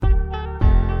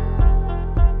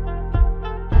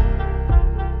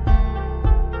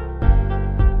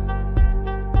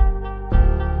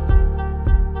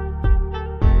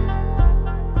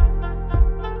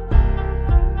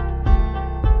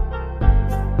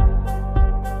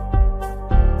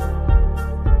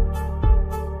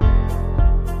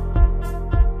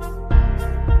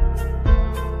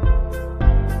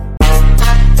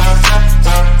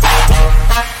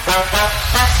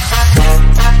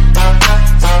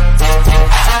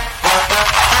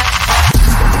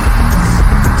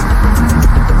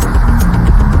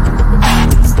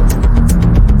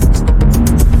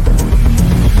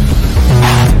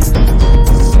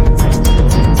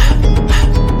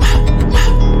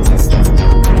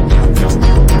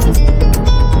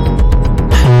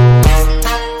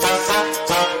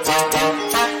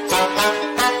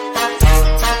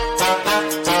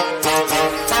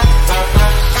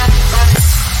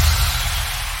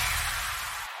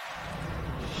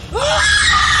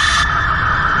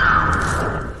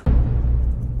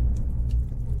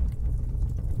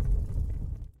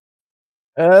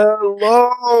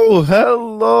Hello,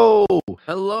 hello,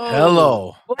 Hello.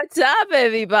 hello. What's up,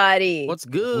 everybody? What's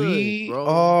good, We bro?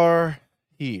 are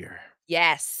here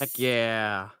Yes. Heck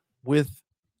yeah. with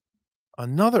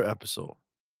another episode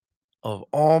of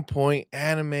On Point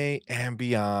Anime and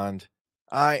Beyond.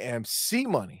 I am C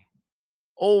Money.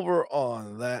 Over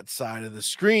on that side of the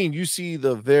screen, you see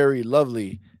the very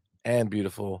lovely and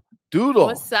beautiful Doodle.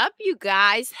 What's up, you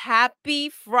guys? Happy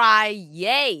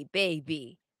Friday,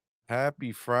 baby.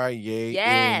 Happy Friday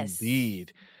Yes.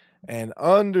 indeed. And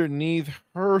underneath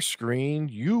her screen,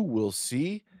 you will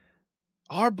see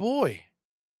our boy.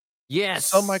 Yes.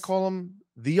 Some might call him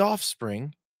the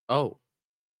offspring. Oh.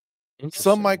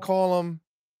 Some might Interesting. call him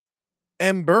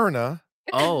Emberna.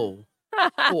 Oh.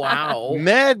 Wow.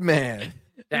 Madman.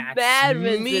 That's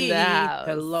Madman's in me. the house.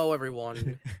 Hello,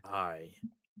 everyone. Hi.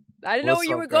 I didn't know What's where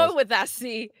you up, were guys? going with that,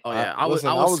 C. Oh yeah. I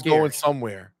Listen, was scared. going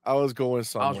somewhere. I was really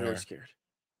somewhere. scared.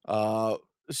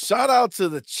 Shout out to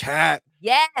the chat.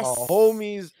 Yes.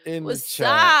 Homies in What's the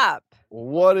chat. up?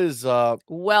 What is up?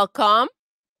 Welcome.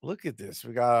 Look at this.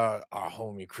 We got our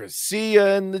homie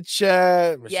Chrisia in the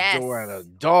chat. Mr. Yes. Joanna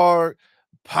Dark.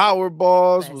 Power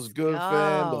Boss was Let's good,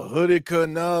 fam. The go. Hooded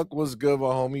Canuck was good, my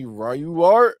homie. Ryu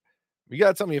Art. You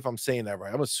gotta tell me if I'm saying that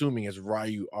right. I'm assuming it's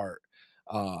Ryu Art.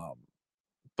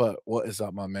 But what is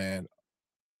up, my man?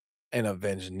 And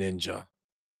Avenged Ninja.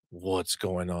 What's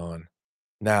going on?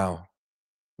 Now,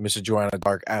 Mr. Joanna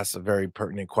Dark asks a very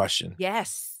pertinent question.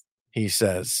 Yes. He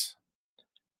says,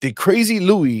 did Crazy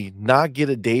Louie not get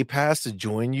a day pass to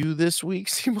join you this week,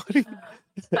 C-Money?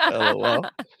 LOL.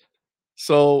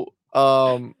 So,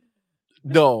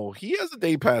 no, he has a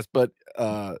day pass, but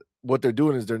what they're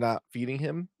doing is they're not feeding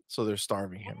him, so they're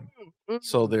starving him.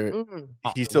 So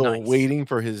he's still waiting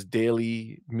for his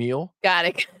daily meal. Got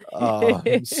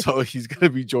it. So he's gonna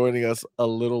be joining us a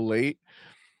little late.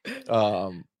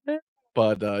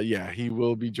 But yeah, he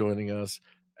will be joining us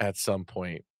at some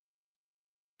point.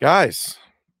 Guys,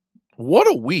 what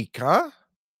a week, huh?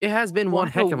 It has been one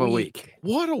heck of a week.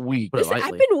 What a week. Listen,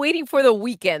 I've been waiting for the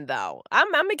weekend, though.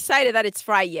 I'm excited that it's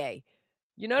Friday.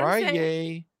 You know what I'm saying?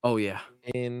 Friday. Oh yeah.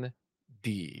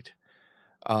 Indeed.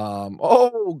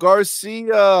 Oh,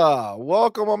 Garcia.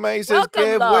 Welcome, amazing.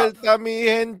 Welcome, love. Vuelta, mi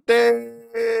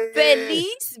gente.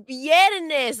 Feliz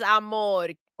viernes, amor.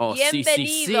 Oh,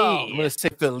 Bienvenido. I'm gonna say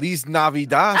Feliz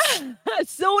Navidad.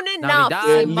 Soon enough,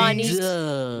 money.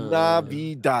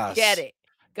 Navidad. Get it.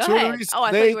 Go Tutory ahead. Oh,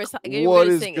 I thought you were singing. What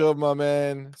is good, my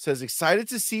man? Says excited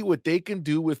to see what they can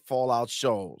do with Fallout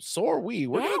show. So are we.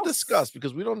 We're gonna discuss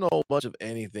because we don't know much of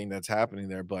anything that's happening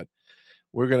there, but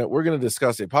we're gonna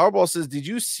discuss it. Powerball says, did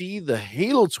you see the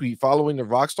Halo tweet following the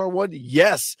Rockstar one?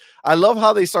 Yes. I love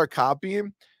how they start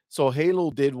copying. So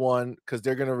Halo did one because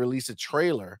they're gonna release a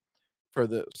trailer for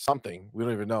the something. We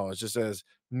don't even know. It just says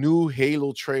new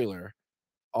Halo trailer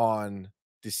on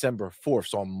December 4th.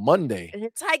 So on Monday. And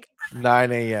it's like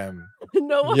 9 a.m.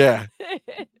 No. Yeah.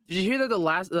 Did you hear that the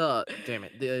last damn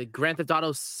it, the Grand Theft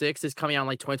Auto 6 is coming out in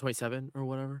like 2027 or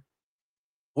whatever?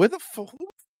 Where the fuck?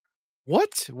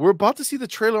 What? We're about to see the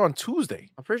trailer on Tuesday.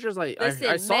 I'm pretty sure it's like listen,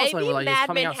 I saw something like it's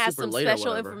coming out has super some late special or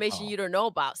whatever. information you don't know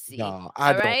about. See, no,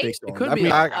 I don't think so. It could I be.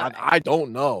 mean, I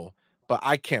don't know, but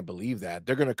I can't believe that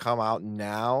they're gonna come out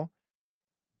now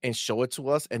and show it to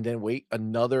us, and then wait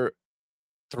another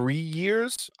 3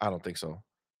 years. I don't think so.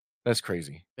 That's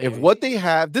crazy. Maybe. If what they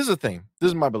have, this is the thing. This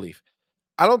is my belief.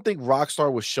 I don't think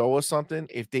Rockstar would show us something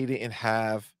if they didn't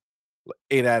have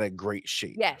it at a great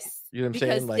shape. Yes, you know what I'm because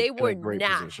saying? Like, they were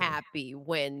not position. happy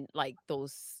when like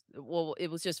those. Well,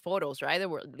 it was just photos, right? That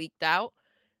were leaked out.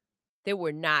 They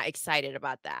were not excited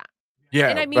about that. Yeah,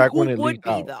 and I mean, back who when it would leaked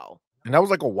be out. though? And that was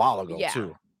like a while ago Yeah.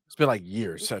 too. It's been like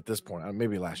years at this point.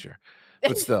 Maybe last year,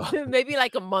 but still, maybe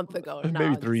like a month ago. No,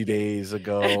 maybe 3 days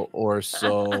ago or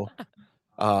so.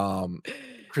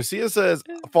 Chrisia says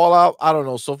Fallout. I don't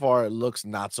know. So far, it looks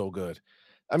not so good.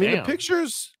 I mean, the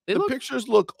pictures. Pictures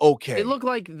look okay. They look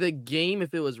like the game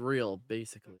if it was real,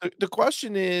 basically. The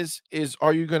question is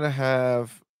are you gonna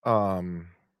have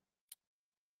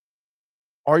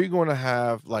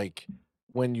like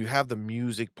when you have the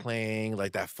music playing,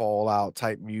 like that Fallout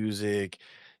type music,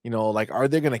 you know, like are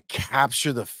they gonna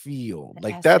capture the feel?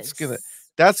 Like that's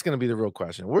gonna be the real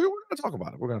question. We're gonna talk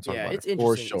about it. We're gonna talk about it's it interesting.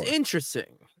 for sure. It's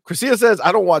interesting. Chrisia says,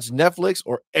 I don't watch Netflix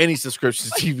or any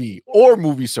subscription TV or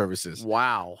movie services.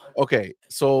 Wow. Okay,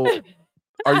 so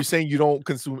are you saying you don't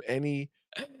consume any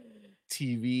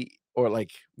TV or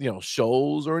like, you know,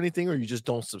 shows or anything, or you just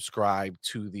don't subscribe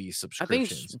to the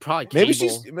subscriptions? I think probably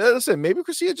cable. Maybe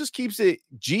Chrisia just keeps it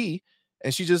G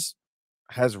and she just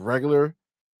has regular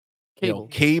cable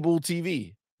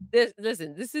TV.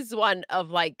 Listen, this is one of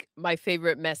like my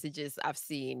favorite messages I've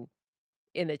seen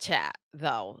in the chat,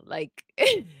 though. Like,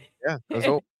 Yeah, that's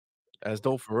dope. That's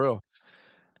dope for real.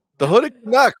 The Hooded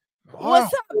Canuck.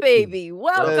 what's up, baby?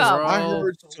 What's up, Says, Welcome. I bro?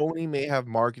 heard Sony may have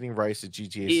marketing rights to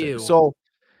GTA 6. Ew. So,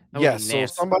 That would be yes, so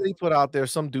nasty. somebody put out there,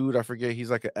 some dude, I forget, he's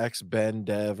like an ex-Ben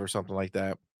dev or something like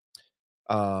that.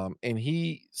 And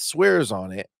he swears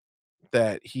on it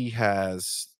that he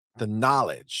has the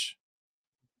knowledge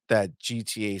that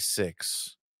GTA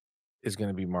 6 is going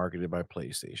to be marketed by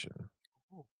PlayStation.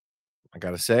 I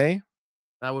gotta say,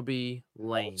 That would be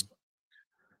lame.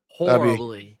 that'd be a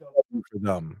Horribly. huge for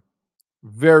them.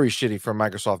 Very shitty for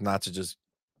Microsoft not to just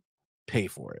pay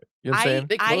for it. You know what I'm saying?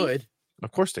 They could.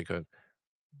 Of course they could.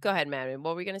 Go ahead, Marion.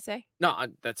 What were we gonna say? No,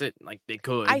 that's it. Like they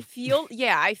could. I feel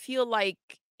like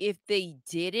if they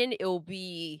didn't, it'll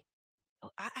be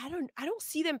I don't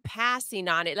see them passing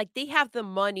on it. Like they have the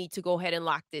money to go ahead and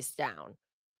lock this down.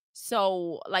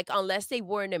 So, like unless they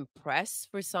weren't impressed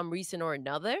for some reason or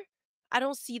another, I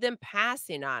don't see them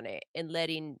passing on it and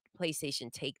letting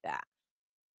PlayStation take that.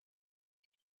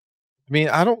 I mean,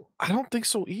 I don't think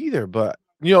so either, but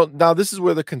you know, now this is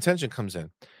where the contention comes in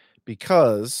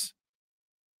because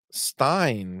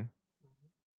Stein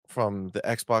from the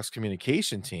Xbox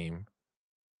communication team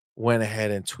went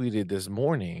ahead and tweeted this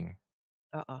morning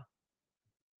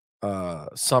Uh-uh.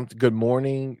 some good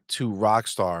morning to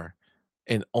Rockstar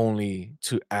and only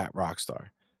to at Rockstar.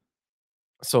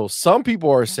 So some people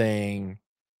are saying,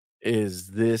 is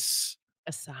this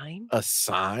A sign? a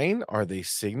sign? Are they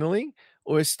signaling?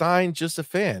 Or is Stein just a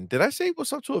fan? Did I say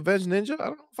what's up to Avenged Ninja? I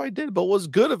don't know if I did, but what's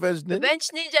good, Avenged Ninja?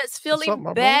 Avenged Ninja is up, feeling my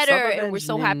bro? better, What's up, and we're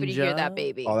so happy to hear that, Ninja?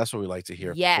 baby. Oh, that's what we like to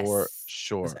hear for Yes.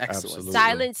 sure. That's excellent. Absolutely.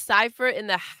 Silent Cipher in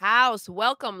the house.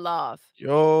 Welcome, love.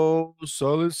 Yo,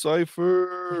 Silent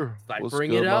Cipher. What's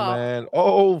Ciphering good, it my up. man?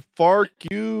 Oh, Fark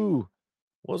you.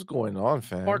 What's going on,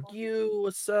 fam? Fark you.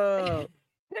 What's up?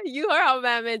 You heard how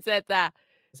Madman said that.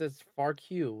 It says Fark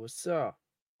you. What's up?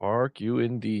 Fark you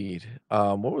indeed.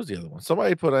 What was the other one?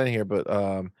 Somebody put in here, but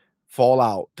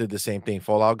Fallout did the same thing.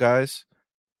 Fallout guys,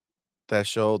 that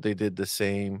show, they did the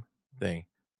same thing.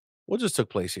 What just took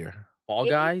place here? Fall Hey,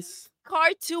 Guys.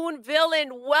 Cartoon villain,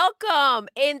 welcome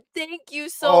and thank you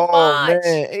so Oh much.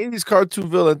 man, 80s cartoon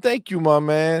villain. Thank you, my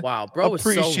man. Wow, bro is so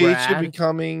Appreciate you rad.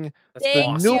 becoming That's the Thank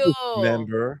awesome. newest you.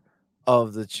 member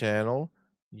of the channel.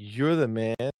 You're the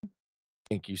man.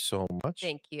 Thank you so much.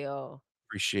 Thank you.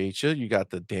 Appreciate you. You got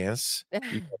the dance, you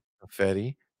got the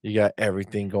confetti, you got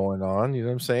everything going on. You know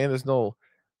what I'm saying? It's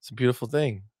a beautiful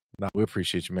thing. No, we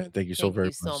appreciate you, man. Thank you so Thank very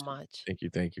you so much. much.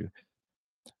 Thank you.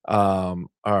 All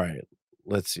right.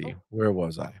 Let's see. Oh. Where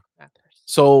was I? Rappers.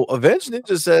 So Avenged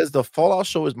Ninja says the Fallout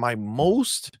show is my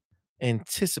most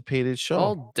anticipated show.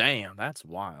 Oh damn, that's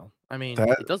wild. I mean, That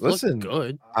it does listen, look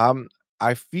good.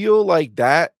 I feel like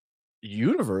that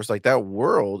universe, like that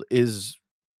world, is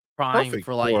Prime perfect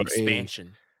for like for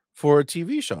expansion. for a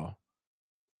TV show.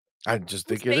 I just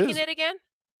Who's think it making is. it again?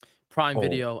 Prime Oh.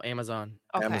 Video, Amazon.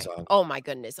 Okay. Amazon. Oh my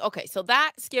goodness. Okay, so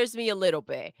that scares me a little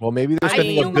bit. Well, maybe they're I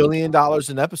spending mean- $1 billion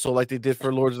an episode like they did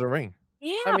for Lords of the Ring.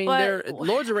 Yeah, I mean, they're but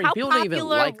Lords of the Ring. how People didn't even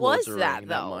popular like Lords was of the that Ring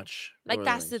that though? much. Like Lord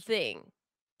of that's the Rings. thing.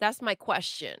 That's my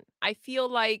question. I feel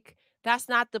like that's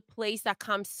not the place that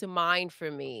comes to mind for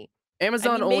me.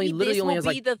 Amazon I mean, only maybe literally this only will has be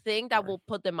like the thing that sorry. will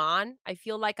put them on. I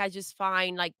feel like I just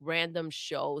find like random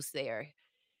shows there,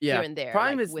 yeah. here and there.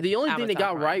 Prime like, is with the only thing they Amazon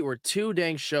got Prime. right were 2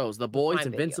 dang shows. The Boys, Prime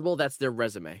Video. Invincible. That's their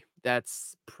resume.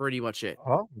 That's pretty much it.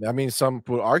 Huh? I mean, some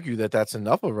would argue that that's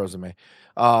enough of a resume.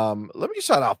 Let me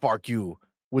shout out Fark you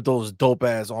with those dope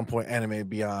ass OnPoint Anime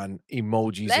Beyond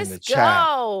emojis Let's in the chat.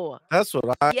 go. That's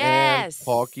what I Yes. am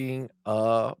talking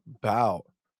about.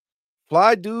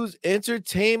 Fly Dudes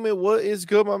Entertainment. What is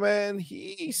good, my man?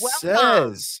 He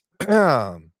Welcome. says,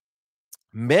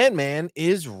 Man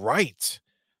is right.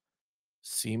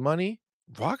 See money?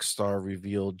 Rockstar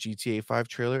revealed GTA 5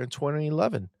 trailer in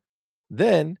 2011.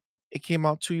 Then it came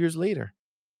out 2 years later.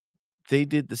 They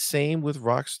did the same with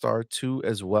Rockstar 2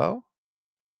 as well.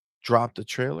 Dropped the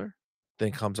trailer,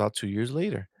 then comes out 2 years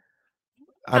later.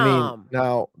 I mean,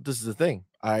 now this is the thing.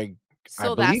 I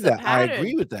So believe that's a that. I agree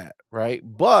pattern. with that, right?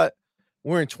 But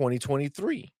we're in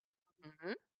 2023.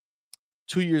 Mhm.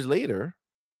 2 years later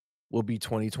will be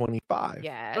 2025.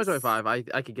 Yes. 2025.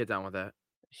 I could get down with that.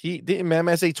 He didn't man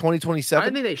say I didn't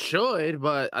 2027. think they should,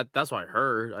 but that's what I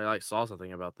heard. I like saw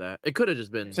something about that. It could have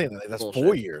just been I'm saying that that's bullshit.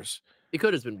 4 years. It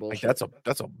could have been Like bullshit.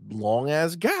 that's a long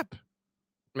ass gap.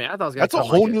 I mean, I thought it was gonna That's a come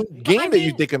whole like new I game that you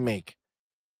mean- they can make.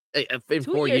 in 2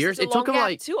 4 years years. is a It long took them gap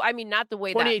like too. I mean, not the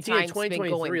way that 2018 and time's been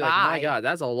going 2023. by. Like, my God,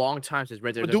 that's a long time since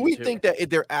Red Dead But do we Redemption 2. think that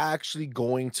they're actually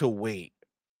going to wait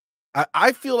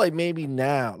I feel like maybe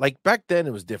now, like back then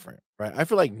it was different, right? I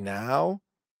feel like now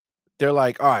they're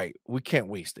like, all right, we can't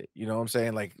waste it. You know what I'm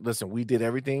saying? Like, listen, we did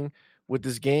everything with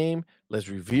this game. Let's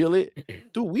reveal it.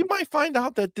 Dude, we might find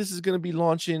out that this is gonna be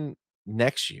launching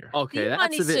next year. Okay, that's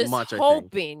a C-Money's bit just much, I think.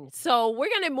 hoping. So we're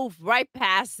gonna move right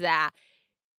past that.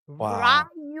 Wow.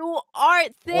 Ryu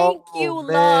Art, thank you, Oh, love.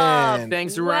 man.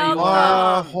 Thanks, Ryu Welcome.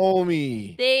 Art.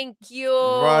 Homie. Thank you.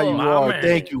 Right, you My are. man.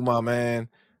 Thank you, my man.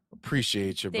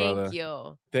 Appreciate you, Thank brother.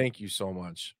 you. Thank you so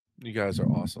much. You guys are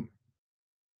awesome.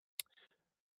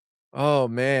 Oh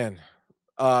man.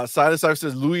 Side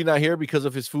says Louis not here because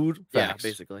of his food. Yeah, Facts.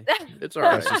 basically. It's all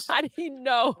right. How do you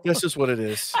know? That's just what it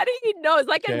is. How do you know? It's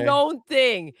like Okay. a known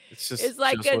thing. It's just It's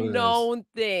like just a what it is. known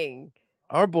thing.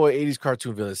 Our boy 80s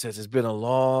Cartoon Village says it's been a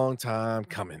long time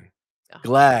coming. Oh,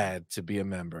 Glad to be a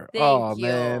member. Thank Oh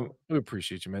man. you. We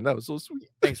appreciate you, man. That was so sweet.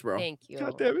 Thanks, bro. Thank you.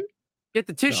 God damn it. Get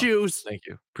the tissues. Thank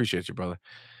you. Appreciate you, brother.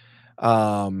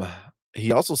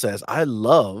 He also says, I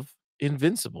love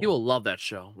Invincible. You will love that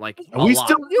show. Like, And a we lot.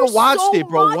 still You're haven't watched so it,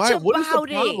 bro. much Why? What is the about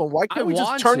it. problem? Why I can't we just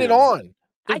want turn it to. on?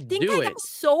 I Just think do I it. got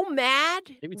so mad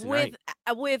Maybe with tonight.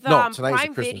 No, tonight's a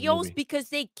Prime Christmas Videos movie. because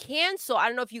they cancel. I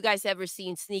don't know if you guys ever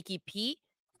seen Sneaky Pete.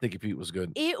 Sneaky Pete was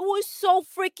good. It was so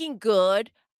freaking good.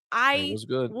 It I was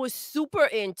good. was super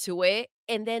into it,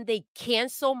 and then they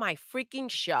cancel my freaking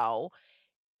show.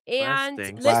 And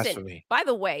stinks. listen, Blasphemy. by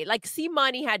the way, like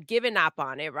C-Money had given up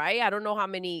on it, right? I don't know how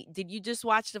many. Did you just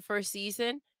watch the first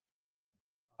season?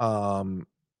 Um,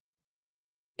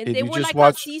 And did they you were just like on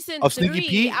watch season of Sneaky 3.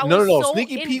 Pete? I No, was so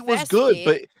Sneaky Pete was good,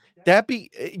 invested. but that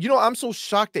you know, I'm so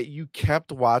shocked that you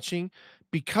kept watching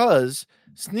because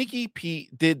Sneaky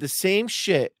Pete did the same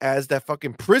shit as that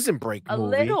fucking Prison Break A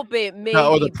movie. little bit, or maybe,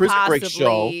 the Prison Break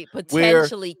show possibly, where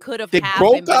potentially could have they happened,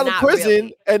 broke but out of not prison,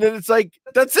 really. and then it's like,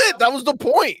 that's it. That was the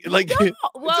point. Like, No, it's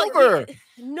well, over.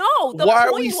 no, the Why are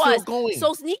point we still was, going?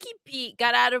 so Sneaky Pete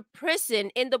got out of prison,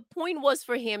 and the point was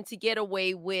for him to get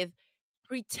away with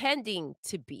pretending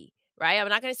to be, right? I'm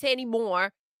not gonna say any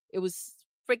more. It was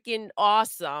freaking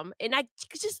awesome, and I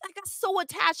got so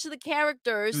attached to the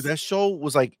characters. Dude, that show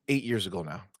was like 8 years ago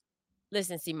now.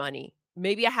 Listen, C-Money,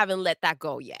 maybe I haven't let that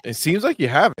go yet. It seems like you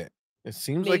haven't. It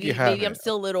seems like you haven't. Maybe I'm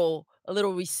still a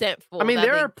little resentful. I mean, that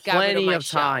there they are got rid plenty my of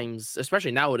show. times,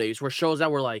 especially nowadays, where shows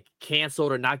that were like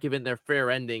canceled or not given their fair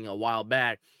ending a while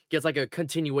back gets like a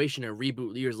continuation and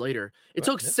reboot years later. It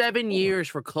took That's 7 cool. years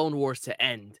for Clone Wars to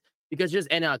end because it just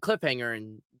ended on a cliffhanger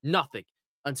and nothing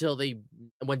until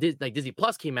when Disney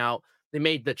Plus came out, they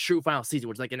made the true final season,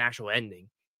 which is like an actual ending.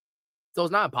 So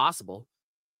it's not impossible.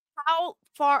 How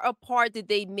far apart did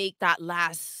they make that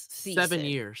last season? 7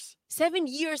 years. 7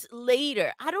 years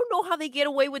later. I don't know how they get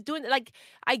away with doing it. Like,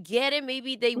 I get it.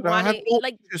 Maybe they Dude, I want have it. no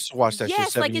Like, interest to watch that shit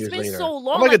yes, 7 like it's years been later. so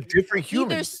long. I'm like a like, different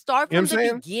human. either start You know from what I'm the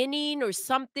saying? beginning or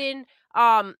something.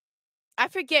 I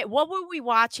forget what were we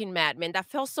watching, Madman. That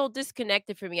felt so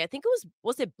disconnected for me. I think it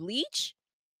was it Bleach?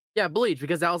 Yeah, Bleach,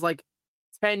 because that was like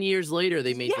 10 years later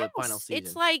they made the final Yes, season.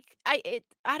 it's like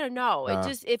I don't know. It Nah.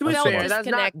 it To be felt fair, that's not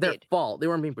their disconnected. fault. They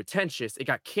weren't being pretentious. It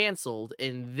got canceled,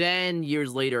 and then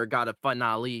years later, it got a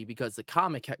finale because the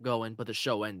comic kept going, but the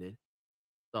show ended.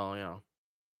 So, you know.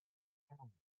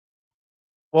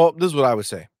 Well, this is what I would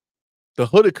say. The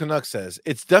Hooded Canuck says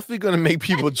it's definitely going to make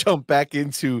people jump back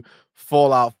into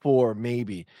Fallout 4,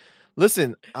 maybe.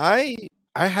 Listen, I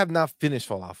have not finished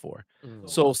Fallout 4.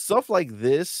 So stuff like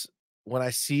this, when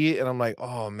I see it and I'm like,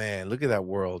 oh man, look at that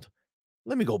world.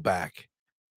 Let me go back.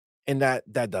 And that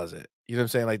does it. You know what I'm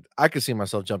saying? Like I could see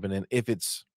myself jumping in if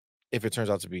it turns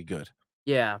out to be good.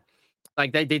 Yeah.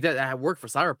 Like they did that work for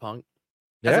Cyberpunk.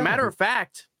 As a matter of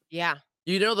fact, Yeah.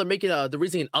 you know they're making they're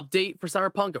releasing an update for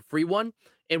Cyberpunk, a free one.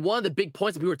 And one of the big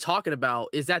points that we were talking about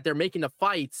is that they're making the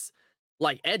fights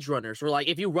like edge runners, where like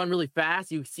if you run really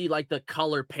fast, you see like the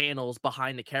color panels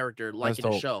behind the character, like That's in the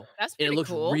dope. show. That's And pretty it looks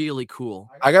cool. really cool.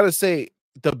 I gotta say,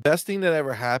 the best thing that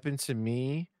ever happened to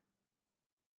me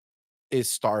is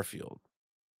Starfield.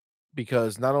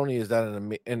 Because not only is that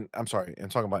and I'm sorry, I'm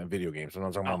talking about in video games. I'm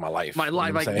not talking about my life. My you know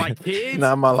life, what I'm like my saying? kids.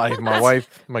 Not my life, my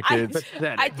wife, my I- kids.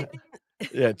 I didn't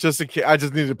Yeah, just in case. I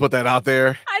just needed to put that out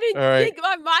there. I didn't All right. think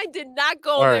my mind did not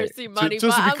go All there, right. C-Money,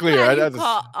 Just to but be I'm clear, glad I you just-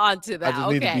 caught onto that. I just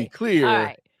need to be Okay. clear. All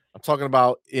right. I'm talking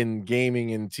about in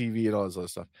gaming and TV and all this other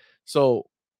stuff. So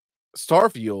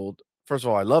Starfield, first of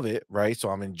all, I love it, right? So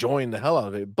I'm enjoying the hell out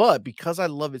of it. But because I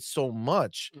love it so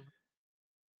much,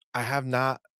 I have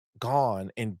not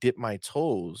gone and dipped my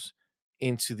toes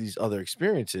into these other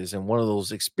experiences. And one of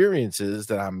those experiences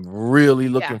that I'm really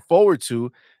looking forward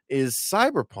to is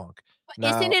Cyberpunk.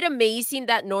 Isn't it amazing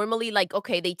that normally, like,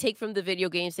 okay, they take from the video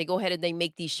games, they go ahead and they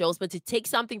make these shows, but to take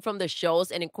something from the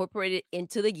shows and incorporate it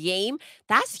into the game,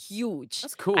 that's huge.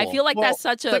 That's cool. I feel like that's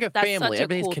such It's like a a that's family. such a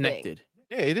Everything's cool thing. connected.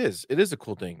 Yeah, it is. It is a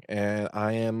cool thing, and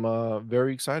I am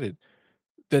very excited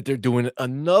that they're doing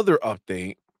another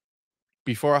update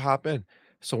before I hop in.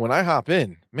 So when I hop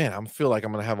in, man, I feel like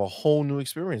I'm gonna have a whole new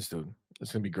experience, dude.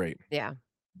 It's gonna be great. Yeah.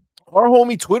 Our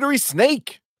homie Twittery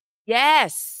Snake.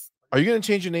 Yes. Are you gonna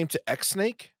change your name to X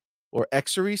Snake or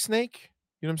Xery Snake?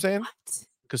 You know what I'm saying? What?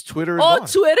 Because Twitter is Oh, gone.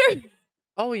 Twitter.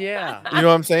 Oh yeah. You know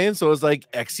what I'm saying? So it's like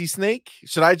Xy Snake.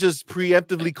 Should I just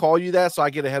preemptively call you that so I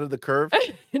get ahead of the curve?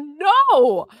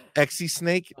 No. Xy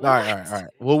Snake. All right.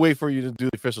 We'll wait for you to do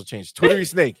the official change. Twittery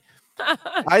Snake.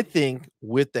 I think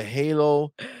with the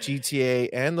Halo, GTA,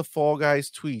 and the Fall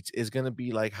Guys tweets is gonna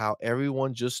be like how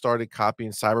everyone just started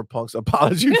copying Cyberpunk's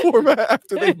apology format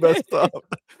after they messed up.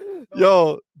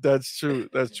 Yo, that's true.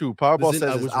 That's true. Powerball Listen,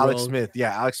 I says it's was Alex wrong. Smith.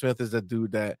 Yeah, Alex Smith is the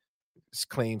dude that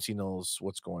claims he knows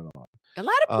what's going on. A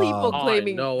lot of people I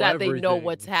claiming know that they know everything.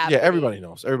 what's happening. Yeah, everybody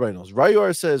knows. Everybody knows.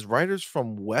 Ryor says writers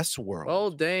from Westworld Oh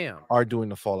damn. are doing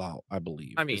the Fallout, I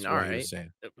believe. I mean, is what he was alright.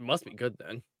 saying. It must be good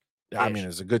then. I mean,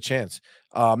 there's a good chance.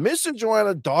 Mr.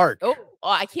 Joanna Dark. Oh,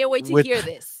 I can't wait to With- hear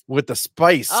this. With the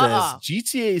spice says Uh-uh.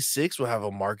 GTA 6 will have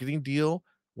a marketing deal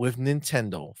with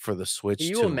Nintendo for the Switch Can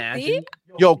you too. imagine?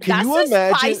 Yo, can you That's a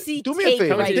imagine? spicy Do me a take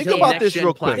favor. right Think there. about this Next-gen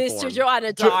real quick. platform. Mr.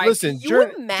 Joanna Dark. Listen, can you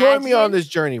join me on imagine? this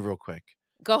journey real quick.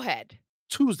 Go ahead.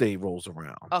 Tuesday rolls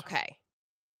around. Okay.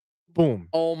 Boom.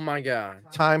 Oh my god.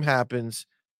 Time happens.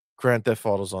 Grand Theft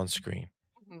Auto's on screen.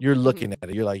 Mhm, You're mhm. looking at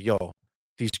it. You're like, yo,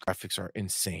 these graphics are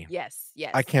insane. Yes.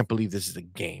 Yes. I can't believe this is a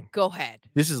game. Go ahead.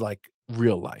 This is like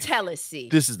real life. Tell us, see.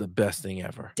 This is the best thing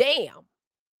ever. Damn.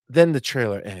 Then the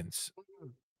trailer ends,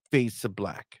 fades to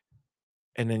black.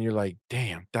 And then you're like,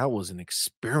 damn, that was an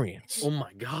experience. Oh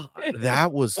my god.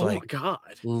 That was Oh my like god.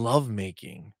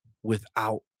 lovemaking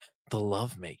without the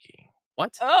lovemaking.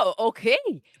 What? Oh, okay.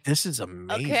 This is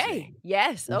amazing. Okay.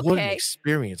 Yes. What an Okay.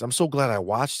 experience. I'm so glad I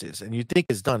watched this. And you think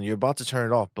it's done. You're about to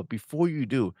turn it off. But before you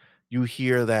do, you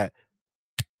hear that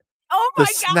Oh the my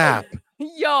snap god.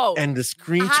 Yo. and the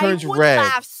screen I turns would red.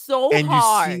 laugh so And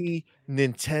hard. you see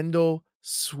Nintendo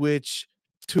Switch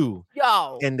 2.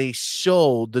 Yo. And they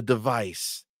show the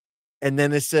device. And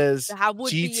then it says That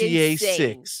would be GTA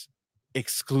insane. 6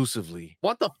 exclusively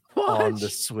What the fuck? on the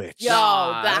Switch. Yo,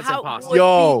 Nah, that that's would impossible.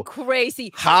 Yo, be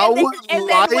crazy. How And then- would and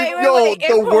then, life? wait, Yo, in the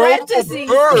world will parentheses-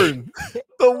 burn.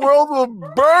 The world will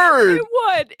burn. It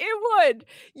would. It would.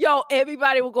 Yo,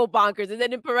 everybody will go bonkers. And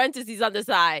then in parentheses on the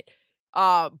side,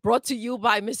 brought to you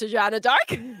by Mr. Joanna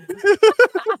Dark.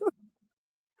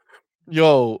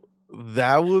 Yo,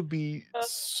 that would be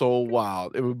so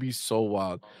wild. It would be so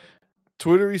wild.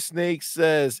 Twittery Snake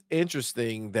says,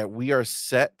 interesting that we are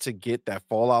set to get that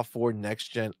Fallout 4 next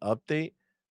gen update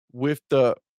with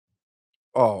the.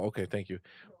 Oh, okay. Thank you.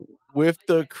 With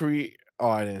the Oh,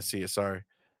 I didn't see it. Sorry.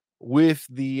 With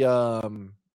the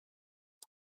damn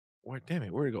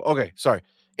it, where'd it go? Okay, sorry.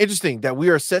 Interesting that we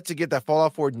are set to get that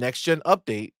Fallout 4 next gen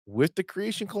update with the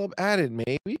Creation Club added,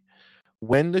 maybe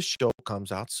when the show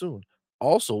comes out soon.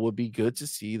 Also, would be good to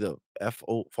see the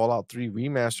Fallout 3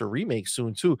 remaster remake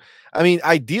soon too. I mean,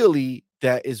 ideally,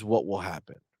 that is what will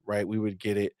happen, right? We would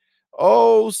get it.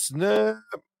 Oh snap!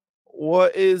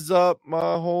 What is up, my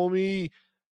homie?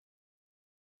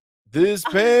 This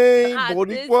pain, God,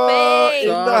 this Boricua pain. in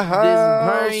the Suck this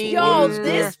house. pain. Yo, What is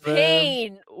this good, fam?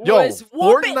 pain Yo, was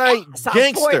whooping Fortnite ass on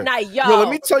gangster. Fortnite, yo. Yo, let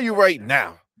me tell you right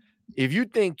now. If you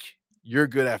think you're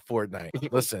good at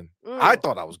Fortnite, listen. I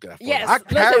thought I was good at Fortnite. Yes, I listen,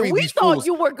 carry we these thought fools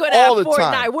you were good all at the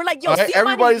Fortnite. time. We're like, yo, All right? see,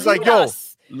 Everybody's like, lead yo,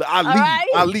 us. I lead, right?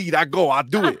 I lead, I go, I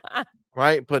do it.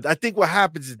 Right? But I think what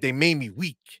happens is they made me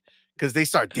weak because they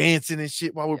start dancing and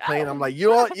shit while we're playing. I'm like, you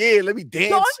know what? Yeah, let me dance.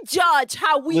 Don't judge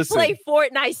how we Listen, play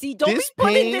Fortnite. See, don't be this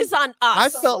putting pain, this on us. I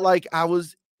felt like I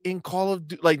was in Call of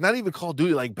Duty, like not even Call of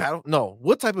Duty, like battle. No,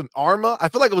 what type of Arma? I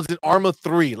feel like it was in Arma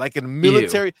 3, like in the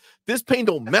military. This pain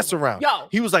don't mess around. Yo,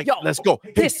 He was like, yo, let's go.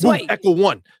 Hey, this move, way. Echo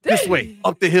 1, this way,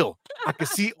 up the hill. I could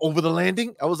see over the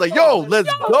landing. I was like, yo, let's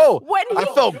go. When I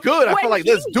felt good. I when felt like,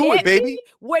 he let's do it, hit baby. me,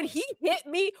 when he hit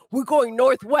me, we're going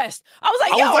northwest. I was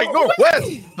like, I yo, was like,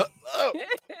 northwest.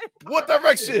 What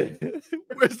direction?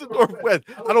 Where's the northwest?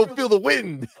 I don't feel the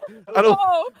wind. I don't.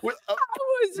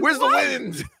 Where's the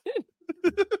wind?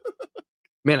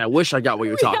 Man, I wish I got what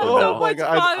you're talking Oh about. my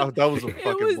God, fun. that was a It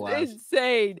fucking was blast.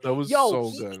 insane. That was Yo, so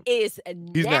he good. is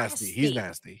He's nasty. He's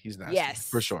nasty. He's nasty. Yes.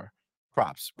 For sure.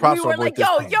 Props. Props We for were our boy like, This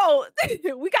yo, Pain.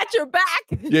 yo, we got your back.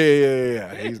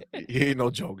 Yeah. He ain't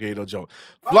no joke. He ain't no joke.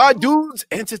 Fly Dudes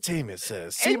Entertainment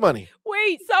says, see And- money.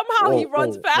 Wait, somehow he Whoa,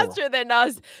 runs whoa, whoa. faster than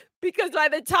us. because by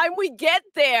the time we get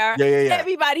there, Yeah.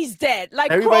 everybody's dead.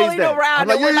 Like Everybody's crawling dead. around. I'm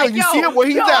like, and we're like, you see him? Where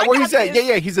he's yo, at? I Where got he's at? this.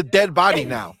 Yeah, he's a dead body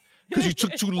now because you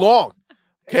took too long.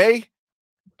 Okay,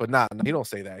 but nah, he don't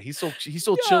say that. He's so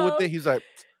chill with Yo. it. He's like,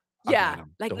 I got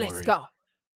him. Like Don't let's worry. go.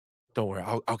 Don't worry.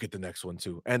 I'll get the next one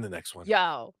too, and the next one.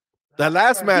 Yo. That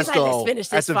last match like, let's though, finish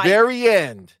at this the fight. very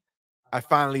end, I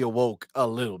finally awoke a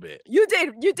little bit. You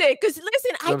did. Because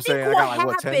listen, I I'm saying? think I what got,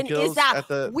 like, 10 happened kills is that at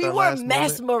the we were last moment?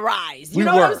 mesmerized. We You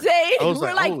know what were. I'm saying? I was we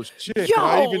were like, like, oh shit, can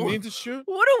I even yo, need to shoot?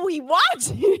 what are we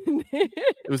watching?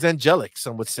 It was angelic,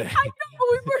 some would say. I know.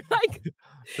 We were like,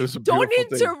 It was a don't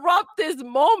beautiful thing. interrupt this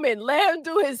moment. Let him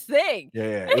do his thing.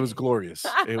 Yeah, it was glorious.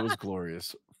 It was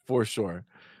glorious for sure.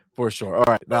 For sure. All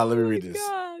right, now let me read this.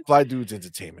 God. Fly Dudes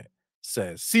Entertainment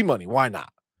says, "See money, why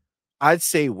not? I'd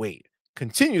say wait.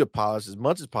 Continue to polish as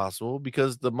much as possible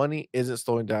because the money isn't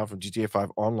slowing down from GTA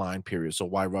 5 online, period. So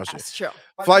why rush it?" That's true.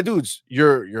 Fly Dudes,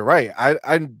 you're right.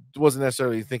 I wasn't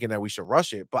necessarily thinking that we should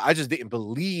rush it, but I just didn't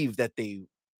believe that they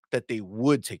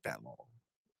would take that long.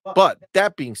 But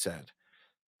that being said,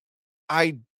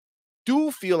 I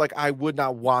do feel like I would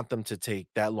not want them to take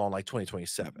that long, like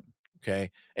 2027.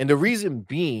 Okay. And the reason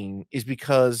being is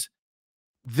because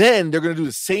then they're going to do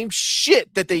the same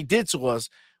shit that they did to us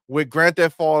with Grand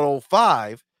Theft Auto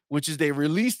 5, which is they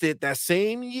released it that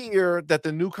same year that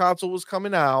the new console was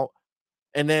coming out.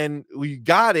 And then we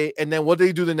got it. And then what did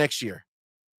they do the next year?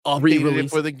 Updated it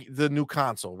for the new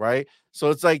console, right? So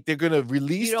it's like they're going to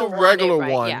release the regular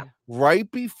one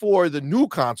right before the new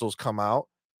consoles come out.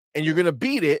 And you're going to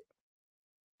beat it.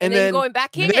 And then going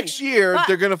back in. Next year,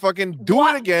 they're going to fucking do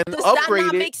it again, does upgrade that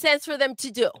not it. make sense for them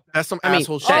to do? That's some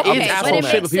asshole shit. That is Okay, asshole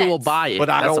shit, but people will buy it. But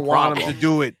I That's don't the want them problem. to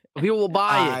do it. People will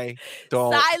buy it. I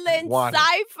don't Silent want it.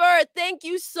 Cypher, thank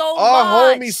you so Oh,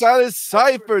 much. homie, Silent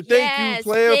Cypher. Thank you,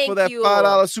 player, for that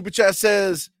 $5 super chat.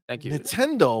 Says, thank you.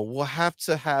 Nintendo will have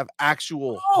to have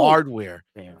actual hardware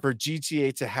for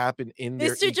GTA to happen in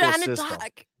their ecosystem.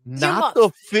 Not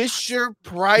the Fisher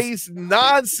Price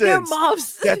nonsense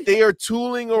that they are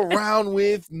tooling around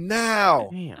with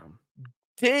now.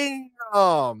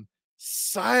 Damn.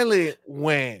 Silent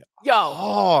went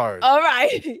hard. All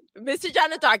right. Mr. John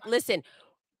the Dark, listen.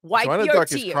 Wipe Joanna your Dark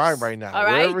tears. is crying right now. All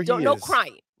right. No is.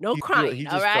 crying. No crying. He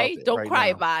all just right. felt it Don't right cry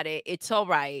now. about it. It's all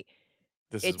right.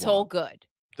 It's all good.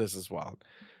 This is wild.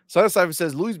 Silent Cypher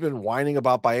says Louis been whining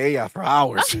about paella for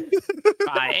hours.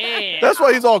 That's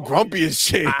why he's all grumpy as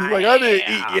shit. He's like, I didn't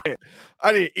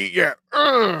eat yet.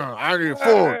 I need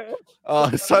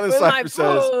food. Silent Cypher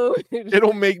says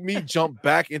it'll make me jump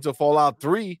back into Fallout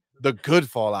 3, the good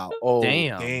Fallout. Oh,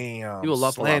 damn. People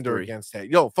love slander Fallout 3. against that.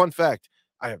 Yo, fun fact.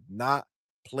 I have not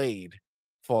played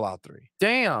Fallout 3.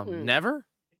 Damn. Never?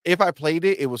 If I played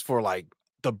it, it was for like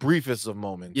the briefest of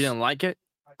moments. You didn't like it?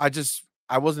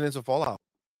 I wasn't into Fallout.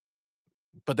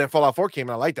 But then Fallout 4 came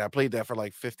and I liked that. I played that for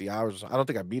like 50 hours. I don't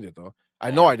think I beat it though.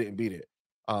 I know I didn't beat it.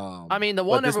 I mean, the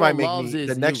one everyone loves is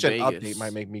the next gen Vegas. update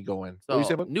might make me go in. So, What you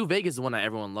say about? New Vegas is the one that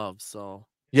everyone loves. So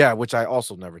yeah, which I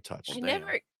also never touched. I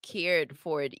never cared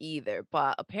for it either,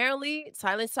 but apparently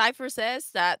Silent Cypher says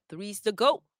that 3's the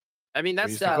GOAT. I mean,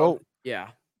 that's the GOAT. Yeah.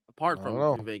 Apart from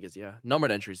New Vegas, yeah.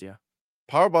 Numbered entries, yeah.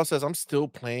 Powerball says I'm still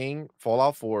playing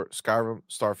Fallout 4, Skyrim,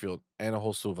 Starfield, and a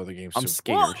whole slew of other games. I'm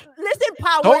scared. Well, listen,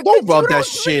 Power. Don't rub that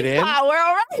shit in. Power,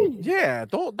 all right? Yeah,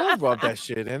 don't rub that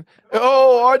shit in.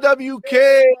 Oh,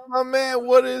 RWK, my man,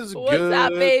 what is What's good?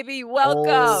 up, baby? Welcome.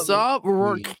 What's up,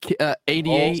 Rourke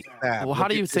 88? Well, how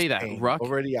do you say that? Ruck?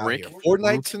 Already out here.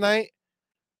 Fortnite tonight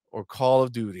or Call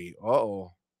of Duty?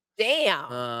 Uh-oh. Damn.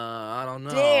 I don't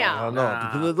know. Damn. I don't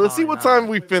know. Let's see what time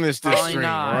we finish this stream.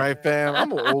 All right, fam.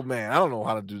 I'm an old man. I don't know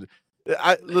how to do this.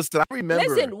 I remember.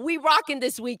 Listen, we rocking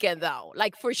this weekend though,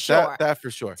 like for sure. That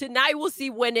for sure. Tonight we'll see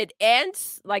when it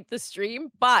ends, like the stream,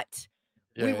 but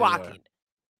we rocking.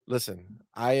 Listen,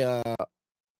 I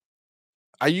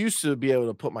used to be able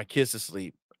to put my kids to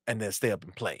sleep and then stay up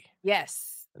and play.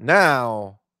 Yes.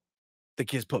 Now the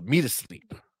kids put me to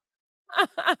sleep.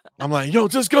 I'm like, yo,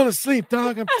 just go to sleep,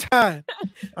 dog. I'm tired.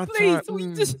 Please,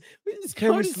 we just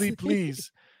can we sleep,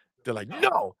 please? They're like,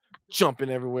 no, jumping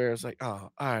everywhere. It's like, oh,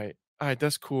 all right,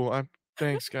 that's cool.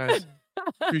 Thanks, guys.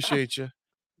 Appreciate you.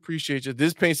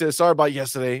 This paint says, sorry about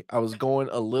yesterday. I was going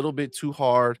a little bit too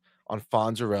hard on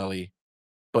Fonzarelli,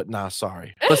 but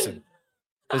sorry. Listen,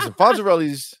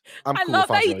 Fonzarelli's. I'm cool with Fonzarelli.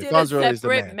 That he did a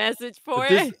separate message for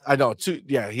it. I know.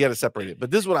 He had to separate it.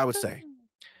 But this is what I would say.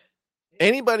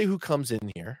 Anybody who comes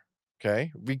in here,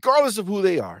 okay, regardless of who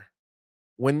they are,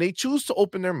 when they choose to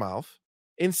open their mouth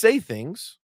and say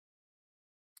things,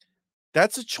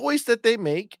 that's a choice that they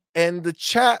make, and the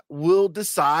chat will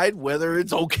decide whether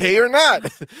it's okay or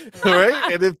not. All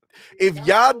right. And if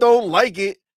y'all don't like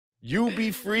it, You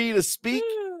be free to speak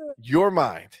your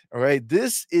mind. All right.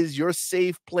 This is your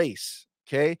safe place.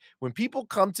 Okay. When people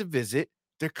come to visit,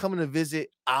 they're coming to visit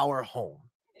our home.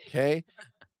 Okay.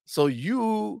 So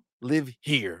you live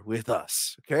here with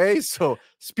us. Okay. So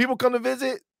people come to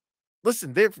visit,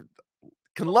 listen, they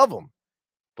can love them.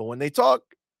 But when they talk,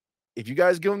 if you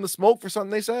guys give them the smoke for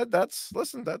something they said,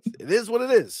 it is what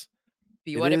it is.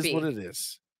 Be what it what it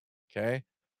is. Okay.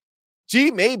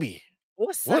 G, maybe.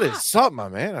 What is up, my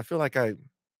man? I feel like I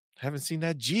haven't seen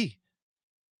that G.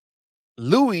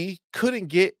 Louis couldn't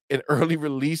get an early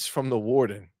release from the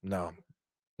warden. No.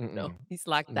 No, he's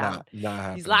locked down. Not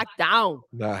happening. He's locked down.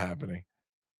 Not happening.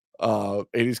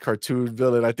 80s cartoon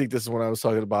villain. I think this is when I was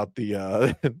talking about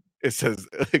the it says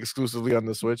exclusively on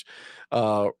the Switch.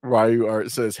 Ryu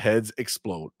art says heads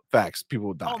explode. Facts. People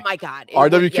will die. Oh my god.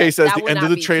 RWK says the end of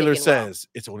the trailer says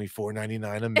it's only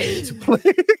 $4.99 a minute to play.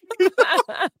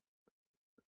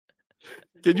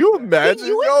 Can you imagine? Can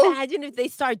you imagine if they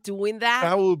start doing that?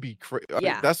 That would be crazy.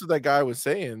 Yeah. That's what that guy was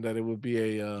saying, that it would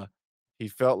be a he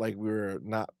felt like we were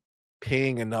not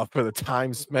paying enough for the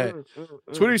time spent.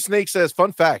 Twitter Snake says,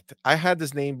 fun fact, I had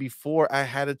this name before I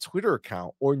had a Twitter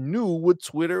account or knew what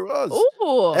Twitter was.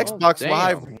 Ooh, Xbox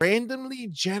Live randomly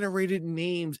generated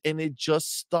names and it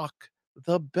just stuck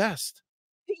the best.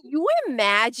 Can you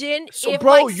imagine so, if,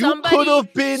 bro, like, you could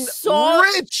have been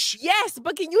rich. Yes,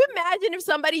 but can you imagine if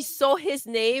somebody saw his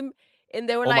name and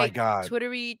they were like, my God.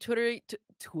 Twitter?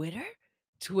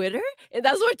 And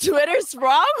that's where Twitter's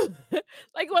from?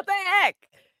 Like, what the heck?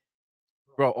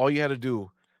 Bro, all you had to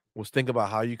do was think about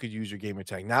how you could use your gamer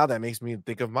tag. Now that makes me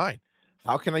think of mine.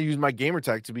 How can I use my gamer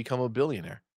tag to become a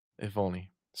billionaire? If only.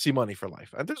 See money for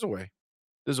life. And there's a way.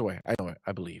 There's a way. I know it.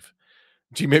 I believe.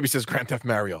 G maybe says Grand Theft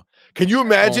Mario. Can you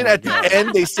imagine at the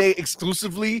end they say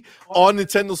exclusively on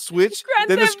Nintendo Switch?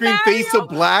 Then the screen fades to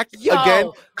black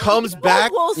again, comes back.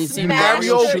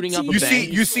 Mario shooting up you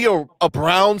see a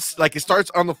brown, like it starts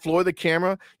on the floor of the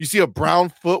camera. You see a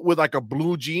brown foot with like a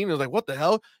blue jean. It's like, what the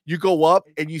hell? You go up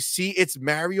and you see it's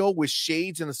Mario with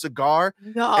shades and a cigar.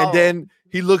 No. And then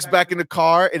he looks back in the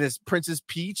car and it's Princess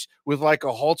Peach with like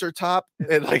a halter top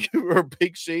and like her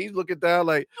big shades looking down,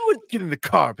 like, get in the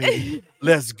car, baby.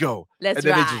 Let's go. And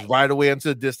then they just ride away into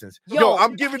the distance. Yo,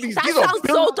 I'm giving these sounds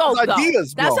so dope,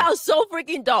 ideas, bro. That sounds so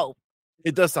freaking dope.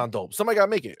 It does sound dope. Somebody gotta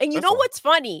make it. And you know what's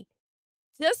funny?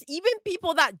 Just even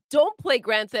people that don't play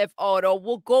Grand Theft Auto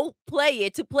will go play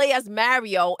it to play as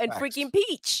Mario and freaking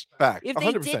Peach. Fact. If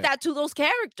they did that to those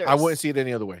characters. I wouldn't see it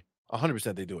any other way.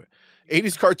 100% they do it.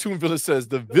 80s cartoon villain says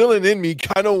the villain in me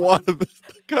kind of want to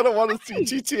see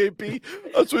GTA be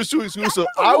a Switch 2 exclusive.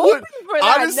 I would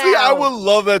honestly, I would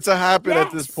love that to happen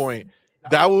at this point.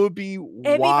 That would be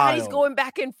everybody's wild. Going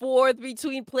back and forth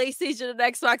between PlayStation and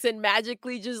Xbox, and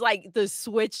magically just like the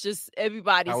Switch, just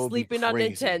everybody's sleeping on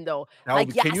Nintendo.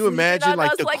 Like, can you imagine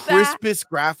like the crispest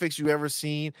graphics you ever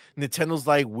seen? Nintendo's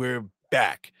like, we're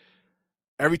back.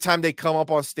 Every time they come up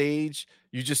on stage,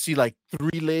 you just see like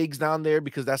 3 legs down there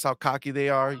because that's how cocky they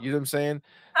are. You know what I'm saying?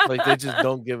 Like they just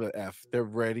don't give a F. They're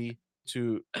ready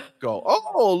to go.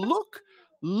 Oh,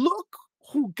 look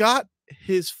who got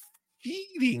his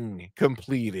feeding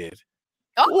completed.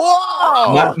 Oh,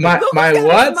 whoa! My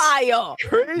what?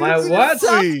 Crazy. My what?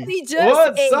 Somebody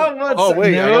just ate. Oh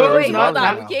wait, no, wait, hold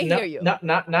on. We can't hear you.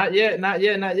 Not yet.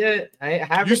 I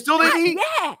haven't. You still didn't eat?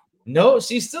 Yeah. No,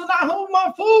 she's still not home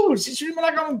my food. She's treating me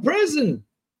like I'm in prison.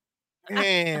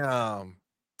 Damn.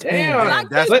 Lock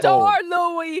the door,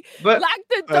 Louis. Lock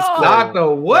the door. Lock the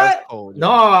what?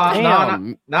 No,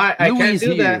 I can't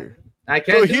do that. I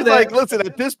can't do he's that. Like, listen,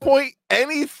 at this point,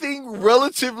 anything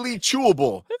relatively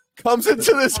chewable comes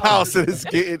into this house and is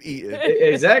getting eaten.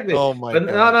 Exactly. Oh my God.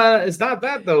 No, it's not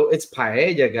that though. It's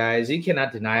paella, guys. You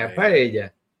cannot deny a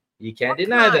paella. You can't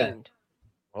deny that.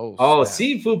 Oh,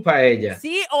 seafood paella.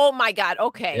 See, oh my God.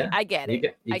 Okay, yeah. I get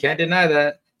it. You can't deny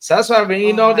that. So that's why I've been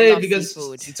eating all day because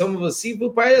she told me about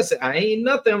seafood paella. I said, I ain't eating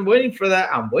nothing. I'm waiting for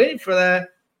that.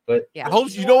 But yeah, I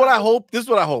hope, you know what I hope? This is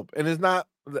what I hope. And it's not,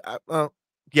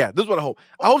 yeah, this is what I hope.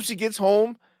 I hope she gets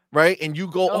home, right? And you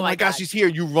go, oh my gosh, she's here.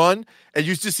 You run and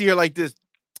you just see her like this.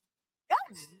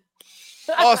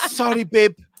 Oh, sorry,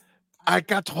 babe. I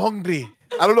got hungry.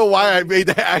 I don't know why I made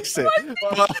that accent.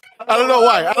 But I don't know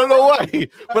why.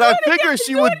 But I figured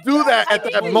she would do that at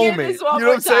that moment. You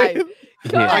know what I'm saying?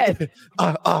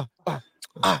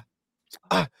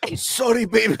 Sorry,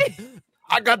 baby.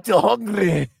 I got too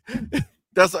hungry.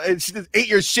 And she just ate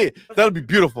your shit. That would be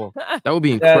beautiful. That would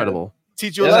be incredible.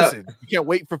 Teach you a lesson. You can't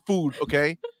wait for food,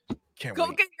 okay?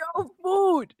 Go get your own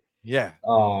food. Yeah.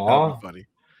 Oh, funny.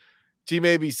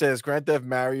 Maybe says Grand Theft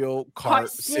Mario Kart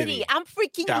City. I'm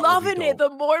freaking That would be loving it. The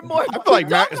more and more I feel like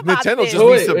Nintendo just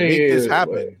needs to make this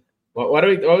happen. What are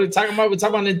we talking about? We're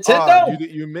talking about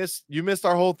Nintendo. You missed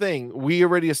our whole thing. We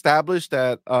already established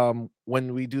that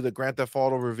when we do the Grand Theft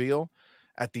Auto reveal,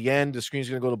 at the end the screen's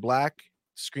gonna go to black.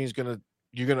 It's gonna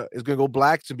go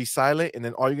black to be silent, and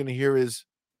then all you're gonna hear is,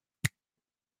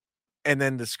 and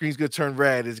then the screen's gonna turn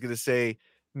red. It's gonna say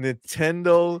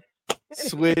Nintendo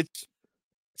Switch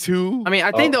 2. I mean,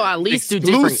 I think they'll at least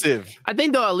exclusive. do different. I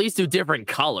think they'll at least do different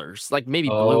colors, like maybe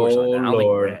blue or something.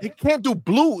 Lord. They can't do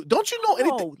blue. Don't you know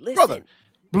anything, brother?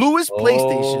 Blue is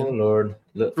PlayStation. Oh Lord.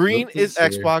 Green is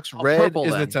Xbox. Red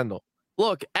is Nintendo.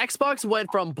 Look, Xbox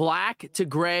went from black to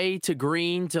gray to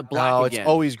green to black again. It's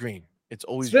always green. It's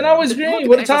been always green.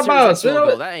 What are you talking about?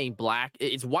 That ain't black.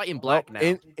 It's white and black now.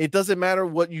 It doesn't matter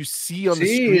what you see on the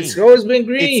screen. It's always been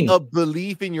green. It's a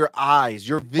belief in your eyes.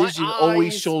 Your vision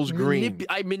always shows green.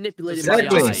 I manipulated my eyes.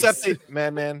 Just accept it,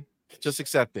 man. Just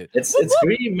accept it. It's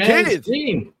green, man. It's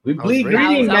green. We bleed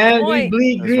green, man. We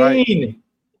bleed green.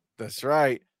 That's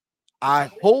right.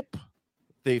 I hope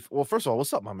well, first of all,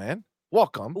 what's up, my man?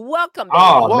 Welcome.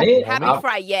 Oh, man. Happy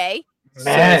Friday.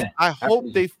 Man, I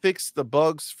hope they fix the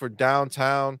bugs for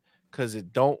downtown, because it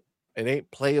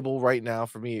ain't playable right now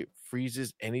for me. It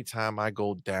freezes anytime I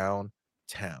go downtown.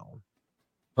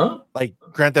 Huh? Like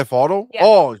Grand Theft Auto? Yeah.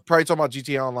 Oh, probably talking about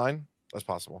GTA Online. That's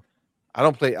possible. I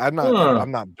don't play. I'm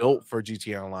not built for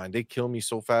GTA Online. They kill me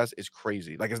so fast. It's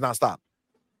crazy. Like, it's not stop.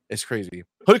 It's crazy.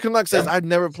 Hoodie Canuck says I've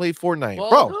never played Fortnite.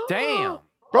 Bro. Damn.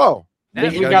 Bro.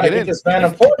 We gotta get this man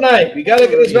on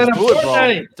Fortnite.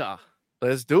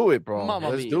 Let's do it, bro.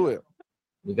 Let's do it.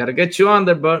 We gotta get you on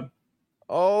there, bud.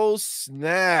 Oh,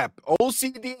 snap.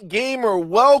 OCD Gamer,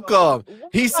 welcome.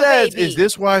 He says, "Is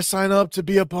this where I sign up to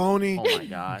be a pony?" Oh my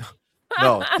god.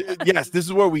 No. Yes, this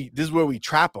is where we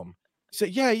trap him. He said,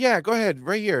 yeah, go ahead.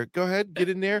 Right here. Go ahead. Get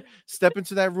in there. Step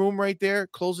into that room right there.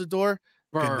 Close the door.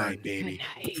 Burn. Good night, baby.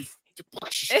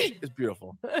 It's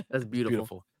beautiful. That's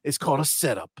beautiful. It's called a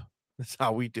setup. That's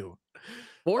how we do.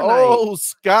 Fortnite. Oh,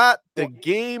 Scott, the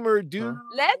gamer dude.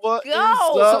 Let's what go.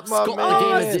 Up, my Scott,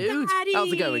 man? the gamer dude.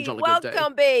 How's it going, Jolly?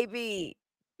 Welcome, baby.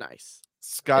 Nice.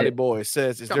 Scotty Boy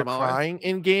says, "Is there crying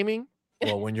in gaming?"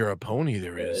 Well, when you're a pony,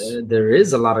 there is. There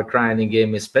is a lot of crying in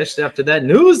gaming, especially after that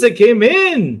news that came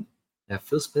in. That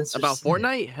Phil Spencer about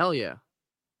Fortnite. Hell yeah.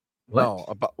 What?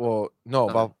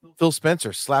 About Phil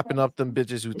Spencer slapping up them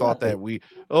bitches who thought that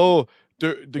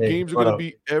the games are gonna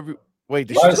be every. Wait,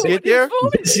 did she get there?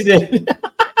 She did.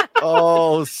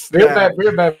 Oh,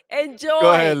 real bad. Enjoy.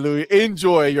 Go ahead, Louis.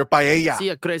 Enjoy your paella. See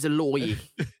a crazy Louis.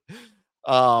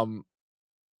 What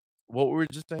were we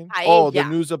just saying? Paella. Oh, the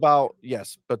news about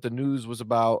but the news was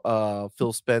about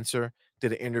Phil Spencer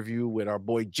did an interview with our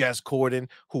boy Jess Corden,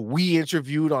 who we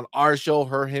interviewed on our show,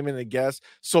 him and a guest.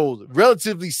 So,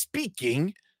 relatively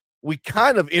speaking, we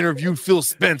kind of interviewed Phil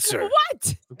Spencer.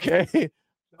 What? Okay.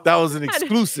 That was an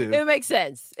exclusive. It makes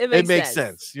sense. It makes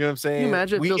sense. You know what I'm saying? Can you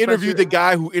imagine we Phil interviewed Spencer? the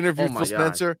guy who interviewed Phil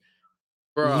Spencer.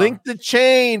 Bruh. Link the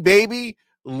chain, baby.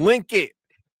 Link it.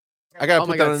 I gotta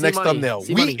put that on the next thumbnail.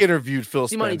 We interviewed Phil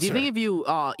Spencer. Do you think if you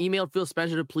emailed Phil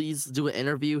Spencer to please do an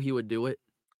interview, he would do it?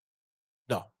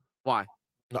 No. Why?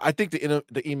 No, I think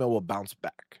the email will bounce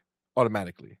back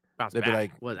automatically. They'll be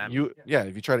like,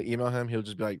 if you try to email him, he'll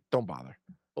just be like, don't bother.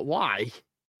 But why?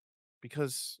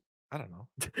 Because I don't know.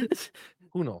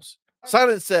 Who knows?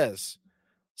 Silent says,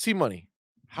 "See Money,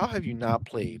 how have you not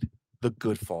played the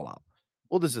good Fallout?"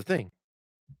 Well, this is the thing.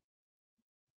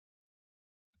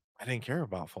 I didn't care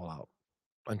about Fallout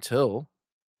until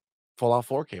Fallout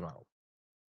 4 came out.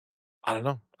 I don't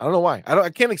know. I don't know why. I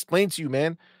can't explain to you,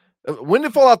 man. When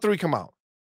did Fallout 3 come out?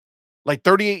 Like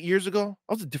 38 years ago?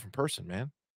 I was a different person,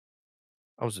 man.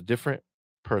 I was a different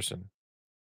person.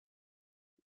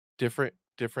 Different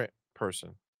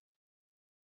person.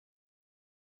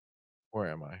 Where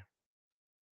am I?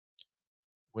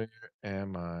 Where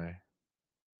am I?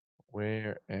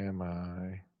 Where am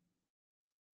I?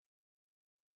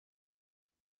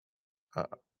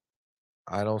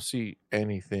 I don't see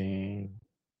anything.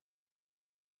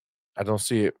 I don't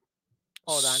see it.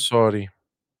 Hold on. Sorry.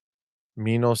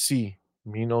 Me no see.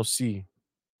 Me no see.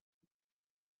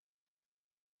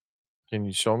 Can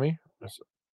you show me?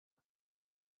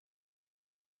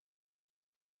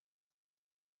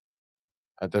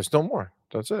 There's no more.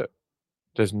 That's it.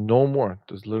 There's no more.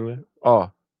 There's literally.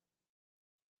 Oh.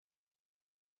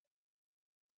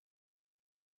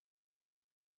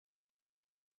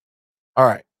 All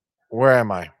right. Where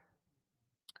am I?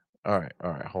 All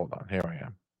right. Hold on. Here I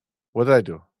am. What did I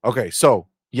do? Okay. So,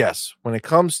 yes, when it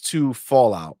comes to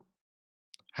Fallout,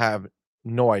 have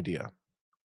no idea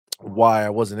why I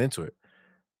wasn't into it.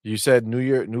 You said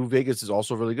New Vegas is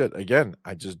also really good. Again,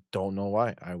 I just don't know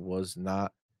why. I was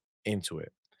not into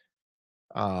it.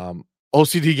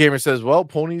 OCD Gamer says, well,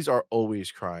 ponies are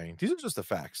always crying. These are just the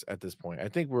facts at this point. I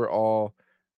think we're all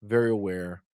very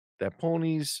aware that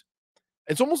ponies,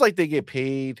 it's almost like they get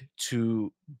paid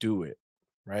to do it,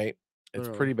 right? It's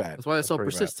pretty bad. That's why they're so pretty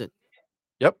bad. persistent.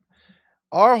 Yep.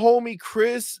 Our homie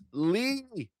Chris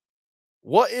Lee.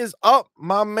 What is up,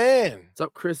 my man? What's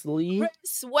up, Chris Lee?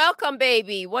 Chris, welcome,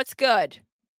 baby. What's good?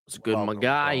 What's good, my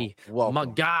guy? My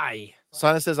guy.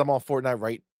 Simon says I'm on Fortnite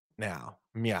right now.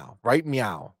 Meow. Right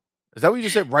meow. Is that what you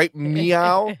just said? Right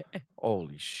meow?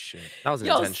 Holy shit. That was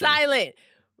Yo, intentional. silent.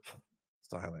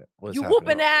 Silent. What's You happening?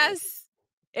 whooping ass.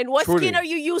 And what Truly. skin are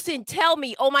you using? Tell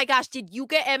me. Oh my gosh, did you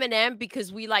get Eminem?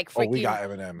 Because we like freaking. Oh, we got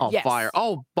Eminem. On Yes. fire.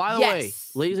 Oh, by the way,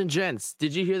 Yes. ladies and gents,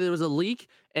 did you hear there was a leak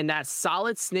and that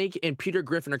Solid Snake and Peter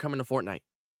Griffin are coming to Fortnite?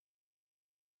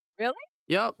 Really?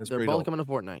 Yep. That's They're pretty both dope. coming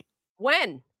to Fortnite.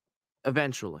 When?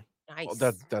 Eventually. Nice. Oh,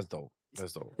 that's dope.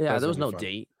 That's dope. Yeah, That's there was gonna no be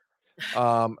date.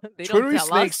 fun. They don't Twittery tell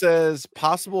Snake us. says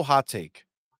possible hot take.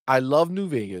 I love New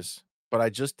Vegas, but I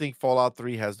just think Fallout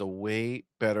 3 has the way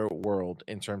better world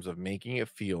in terms of making it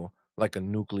feel like a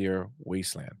nuclear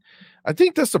wasteland. I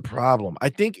think that's the problem. I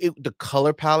think the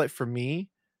color palette for me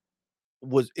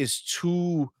is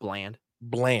too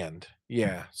Bland.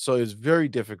 Yeah, so it's very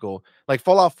difficult. Like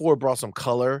Fallout 4 brought some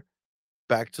color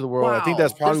back to the world. I think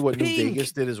that's Wow, probably there's what New pink.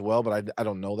 Vegas did as well, but I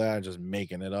don't know that. I'm just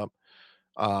making it up.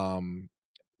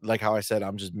 Like how I said,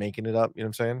 I'm just making it up. You know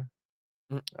what I'm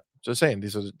saying? Just saying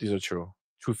these are true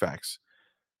facts.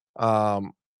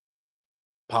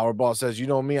 Powerball says, you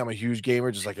know me, I'm a huge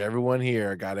gamer, just like everyone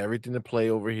here. Got everything to play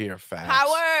over here. Facts.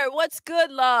 Power, what's good,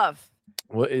 love?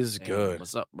 What is Hey, good?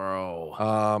 what's up,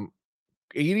 bro?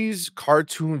 80s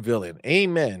cartoon villain.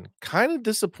 Amen. Kind of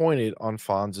disappointed on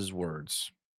Fonz's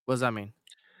words. What does that mean?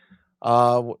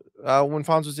 When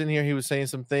Fonz was in here, he was saying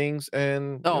some things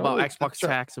and about Xbox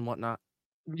tax and whatnot.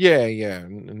 Yeah,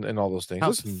 and all those things. How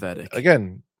Listen, pathetic.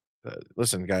 again,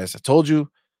 listen, guys, I told you,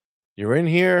 you're in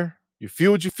here, you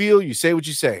feel what you feel, you say what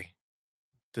you say.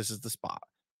 This is the spot.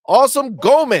 Awesome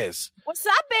Gomez. What's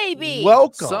up, baby? Welcome.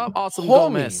 What's up, Awesome homie,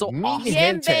 Gomez? So mi awesome.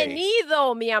 gente.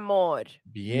 Bienvenido, mi amor.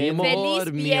 Bien.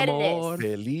 Feliz mi viernes. amor.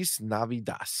 Feliz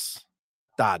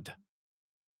Navidad.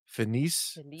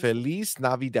 Feliz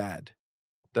Navidad.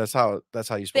 That's how you're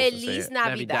supposed to say Feliz it.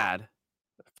 Navidad.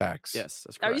 Facts. Yes,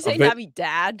 that's Are you correct. saying bet-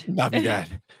 Navidad?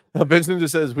 Navidad. Vince Ninja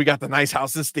says we got the nice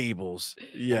house and stables.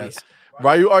 Yes.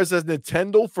 Ryu R says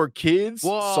Nintendo for kids.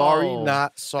 Sorry, Whoa.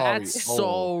 not sorry. That's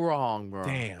so wrong, bro.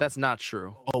 damn. That's not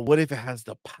true. Oh, what if it has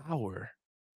the power?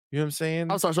 You know what I'm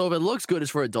saying? I'm sorry. So if it looks good, it's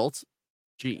for adults.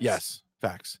 Jeez. Yes.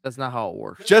 Facts. That's not how it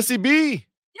works. Jesse B.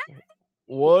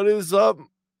 What is up?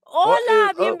 Hola, is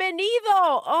up?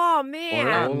 bienvenido. Oh,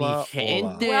 man. Hola,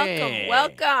 gente.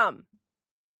 Welcome.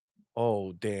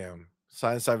 Oh, damn.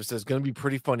 Science Cypher says, gonna be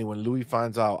pretty funny when Louis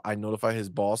finds out I notify his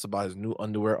boss about his new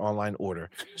underwear online order.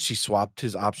 She swapped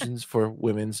his options for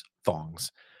women's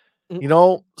thongs. You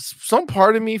know, some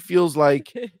part of me feels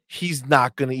like he's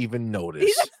not gonna even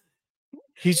notice.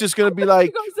 He's just gonna be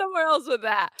like, Go somewhere else with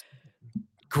that.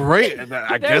 great.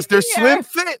 I guess they're slim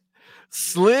fit.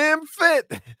 Slim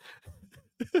fit.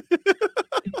 You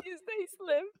say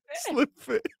slim. Slim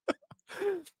fit.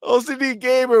 OCD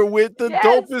Gamer with the Yes,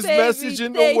 dopest baby, message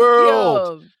in the thank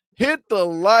world. you. Hit the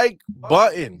like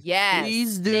button. Yes.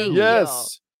 Please do. thank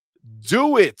Yes.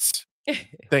 Do it.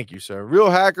 Thank you, sir. Real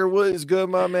hacker, what is good,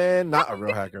 my man? Not a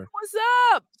real hacker. you. What's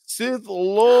up? Sith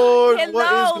Lord, what is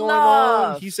Hello, going on?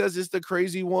 love. He says it's the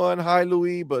crazy one. Hi,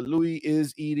 Louis, but Louis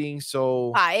is eating,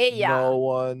 so Paella. no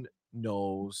one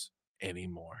knows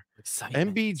anymore.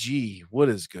 Excitement. MBG, what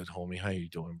is good, homie? How you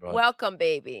doing, bro? Welcome,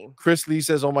 baby. Chris Lee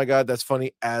says, "Oh my God, that's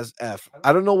funny as f."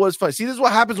 I don't know what's funny. See, this is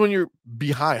what happens when you're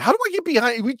behind. How do I get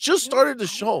behind? We just started the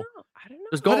show. I don't know.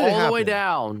 Just go How did it all the way happen?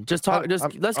 down. Just talk. Let's all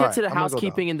get right, to the I'm gonna go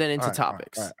housekeeping down. and then into All right,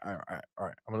 topics. All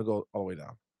right. I'm gonna go all the way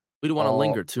down. We don't want to All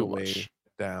linger too the way much.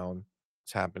 down.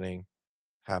 It's happening.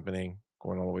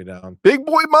 Going all the way down. Big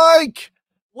boy Mike.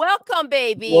 Welcome,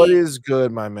 baby. What is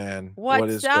good, my man? What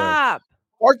What's is up? good?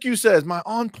 ArQ says, "My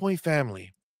OnPoint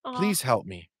family, Aw. please help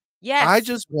me. Yes. I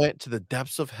just went to the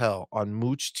depths of hell on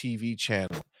Mooch TV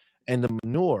channel, and the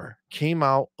manure came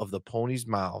out of the ponies'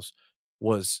 mouths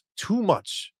was too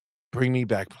much. Bring me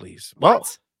back, please." Well,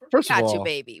 What? first of got you, all,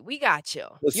 baby. We got you.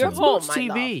 listen, You're it's home, Mooch my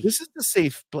TV. love. this is the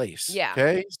safe place. Yeah.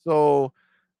 Okay. So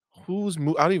who's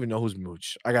Mooch? I don't even know who's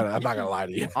Mooch. I'm not gonna lie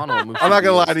to you. I don't know what Mooch I'm not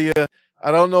gonna TV lie to you. I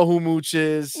don't know who Mooch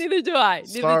is. Neither do I.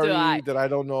 Sorry that I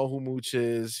don't know who Mooch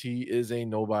is. He is a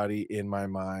nobody in my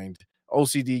mind.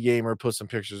 OCD Gamer put some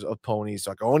pictures of ponies,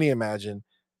 so I can only imagine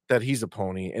that he's a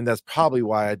pony, and that's probably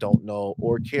why I don't know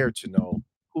or care to know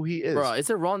who he is. Bro, is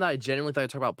it wrong that I genuinely thought you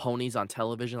talk about ponies on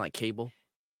television like cable?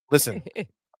 Listen,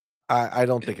 I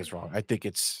don't think it's wrong. I think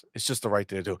it's just the right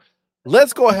thing to do.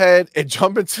 Let's go ahead and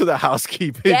jump into the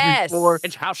housekeeping before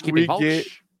It's housekeeping, we folks. get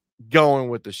going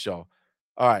with the show.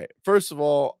 All right. First of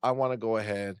all, I want to go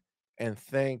ahead and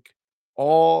thank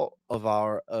all of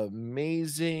our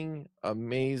amazing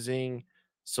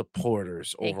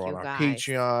supporters over on our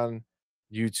Patreon,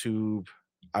 YouTube.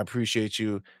 I appreciate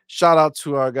you. Shout out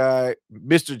to our guy,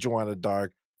 Mr. Joanna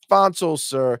Dark, Fonso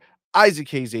Sir, Isaac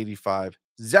Hayes 85,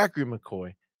 Zachary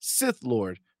McCoy, Sith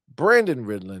Lord, Brandon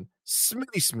Ridlin,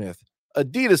 Smitty Smith,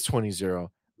 Adidas 20,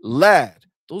 Lad.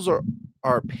 Those are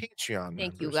our Patreon members.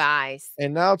 Thank you, guys.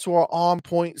 And now to our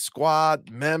OnPoint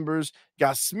squad members.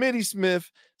 Got Smitty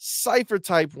Smith, Cypher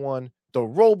Type 1, The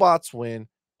Robots Win,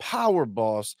 Power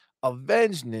Boss,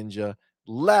 Avenged Ninja,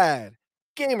 Lad,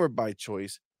 Gamer by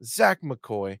Choice, Zach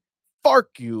McCoy,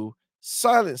 Fark You,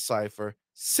 Silent Cypher,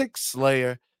 Six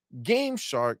Slayer, Game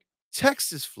Shark,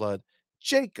 Texas Flood,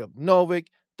 Jacob Novick,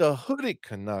 The Hooded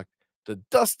Canuck, The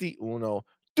Dusty Uno,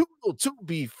 Doodle to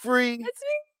be free, That's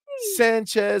me.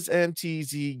 Sanchez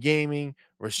MTZ Gaming,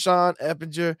 Rashawn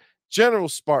Eppinger, General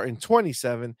Spartan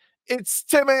 27. It's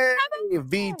Timmy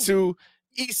V2,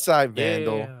 Eastside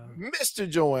Vandal, Mr.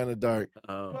 Joanna Dark,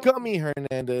 Gummy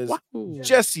Hernandez,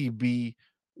 Jesse B,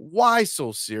 Why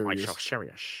So Serious,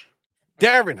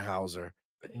 Darren Hauser,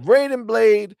 Raiden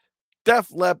Blade,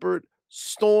 Def Leopard,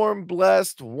 Storm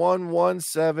Blessed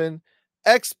 117,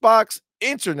 Xbox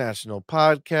International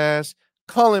Podcast,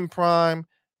 Cullen Prime,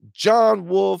 John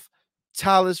Wolf,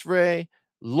 Talus Ray,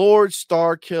 Lord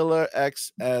Star Killer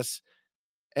XS,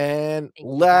 and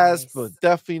last but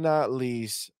definitely not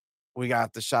least, we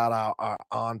got to shout out our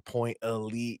OnPoint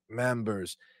Elite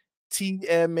members.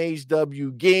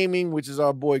 TMHW Gaming, which is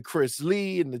our boy Chris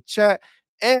Lee in the chat,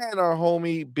 and our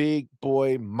homie Big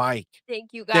Boy Mike.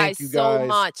 Thank you guys, so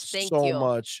much. Thank you so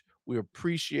much. We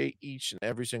appreciate each and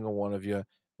every single one of you.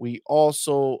 We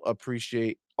also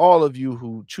appreciate all of you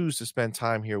who choose to spend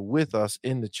time here with us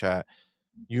in the chat.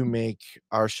 You make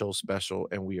our show special,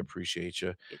 and we appreciate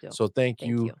you. So thank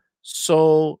you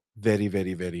so very,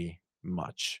 very, very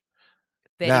much.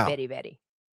 Very.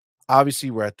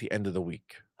 Obviously, we're at the end of the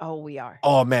week. Oh, we are.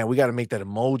 Oh man, we got to make that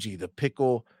emoji, the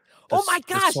pickle. Oh my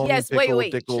gosh, yes. Pickle,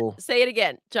 wait. Dickle, say it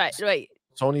again. Wait.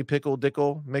 Sony Pickle,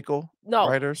 Dickle, Mickle. No.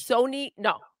 Writers. Sony.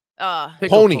 No.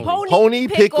 Pony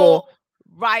Pickle.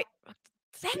 Right.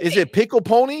 Is it Pickle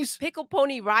Ponies? Pickle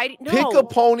Pony Riding? No. Pick a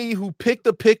pony who picked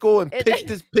a pickle and picked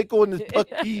his pickle in his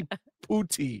pucky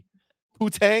pootie.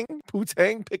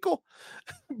 Pootang pickle?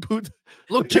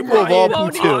 Look, pickle of all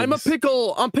pootills. I'm a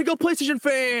pickle PlayStation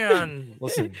fan.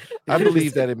 Listen, I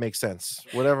believe that it makes sense.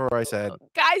 Whatever I said.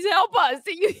 Guys, help us.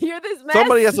 Do you hear this mess?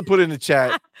 Somebody has to put it in the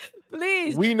chat.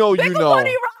 Please. We know you know.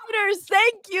 Pony Riders,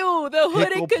 thank you. The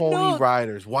Hooded Pickle Pony Canoe.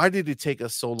 Riders. Why did it take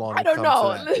us so long I don't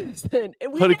know. Listen,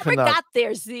 we never got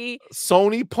there, see?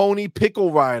 Sony Pony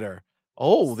Pickle Rider.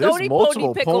 Oh, there's Sony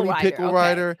multiple Pony Pickle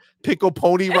Rider, Pickle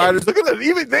Pony Riders. Look at that.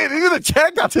 Even the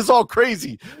chat got this all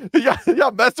crazy.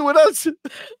 Y'all messing with us?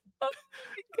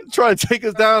 Trying to take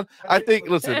us down. I think,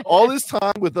 listen, all this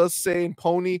time with us saying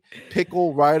Pony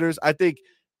Pickle Riders, I think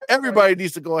everybody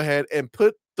needs to go ahead and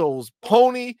put those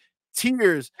pony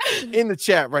tears in the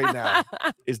chat right now.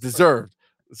 It's deserved.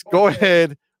 Let's go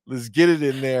ahead. Let's get it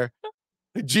in there.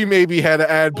 G maybe had to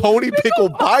add Pony Pickle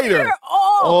Biter.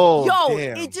 Oh, yo,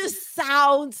 damn. it just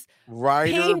sounds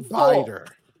Rider painful. Biter.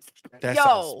 That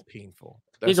sounds painful.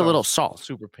 Needs a little salt.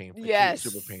 Super painful. Yes.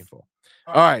 Super painful.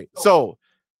 All right. So,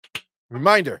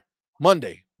 reminder,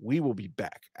 Monday, we will be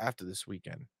back after this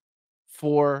weekend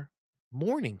for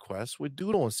Morning Quest with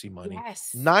Doodle and C Money.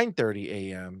 Yes. 9:30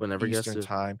 a.m. Whenever Eastern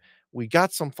time. We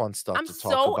got some fun stuff I'm to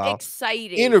talk so about.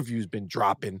 excited. Interviews been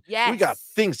dropping. Yes. We got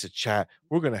things to chat.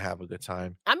 We're gonna have a good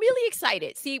time. I'm really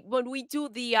excited. See, when we do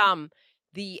the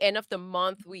end of the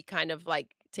month, we kind of like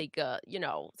take a,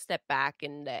 step back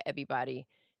and let everybody,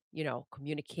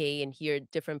 communicate and hear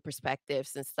different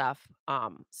perspectives and stuff.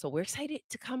 So we're excited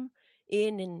to come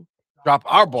in and drop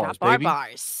our bars, our baby.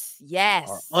 Bars. Yes.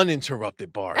 Our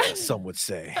uninterrupted bars, as some would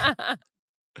say.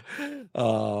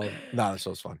 That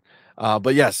show's fun.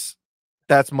 But yes,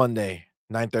 that's Monday,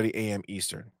 9:30 a.m.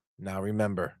 Eastern. Now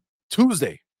remember,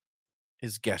 Tuesday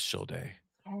is guest show day.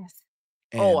 Yes.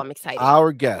 And I'm excited.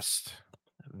 Our guest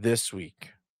this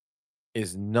week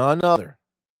is none other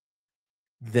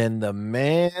than the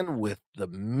man with the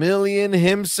million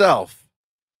himself,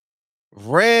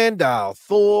 Randall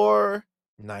Thor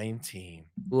 19.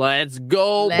 Let's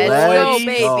go, Let's go,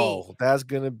 baby. Go. That's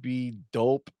gonna be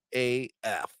dope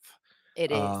AF.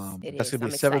 It is. It That's is. gonna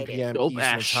be I'm 7 excited. p.m. Dope Eastern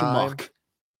ass time. schmuck.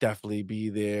 Definitely be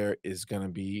there. Is gonna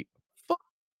be fun.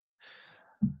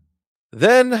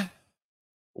 Then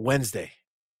Wednesday,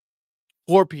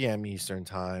 4 p.m. Eastern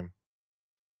time.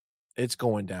 It's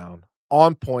going down.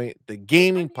 On Point, the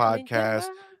gaming podcast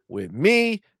with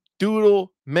me,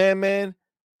 Doodle, Man.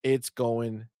 It's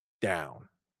going down.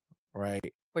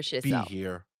 Right? For sure. Be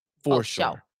here for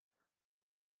show. sure.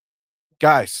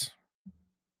 Guys,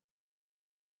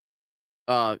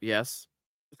 Yes.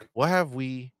 what have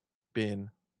we been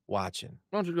watching?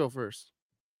 Why don't you go first?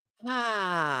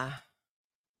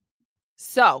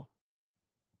 So,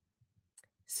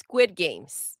 Squid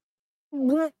Games.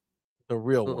 The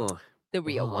real one. The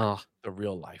real one. The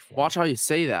real life one. Watch how you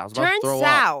say that. I was about to Turns throw up.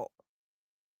 out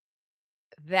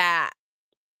that,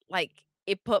 like,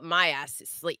 it put my ass to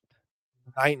sleep.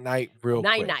 Night, real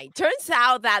quick. Night. Turns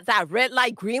out that red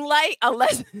light, green light,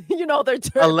 unless you know they're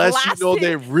unless you know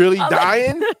they're really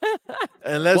dying,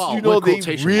 unless Well, you know with they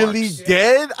quotation really marks.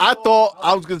 dead. I thought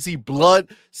I was gonna see blood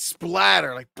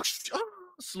splatter, like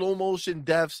slow motion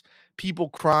deaths, people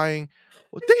crying.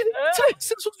 Well, they didn't tell us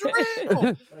this was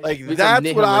real. Like It's a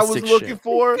that's what I was nihilistic looking shit.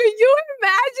 for. Can you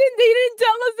imagine they didn't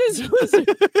tell us this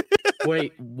was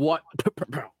Wait, what?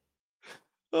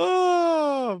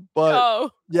 Oh, but Oh.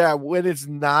 yeah, when it's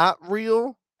not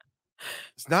real,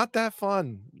 it's not that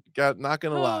fun. Not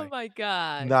gonna lie. Oh my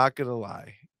god. Not gonna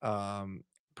lie.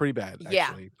 Pretty bad, Yeah.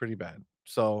 actually. Pretty bad.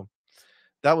 So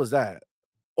that was that.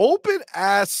 Open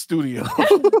ass studio.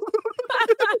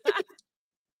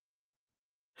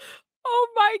 Oh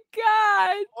my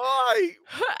god. Why?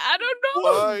 I don't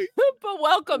know. Why? But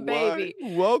welcome, Why? baby.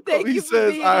 Welcome. Thank He you for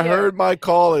says, being I here." heard my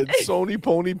calling. Sony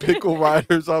Pony Pickle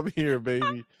Riders. I'm here,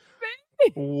 baby.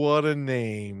 What a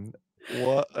name.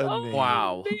 What a Oh, name.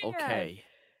 Wow. man. Okay.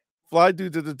 Fly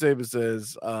Dude to the Table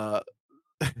says,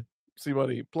 see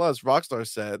buddy. Plus, Rockstar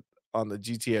said on the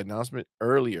GTA announcement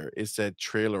earlier, it said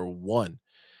trailer 1,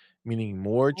 meaning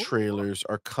more trailers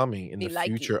are coming in Me the like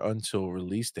future until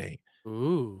release date.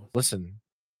 Ooh. Listen,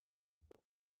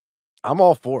 I'm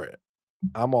all for it.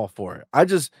 I'm all for it.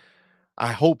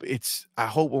 I hope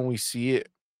when we see it,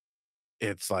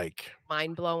 it's like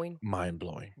Mind blowing. mind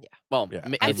blowing. Yeah. Well, Yeah,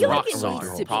 it's I feel like it Rockstar,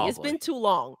 needs to be. probably. It's been too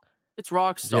long. It's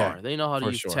Rockstar. They know how to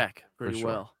for use sure, tech for pretty sure.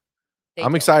 well. They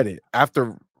I'm do. excited.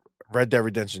 After Red Dead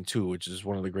Redemption 2, which is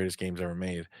one of the greatest games ever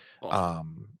made,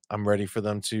 I'm ready for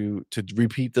them to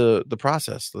repeat the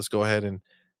process. Let's go ahead and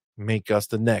make us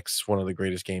the next one of the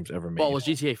greatest games ever made. Well, was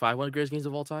GTA 5 one of the greatest games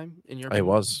of all time in your It opinion?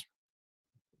 was.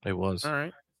 It was. All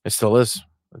right. It still is.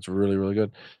 It's really, really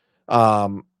good.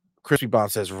 Crispy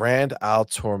Bond says Rand al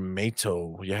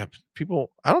Tormato. Yeah,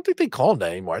 people. I don't think they call him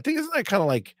that anymore. I think isn't that kind of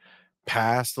like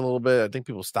past a little bit. I think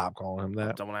people stopped calling him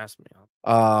that. Don't ask me.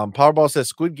 Powerball says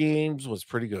Squid Games was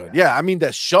pretty good. Yeah, I mean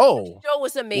that show The show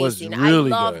was amazing.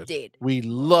 really I loved good. it. We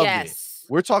loved it. Yes.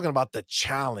 We're talking about the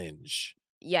challenge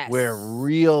Yes. where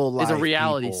real life It's a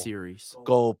reality people series.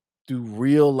 go do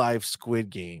real life Squid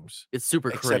Games. It's super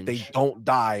Except cringe. they don't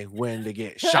die when they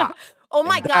get shot. Oh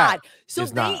my And god. that So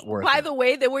is they, not worth by it. the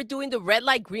way, they were doing the red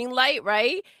light, green light,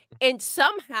 right? And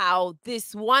somehow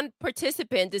this one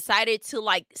participant decided to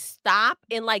like stop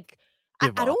and like I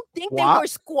Give up. don't think Squat? they were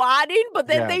squatting, but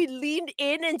then Yeah. they leaned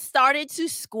in and started to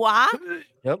squat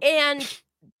Yep. and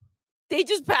they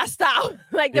just passed out.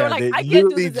 Like they Yeah, were like, they I can't do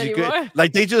literally this ju- could- anymore.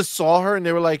 Like they just saw her and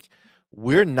they were like,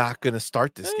 we're not gonna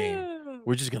start this game.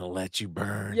 We're just gonna let you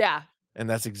burn. Yeah, And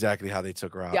that's exactly how they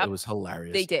took her out. Yep. It was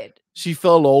hilarious. they did. She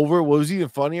fell over. What was even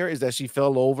funnier is that she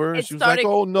fell over and And she was started-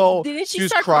 like, oh no. Didn't she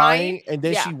was start crying crying? and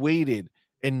then Yeah. she waited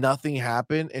and nothing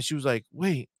happened. And she was like,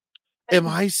 wait, am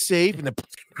I safe? And then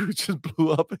just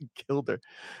blew up and killed her.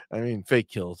 I mean, fake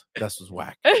killed. That's what's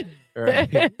whack.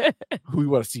 Right? We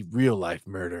want to see real life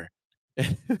murder.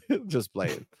 Just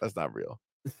playing. That's not real.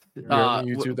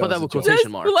 YouTube, put that was a with joke. quotation Just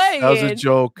marks. That was a playing.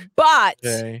 joke. But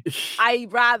Okay. I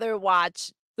rather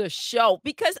watch the show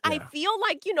because I Yeah. feel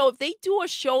like, you know, if they do a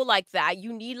show like that,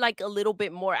 you need like a little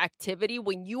bit more activity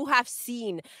when you have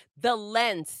seen the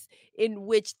lens in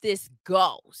which this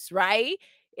goes, right?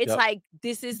 It's Yep. like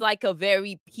this is like a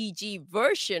very PG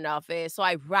version of it. So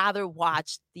I'd rather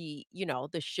watch the, you know,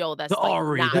 the show that's The like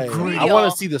Ari, not the Hey, gritty. I want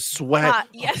real. to see the sweat.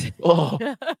 Yes. Oh,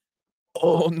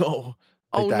 oh no.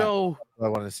 Like Oh that. no. I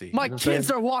want to see. My You know what I'm kids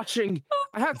saying? are watching.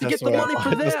 I have to That's get the what I money for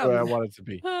want- That's where I them. want it to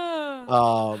be.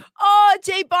 Oh,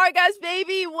 Jay Vargas,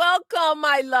 baby. Welcome,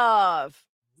 my love.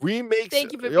 Remakes.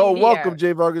 Thank you for Yo, being welcome, here.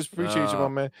 Jay Vargas. Appreciate you, my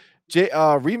man.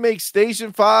 Remake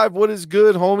Station 5. What is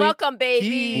good, homie? Welcome, baby.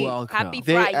 He- Happy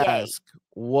They Friday. ask,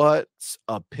 what's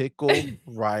a pickle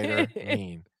rider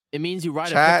mean? It means you ride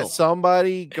a Chat, pickle.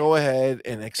 somebody go ahead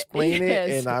and explain Yes.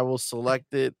 it, and I will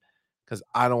select it because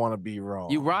I don't want to be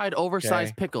wrong. You ride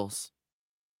oversized pickles.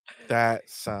 That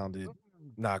sounded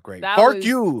not great. That Park was-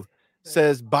 You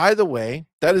says, by the way,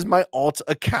 that is my alt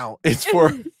account. It's for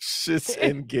shits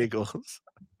and giggles.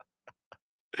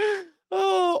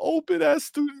 Oh, open ass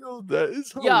studio. That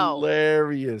is Yo.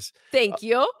 hilarious. Thank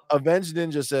you. Avenged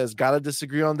Ninja says, gotta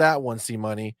disagree on that one, C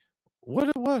Money. What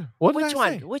did Which I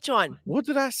one? say? Which one? What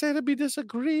did I say to be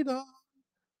disagreed on?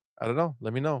 I don't know.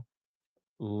 Let me know.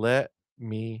 Let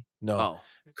me know. Oh,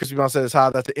 Crispy Brown says, "How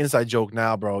that's an inside joke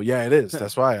now, bro." Yeah, it is.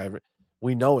 That's why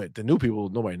we know it. The new people,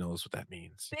 nobody knows what that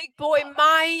means. Big boy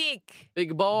Mike.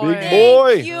 big boy. Big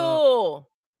boy. Thank you.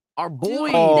 Our boy.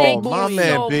 Oh, Thank my you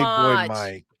man, so Big much. Boy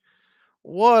Mike.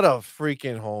 What a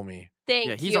freaking homie. Thank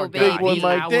Yeah, he's you, our guy. Big baby. Boy He's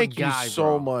Mike, our thank you guy, so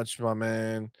bro. much, my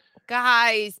man.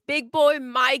 Guys, Big Boy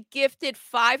Mike gifted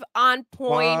 5 on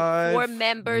point for 5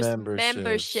 memberships.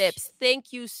 memberships.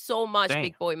 Thank you so much, Damn.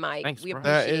 Big Boy Mike. Thanks, we bro.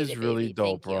 appreciate That is it, really baby.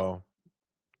 dope, Thank you. bro.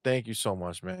 Thank you so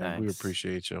much, man. We Thanks.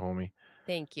 appreciate you, homie.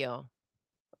 Thank you.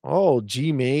 Oh,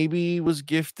 G Maybe was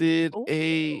gifted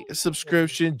a Ooh.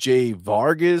 subscription. Jay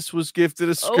Vargas was gifted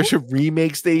a subscription.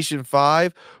 Remake Station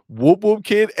 5, Whoop Whoop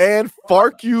Kid, and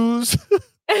Fark U's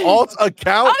alt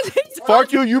account.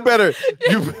 Fark you better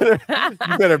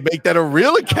make that a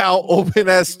real account. Open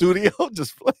as studio.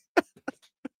 Just play.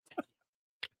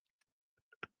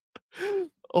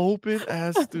 Open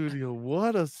as studio.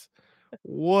 What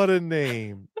a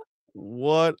name.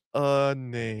 What a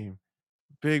name.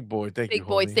 Big boy, thank you, Big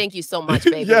boy, homie. thank you so much,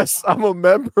 baby. Yes, I'm a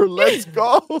member. Let's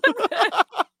go.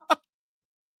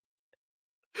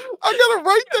 I gotta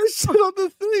write that shit on the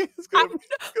thing. It's gonna be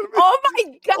Oh my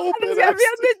God, Open it's gonna be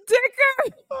as on the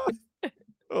ticker.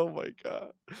 oh my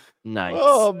god. Nice.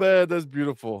 Oh man, that's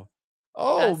beautiful.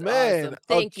 Oh That's man, awesome.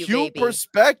 Thank a you, cute baby.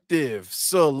 perspective.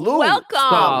 Salute. Welcome.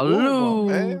 Salute,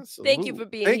 my man. Thank you Salute. for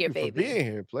being Thank here, you baby. For being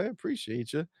here, play.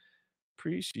 Appreciate you.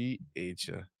 Appreciate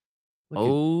you. Oh,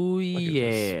 Look at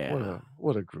this. yeah.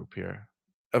 What a group here.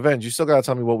 Avenge, you still gotta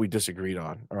tell me what we disagreed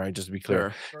on. All right, just to be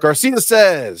clear. Sure. Garcia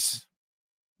says,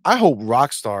 I hope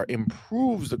Rockstar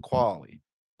improves the quality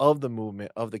of the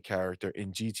movement of the character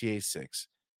in GTA 6.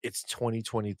 It's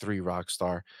 2023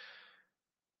 Rockstar.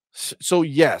 So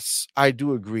yes, I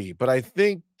do agree, but I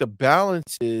think the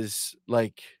balance is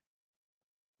like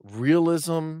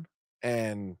realism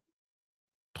and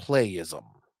playism.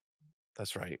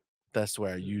 That's right. That's the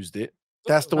way I used it.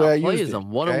 That's the way I used it. Playism.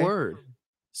 What a okay? word.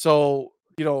 So,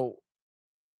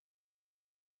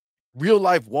 real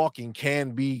life walking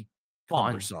can be Fun.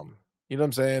 cumbersome. You know what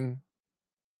I'm saying?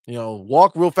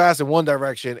 Walk real fast in one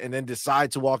direction and then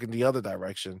decide to walk in the other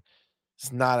direction.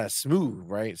 It's not as smooth,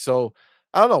 right? So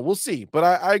I don't know. We'll see. But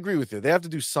I agree with you. They have to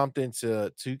do something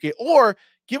to get, or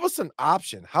give us an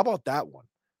option. How about that one?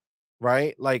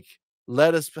 Right? Like,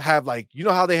 let us have, like,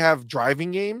 how they have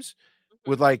driving games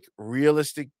with like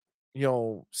realistic,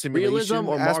 simulation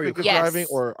or aspect Mario of Kart. driving Yes.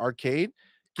 or arcade.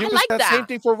 Give I us like that same that.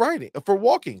 thing for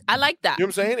walking. I like that. You know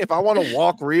what I'm saying? If I want to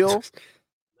walk real,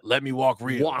 let me walk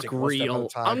real. Walk Take it one step at a real.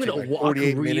 time. I'm Take gonna like walk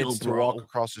 48 real, minutes to walk bro.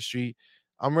 across the street.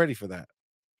 I'm ready for that.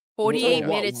 48 Yeah.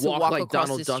 minutes to walk like across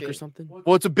Donald the Duck street. or something.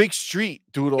 Well, it's a big street,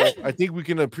 Doodle. I think we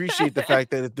can appreciate the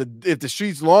fact that if the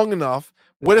street's long enough,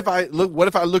 what if I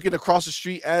look at across the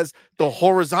street as the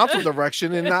horizontal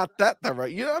direction and not that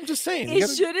direction? I'm just saying. It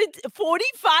shouldn't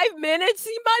 45 minutes,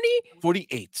 money?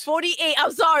 48. 48.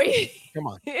 I'm sorry.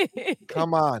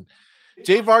 Come on.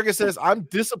 Jay Vargas says, I'm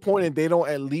disappointed they don't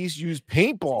at least use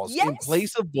paintballs in Yes.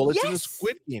 place of bullets in the Yes.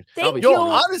 Squid Game. Thank Yo, you.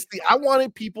 honestly, I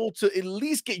wanted people to at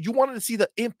least you wanted to see the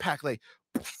impact, like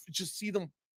just see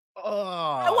them.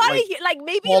 I want to hear, like,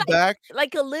 maybe fall back,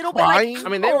 like a little crying. bit. I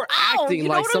mean, they were ow, acting you know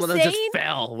like what some I'm of them just saying?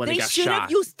 fell when they They got should have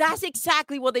shot. used. That's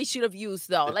exactly what they should have used,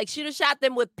 though. Like, should have shot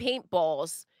them with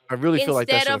paintballs I really feel like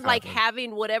that instead should of have like happened.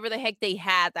 having whatever the heck they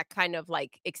had that kind of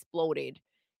like exploded.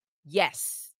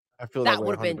 Yes, I feel that way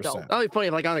would have been 100%. dope. That'd be funny,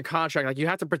 like on a contract, like you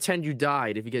have to pretend you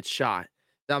died if you get shot.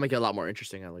 That'll make it a lot more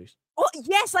interesting, at least. Oh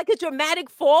yes, like a dramatic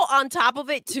fall on top of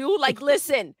it too. Like,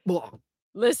 listen,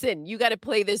 you got to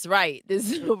play this right.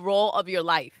 This is the role of your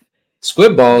life.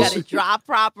 Squid You balls. got to drop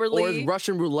properly. Or is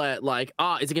Russian roulette like,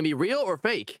 is it gonna be real or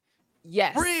fake?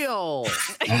 Yes. Real.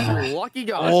 You lucky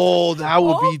guy. Oh, that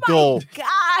would be dope.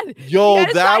 God. Yo, you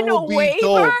gotta that sign a would be waiver?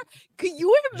 dope. Could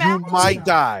you imagine? You might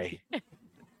die,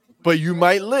 but you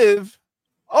might live.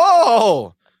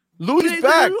 Oh, Louis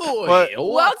back. But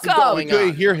welcome. we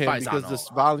couldn't hear him because this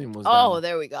volume was down. Oh,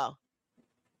 there we go.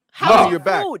 How's you're your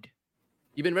back. food?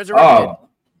 You've been resurrected. Oh,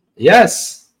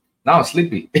 yes. Now I'm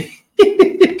sleepy.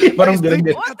 But I'm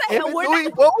good. What the hell? We're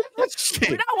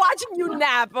not watching you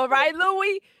nap, all right,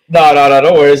 Louis? No,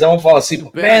 don't worry. I won't fall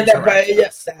asleep. Been Man, that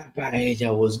resurrected.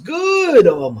 paella was good.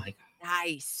 Oh my god.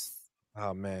 Nice.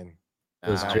 Oh man, It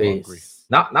was I'm great. hungry.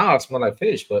 Now it smelled like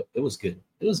fish, but it was good.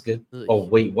 It was good. Ugh. Oh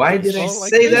wait, why did I Smell like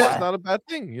say fish that? is not a bad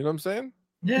thing. You know what I'm saying?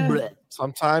 Yeah, Blech.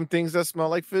 Sometimes things that smell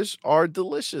like fish are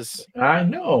delicious. I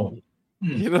know.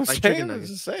 You know what I'm Like chicken saying? I'm nuggets.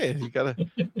 just saying. You gotta.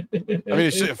 I mean,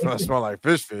 it should smell like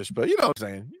fish, but you know what I'm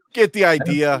saying. You get the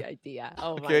idea. The idea.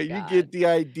 Oh my Okay, god. you get the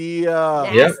idea.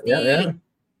 Nasty.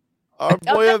 Our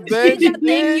Oh, boy that's Avenge Ninja,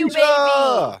 thank you,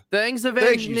 Ninja. Thanks, Thank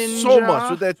Avenge you Ninja. so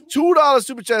much. With that $2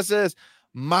 super chat says,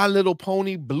 My Little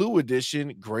Pony Blue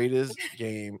Edition, greatest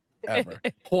game ever.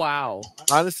 Wow.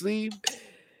 Honestly,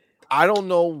 I don't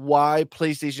know why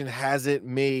PlayStation hasn't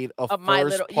made a Of My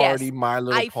first Little- party yes, My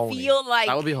Little I Pony. feel like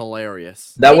That would be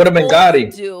hilarious. That would have been it's Gotti.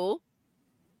 overdue.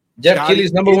 Jeff Gotti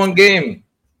Keighley's number is- one game.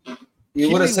 He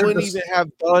would have Keighley sent wouldn't us. even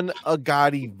have done a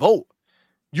Gotti vote.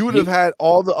 You would have had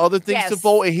all the other things to Yes.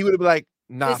 vote, and he would have been like,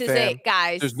 nah, This is fam. it,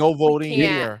 guys. There's no voting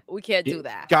here. We can't He- do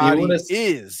that. Gotti would've-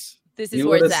 is This he is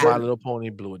where it's would've at. My said- Little Pony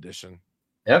Blue Edition.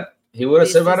 Yep, he would have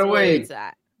This said is right where away. it's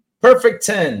at. Perfect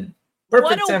 10. Perfect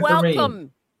What a 10 for me.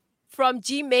 welcome from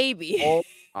G Maybe. Oh,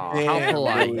 Oh, man, how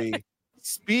polite. Louis.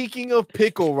 Speaking of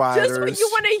pickle riders, Just what you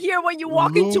want to hear when you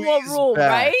walk into a Louis is room,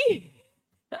 back. right?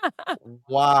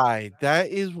 why? That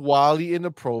is wildly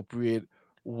inappropriate.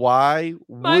 Why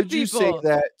My would you say people.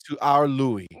 that to our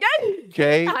Louis?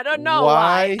 Okay, I don't know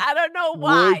why. I don't know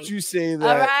why. would you say All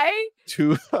that right.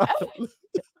 to?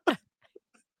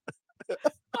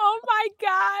 Oh my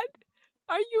God.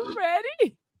 Are you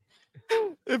ready?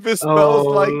 If it smells Oh,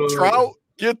 like Lord. trout,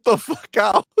 get the fuck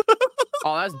out.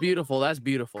 Oh, that's beautiful. That's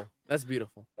beautiful. That's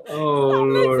beautiful. Oh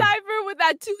Silent Lord. Cypher with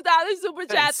that $2 super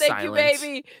chat. Thank you, Silence.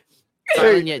 baby.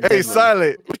 Silent yet Hey, deadly.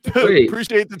 silent. Wait.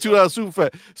 Appreciate the $2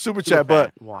 super chat,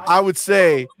 but Why? I would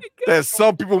say Oh that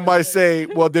some people might say,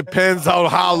 well, depends on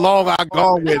how long I've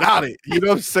gone without it. You know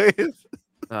what I'm saying?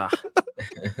 Ah,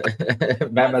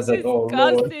 Batman's like, oh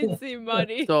Lord. Disgusting, see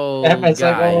money. so, Batman's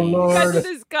like, oh guys, You guys are Lord.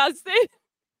 disgusting.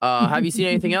 have you seen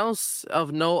anything else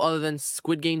of note other than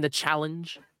Squid Game: The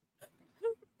Challenge?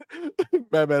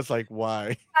 Batman's like,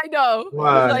 why? I know.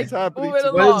 Why? It's What's happening moving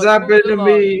to me? What is along, happening moving to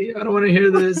along. me? I don't want to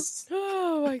hear this.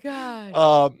 Oh my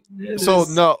God. So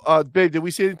no, babe, did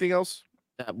we see anything else?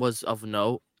 That was of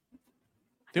note.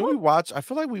 Didn't we watch? I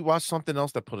feel like we watched something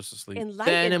else that put us to sleep.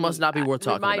 Then it must not be worth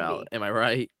talking Remind about. me. Am I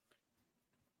right?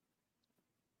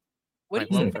 What Like,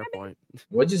 do you well, say? fair point.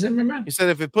 What'd you say, my man? He said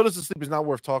if it put us to sleep, it's not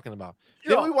worth talking about.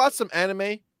 Didn't we watch some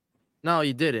anime? No,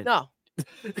 you didn't. No.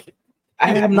 I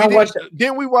have We not didn't- watched.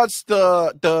 Didn't we watch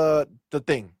the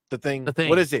thing? The Thing.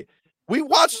 What is it? We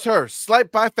watched her Slight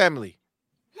by Family.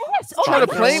 Yes. Trying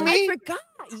to my play gosh, me? I forgot.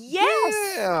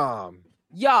 Yes. Damn.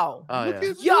 Yo. Oh, Look yeah.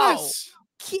 at Yo. this.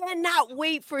 Cannot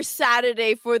wait for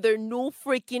Saturday for their new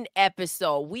freaking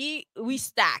episode. We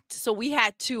stacked, so we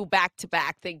had two back to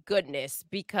back. Thank goodness,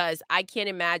 because I can't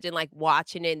imagine like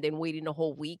watching it and then waiting a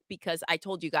whole week. Because I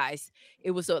told you guys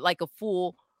it was like a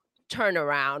full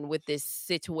turnaround with this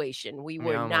situation. We I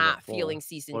were don't know about not full, feeling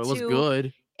season Well, it 2, was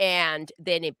good. and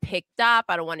then it picked up.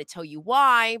 I don't want to tell you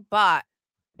why, but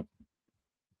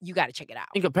you got to check it out.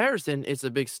 In comparison, it's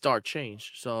a big start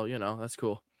change. So, that's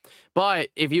cool. But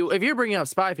if you're bringing up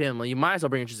Spy Family, you might as well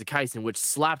bring up Jujutsu Kaisen, which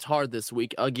slapped hard this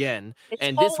week again. It's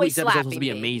And this always week's episode was supposed to slapping, be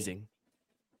baby. amazing.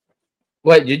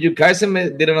 What, you guys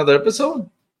did another episode?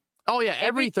 Oh yeah, every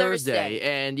Every Thursday. Thursday.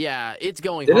 And yeah, it's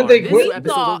going Didn't hard. they This quit? episode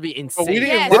was supposed to be But insane. we didn't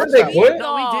Yes, watch Didn't they that quit? one.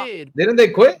 No, we thought- did. Didn't they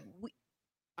quit?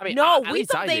 I mean, No, at we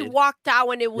least thought I they did. walked out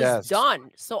and it was Yes.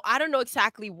 done. So I don't know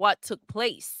exactly what took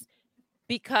place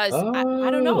because I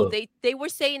don't know. Oh. They were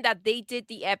saying that they did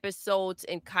the episodes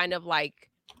and kind of like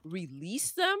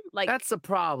released them. Like That's the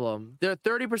problem. They're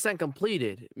 30%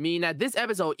 completed. Meaning that this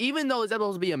episode, even though this episode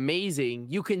will be amazing,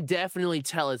 you can definitely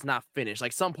tell it's not finished.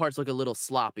 Like some parts look a little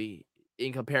sloppy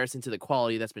in comparison to the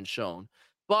quality that's been shown.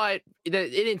 But it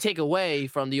didn't take away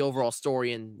from the overall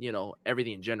story and,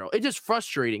 everything in general. It's just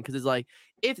frustrating because it's like,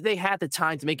 if they had the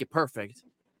time to make it perfect,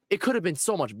 it could have been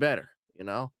so much better,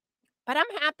 but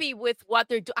I'm happy with what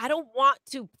they're doing. I don't want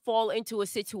to fall into a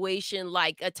situation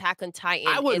like Attack on Titan.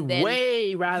 I would and then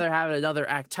way rather have another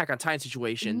Attack on Titan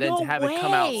situation than to No have it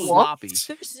come out way. sloppy.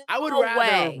 there's I would no rather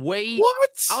way. wait. What?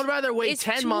 I would rather wait It's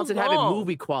 10 too months and have it long.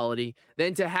 movie quality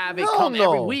than to have it Hell come every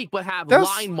no. week but have That's-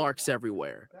 line marks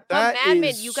everywhere. But Madman,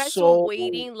 is you guys so were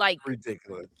waiting like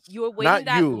ridiculous. you were waiting Not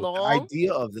that you. long. The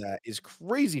idea of that is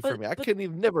crazy for But- me. I but- couldn't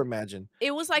even never imagine.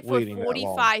 It was like for waiting that long.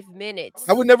 45 minutes.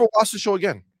 I would never watch the show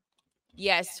again.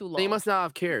 Yes, too long. They must not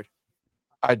have cared.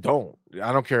 I don't.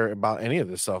 I don't care about any of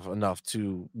this stuff enough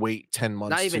to wait 10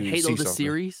 months. Not even to Halo see the something.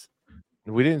 series.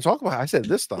 We didn't talk about. I said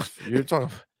this stuff. You're talking.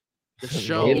 The They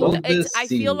show. love I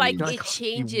feel like Like, it you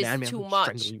changes madman too who much.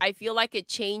 strangled you. I feel like it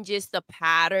changes the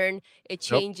pattern. It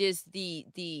Yep. changes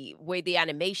the way the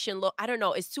animation look. I don't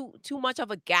know. It's too much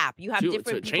of a gap. You have So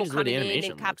different it people changes the way the coming in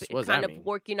animation and looks. What does kind that of mean?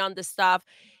 working on the stuff,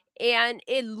 and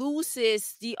it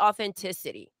loses the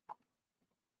authenticity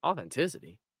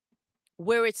Authenticity.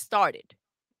 where it started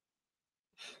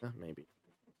Maybe.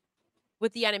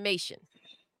 with the animation.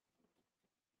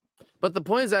 But the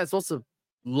point is that it's supposed to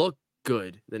look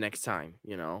good the next time,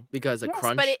 you know, because a Yes,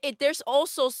 crunch. but there's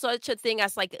also such a thing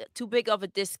as like too big of a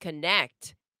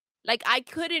disconnect. Like I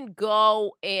couldn't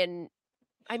go and,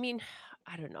 I mean,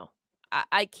 I don't know.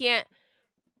 I can't.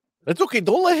 It's okay.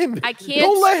 Don't let him. I Don't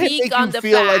can't let him speak make on you the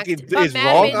feel like fact, it but is wrong.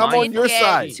 Madman I'm on did your get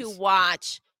side. to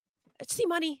watch. See,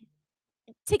 money,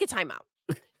 take a time out.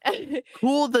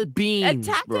 Cool the beans,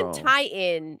 Attack bro. on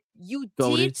Titan, you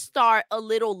Goated. did start a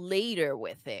little later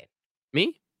with it,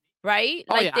 Me? right?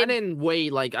 Oh Like yeah, I didn't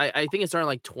wait. Like I think it started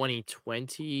like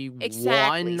 2021.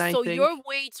 exactly. I So think. your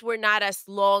waits were not as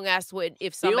long as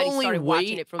if The somebody only started watching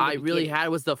wait it from the I really beginning. had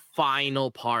was the final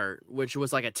part, which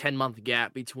was like a 10-month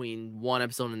gap between one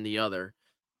episode and the other.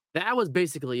 That was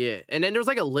basically it. And then there was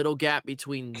like a little gap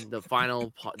between the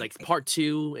final, like part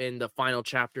 2 and the final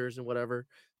chapters and whatever.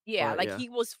 Yeah, But, like yeah. he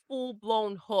was full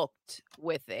blown hooked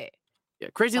with it. Yeah,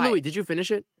 Crazy Like- Louie, did you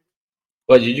finish it?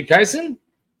 What, Jujutsu Kaisen?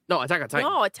 No, Attack on Titan.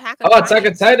 No, Attack on Oh, Attack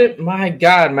on Titan. Titan. My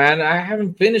God, man, I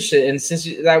haven't finished it. And since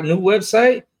that new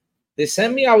website they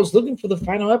sent me, I was looking for the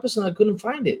final episode. I couldn't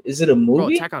find it. Is it a Bro,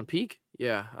 movie? Attack on Peak?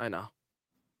 Yeah, I know.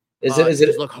 Is it?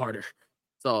 Just look harder.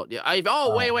 So yeah,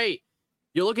 Oh. wait.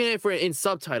 You're looking at it for in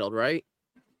subtitled, right?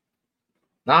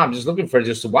 Nah, I'm just looking for it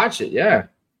just to watch it. Yeah.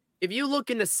 If you look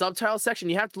in the subtitle section,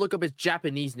 you have to look up his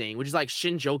Japanese name, which is like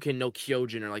Shinjoken no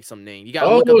Kyojin or like some name. You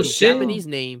gotta look up his Japanese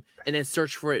name and then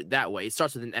search for it that way. It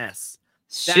starts with an S.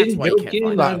 That's why you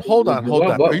can't find it. Hold on.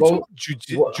 Are you talking about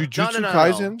Jujutsu No.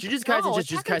 Kaisen? Jujutsu Kaisen No, is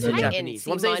just Attack on Kaisen Titan, Japanese. see,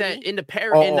 What I'm saying is money. that in the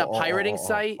pirating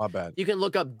site, My bad. you can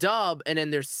look up dub and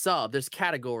then there's sub. There's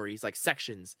categories like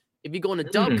sections. If you go in the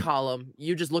dub column,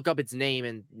 you just look up its name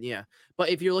and yeah. But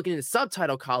if you're looking in the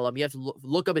subtitle column, you have to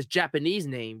look up his Japanese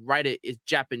name, write it its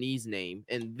Japanese name,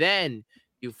 and then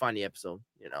you find the episode.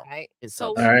 You know, Right. in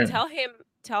So subs. All right.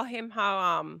 tell him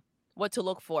how what to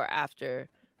look for after.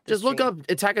 the Just look stream. up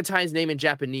Attack on Titan's name in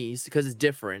Japanese because it's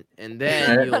different, and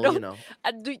then you'll, you know.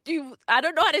 I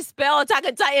don't know how to spell Attack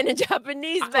on Titan in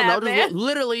Japanese, I don't know. man. Just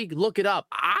literally look it up.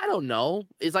 I don't know.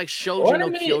 It's like Shoujo What no I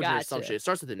mean? Kyojin or some Gotcha. shit. It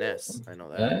starts with an S. I know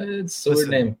that. It's a weird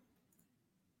Listen. name.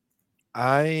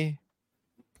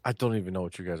 I don't even know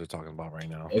what you guys are talking about right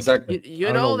now. Exactly. You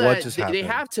I don't know know what that just they happened.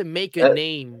 have to make a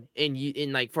name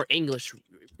in like for English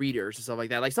readers and stuff like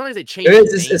that. Like sometimes they change It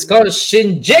the is. It's name, called and,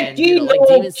 Shinjeki you know, like no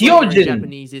Demon Slayer in Kyojin.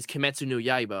 Japanese is Kimetsu no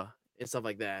Yaiba and stuff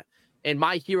like that. And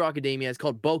My Hero Academia is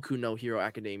called Boku no Hero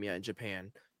Academia in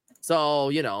Japan. So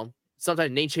you know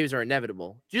sometimes name changes are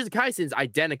inevitable. Jujutsu Kaisen is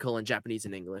identical in Japanese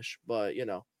and English, but you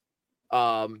know,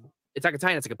 Attack on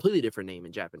Titan it's a completely different name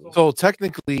in Japanese. So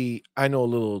technically, I know a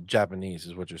little Japanese,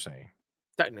 is what you're saying.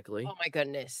 Technically, Oh my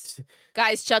goodness,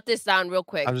 guys, shut this down real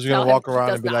quick. I'm just Tell gonna him walk he around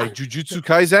does and be not. like, Jujutsu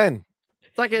Kaisen.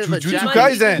 it's like if a Jujutsu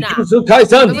Japanese, Kaisen. Nah. Jujutsu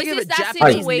it's Kaisen. like if a This is that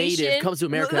Japanese situation. native comes to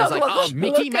America and Look, is like, look, oh,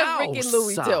 Mickey look at Rick and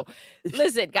Louie Mouse. too.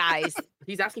 Listen, guys,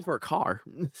 He's asking for a car.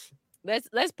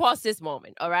 let's pause this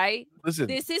moment. All right. Listen,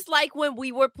 This is like when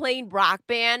we were playing Rock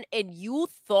Band and you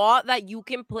thought that you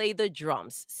can play the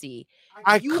drums. See,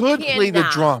 I you could play the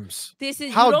cannot. drums. This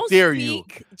is How you don't dare you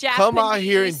speak Japanese come out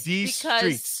here in these because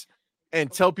streets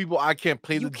and tell people I can't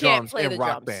play you the can't drums play in the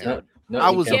Rock drums, Band. dude. No, I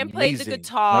you was can't play the amazing.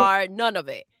 guitar, none of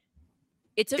it.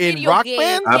 It's a In video Rock game.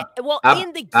 Band? Yeah, well, I- in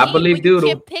the game, I believe but you Doodle.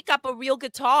 can't pick up a real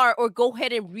guitar or go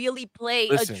ahead and really play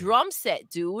Listen. a drum set,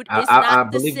 dude. I- It's I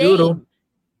not the believe same. Doodle.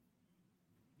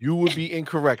 You would be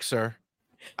incorrect, sir.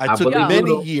 I I took believe many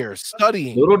Doodle. years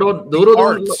studying Doodle the don't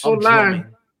arts don't of lie. drumming.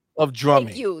 Of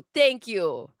drumming. Thank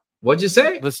you. What'd you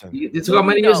say? Listen, You took how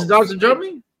many years of knows?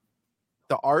 drumming?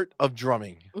 the art of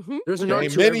drumming. Mhm. There's an Okay,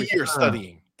 art to many everything. years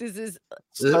studying. This is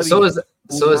So Studying. is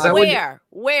that what?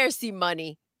 where see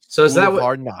money. So is School that of what?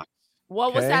 Hard Knocks.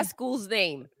 What was Okay. that school's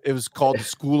name? It was called the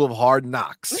School of Hard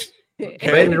Knocks.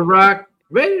 Ready to rock.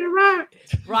 Ready to rock.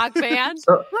 Rock band.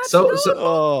 So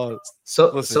Oh,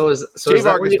 so listen, so is Jay that what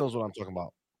Vargas you? knows what I'm talking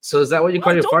about. So is that what you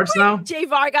call Oh, your don't farts now? Jay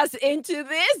Vargas into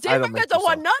this. Jay I don't Vargas make don't this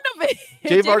want up. none of it.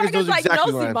 Jay Vargas knows like,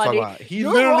 exactly no, what I'm C-Money. talking about. He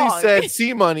You're literally wrong. said,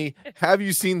 "See money. Have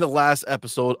you seen the last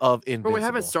episode of Invincible?" Bro, we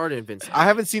haven't started Invincible. I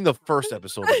haven't seen the first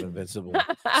episode of Invincible,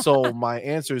 so my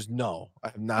answer is no. I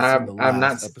have not seen the I've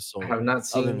last not. episode I have not of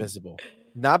seen. Invincible.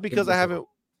 Not because I haven't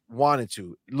wanted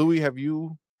to. Louis, have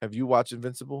you watched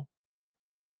Invincible?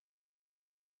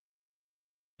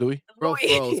 Louis? Bro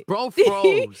Louis, froze. Bro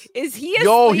froze. Is he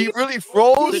Yo, asleep? he really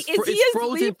froze. Is he It's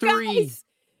Frozen asleep, 3. guys?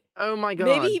 Oh my god.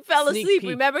 Maybe he fell Sneak asleep. peek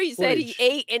Remember, he said he footage.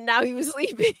 ate and now he was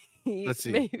sleeping. Let's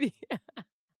see. Maybe.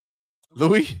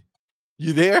 Louis,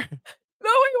 you there?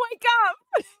 Louis, wake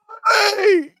up!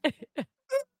 Hey!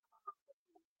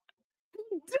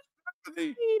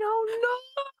 He don't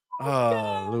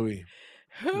know. Louis.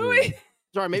 Louis.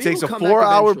 Sorry, He maybe takes a we'll come back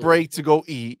 4-hour eventually. break to go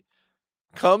eat,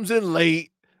 comes in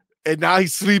late, and now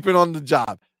he's sleeping on the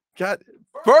job. God,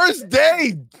 first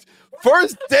day,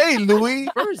 Louis,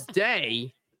 First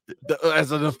day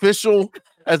as an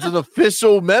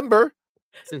official member.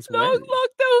 since Look, when?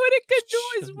 look, the hoodie could do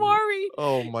is worry.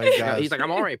 Oh my Yeah, God! he's like,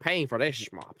 I'm already paying for this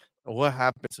schmop. What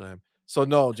happened to him? So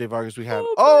no, Jay Vargas, we have.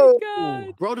 Oh my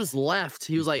God. Bro just left.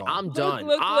 He was like, gone. I'm Look, done.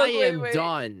 look, I wait, am wait.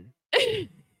 done.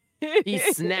 He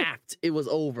snapped. It was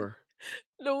over.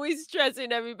 Louis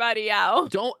stressing everybody out.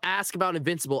 Don't ask about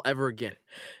Invincible ever again.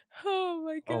 Oh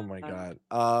my God. Oh my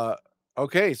God.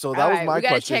 Okay, so that All was right, my we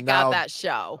gotta question. check Now, out that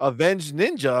show. Avenged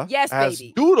Ninja Yes, as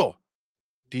baby. Doodle.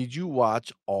 Did you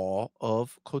watch all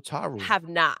of Kotaru? Have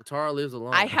not. Tara lives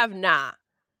alone. I have not.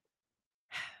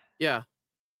 Yeah.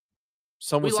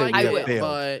 Some We would say like we I have will. it, failed.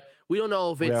 but we don't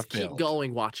know if We it's have keep failed.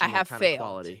 going watching I have that kind of failed.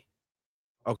 quality.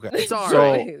 Okay.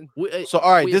 Sorry. So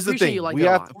all right, we this is the appreciate thing. you like We that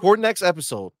a have lot. for next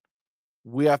episode,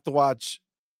 we have to watch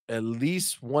at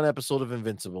least one episode of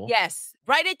Invincible. Yes.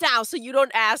 Write it down so you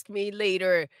don't ask me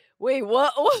later. Wait,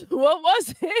 what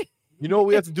was it? You know what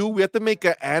we have to do? We have to make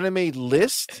an anime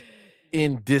list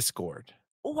in Discord.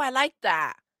 Oh, I like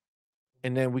that.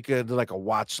 And then we could do like a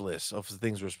watch list of the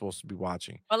things we're supposed to be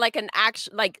watching. Or like an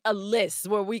action, like a list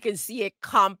where we can see it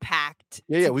compact.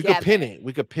 Yeah, we could pin together. it.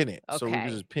 We could pin it. So we could Okay.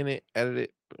 just pin it,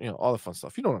 edit it, all the fun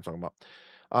stuff. You know what I'm talking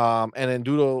about. And then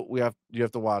Doodle, you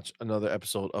have to watch another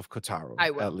episode of Kotaru. I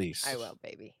will. At least. I will,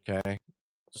 baby. Okay.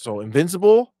 So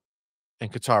Invincible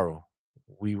and Kotaru,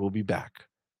 we will be back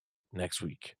next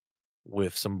week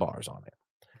with some bars on it.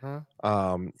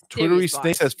 Twittery Serious Snake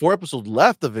bars. has 4 episodes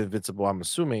left of Invincible, I'm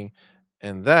assuming.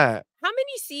 And that How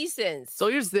many seasons? So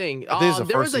here's the thing. I think it's the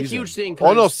There first was a season. huge thing.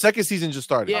 Oh no, 'cause- second season just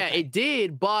started. Yeah, Okay. it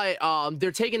did, but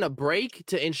they're taking a break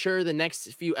to ensure the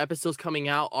next few episodes coming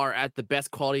out are at the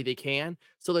best quality they can.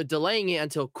 So they're delaying it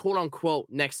until quote unquote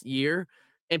next year.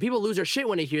 And people lose their shit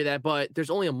when they hear that, but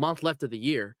there's only a month left of the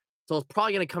year. So it's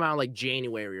probably gonna come out like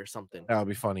January or something. That would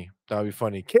be funny. That would be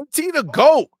funny. KT the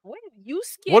GOAT. Wait, you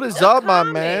skipped What is the up, my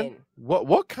man? comment.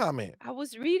 What comment? I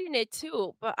was reading it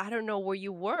too, but I don't know where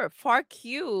you were. Far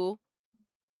Q,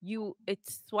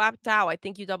 it's swapped out. I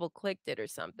think you double clicked it or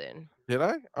something. Did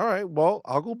I? All right. Well,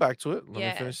 I'll go back to it. Let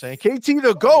me finish saying Yes. KT the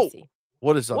Let me GOAT. see.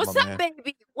 What is up, What's my up, man?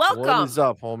 baby? Welcome. What is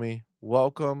up, homie?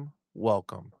 Welcome.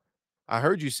 I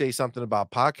heard you say something about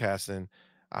podcasting.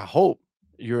 I hope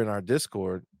you're in our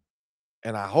Discord,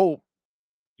 and I hope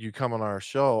you come on our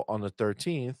show on the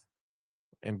 13th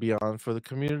and be on for the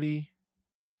community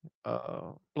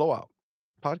blowout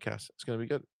podcast. It's gonna be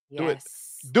good. Do it.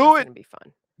 Yes. Do that's it. gonna be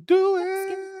fun. Do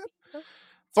That's it. gonna be fun.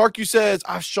 Farku says,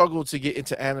 I've struggled to get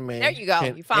into anime. There you go.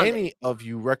 Can You found it. any of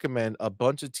you recommend a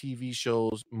bunch of TV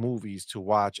shows, movies to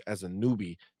watch as a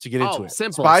newbie to get into Oh, it?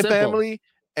 simple, Spy simple. Family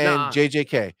and Nah.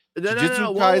 JJK. No,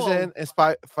 Jujutsu whoa, Kaisen whoa. and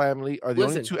Spy Family are the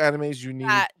only Listen. 2 animes you need.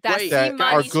 That Wait, C that are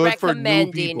Money's good for new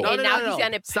recommending, people. and No, now no, he's no.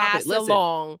 gonna Stop it. pass Listen.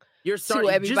 along. You're starting.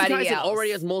 everybody Jujutsu Kaisen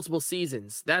already else. has multiple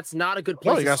seasons. That's not a good No,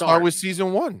 place you to gotta start with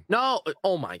season 1. No,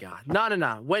 oh my god,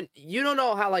 no. When you don't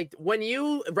know how, like, when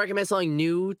you recommend something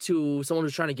new to someone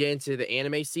who's trying to get into the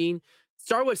anime scene,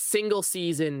 start with single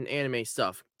season anime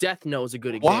stuff. Death Note is a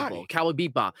good Why? example. Cowboy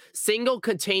Bebop, single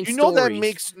contained You know that stories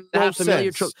makes that no have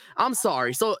familiar sense. tropes. I'm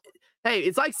sorry. So, hey,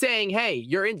 it's like saying, hey,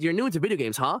 you're new into video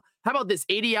games, huh? How about this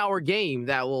 80-hour game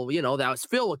that will, that was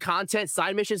filled with content,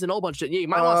 side missions, and a whole bunch of shit? You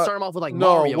might want to start them off with like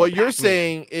No, Mario. or what you're Pac-Man.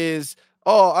 saying is,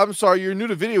 oh, I'm sorry, you're new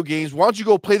to video games. Why don't you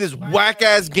go play this whack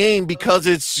ass game because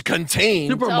it's contained?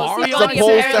 Super So Mario. C Money Supposed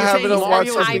to apparently have it needs on to watch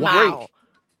time something out. break.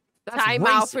 That's Time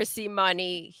out racist. for C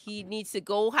Money. He needs to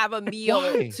go have a meal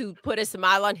Why? to put a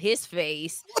smile on his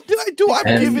face. What did I do? I'm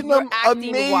And- giving You're them acting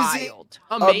amazing. wild.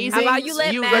 Amazing. How about you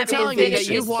let you're Madman telling me that finish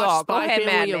you've his watched thought? Go Spy ahead,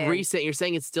 Family of Madman. recent. You're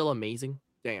saying it's still amazing.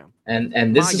 Damn.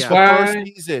 And this My is God. First why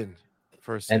season.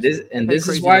 and this Pretty is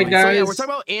crazy why, annoying. So, yeah, we're guys.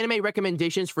 talking about anime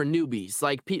recommendations for newbies,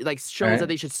 like shows Alright. that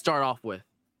they should start off with.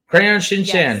 Crayon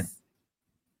Shin-chan. Yes.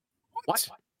 What?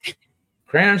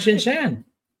 Crayon Shin-chan.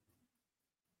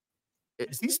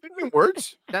 Is he speaking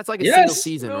words? That's like a single Yes.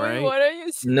 season, Louis, right? what are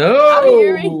you saying?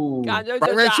 No.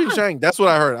 Crayon Shin-chan. That's what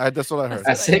I heard. That's what I heard.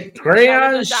 I said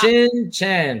Crayon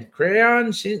Shin-chan.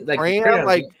 Crayon Shin, like Crayon,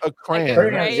 like a crayon.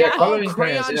 crayons. Yeah, Crayon. coloring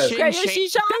Crayon crayons. Yes. Crayon Shin-chan.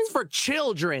 Shin-chan? That's for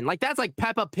children. Like that's like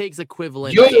Peppa Pig's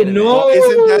equivalent. Yo, to anime. no.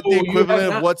 Isn't that the You have equivalent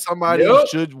of not- what somebody Nope.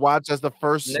 should watch as the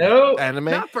first No. anime?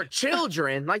 Not for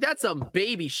children. Like that's some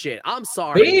baby shit. I'm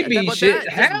sorry. Baby But shit. that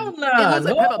Hell just- no. It looks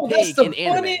like Peppa That's Pig the in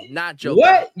anime, funny. not joking.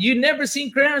 What? You never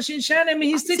seen Crayon Shin-chan? I mean,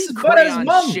 he I've sticks seen his butt at his Crayon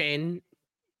mom. Shin.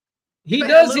 He Like,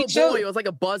 does. a He little boy. It shows. was like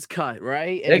a buzz cut,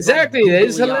 right? And Exactly,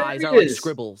 his, it's like, googly eyes are like hilarious.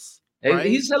 scribbles. Right?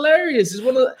 He's hilarious. He's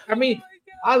one of. I mean,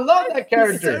 I love that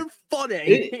character. He's so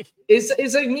funny.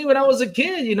 It's like me when I was a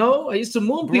kid. You know, I used to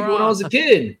moon people when I was a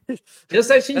kid, just like That's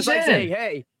like saying, Shin-chan.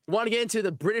 hey, want to get into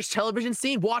the British television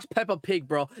scene? Watch Peppa Pig,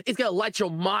 bro. It's gonna light your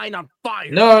mind on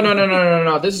fire.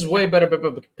 No. This is way better,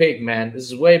 Peppa Pig, man. This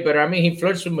is way better. I mean, he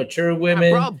flirts with mature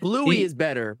women. Bro, Bluey He- is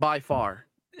better by far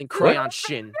than Crayon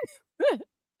Shin.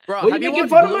 Bro, What, have you you making watched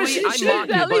fun of my Bluey? Shin I Shin? mock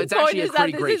you, but it's actually a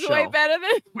pretty great This is way show. better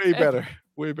than Way better.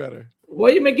 Way better. Why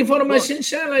are you making fun of my Look.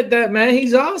 Shin-chan like that, man?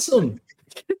 He's awesome.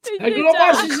 I grew up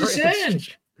watching Shin-chan.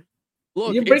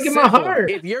 Look, You're it's breaking my simple.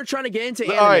 heart. If you're trying to get into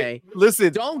All anime, right,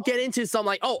 listen. don't get into some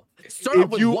like, start If off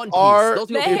with you One Piece. are- Those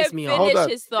people Let piss him me finish off. Hold on.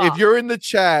 his thought. If you're in the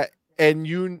chat and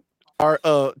you are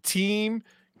a team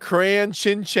Crayon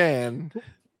Shin-chan,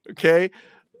 okay,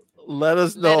 let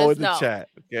us Let know us in the know. chat.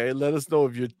 Okay, let us know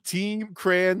if you're team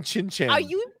Crayon Shin-chan. Are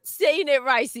you saying it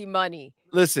right, C Money?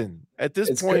 Listen, at this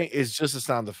It's point, it's just a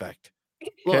sound effect.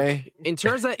 Look, Okay, in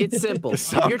terms of it's simple.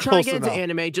 It's If not you're trying to close get into enough.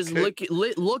 anime, just Okay.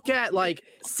 look at like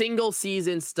single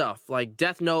season stuff, like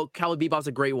Death Note, Cowboy Bebop's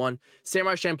a great one.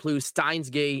 Samurai Champloo, Steins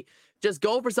Gate. Just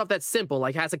go for stuff that's simple,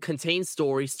 like has a contained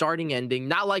story, starting, ending,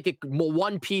 not like a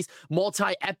one piece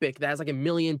multi-epic that has like a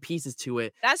million pieces to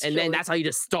it. That's And true. then that's how you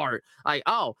just start. Like,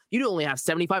 oh, you only have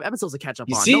 75 episodes to catch up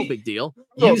You on. see? No big deal.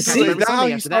 You Catch up see? every is that how Sunday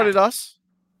you after that. started us?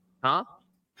 Huh?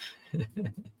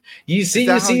 You Is see,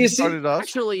 that you how see, you you see. started us?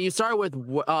 Actually, you started with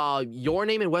Your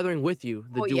Name and Weathering With You,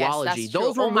 the Oh, yes, duology. that's true.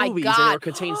 Those were Oh my movies and they were God.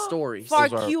 contained stories. For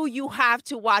Those are- you have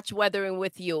to watch Weathering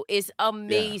With You. It's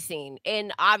amazing.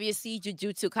 And obviously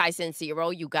Jujutsu Kaisen Zero,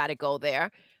 you got to go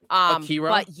there. Akira,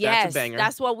 but that's a yes, banger.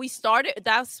 that's what we started.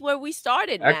 That's where we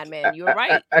started, Ak- Madman. You're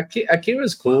right.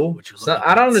 Akira's cool. would you So, look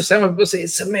I don't at? understand when people say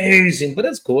it's amazing, but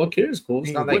it's cool. Akira's cool.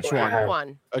 It's not like Which one? wow.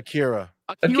 One. Akira.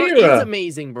 Akira Akira. is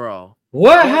amazing, bro.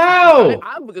 What? How?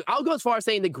 I'll go as far as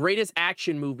saying the greatest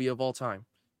action movie of all time.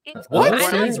 It's What? Right,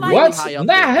 kind it's of really What? high up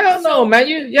Nah, there. hell no, So- man.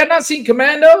 You're not seen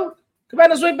Commando?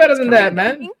 Commando's way better than that, I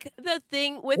man. think the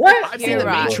thing with What? I've seen the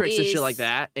Akira Matrix and shit is- like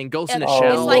that, and Ghost in the it's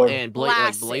Shell, like and Blade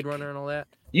classic. Runner and all that.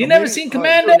 You I never mean, seen all right,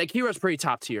 Commando? And Akira's pretty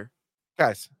top tier.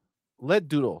 Guys, let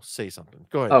Doodle say something.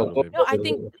 Go ahead. Oh, Doodle, baby. No, I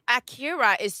think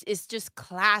Akira is just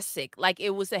classic. Like it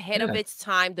was ahead of Yeah. its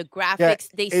time. The graphics,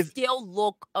 they it- still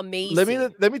look amazing.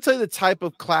 let me tell you the type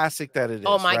of classic that it is.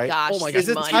 Oh my right? gosh. Oh my C god, It's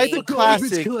a Money. type of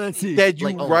classic that you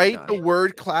Like, oh my write God. the word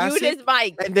Mute classic his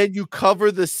mic. and then you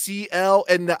cover the CL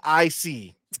and the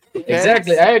IC. Okay?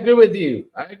 Exactly. I agree with you.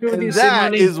 I agree with And you, that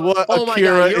Simone. is what Oh my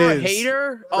Akira god, you're is. a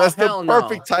hater? Oh, That's the hell no.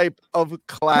 perfect type of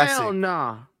classic. Hell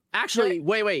nah. Actually,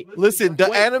 wait. Listen, the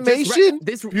Wait, animation,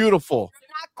 this beautiful.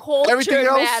 Not cultured, Everything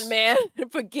else- man.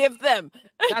 Forgive them.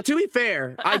 Now, to be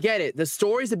fair, I get it. The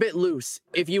story's a bit loose.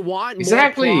 If you want more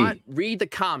Exactly. plot, read the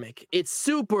comic. It's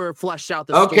super fleshed out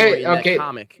the Okay, story in okay. that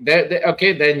comic.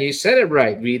 Okay, then you said it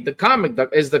right. Read the comic.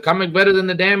 Is the comic better than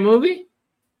the damn movie?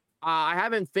 I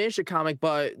haven't finished the comic,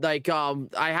 but like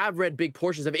I have read big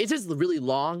portions of it. It's just really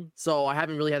long, so I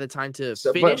haven't really had the time to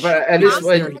So, finish. but at least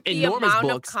Honestly, when- they're The enormous amount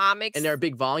books of comics. and they're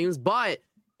big volumes. But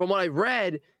from what I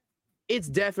read, it's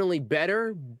definitely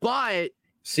better. But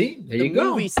See, there the you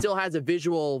go. movie still has a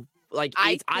visual, like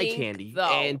I it's eye think, candy, though-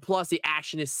 and plus the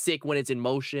action is sick when it's in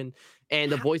motion,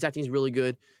 and the voice acting is really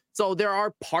good. So there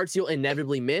are parts you'll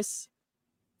inevitably miss,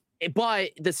 but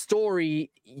the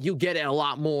story you get it a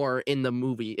lot more in the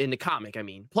movie, in the comic. I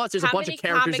mean, plus there's a How bunch many of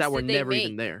characters comics that were did they never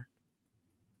even make? there.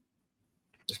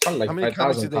 It's probably like How many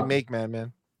comics 5,000 did they make,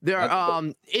 man? There That's are,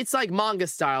 it's like manga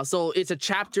style. So it's a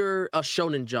chapter, a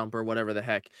Shonen Jump or whatever the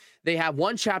heck. They have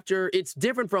one chapter. It's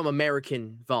different from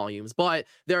American volumes, but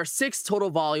there are 6 total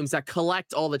volumes that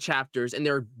collect all the chapters, and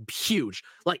they're huge,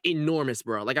 like enormous,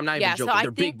 bro. Like I'm not Yeah, even so joking. I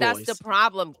They're think big that's boys. the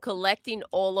problem. Collecting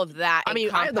all of that I and mean,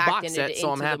 I have the box compacting set, it so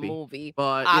I'm into happy. the movie.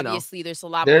 But you know, Obviously, there's a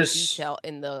lot There's- more detail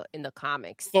in the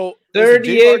comics. So 38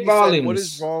 Jake already said, volumes. what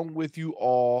is wrong with you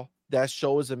all? That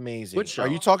show is amazing. Which Are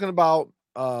show? you talking about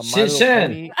My Shin Little Chan.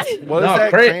 Pony. What is No,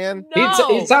 that? Crayon. No.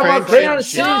 He's talking about Crayon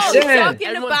Shin No, he's Chan. talking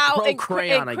Everyone's about pro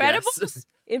Crayon, I Incredible. guess.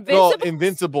 No, Invincible.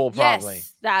 Invincible, probably.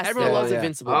 Yes, that's Everyone the loves one.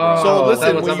 Invincible, Oh, bro. So that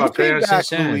listen, was when you about came Crayon back,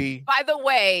 Shin Chan. Louis, By the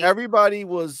way, everybody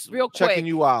was real checking quick.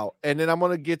 you out, and then I'm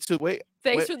gonna get to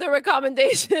Thanks for the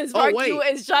recommendations. Oh, Mark, wait. you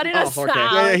is shutting us okay.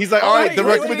 down. Yeah, he's like, Oh, all right, wait, the wait,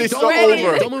 wait, recommendations don't are move on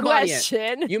over. yet. Don't move on yet.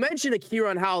 Question. You mentioned Akira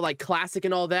and how like classic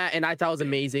and all that, and I thought it was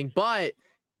amazing, but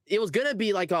it was gonna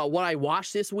be like what I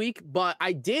watched this week. But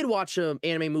I did watch an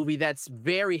anime movie that's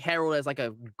very heralded as like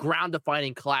a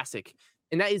ground-defining classic,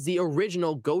 and that is the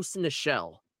original Ghost in the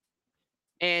Shell.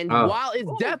 And while it's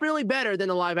definitely better than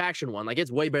the live action one, like it's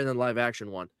way better than the live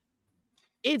action one,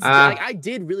 it's like I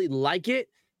did really like it,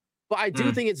 but I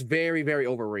do think it's very, very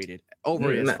overrated.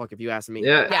 Overrated as fuck, if you ask me.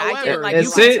 Yeah, However, like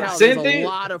you can tell there's thing. a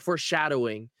lot of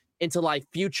foreshadowing into like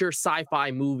future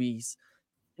sci-fi movies.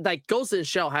 Like Ghost in the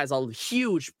Shell has a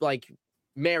huge like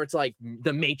merits, like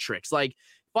The Matrix. Like,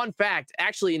 fun fact,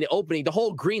 actually in the opening, the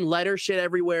whole green letter shit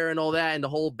everywhere and all that, and the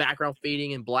whole background fading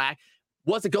in black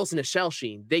was a Ghost in the Shell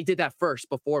sheen. They did that first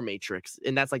before Matrix,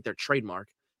 and that's like their trademark.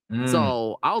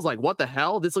 So I was like, what the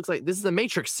hell? This looks like this is a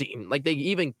Matrix scene. Like they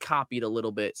even copied a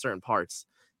little bit certain parts.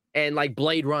 And like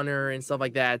Blade Runner and stuff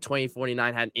like that,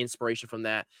 2049 had inspiration from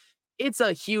that. It's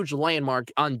a huge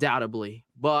landmark, undoubtedly.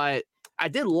 But I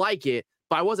did like it,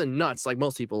 but I wasn't nuts like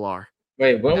most people are.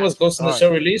 Wait, when was Ghost in the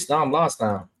Shell released? Now I'm lost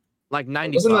now. Like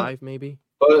 95, maybe.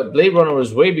 But Blade Runner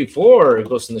was way before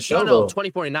Ghost in the Shell. No,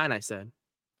 2049, I said.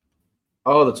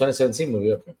 Oh, the 2017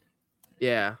 movie. Okay.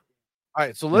 Yeah. All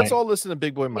right, so let's all listen to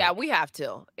Big Boy Mike. Yeah, we have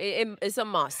to. It's a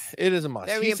must. It is a must.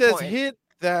 Very He important. says, hit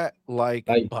that like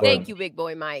button. Thank you, Big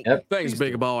Boy Mike. Yep. Thanks,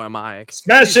 Big Boy Mike.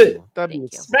 Smash it. That'd be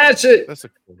Thank you. Smash it. That's a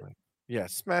cool one. Yeah,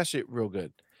 smash it real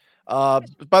good.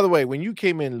 By the way, when you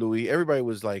came in, Louis, everybody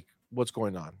was like, what's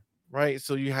going on? Right?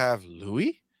 So you have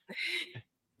Louis?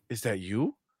 Is that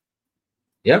you?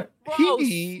 Yep.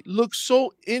 He looks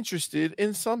so interested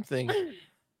in something.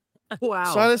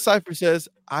 Wow. Silent Cypher says,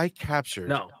 I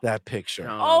captured that picture.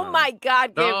 Oh my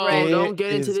God, get ready. Don't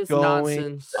get into this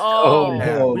nonsense. Oh,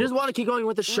 no. We just want to keep going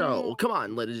with the show. Come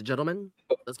on, ladies and gentlemen.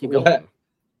 Let's keep What? going.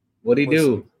 What'd he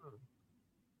do?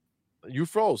 You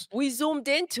froze. we zoomed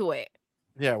into it.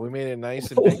 Yeah, we made it nice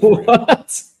and big for you,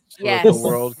 What? so that Yes. the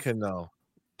world can know.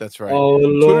 That's right. Oh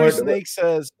Twitter Lord. Snake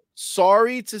says,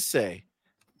 sorry to say,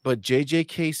 but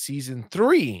JJK season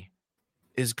 3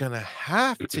 is gonna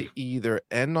have to either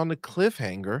end on a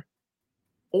cliffhanger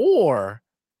or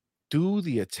do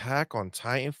the Attack on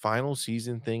Titan final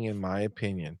season thing, in my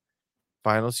opinion.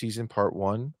 Final season part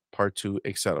 1, part 2,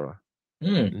 etc.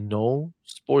 No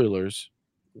spoilers.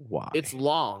 Why? It's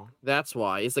long. That's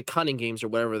why. It's the Cunning Games or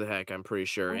whatever the heck, I'm pretty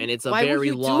sure. And it's a Why would very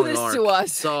you do long this arc. to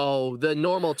us? So the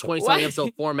normal 27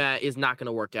 episode format is not going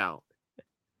to work out.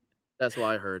 That's what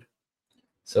I heard.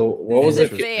 So what was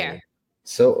Is it? it fair?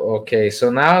 So okay,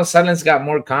 so now Silence got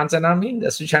more content on me.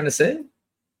 That's what you're trying to say?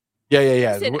 Yeah.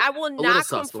 Listen, I will little not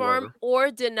sus, but confirm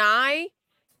or deny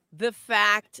the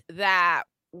fact that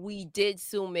we did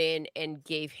zoom in and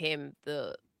gave him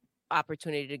the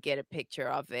opportunity to get a picture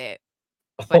of it,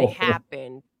 but it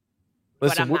happened.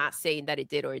 Listen, but I'm not saying that it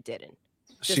did or it didn't.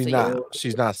 Just she's so you not. know.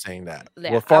 She's not saying that.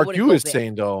 Yeah, What I Fark wouldn't you go is there.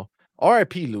 saying though,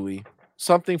 R.I.P. Louis.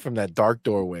 Something from that dark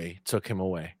doorway took him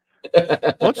away.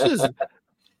 Why don't you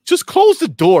just close the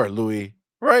door, Louis.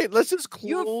 Right? Let's just close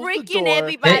You're the freaking door.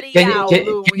 everybody Can out.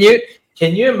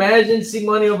 you imagine see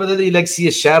money over there? You like see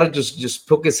a shadow just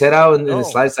poke his head out and then it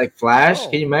slides like Flash.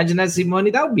 Can you imagine that? See money?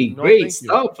 That would be great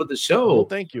stuff for the show. No,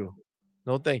 thank you.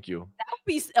 No, thank you. That would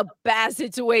be a bad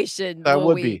situation. That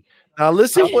would be. Now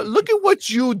listen, look at what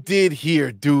you did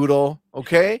here, Doodle.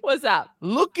 Okay? What's up?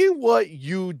 Look at what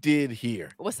you did here.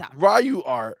 What's up? Ryu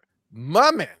Art,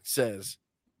 my man says,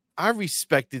 I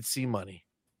respected C Money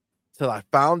till I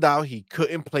found out he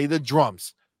couldn't play the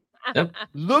drums.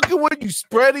 Look at what you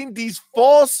spreading these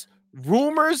false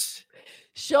rumors.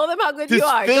 Show them how good This you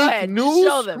are. Go fake ahead. news?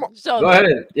 Show them. Show Go them.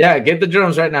 ahead. Yeah, get the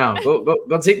drums right now. Go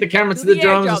take the camera to Do the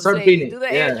drums air and start Zane. beating. Do the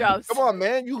Yeah. air drums. Come on,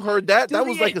 man. You heard that. Do That the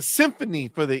was like a symphony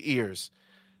for the ears.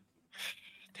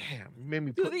 Damn, you made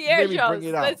me Do put, the you air made me drums. bring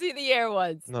it out. Let's see the air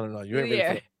ones. No, you Do ain't the ready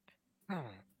air.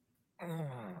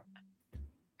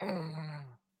 for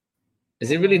Is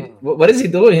he really? What is he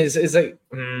doing? It's like.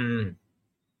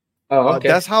 Oh, okay.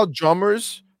 That's how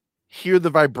drummers hear the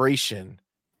vibration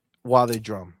while they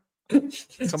drum.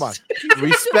 Come on.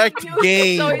 Respect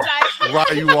gained,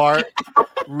 Ryu Art.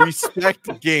 Respect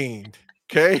gained.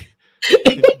 Okay?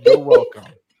 You're welcome.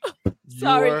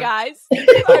 Sorry, guys.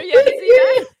 Sorry you had to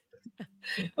see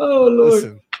that. Oh Lord.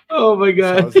 Listen, Oh my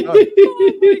God.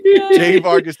 Jay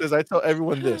Vargas says, I tell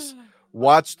everyone this.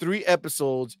 Watch 3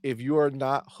 episodes. If you are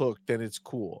not hooked, then it's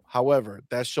cool. However,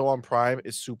 that show on Prime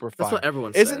is super fire. That's what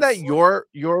everyone Isn't that says. your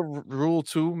rule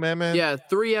too, man? Yeah,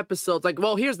 3 episodes. Like,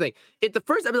 well, here's the thing. If the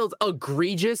first episode's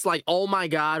egregious, like, oh my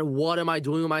God, what am I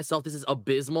doing with myself? This is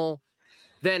abysmal.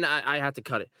 Then I have to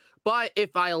cut it. But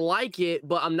if I like it,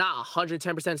 but I'm not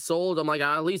 110% sold, I'm like,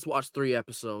 I'll at least watch 3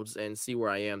 episodes and see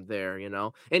where I am there, you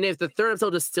know? And if the 3rd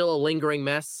episode is still a lingering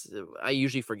mess, I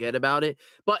usually forget about it.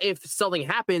 But if something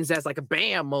happens that's like a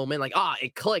bam moment, like,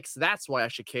 it clicks, that's why I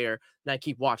should care. And I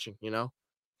keep watching, you know?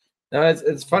 No,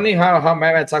 it's funny how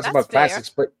Madman talks That's about fair. classics,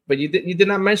 but you did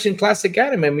not mention classic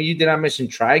anime. I mean, you did not mention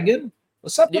Trigun.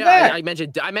 What's up with Yeah, that?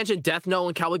 I mentioned Death Note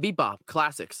and Cowboy Bebop,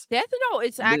 classics. Death Note,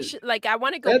 it's actually like I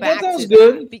want to go That back sounds to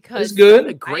good. that because It's good.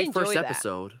 A great enjoy first that.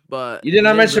 episode, but You did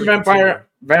not they mention really continue.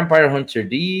 Vampire Hunter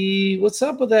D. What's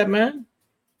up with that, man?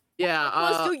 Yeah,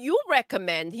 What ones do you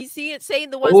recommend? He's saying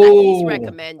the ones that he's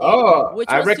recommending. Which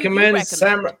I ones do you recommend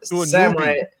recommend? To a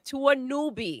Samurai To a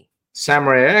newbie.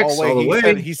 Samurai X Oh all the wait,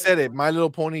 way. he said it. My Little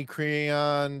Pony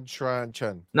Crayon Chun.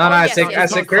 No, Oh, I yes, said yes, I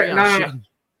yes. said Crayon no, Shin.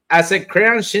 I said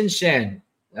Crayon Shinshan.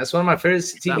 That's one of my favorite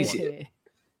That TV one. series.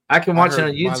 I can I watch it heard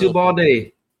on My YouTube Little all Pony.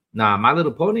 day. Nah, My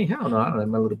Little Pony? Hell no, I don't like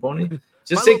My Little Pony. Just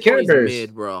My say Little Pony's characters.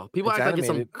 mid, bro. People It's act like it's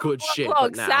some animated. good shit, Look,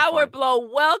 but nah, Sour fine. Blow,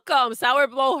 welcome. Sour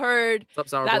Blow heard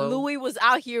What's up, Sour that Blow? Louis was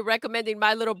out here recommending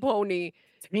My Little Pony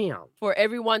Damn. for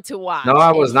everyone to watch. No,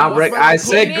 I was And not. he- What's My I Little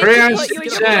said Pony? He Crayon put you in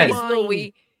your Shinshan. place,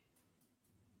 Louis.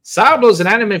 Sablow's an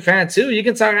anime fan too. You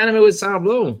can talk anime with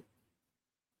Sablow.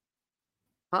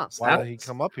 Huh? Why did he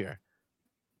come up here?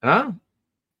 Huh?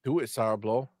 Do it, Sour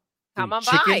Blow. Come on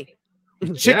Chicken?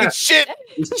 by. Chicken Yeah. shit.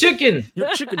 He's chicken. You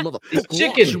chicken mother. He's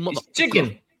chicken. He's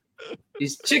chicken.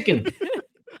 He's chicken.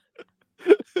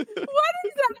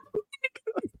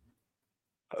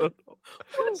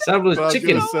 Sablow's But I was chicken.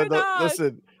 gonna say Going on?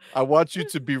 listen, I want you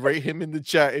to berate him in the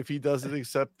chat if he doesn't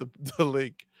accept the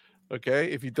link.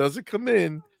 Okay? If he doesn't come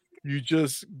in, you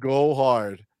just go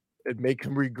hard and make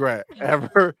him regret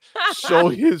ever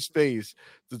showing his face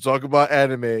to talk about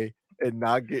anime and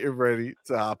not getting ready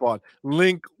to hop on.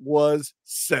 Link was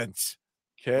sent.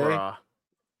 Okay? Bruh.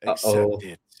 Accept Uh-oh.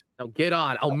 it. Now get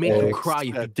on. I'll make you Oh, cry if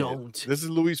you Accept it. don't. This is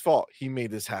Louis' fault. He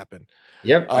made this happen.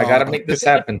 Yep, I gotta make this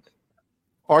happen.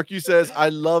 Parky says, I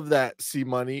love that, C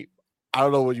Money. I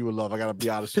don't know what you would love. I gotta be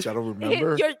honest with you. I don't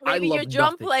remember. Maybe love your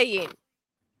drum nothing. playing.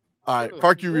 All right,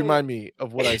 Parky, remind me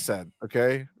of what I said,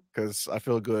 okay? Because I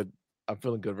feel good. I'm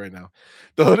feeling good right now.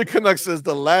 The Hooded Canuck says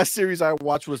the last series I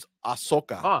watched was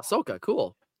Ahsoka. Oh, Ahsoka,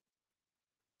 cool.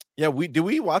 Yeah, did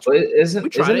we watch But it? We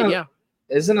tried it, yeah.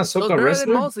 Isn't It was Ahsoka better than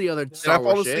wrestler? most of the other Did I Star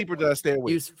fall Wars asleep shit. or did I stay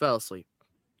awake? You fell asleep.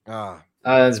 Ah,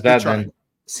 That's bad, try. man.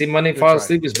 See, money Good fall try.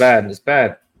 asleep is bad. It's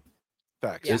bad.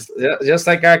 facts. Yeah. Just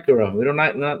like Acura. We don't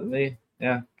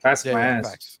classic Yeah, my yeah, ass.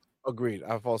 facts. Agreed.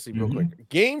 I fall asleep real quick.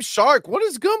 Game Shark, what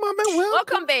is good, my man?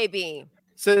 Welcome, baby.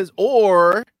 Says,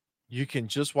 or you can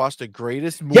just watch the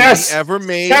greatest movie Yes, ever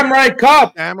made. Samurai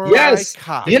Cop. Samurai Yes.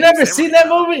 Cop. You never Samurai seen that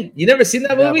Cop. movie? You never seen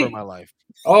that Never movie? in my life.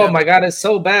 Oh Never. my god, it's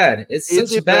so bad. It's Is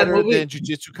such a it bad better movie. than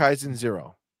Jujutsu Kaisen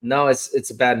Zero? No, it's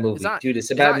a bad movie, not- dude.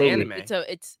 It's a it's bad not movie. anime. It's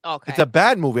okay. It's a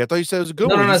bad movie. I thought you said it was a good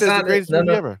No, one. no, You it's said it's the not. greatest No, movie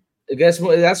no. ever. I guess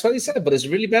that's what he said, but it's a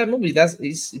really bad movie.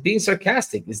 He's being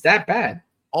sarcastic. It's that bad.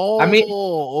 Oh, I mean,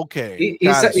 okay. he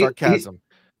Got said- it. Sarcasm.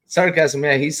 Sarcasm,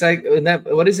 yeah. He's like,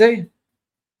 what did he say?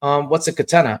 What's a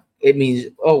katana? It means,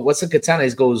 what's a katana?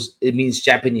 It means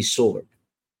Japanese sword.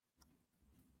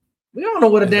 We don't know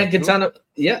what a Is damn that true? katana.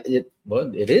 Yeah,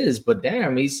 it is, but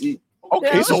damn, Okay,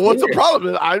 Yeah, so that's what's the weird.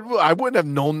 problem? I wouldn't have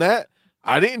known that.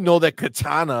 I didn't know that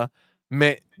katana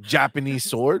meant Japanese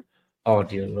sword. oh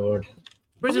dear lord.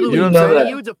 Bridget You Louise, know what I'm how do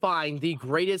saying? you define the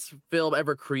greatest film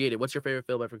ever created? What's your favorite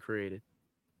film ever created?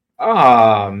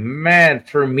 Oh man,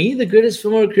 for me, the greatest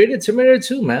film ever created, Terminator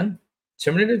 2, man.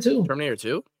 Terminator 2. Terminator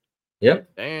 2? Yep.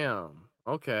 Damn.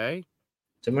 Okay.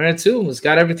 Terminator 2. It's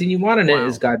got everything you want in it. Wow.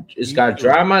 It's got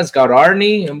drama, it's got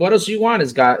Arnie, and what else you want?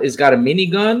 It's got a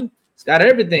minigun, it's got Did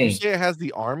everything. you say it has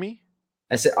the army?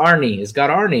 I said Arnie, it's got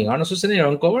Arnie. Arnold Schwarzenegger,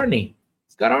 Uncle Arnie.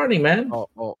 It's got Arnie, man.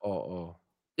 Oh.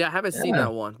 Yeah, I haven't seen Yeah.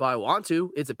 that one, but I want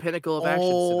to. It's a pinnacle of action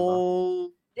cinema.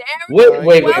 Oh, There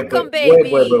Wait, Welcome, wait. baby.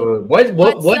 What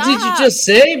What's did you up? just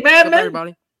say, What's up, man?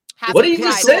 everybody? Happy What did you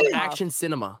just Pride say? Month. Action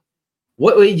cinema.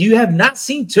 Wait, you have not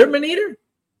seen Terminator?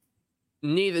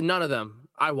 None of them.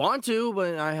 I want to,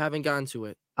 but I haven't gotten to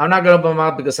it. I'm not gonna open my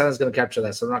mouth because Santa's gonna capture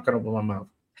that, so I'm not gonna open my mouth.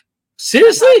 That's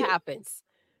Seriously? what happens.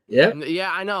 Yep.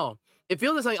 Yeah, I know. It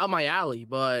feels like up my alley,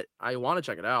 but I want to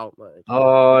check it out. But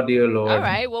Oh dear lord. All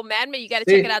right. Well, Madman, you got to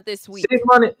See- check it out this week.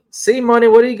 Save money.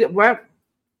 What do you get? Why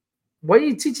are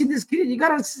you teaching this kid? You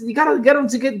gotta get him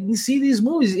to see these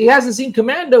movies. He hasn't seen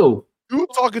Commando. You're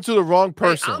talking to the wrong Hey,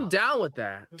 person. I'm down with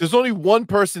that. There's only one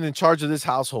person in charge of this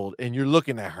household, and you're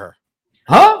looking at her.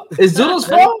 Huh? It's Doodle's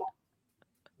fault?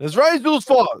 That's right. It's Doodle's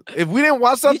fault. If we didn't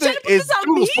watch trying something, to put it's this on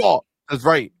Doodle's me? fault. That's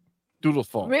right. Doodle's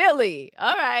fault. Really?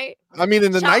 All right. I mean,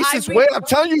 in the Shall I nicest read- way. I'm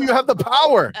telling you, you have the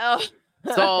power. Oh.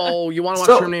 So you want to watch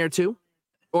So- Terminator 2?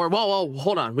 Or well,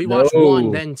 hold on. We watched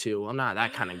 1, then 2. I'm not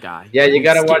that kind of guy. Yeah, you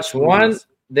gotta Skip watch 1, movies.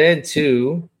 then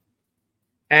 2,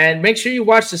 and make sure you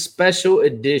watch the special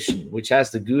edition, which has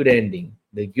the good ending,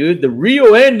 the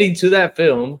real ending to that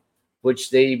film, which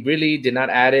they really did not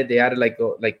add it. They added like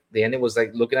the ending was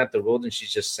like looking at the road and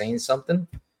she's just saying something.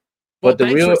 Well, But the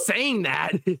thanks real for saying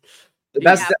that.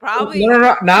 that's Yeah, the, probably.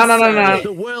 no.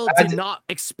 The world I did ju- not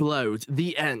explode.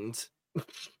 The end. Oh,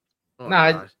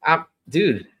 No, gosh.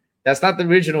 dude, that's not the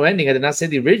original ending. I did not say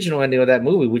the original ending of that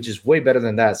movie, which is way better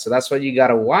than that. So that's why you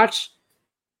gotta watch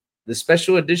the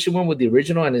special edition one with the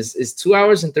original, and it's 2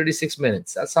 hours and 36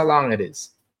 minutes. That's how long it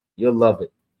is. You'll love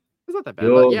it. It's not that bad.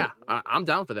 Yo. But yeah, I'm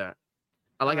down for that.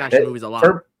 I like action movies a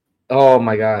lot. Oh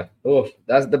my god. Oh,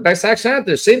 that's the best action out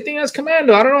there. Same thing as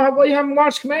Commando. I don't know why you haven't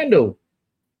watched Commando.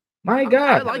 My I god.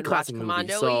 like haven't classic watched movies,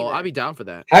 Commando so either. I'd be down for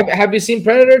that. Have you seen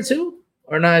Predator 2?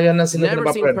 Or not? You've not seen nothing Never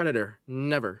about seen Predator? Predator.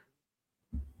 Never.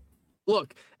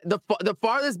 Look, the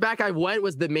farthest back I went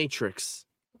was The Matrix,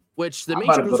 which The I'm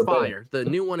about to Matrix was go to bed. fire. The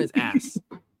new one is ass.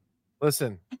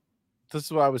 Listen, this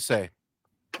is what I would say.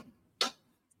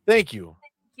 Thank you,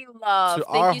 Thank you, love. To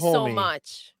Thank our you so homie.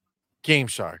 much. Game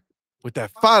Shark, with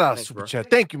that $5 Thanks, super bro. chat.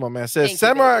 Thank you, my man. Says Thank you,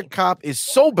 Samurai baby. Cop is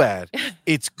so bad,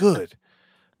 it's good.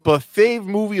 But fave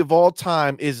movie of all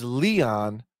time is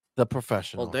Leon the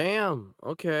Professional. Well, damn.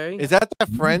 Okay. Is that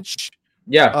French?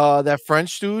 Yeah. That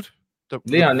French dude, the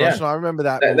Leon, yeah. Professional. I remember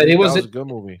that. That movie. he That was was in- a good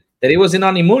movie. That he was in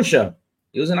Onimusha.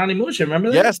 He was in Onimusha, remember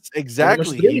that? Yes,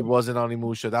 exactly. three. He wasn't on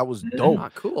Imusha. That was Yeah. dope. Ah,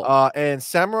 cool. And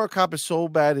Samurai Cop is so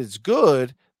bad it's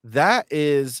good. That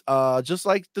is just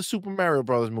like the Super Mario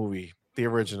Brothers movie, the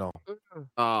original.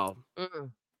 Oh. Mm-mm.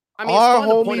 I mean, it's Our fun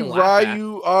to point homie and laugh at.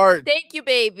 Ryu Art, Thank you,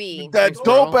 baby. that Thanks,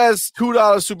 bro. dope ass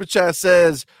 $2 super chat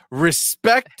says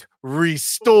respect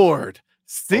restored.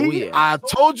 See, yeah. I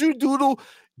told you, Doodle.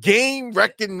 Game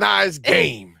recognized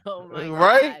game. Oh my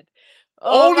Right? god.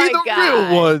 Oh Only my the god.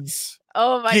 real ones.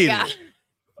 Oh my get god. it.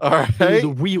 All Only right. the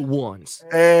real ones.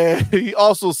 And he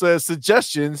also says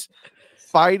suggestions: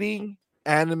 fighting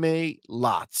anime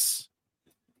lots.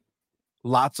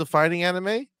 Lots of fighting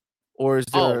anime, or is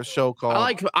there Oh, a show called?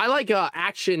 I like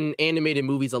action animated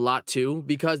movies a lot too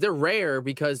because they're rare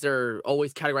because they're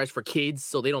always categorized for kids,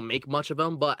 so they don't make much of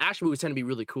them. But action movies tend to be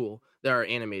really cool. They're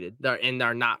animated.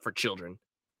 They're not for children.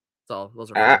 So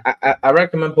those are fun. I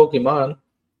recommend Pokemon.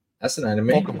 That's an anime.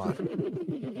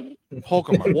 Pokemon.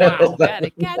 Pokemon. Wow. Gotta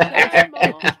catch 'em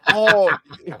all.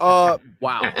 Oh,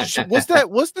 Wow. what's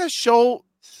that show?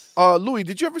 Louis,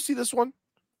 did you ever see this one?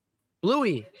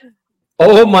 Bluey.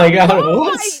 Oh my god, Oh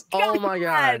what? my Oh my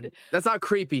god. God. That's not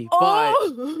creepy, but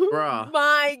Oh bruh.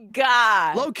 my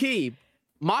god. low key,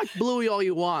 mock Bluey all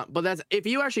you want, but that's if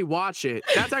you actually watch it,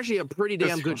 that's actually a pretty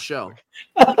damn good show.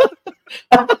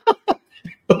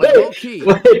 Like low key.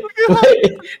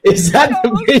 Wait, is that the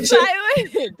So picture?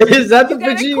 silent. Is that the You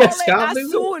gotta picture you call guys it got me?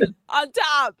 Azul on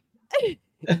top.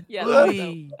 Yeah,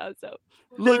 Louis. that's so.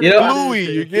 Look, You know-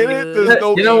 Bluey, you get it? There's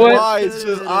no You know what? why, it's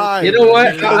just I. You know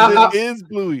what? Because it is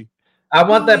Bluey. I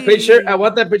want that picture. I Louis.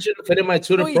 want that picture to fit in my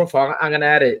Twitter Louis. profile. I'm gonna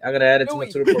add it. I'm gonna add it to my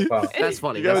Louis. Twitter profile. That's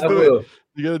funny. You gotta I do will. it.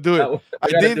 You gotta do it. I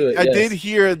gotta do it, I yes. did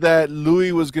hear that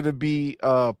Louis was gonna be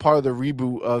part of the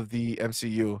reboot of the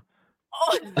MCU.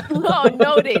 Oh,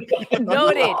 noted.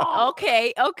 Noted.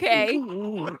 Okay. Okay.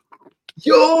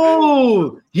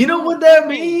 Yo, you know what that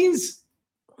means?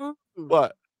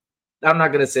 What? I'm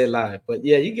not gonna say live, but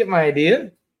yeah, you get my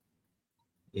idea.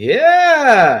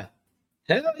 Yeah,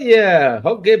 hell yeah.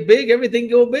 Hulk get big, everything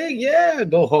go big. Yeah,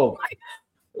 go Hulk.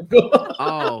 Go.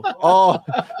 Oh, Oh,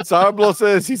 Sarblo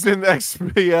says he's in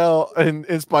XPL in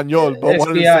Espanol, but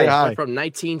wanted to say XPI. hi. went from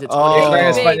 19 to 20. Oh.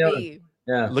 Thank you, Baby. Español.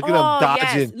 Yeah. Look at him Oh, yes.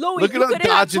 dodging. Louis, Look you at him couldn't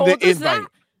have dodging the told us that.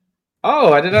 invite.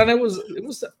 Oh, I did not know it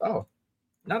was. Oh,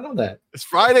 not know that. It's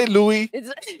Friday, Louis.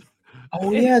 It's,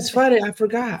 Oh yeah, it's Friday. I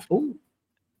forgot. Ooh,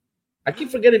 I keep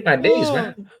forgetting my days, Oh.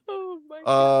 man. oh my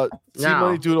god. T Money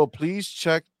Now. Doodle, please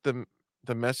check the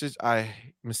message I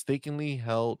mistakenly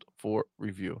held for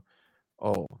review.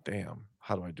 Oh, damn.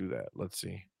 How do I do that? Let's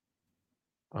see.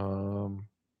 Man,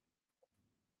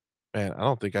 I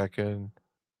don't think I can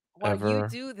While you ever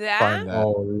do that, find that.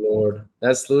 Oh Lord,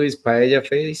 that's Louis paella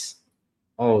face.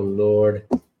 Oh Lord.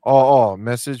 Oh,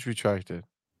 message retracted.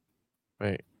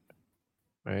 Wait.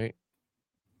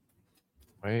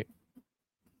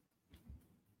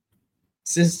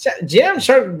 Since Jam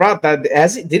Shark brought that,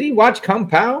 did he watch Kung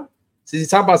Pao? Since he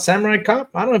talk about Samurai Cop,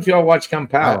 I don't know if y'all watch Kung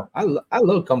Pao. I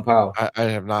love Kung Pao. I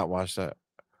have not watched that.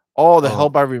 Oh, the Oh. Hell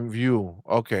by Review.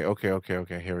 Okay.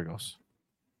 Here it goes.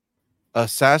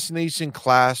 Assassination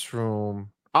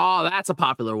Classroom. Oh, that's a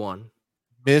popular one.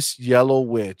 Miss Yellow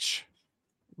Witch.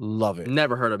 Love it.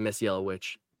 Never heard of Miss Yellow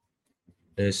Witch.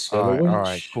 Miss All Yellow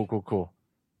Witch. right. Cool.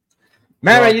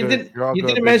 Man, You're all you good,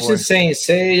 didn't big mention boy. Saint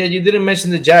Seiya. You didn't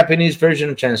mention the Japanese version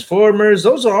of Transformers.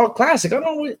 Those are all classic. I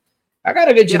don't know. I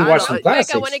gotta get you to Yeah, I watch know. some Quick,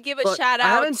 classics. I want to give a But shout I out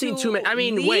haven't to seen too many. I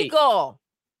mean, wait. Legal.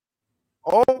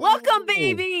 Oh, Welcome,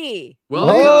 baby. Well,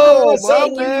 Oh, my what's up,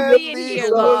 Thank you for man, being Legal. here,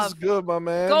 What's love. good, my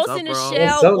man? Ghost up, in the bro? Shell,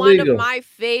 What's up, one Legal? of my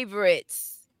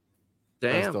favorites.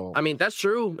 That's damn. dope. I mean, that's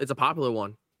true. It's a popular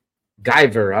one.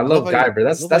 Guyver. I love love how you- Guyver.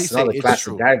 That's love how you say another it's classic.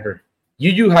 true. Guyver. Yu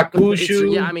Yu It's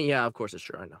true. Hakusho. Yeah, I mean, yeah, of course it's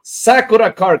true. I know.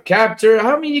 Sakura Card Captor.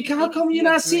 How come you He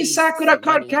not see agrees. Sakura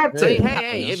Card Money. Captor?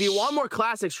 Hey, Yeah. if you want more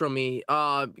classics from me,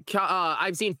 I've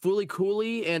seen Fooly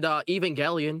Cooley and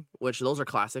Evangelion, which those are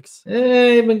classics.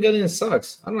 Evangelion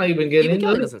sucks. I don't know Evangelion.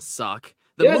 Evangelion doesn't suck.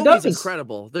 The Yeah, it movie's does.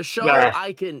 incredible. The show Nah.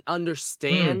 I can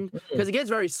understand because it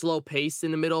gets very slow paced in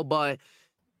the middle, but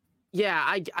yeah,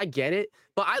 I get it.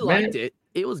 But I liked it.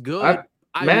 It was good.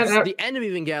 The end of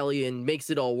Evangelion makes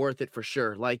it all worth it for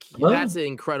sure. Like that's an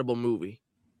incredible movie.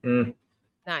 Nice.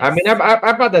 I mean,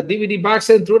 I bought that DVD box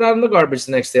set and threw it out in the garbage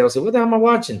the next day. I was like, what the hell am I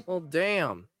watching? Well,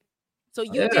 damn. So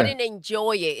you Yeah. didn't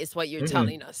enjoy it, is what you're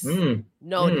telling us.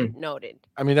 Noted.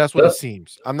 I mean, that's what it Look.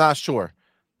 seems. I'm not sure.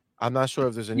 I'm not sure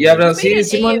if there's any. You haven't You seen made it, an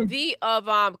Simone? AMV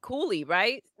of Cooley,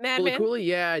 right, Fooly Madman? Cooley,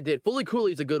 yeah, I did. Fooly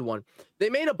Cooley is a good one. They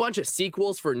made a bunch of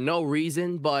sequels for no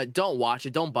reason, but don't watch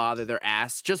it. Don't bother. They're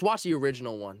ass. Just watch the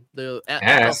original one. The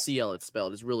LCL it's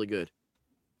spelled. It's really good.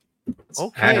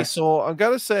 Okay, Ass. so I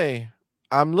gotta say,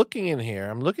 I'm looking in here.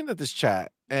 I'm looking at this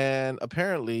chat, and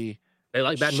apparently, They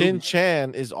like bad Shin movies.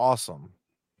 Chan is awesome.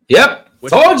 Yep.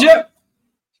 Which Told you.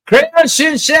 Crayon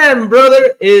Shin Chan,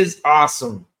 brother, is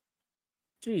awesome.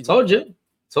 Jeez, Told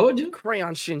you.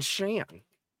 Crayon Shin Chan.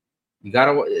 You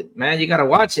gotta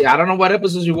watch it. I don't know what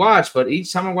episodes you watch, but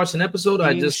each time I watch an episode,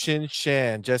 I Team just Shin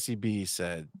Chan. Jesse B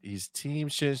said he's Team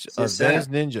Shin. Just Dennis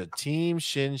Ninja. Team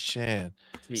Shin Chan.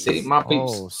 see my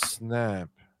peeps. Oh snap!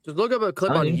 Just look up a clip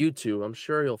on Honey. YouTube. I'm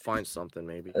sure you'll find something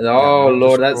maybe. Oh Ninja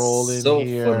Lord, that's Scroll in so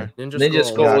here. fun. Ninja Ninja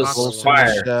Scroll, Scroll Ghost was in the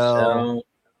fire. Shell.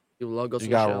 You love Ghost You in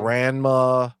the got Shell.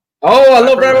 Ranma. Oh, I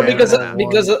love I Ranma heard because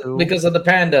Ranma because of the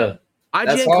panda.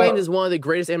 That's IGN all- claims is one of the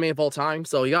greatest anime of all time,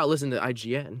 so you gotta listen to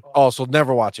IGN. Oh, so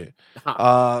never watch it.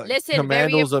 Listen,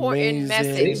 Commando's very important amazing.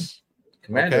 message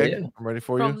Commander, Okay, yeah. I'm ready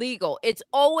for from you. Legal. It's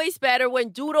always better when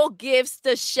Doodle gives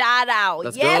the shout out.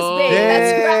 Let's yes, go. babe.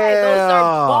 That's right. Those Yeah.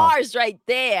 are bars right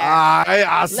there.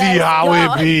 I see Let's how go.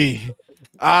 it be.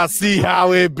 I see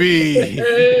how it be.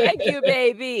 Thank you,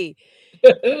 baby.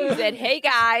 He said, hey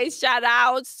guys, shout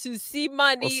outs to C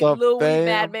Money, What's up, Louie, fam?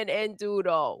 Madman, and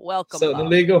Doodle. Welcome. So love.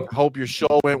 illegal. Hope your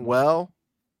show went well.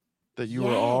 That you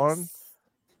were on. Yes.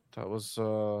 That was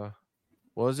what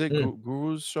was it?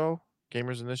 Guru's show,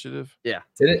 Gamers Initiative. Yeah.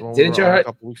 The one we Didn't were on y'all a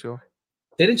couple weeks ago?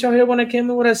 didn't y'all hear when I came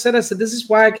in? What I said? I said this is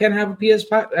why I can't have a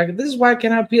PS5. This is why I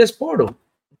can't have PS Portal.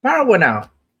 Power went out.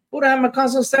 Would I have my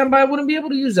console standby? I wouldn't be able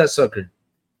to use that sucker.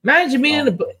 Imagine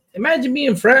me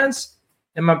in France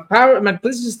and my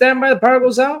PlayStation standby. The power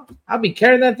goes out. I'll be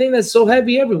carrying that thing that's so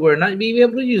heavy everywhere, and not be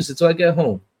able to use it till I get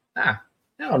home.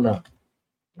 Hell no.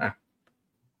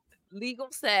 Legal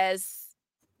says,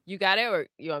 you got it, or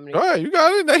you want me to? All right, you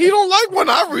got it. Now, he don't like when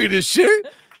I read his shit.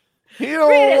 He Read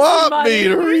don't it, want C-Money. me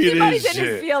to read C-Money's his in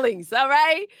his shit. feelings, all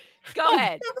right? Go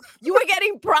ahead. You were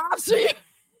getting props for you.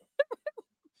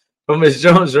 From Miss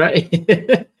Jones, right?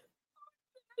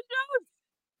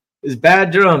 It's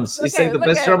bad drums. He's like the Look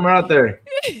best at- drummer out there.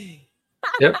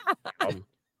 Yep. I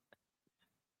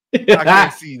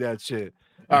can't see that shit.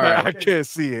 All right, I can't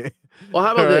see it. Well,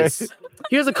 how about All right. this?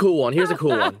 Here's a cool one.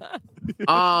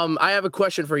 I have a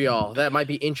question for y'all that might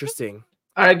be interesting.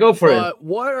 All right, go for it.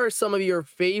 What are some of your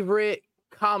favorite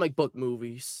comic book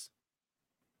movies?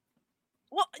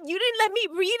 Well, you didn't let me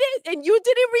read it, and you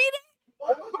didn't read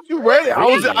it? You ready?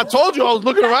 I told you I was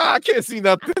looking around. I can't see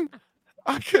nothing.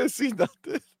 I can't see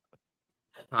nothing.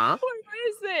 Huh? Where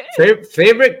is it?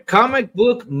 Favorite comic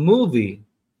book movie?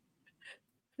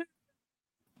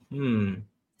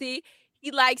 See,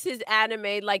 he likes his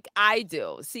anime like I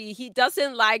do. See, he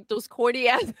doesn't like those corny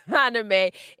ass anime.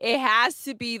 It has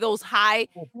to be those high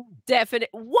definite.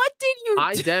 What did you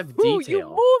High do? def You detail.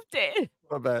 moved it.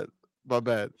 My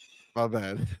bad.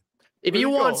 If you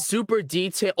want super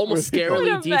detailed, almost Where'd he go?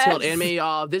 scarily What a detailed mess.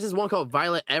 anime, this is one called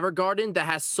Violet Evergarden that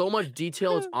has so much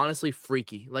detail. It's honestly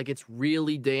freaky. Like it's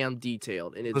really damn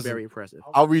detailed and it's Listen, very impressive.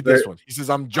 I'll read this one. He says,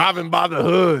 "I'm driving by the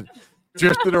hood,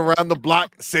 drifting around the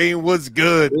block, saying what's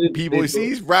good." People, you see,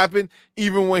 he's rapping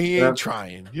even when he ain't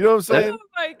trying. You know what I'm saying? Oh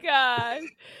my god.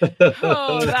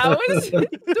 Oh, that was. Do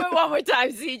it one more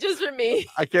time, see, just for me.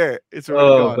 I can't. It's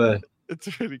already gone. man. It's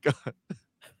already gone.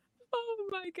 Oh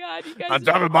my god, you guys. I'm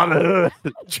driving by the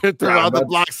hood, drifting around the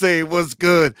block, saying what's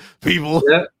good, people.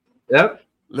 Yep.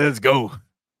 Let's go.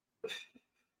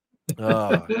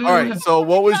 All right. So,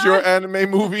 what was your anime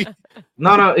movie?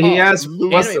 No. He asked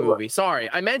anime movie. Sorry,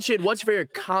 I mentioned what's your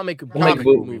favorite comic Comic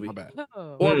movie? My bad.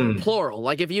 Oh. Or plural.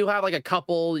 Like if you have like a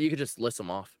couple, you could just list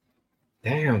them off.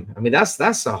 Damn. I mean, that's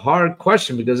a hard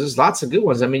question because there's lots of good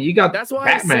ones. I mean, you got That's why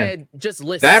Batman. I said just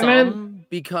list Batman? some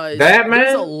because Batman?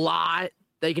 there's a lot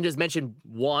that you can just mention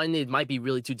one. It might be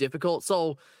really too difficult.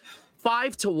 So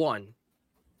 5 to 1.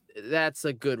 That's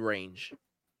a good range.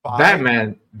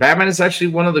 Batman is actually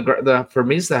one of the for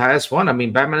me it's the highest one. I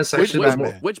mean, Batman is actually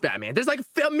Which Batman? There's like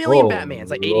a million Batmans,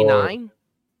 like 89.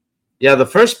 Yeah, the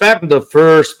first Batman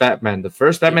 89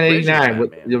 Batman.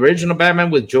 with the original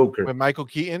Batman with Joker. With Michael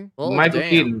Keaton. Oh, Michael damn.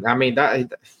 Keaton. I mean that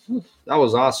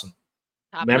was awesome.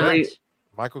 Top Memory notch.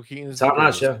 Michael Keaton is top the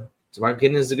notch, greatest. yeah. So Michael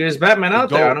Keaton is the greatest Batman out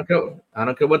The there. GOAT. I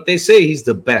don't care what they say. He's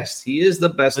the best. He is the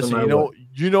best. Listen, no matter what.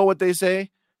 you know what they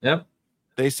say? Yep.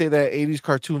 They say that 80s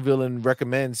cartoon villain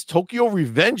recommends Tokyo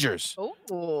Revengers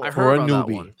Oh, I've for heard a about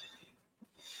that newbie. one.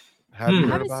 Have you I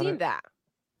heard haven't about seen it? that.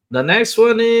 The next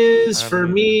one is I for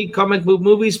haven't me comic book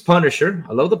movies. Punisher.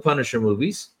 I love the Punisher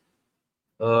movies.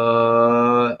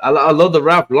 I love the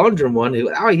Ralph Lundgren one.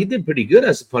 He did pretty good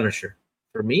as a Punisher.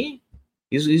 For me,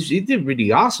 he did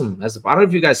really awesome. I don't know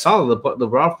if you guys saw the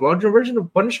Ralph Lundgren version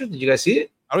of Punisher. Did you guys see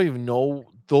it? I don't even know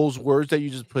those words that you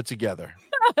just put together.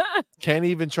 Can't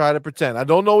even try to pretend. I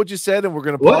don't know what you said, and we're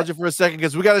gonna pause you for a second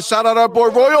because we got to shout out our boy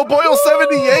Royal Boyle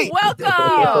 78.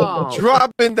 Welcome.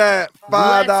 Dropping that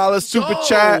 $5 super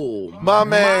chat. My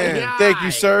man, guy. thank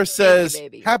you, sir. Says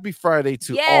baby. happy Friday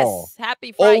to Yes, all.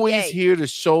 happy Friday. Always here to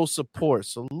show support.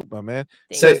 Salute, my man.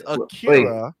 Thank Says you.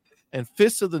 Akira and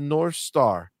Fist of the North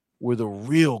Star were the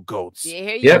real goats. Yeah,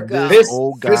 here you Yep. go. This-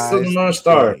 Fist of the North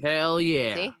Star. Hell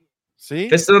yeah. See? See?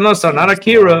 Fist of the North Star, not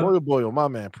Akira. Royal Boyle, my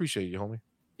man. Appreciate you, homie.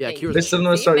 Yeah, Thank Akira's you. Fist of the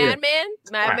North See, Star. Yeah.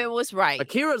 Madman was right.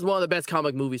 Akira's one of the best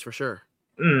comic movies for sure.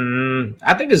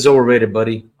 I think it's overrated,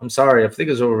 buddy. I'm sorry. I think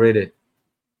it's overrated.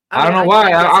 I don't know mean,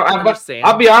 why. I understand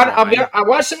I'll be honest. why. I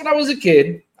watched it when I was a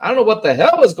kid. I don't know what the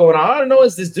hell was going on. All I know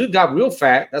is this dude got real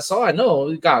fat. That's all I know.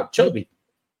 He got chubby.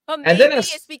 But and maybe then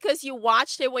it's because you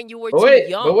watched it when you were But too wait,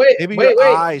 young. but wait, Maybe wait, your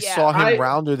wait. eyes Yeah. saw him I-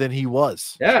 rounder than he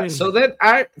was. Yeah. So then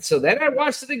I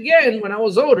watched it again when I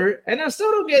was older, and I still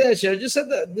don't get that shit. I just said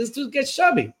that this dude gets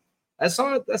chubby. That's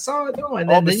all I know. And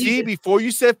Oh, then, but then see, you, before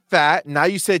you said fat, now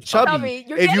you said chubby. Chubby,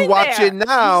 you're If you getting watch there. it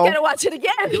now, you just gotta watch it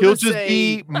again. He'll he'll just just say,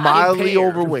 be mildly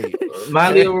impaired. overweight.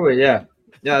 mildly overweight. Yeah.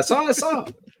 That's all I saw.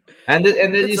 And then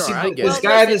It's you see all right, I get this it. guy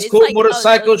Well, in this listen, cool it's like,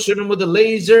 motorcycle shooting with a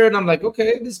laser, and I'm like,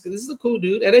 okay, this is a cool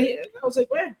dude. And then I was like,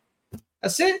 where?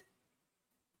 That's it.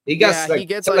 He got he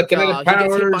gets like telekinetic he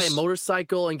gets hit by a powers.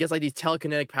 motorcycle and gets like these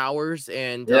telekinetic powers,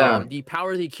 and Yeah. the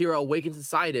power of the Akira awakens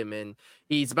inside him, and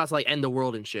he's about to like end the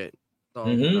world and shit. So,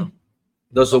 Mhm. you know.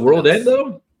 Does the something world else. end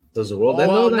though? Does the world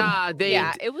end Well, though? then? nah, they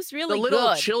Yeah, it was really the little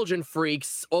good. children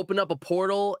freaks opened up a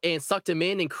portal and sucked him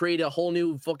in and created a whole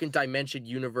new fucking dimension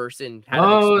universe and had him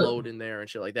Oh. explode in there and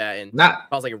shit like that, and Not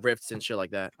caused like rifts and shit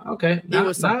like that. okay. It Now,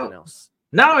 was something else.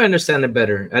 now I understand it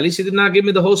better. At least he did not give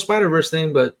me the whole Spider-Verse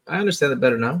thing, but I understand it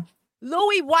better now.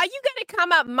 Louis, why you gotta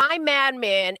come up my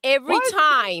madman every What?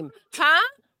 time? Huh?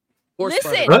 Or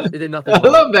Listen. Spider-Man. It did nothing I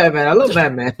wrong. love Batman. I love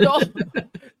Batman.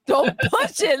 Don't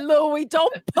push it, Louis.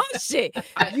 Don't push it.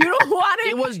 You don't want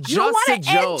It was You don't just a want to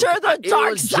joke. enter the It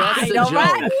dark was just side, a all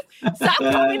right? joke. Stop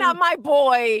coming at my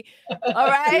boy, all It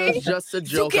right? was just a You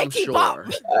joke, can't I'm keep sure. up.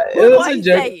 It was Why a you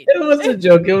joke. saying? It was a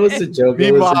joke. It was a joke.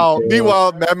 It was a joke.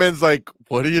 Meanwhile, Batman's like,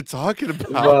 "What are you talking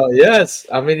about?" Well, yes.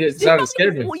 I mean, it's You trying got to scare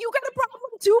a- me. well, you got a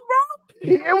problem too,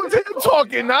 bro? It was him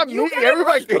talking, not You me. got a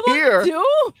Everybody can problem hear. too?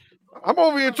 I'm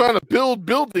over here trying to build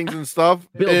buildings and stuff.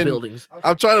 Build and buildings.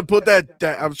 I'm trying to put that.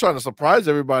 I'm trying to surprise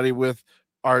everybody with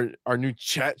our new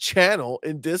chat channel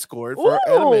in Discord for our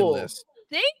anime Ooh. list.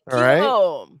 Thank All you.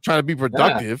 right. Trying to be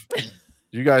productive.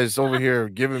 You guys over here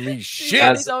giving me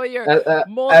shit. He's over here As,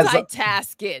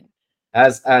 multitasking.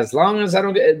 as long as I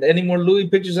don't get any more Louis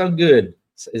pictures, I'm good.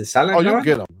 Is Silent? Oh, you gone?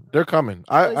 get them. They're coming.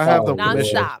 I have the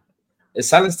permission. nonstop. Is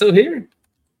Silent still here?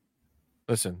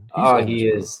 Listen. Oh, famous, he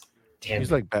bro. is. Damn.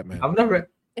 He's like Batman. I've never.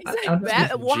 It's like I'm-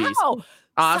 that. Jeez. Wow.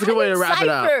 That's a good way to Silent wrap it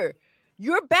up. Cypher.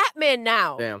 You're Batman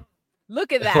now. Damn.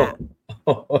 Look at that.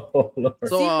 Oh, Lord.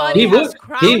 So, See, money He has would-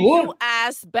 crowned he would- you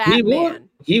as He Batman. would.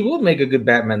 He would make a good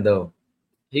Batman, though.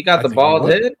 He got I the think he bald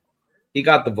would. head. He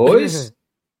got the voice.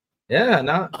 Yeah,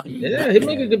 yeah, he'd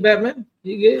make a good Batman.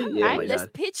 He get, All yeah. right, my let's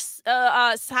God. pitch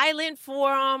Silent for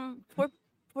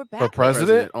Batman. For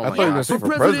president? Oh I my thought you were God. gonna say For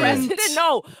for president. President,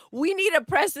 no, we need a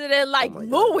president like my God.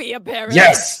 Louis, apparently.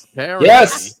 Yes, Apparently.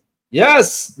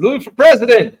 yes, Louis for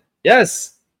president.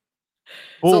 Yes.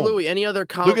 So Boom. Louis, any other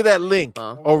Look at that link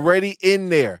Huh? already in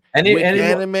there. Any With more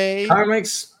anime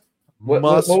comics?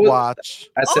 must what was- watch.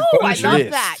 I said Oh, I Punisher. love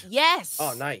List. that. Yes.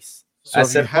 Oh, nice. So I if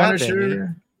you said have any,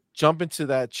 Punisher. jump into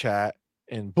that chat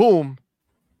and boom,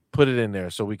 put it in there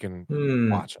so we can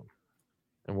watch them.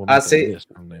 And we'll I make a say- list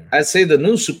from there. I'd say the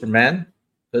new Superman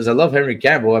because I love Henry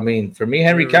Cavill. I mean, for me,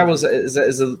 Henry Cavill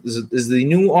is the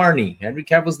new Arnie. Henry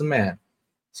Cavill's the man.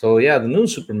 So yeah, the new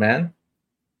Superman.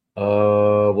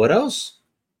 What else?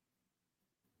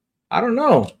 I don't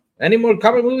know. Any more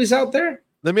comic movies out there?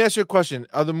 Let me ask you a question.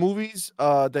 Are the movies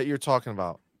that you're talking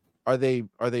about, are they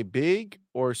big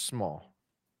or small?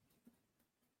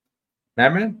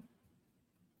 Batman?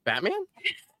 Batman?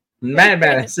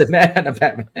 Madman. I said man of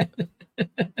Batman.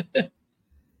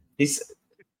 He's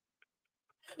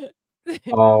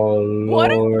oh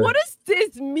What Lord. does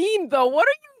this mean, though? What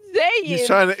are you saying? He's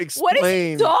trying to What is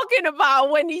he explain. talking about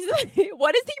when he's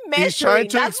what is he measuring? He's trying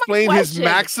to That's my explain his question.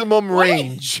 maximum What is-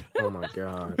 range. Oh my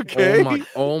God. Okay.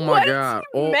 Oh my What is God.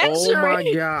 he Oh my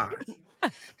measuring? God.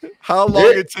 How long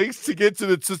it takes to get to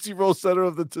the Tootsie Roll center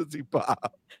of the Tootsie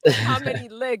Pop. How many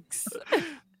licks?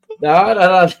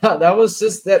 No. That was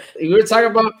just that we were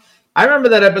talking about. I remember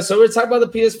that episode. We were talking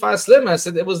about the PS5 Slim. I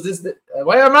said it was this.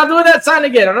 Wait, I'm not doing that sign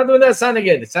again.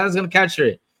 The sound's gonna capture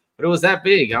it. But it was that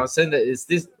big. I was saying that it's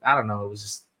this. I don't know. It was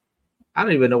just. I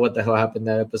don't even know what the hell happened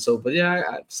in that episode. But yeah,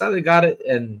 I finally got it,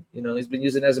 and he's been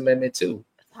using it as a meme too.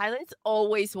 Silence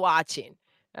always watching.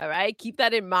 All right, keep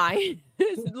that in mind.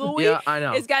 Louis Yeah, I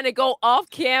know. is gonna go off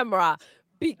camera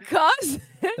because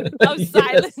of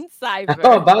Silent Cypher.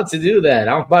 I'm about to do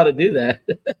that.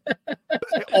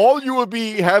 All you would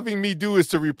be having me do is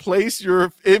to replace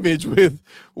your image with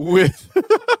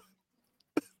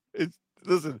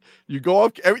listen, you go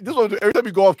off every time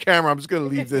you go off camera, I'm just gonna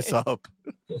leave this up.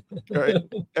 Right?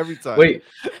 Every time. Wait.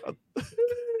 That's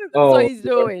Oh, what he's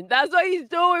doing. That's what he's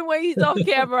doing when he's off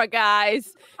camera,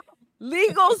 guys.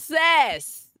 Legal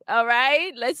says. All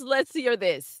right, let's hear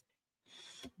this.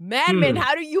 Madman,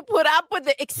 how do you put up with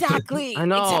it? Exactly. I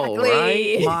know, exactly.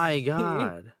 right? My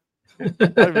God. I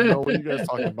don't even know what you guys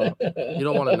talking about. You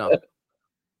don't want to know.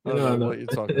 I don't know what you're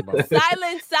talking about.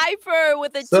 Silent Cypher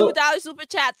with a So- $2 super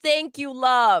chat. Thank you,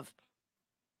 love.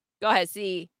 Go ahead,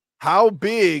 see. How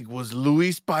big was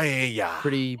Luis Paella?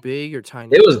 Pretty big or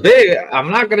tiny? it was big. I'm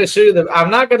not gonna show you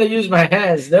I'm not gonna use my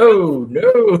hands. No.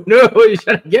 You're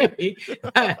trying to get me.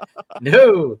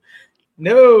 No.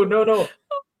 Oh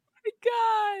my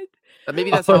God. Maybe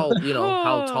that's how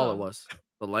how tall it was.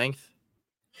 The length.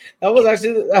 That was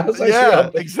actually Yeah,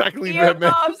 exactly,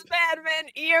 Batman. Earmuffs, Batman.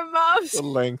 Earmuffs. The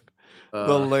length.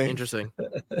 The length. Interesting.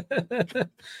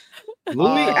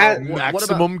 Louis Uh, at what about-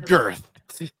 Maximum girth.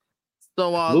 So,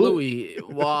 Lou- Louis,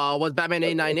 was Batman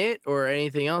 89 it or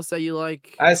anything else that you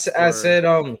like? I Or- said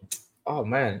oh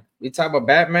man, we talk about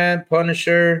Batman,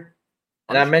 Punisher,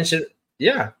 and I mentioned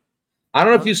I don't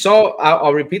know if you saw.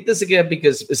 I'll repeat this again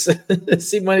because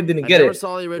C-Money didn't I get never it.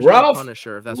 saw the original Ralph-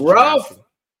 Punisher. If that's what you're Ralph asking.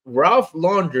 Ralph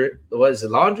Laundry, was it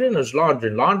Laundry or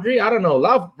Laundry? I don't know.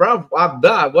 Ralph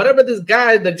whatever this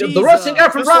guy, the Russian guy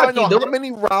from Just so I Rocky. know, how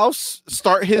many Ralphs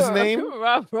start his name?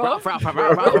 Ruff. Ralph.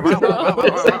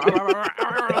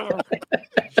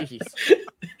 Jeez.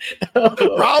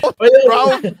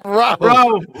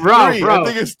 Ralph. Three. I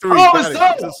think it's three. Oh,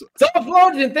 Got it. it's Dolph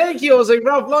Lundgren. Thank you. I was like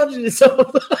Ralph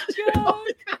Lundgren. God.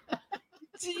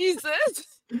 Jesus.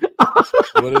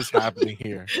 What is happening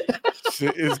here?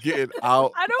 Shit is getting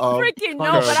out. I don't of freaking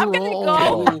know, but I'm gonna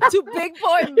go control. to Big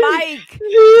Boy Mike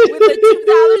with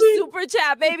a $2 super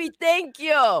chat, baby. Thank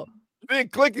you.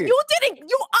 Didn't click it. You didn't.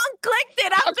 You unclicked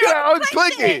it after can't I unclick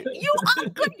clicked it. You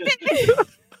unclicked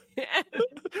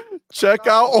it. Check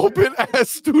out Open Ass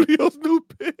Studios new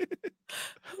pin.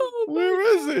 Oh my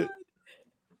Where is it? God.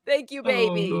 Thank you,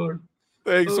 baby.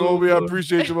 Thanks, Oh, Obi. I Lord.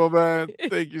 appreciate you, my man.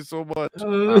 Thank you so much.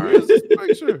 Oh, Where's this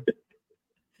picture?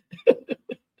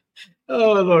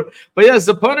 Lord. But yes,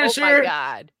 the Oh my Punisher,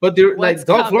 God. but the What's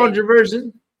Dolph coming? Lundgren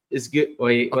version is good.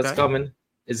 Wait, what's Okay. coming?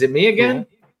 Is it me again?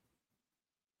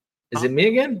 Is it me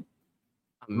again?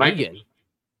 Megan.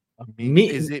 Me-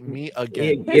 Is it me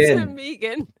again? It's a Again.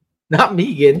 Megan. Not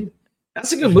Megan.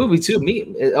 That's a good movie too.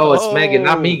 It's Megan,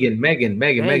 not Megan. Megan.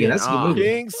 That's a good movie.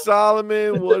 King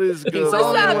Solomon, what is good? King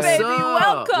Solomon, up, what's baby? up?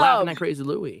 Welcome. Laughing at Crazy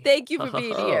Louie. Thank you for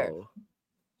being here.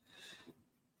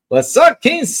 What's up,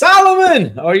 King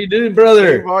Solomon? How are you doing,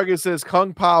 brother? Vargas says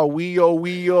Kung Pao, wee yo.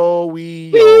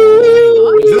 Is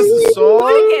this a song?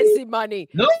 I can't see money.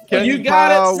 No, King you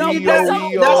got Pao, it. See, wee that's yo,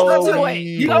 it. wee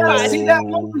You gotta see that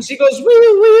yo. movie. She goes,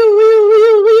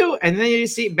 wee, and then you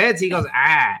see Betsy goes,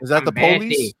 Is that I'm the Betty.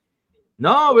 police?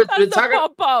 No, we're That's the talking.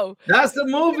 popo. That's the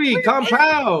movie,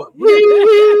 Compound.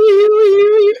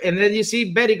 And then you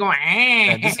see Betty going,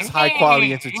 Man, this is high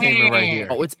quality entertainment right here.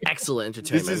 Oh, it's excellent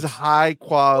entertainment. This is high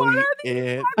quality What are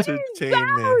these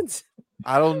entertainment. Sounds.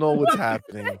 I don't know what's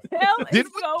happening. Hell Did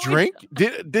is we going drink?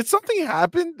 Did something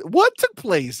happen? What took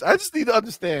place? I just need to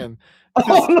understand.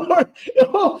 Oh Lord!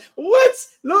 Oh, what?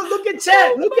 Look at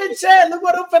chat! Look at chat! Look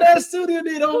what Open Air Studio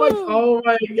did! Oh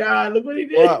my God! Look what he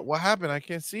did! What happened? I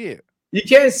can't see it. You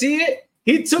can't see it?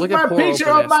 He took Look at my poor picture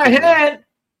Open of my Air Studio. hand,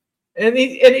 and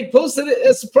he posted it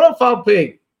as a profile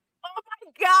pic. Oh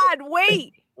my God!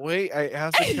 Wait. Wait, I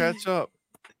have to catch up.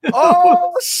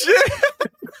 Oh shit!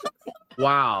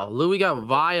 Wow, Louis got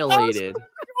violated.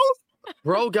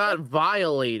 Bro got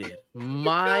violated.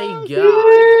 My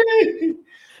God.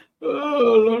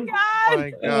 Oh Lord! Oh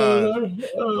my God. god!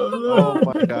 Oh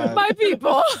Oh my god! My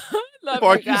people. Love you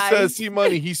Marcus guys. says, "See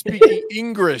money." He's speaking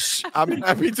English. I'm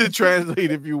happy to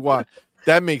translate if you want.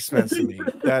 That makes sense to me.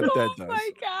 That Oh does my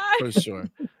God.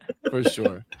 for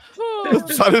sure. Oh.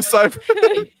 Side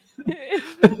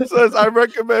says, "I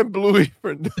recommend Bluey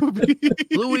for newbies."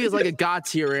 Louis is like a god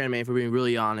tier anime, for being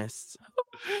really honest.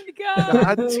 Oh my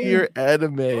God. God tier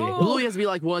anime. Oh. Louis has to be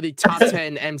like one of the top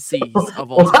 10 MCs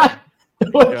of all time.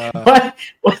 What?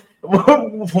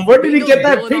 Where did he get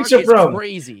that picture from?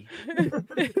 Crazy.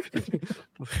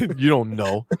 You don't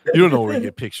know. You don't know where you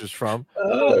get pictures from.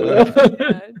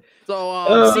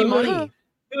 So, see money.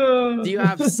 Do you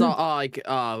have some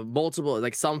multiple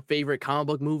some favorite comic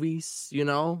book movies? You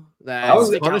know that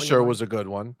Punisher was a good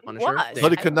one. Punisher. Was.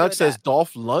 Bloody I Canuck enjoyed says that.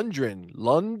 Dolph Lundgren.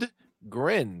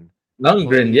 Lundgren.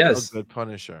 Lundgren, yes. A good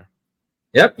Punisher.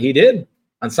 Yep, he did.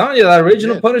 I'm telling you, that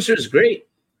original Yeah. Punisher is great.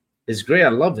 It's great. I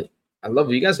love it.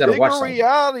 You guys got to watch Bigger that.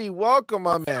 Reality. Welcome,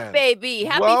 my man. Baby,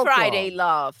 happy Welcome. Friday,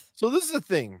 love. So this is the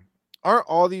thing. Aren't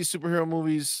all these superhero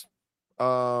movies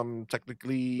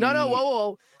technically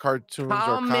whoa. cartoons or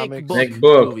Comic comics?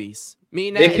 book. movies. I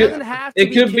mean, It it could- doesn't have to it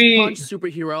be could Kid be- Punch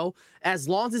superhero. As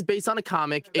long as it's based on a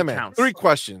comic, it Yeah, man. counts. 3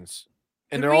 questions.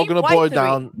 And they're all Three? gonna Why boil three?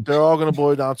 down. They're all gonna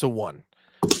boil down to one.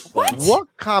 What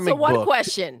comic So one book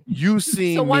question. you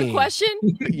see So one me? question?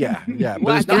 Yeah. But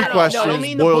Well, there's I 3 don't know. I don't questions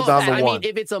mean the boiled book. down to I one. mean,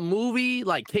 if it's a movie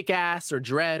like Kick-Ass or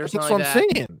Dread or That's something what like I'm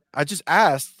that. saying. I just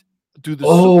asked, do the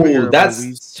Oh, superhero that's-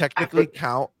 movies technically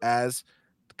count as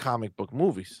comic book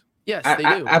movies? Yes, I- they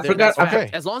I- do. I They're- forgot- that's fact. okay.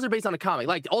 As long as they're based on a comic,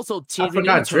 like also Teenage forgot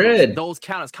Mutant Ninja Turtles, Dread. those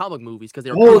count as comic movies because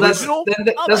they're Oh, that's Original? that's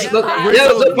Oh that's my the God. yeah,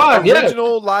 that's the part. Yeah.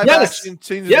 Original live Yes. action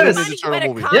Teenage Yes. Mutant Money, Ninja you better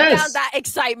Turtle movie. calm Yes. down that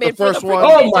excitement The for first the one.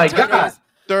 freaking Oh Ninja my Turtles. God.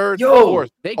 Third, Yo.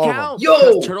 fourth. They all of them. count.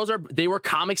 Yo. Because they were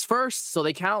comics first, so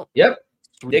they count. Yep.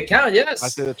 Sweet. They count. Yes. I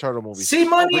say the turtle movies. See Oh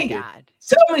my money. God.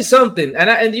 Tell me something,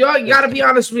 and you all got to be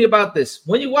honest with me about this.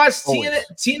 When you watch Always.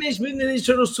 Teenage Mutant Ninja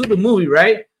Turtles 2, the movie,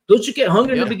 right? Don't you get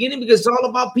hungry in Yeah. the beginning because it's all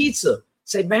about pizza?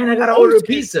 Say, man, I gotta Always order a get-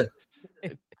 pizza.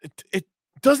 It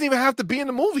doesn't even have to be in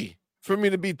the movie for me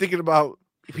to be thinking about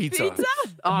pizza. Pizza?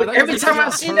 But every time I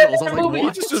see that in the movie,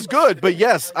 It's just good. But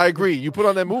yes, I agree. You put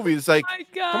on that movie, it's like, Oh my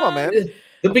God. come on, man.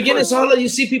 The beginning's all you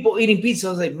see people eating pizza. I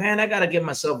was like, man, I gotta get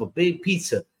myself a big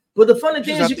pizza. But the funny You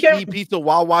thing just is, have you to can't eat pizza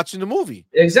while watching the movie.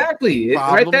 exactly right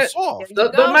Problem there. solved. There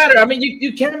you Don't go. matter. I mean,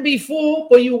 you can be full,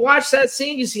 but you watch that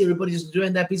scene, you see everybody just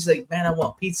doing that pizza. Like, man, I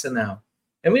want pizza now,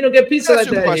 and we don't get pizza That's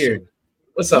like your that question. here.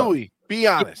 What's up? Louis, be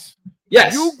honest.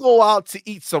 Yes. You go out to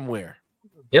eat somewhere.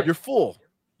 Yep. You're full.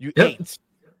 You Yep. ate.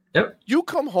 Yep. You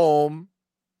come home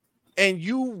and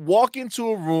you walk into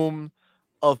a room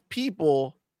of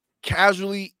people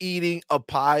casually eating a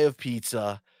pie of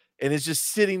pizza, and it's just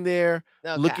sitting there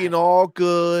Okay. looking all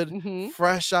good, Mhm.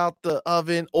 fresh out the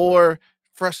oven or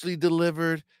freshly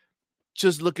delivered,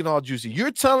 just looking all juicy.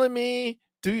 You're telling me,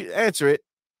 do you answer it?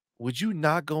 Would you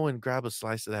not go and grab a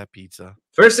slice of that pizza?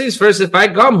 First things first, if I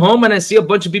come home and I see a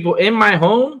bunch of people in my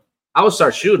home, I would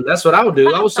start shooting. That's what I would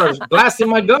do. I would start blasting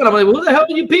my gun. I'm like, who the hell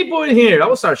are you people in here? I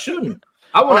would start shooting.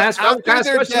 I want to ask After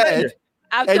they're questions dead, later.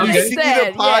 After and you they see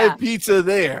said, the pie yeah. of pizza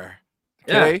there.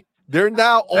 Yeah. Okay. They're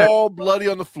now Yeah. all bloody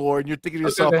on the floor, and you're thinking to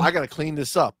yourself, Okay. I gotta clean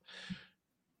this up.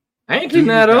 I ain't Do you cleaning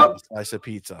that grab up. a slice of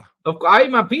pizza? I eat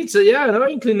my pizza. Yeah, no, I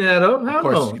ain't cleaning that up. Of Hell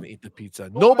course, no. you're gonna eat the pizza.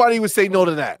 Nobody would say no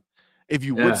to that. If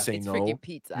you would say It's no, freaking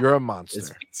pizza. you're a It's monster.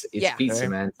 pizza. It's Yeah. pizza, Okay.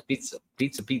 man. It's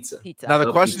pizza. Pizza. Pizza. Now the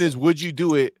Love question pizza. is, would you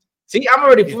do it See, I'm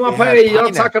already if for my they had plate.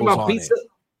 Y'all talking pineapples about on pizza? it?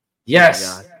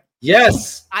 Yes. God.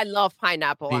 Yes. I love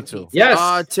pineapple Me on too. pizza.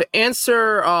 Yes. To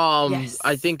answer, Yes.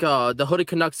 I think the Hooded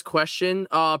Canucks question,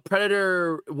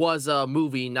 Predator was a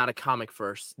movie, not a comic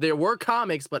first. There were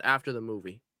comics, but after the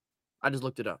movie. I just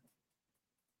looked it up.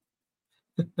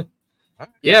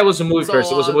 Yeah, it was a movie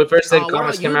first. It was a movie first. Then what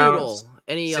comics about you, came out. Doodle?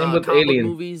 Any Same with comic book Alien.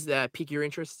 movies that pique your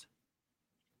interest?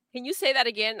 Can you say that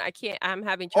again? I can't. I'm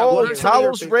having trouble. Oh, What are some of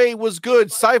your Talos favorite- Ray was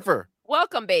good. Cypher.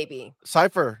 Welcome, baby.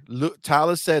 Cypher.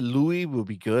 Talos said Louis will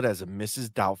be good as a Mrs.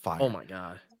 Doubtfire. Oh my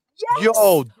god. Yes.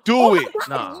 Yo, do Oh it. my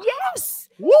God, Nah. yes.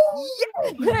 Woo.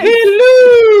 Yes.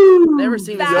 Hello. Never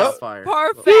seen Miss That's Doubtfire.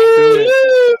 perfect.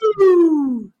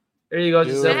 Hello. There you go,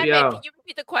 Dude. Giuseppe. Matt, can you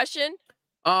repeat the question?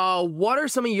 What are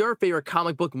some of your favorite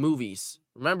comic book movies?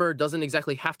 Remember, it doesn't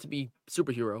exactly have to be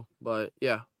superhero, but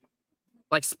yeah.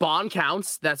 Like Spawn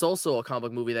counts. That's also a comic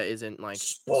book movie that isn't like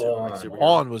Spawn. superhero.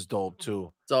 Spawn was dope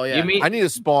too. So yeah, You mean I need a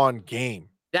Spawn game,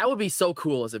 that would be so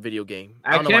cool as a video game.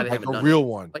 I I don't know why can't- they like haven't a done real it.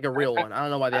 one. Like a real one. I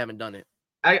don't know why they haven't done it.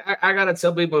 I gotta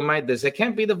tell people in my this. It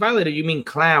can't be the Violator. You mean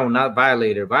clown, not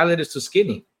Violator. Violator's too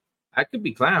skinny. I could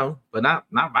be clown, but not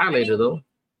Violator though.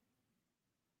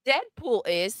 Deadpool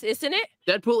isn't it?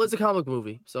 Deadpool is a comic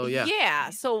movie, so yeah. Yeah.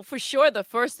 So for sure, the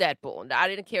first Deadpool. I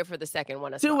didn't care for the second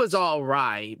one as Two was much. all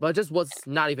right, but just was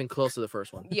not even close to the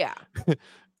first one. Yeah.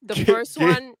 The Ga- first ga-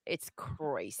 one, it's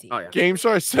crazy. Oh yeah. Game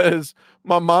Shark says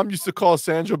my mom used to call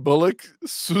Sandra Bullock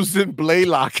Susan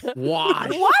Blaylock. Why?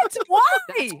 What?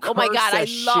 Why? Oh my God, I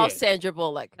curse love shit. Sandra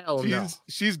Bullock. Hell no.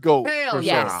 She's goat. Hell for sure.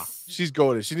 Yes. She's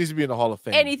goated. She needs to be in the Hall of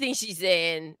Fame. Anything she's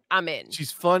in, I'm in.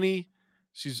 She's funny.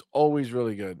 She's always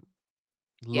really good.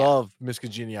 Yeah. Love Miss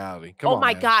Congeniality. Come Oh on,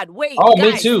 my man. God! Wait, Oh,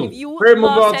 me guys, too. If you Favorite movie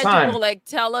of all love Sandra time. Bullock,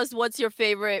 tell us what's your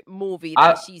favorite movie I-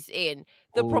 that she's in.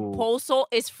 The Ooh. Proposal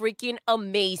is freaking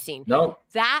amazing. No.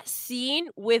 That scene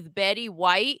with Betty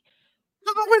White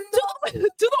to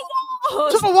the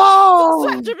wall. To the wall.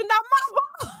 Sandra, that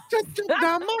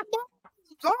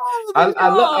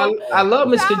I love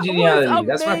Miss That was Congeniality.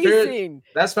 That's my favorite. amazing.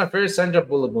 That's my favorite Sandra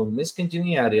Bullock movie. Miss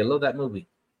Congeniality. I love that movie.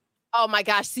 Oh my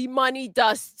gosh, see, Money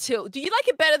does too. Do you like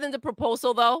it better than The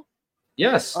Proposal though?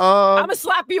 Yes. I'm gonna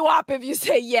slap you up if you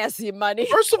say yes, see, Money.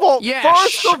 First of all, Yeah,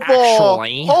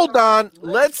 actually. hold on.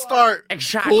 Let's start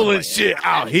pulling shit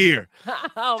out here.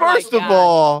 Oh my First of God.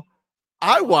 all,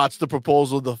 I watched The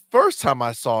Proposal the first time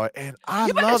I saw it, and I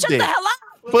You better loved shut it. the hell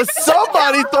up. But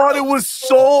somebody thought it was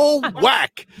so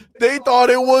whack. They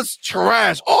thought it was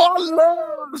trash.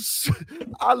 Oh,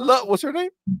 I love. What's her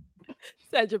name?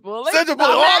 Sandra Bullock. Sandra No,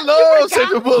 Bullock. Oh, man, I you love forgot-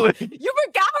 Sandra Bullock. You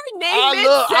forgot her name.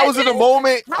 I was in the mid-sentence?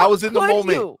 moment. I How was in the could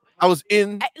moment. you? I was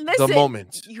in Listen, the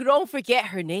moment. You don't forget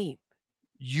her name.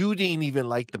 You didn't even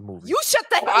like the movie. You shut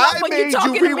the hell up I when you're made you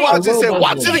talking to me. rewatch it. I Said love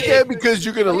watch that it again because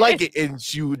you're gonna like it, and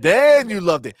then you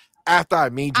loved it. After I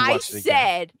made you I watch it again.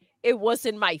 said it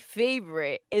wasn't my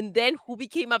favorite, and then who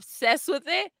became obsessed with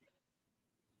it?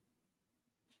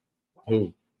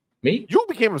 Who? Me? You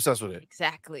became obsessed with it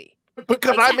Exactly.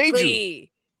 because I made you.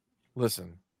 Exactly.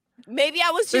 Listen, Maybe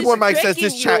I was Big just Boy Mike says tricking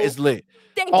this chat you. is lit.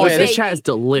 Thank Oh you, yeah, this baby. chat is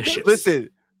delicious. Listen,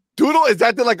 Doodle is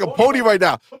acting like a pony right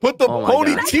now. Put the Oh my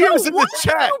pony God. tears in the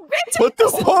chat. Put the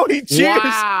pony tears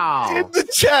Wow. in the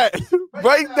chat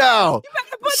right now.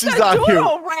 Put She's the out here.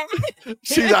 doodle right.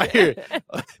 She's out here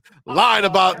lying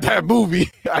about that movie.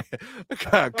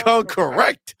 Come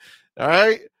correct. All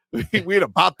right. We ain't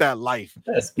about that life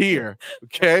That's here.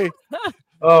 Okay.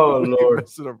 Oh We ain't Lord.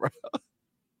 messing around.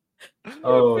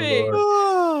 Oh Perfect. Lord.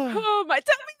 Oh my!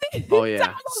 Tell me. Oh, yeah, Tell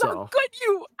me so.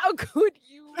 How good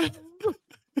you?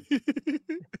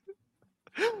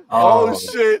 Oh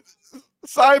shit.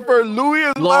 Cypher, Louis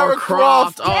and Lara Lara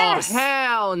Croft. Croft. Oh Yes.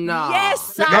 hell no. Yes,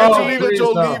 The Cypher. Angelina please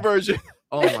Jolie no. version.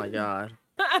 Oh my god.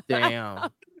 Damn.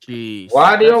 Jeez.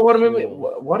 Why do y'all That's want to make me?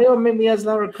 cool. Why do y'all make me as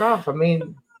Lara Croft? I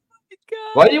mean,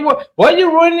 why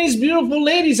you ruining these beautiful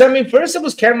ladies? I mean, first it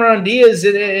was Cameron Diaz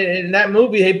in that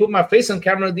movie. They put my face on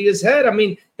Cameron Diaz's head. I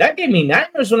mean, that gave me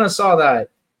nightmares when I saw that.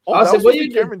 Oh, I that said, was what supposed to you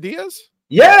be do? Cameron Diaz?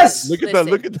 Yes. Look at that.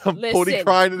 Look at that pony Listen,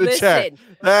 crying in the chat.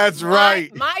 listen. That's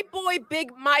right. My boy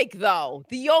Big Mike, though,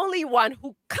 the only one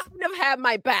who kind of had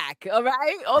my back. All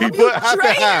right, all He of you have to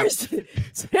have. traitors.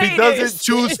 He doesn't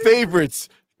choose favorites.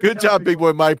 Good job, Big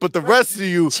Boy Mike. But the rest of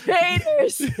you,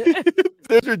 traitors.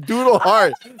 there's your doodle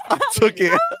heart. I took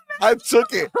it. I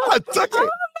took it. I took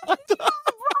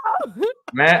it.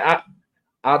 Man,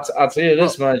 I'll tell you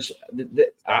this much.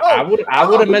 I would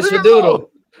Oh, have messed with leave it alone.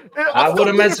 Doodle. I would've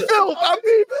wouldn't messed- filmed. I'm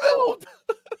being filmed.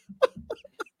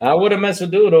 I would have messed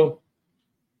with Doodle.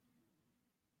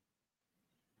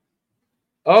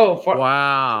 Oh,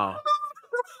 Wow.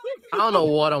 I don't know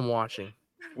what I'm watching.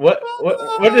 Where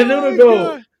did Noodle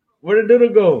go? Where did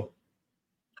Noodle go?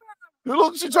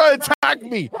 Look, she trying to attack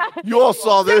me. You all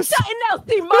saw this. Something else,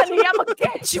 money. I'm gonna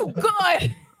get you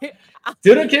good.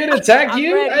 Noodle can't attack I'm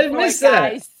you. ready I for missed it,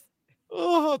 that. guys.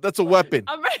 Oh, that's a weapon.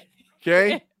 I'm ready.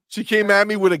 Okay, she came at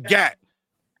me with a gat.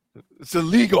 It's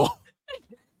illegal.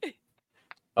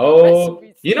 Oh,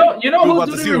 you know We're who about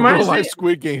to see Doodle the reminds real-life me?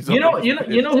 Squid Games. You know who Check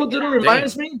Doodle it out.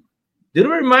 reminds me?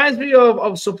 Doodle reminds me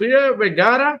of Sophia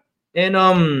Vergara in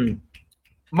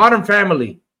Modern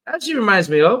Family. That she reminds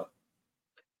me of.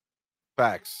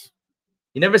 Facts.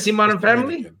 You never seen Modern It's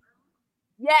Family? Dominican.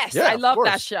 Yes, Yeah, I of love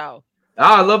that course. show.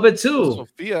 Ah, I love it too.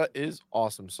 Sophia is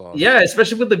awesome sauce. Yeah,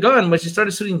 especially with the gun. When she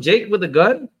started shooting Jake with the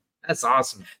gun, that's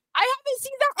awesome. I haven't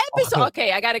seen that episode.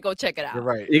 Okay, I gotta go check it out. You're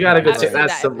right. You gotta go I haven't check. seen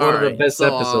That's that one of the Alright, best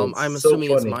so, episodes. I'm So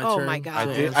assuming it's funny. my Oh turn. my to God.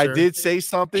 I answer. did say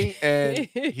something, and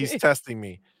he's testing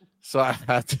me, so I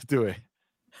had to do it.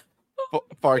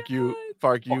 Fark you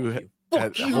Fuck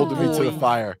had you, holding me to the boy.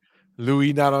 fire.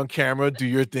 Louis, not on camera. Do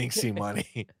your thing, see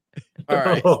money. All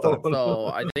right, Oh, so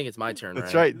I think it's my turn.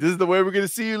 That's right. This is the way we're gonna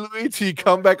see you, Louis, till you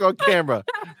come back on camera.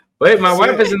 Wait, my That's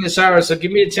wife it. is in the shower, so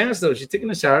give me a chance though. She's taking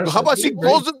a shower. How so about give she me a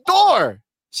break. close the door?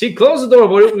 She closed the door,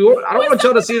 but I don't want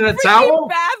y'all to see in a Freaking towel.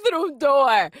 bathroom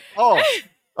door. Oh,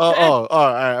 all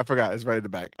right. I forgot. It's right in the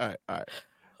back. All right.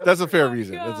 That's a fair my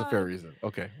reason. That's a fair God. reason.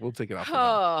 Okay, we'll take it off. for now.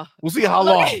 Oh, We'll see how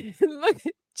look, long. look,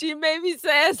 G Maybe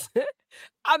says,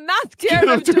 I'm not You scared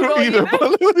don't of do Doodle it either, either.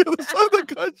 but look at the other side of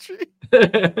the country.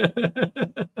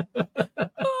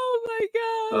 Oh my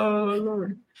God. Oh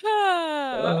Lord.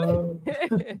 Ah.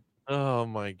 Oh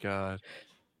my god.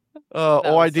 That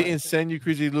I was didn't fun. send you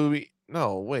Crazy Louis.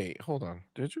 No, wait, hold on.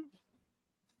 Did you?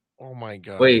 Oh my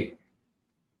god. Wait.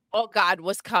 Oh God,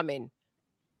 what's coming?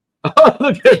 Oh,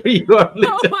 look at me. You are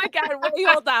Oh my God, wait,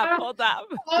 hold up.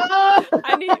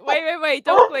 I need, wait,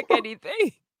 don't click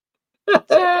anything. Check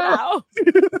it out.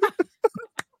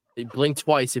 Hey, blink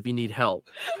twice if you need help.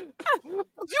 You don't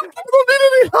need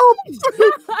any help.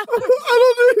 I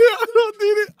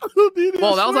don't need it.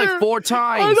 Well, I that was like swear. 4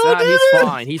 times. don't Nah, need he's it.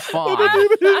 fine. He's I fine.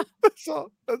 don't need it.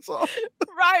 That's all.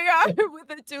 Right with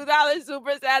the $2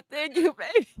 super chat. Thank you,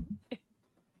 baby.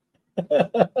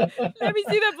 Let me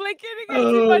see the blinking again.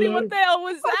 Oh, See, buddy, Lord. what the hell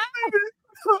was that?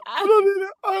 I don't need it.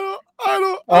 I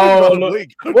don't Oh, know how to look.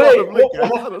 blink. I don't know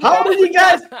how to Wait, blink,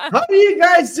 guys. I don't how know. do you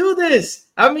guys do this?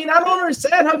 I mean, I don't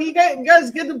understand how you guys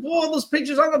get to pull all those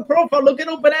pictures on the profile. Look at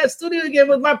Open Ass Studio again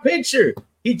with my picture.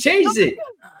 He changed it.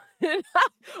 I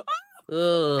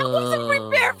wasn't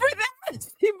prepared for that.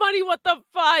 See, buddy, what the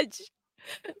fudge?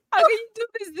 How can you do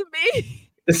this to me?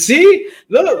 See?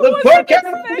 Look, wasn't poor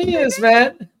Cameron expecting Diaz,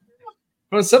 man.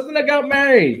 From something that got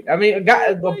married. I mean,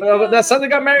 that something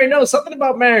got married. No, something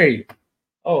about married.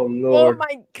 Oh Oh Lord.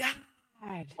 my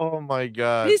God. Oh my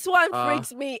god. This one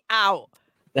freaks me out.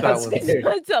 That's one's- scary.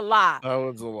 That's a lot. That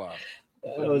one's a lot.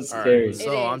 That was All scary. right,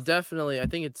 so It I'm is. definitely. I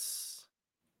think it's.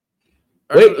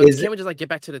 Wait, Can't we just like get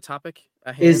back to the topic?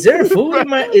 At Is hand? there food in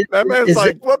my? That man's is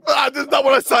like, it- what? This is not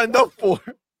what I signed up for.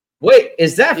 wait,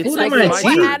 is that It's food like in my my What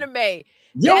turn. teeth? anime?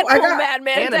 Yo, Deadpool, I got.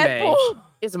 Madman, anime. Deadpool.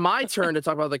 It's my turn to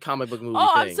talk about the comic book movie.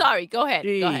 Oh, I'm thing. sorry. Go ahead. Go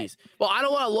ahead. Jeez. Well, I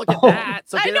don't want to look at Oh. that,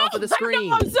 so I get it know, off of the I know,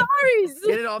 screen. I'm sorry.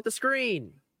 Get it off the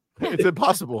screen. It's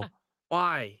impossible.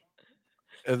 Why?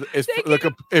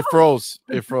 It froze.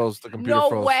 It froze. The computer No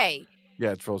froze. way.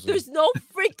 Yeah, it's frozen. There's no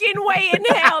freaking way in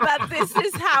hell that this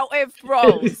is how it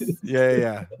froze.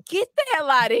 Yeah. Get the hell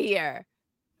out of here.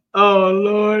 Oh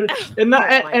Lord! And not,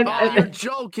 Oh my and, Oh, God. you're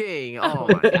joking. Oh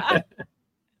my god.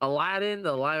 Aladdin,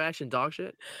 the live action dog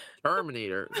shit.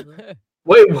 Terminator.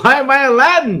 wait, why am I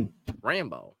Aladdin?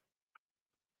 Rambo.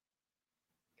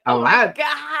 Aladdin.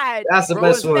 God. That's the Bro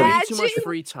best has one. way too much Imagine-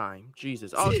 free time.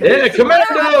 Jesus. Okay. Yeah,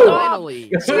 Commando. Finally.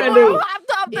 You Commando.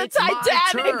 lapped off the It's my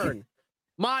Titanic. turn.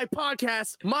 My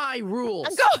podcast, my rules.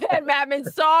 Go ahead, Madman.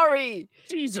 Sorry.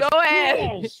 Jesus Go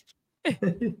ahead. Christ.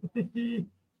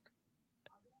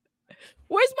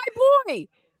 Where's my boy?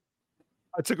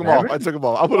 I took them off.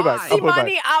 I'll put it back. Why? I'll See, put it back.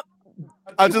 money up.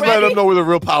 I You just let ready? them know where the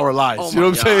real power lies. Oh you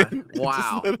know my what I'm God. saying?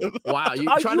 Wow. Just let 'em know. Wow, you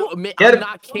Are trying you- to admit Get I'm it.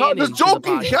 not No, canon. just to the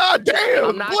joking. podcast. God damn.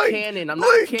 I'm not Blink. canon. I'm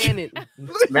Blink. not canon.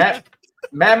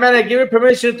 Man, I give you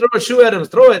permission to throw a shoe at him.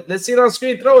 Throw it. Let's see it on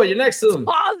screen. Throw it. You're next to him.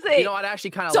 Pause it. You know, I'd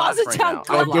actually kind of Toss laugh it right down, now.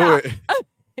 toss Don't it do down. it.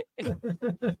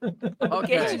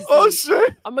 Okay. Get you. Oh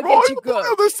shit. I'm gonna Bro, get you good.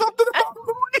 There's something about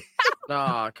Louis.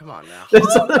 Oh, come on now.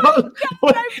 There's something about-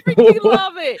 I freaking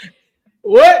love it.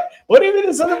 What? What do you mean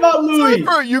there's something about Louis?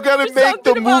 Cypher, you gotta There's make the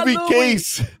something about movie Louis.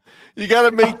 case. You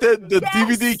gotta make the Yes.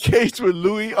 DVD case with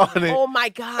Louis on it. Oh my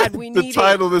God, we The need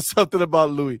title is something about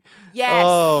Louis. Yes.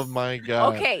 Oh my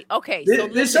God. Okay. This, So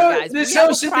this listen, show, guys, this we have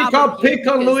show a should be problem called here Pick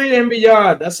on because- Louis and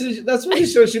Beyond. That's what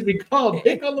this show should be called.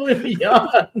 Pick on Louis and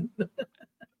Beyond.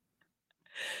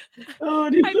 Oh,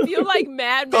 I feel like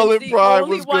Madman's Colin the Pride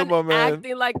only was one good, my man.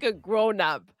 acting like a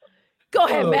grown-up. Go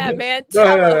ahead, Oh, Madman. Go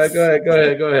Tell us. ahead.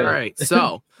 Go ahead. All right,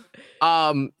 so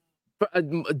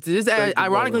this Thank you,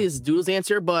 ironically brother. is Doodle's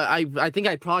answer, but I think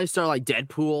I'd probably start like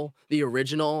Deadpool, the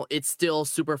original. It's still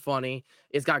super funny.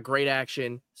 It's got great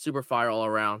action, super fire all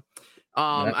around.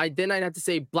 Yeah. I'd have to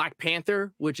say Black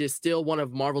Panther, which is still one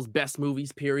of Marvel's best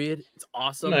movies. Period. It's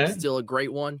awesome. Yeah. Still a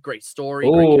great one. Great story.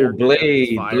 Great Oh, characters,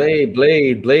 everything's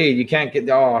fire. Blade. You can't get.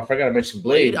 Oh, I forgot to mention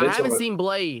Blade. I haven't seen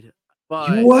Blade,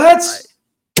 but What?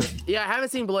 yeah, I haven't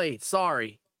seen Blade.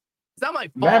 Sorry, it's not my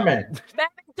fault. Madman. Madman,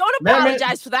 don't Madman.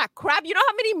 apologize for that crap. You know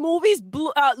how many movies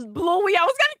Bluey? I was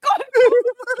gonna call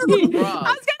him Bluey. Bruh. I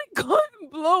was gonna call him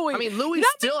Bluey. I mean, Louis You know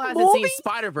how still many hasn't seen movies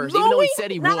Spider-Verse, even though he Louis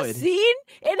said he not would. seen,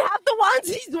 and half the ones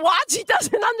he's watched, he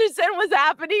doesn't understand what's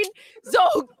happening.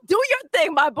 So do your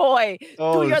thing, my boy.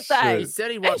 Oh, do your shit. thing. He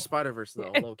said he'd watch Spider-Verse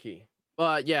though, low key.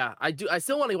 But yeah, I do. I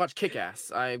still want to watch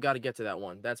Kick-Ass. I've got to get to that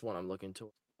one. That's one I'm looking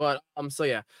to. But so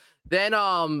yeah. Then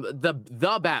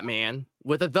the Batman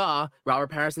with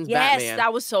Robert Pattinson's Yes, Batman.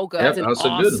 that was so good. Yep. That's an that was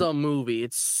so good. awesome movie.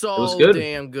 It's so was good.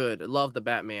 damn good. I love the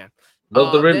Batman.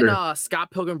 Love the Riddler. Then Scott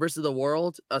Pilgrim versus the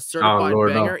World, a certified Lord,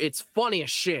 no. banger. It's funny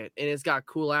as shit, and it's got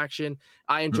cool action.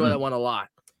 I enjoy that one a lot.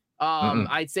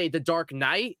 I'd say The Dark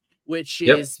Knight, which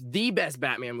is the best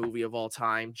Batman movie of all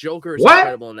time. Joker is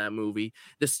incredible in that movie.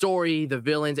 The story, the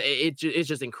villains, it's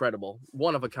just incredible.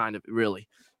 One of a kind, of really.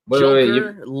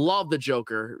 Joker, love the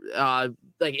Joker.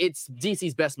 Like it's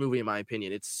DC's best movie in my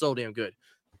opinion. It's so damn good.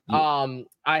 I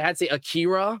had to say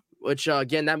Akira, which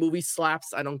again that movie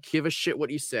slaps. I don't give a shit what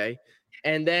you say.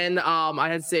 And then I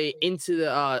had to say Into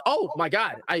the oh my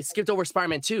god, I skipped over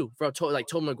Spider-Man 2 for Tobey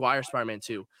Maguire Spider-Man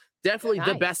 2. Definitely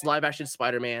the best live action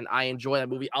Spider-Man. I enjoy that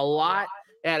movie a lot.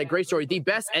 It had a great story. The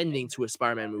best ending to a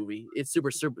Spider-Man movie. It's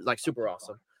super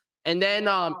awesome. And then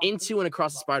Into and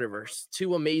Across the Spider-Verse,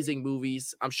 two amazing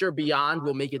movies. I'm sure Beyond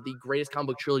will make it the greatest comic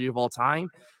book trilogy of all time.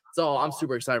 So I'm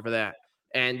super excited for that.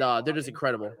 And they're just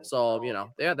incredible. So,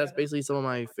 yeah, that's basically some of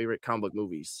my favorite comic book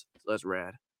movies. So that's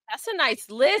rad. That's a nice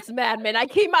list, Madman. I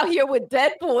came out here with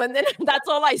Deadpool, and then that's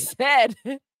all I said.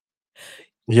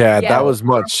 Yeah, that was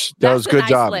much. That was good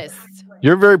job. List.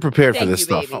 You're very prepared for Thank this you,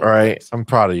 stuff. baby. All right. I'm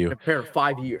proud of you. Prepare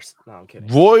 5 years. No, I'm kidding.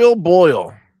 Royal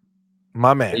Boyle,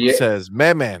 my man, Yeah. says,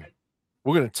 man,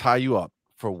 we're going to tie you up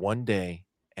for one day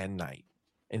and night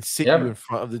and sit you in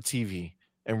front of the TV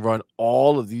and run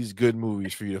all of these good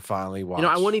movies for you to finally watch.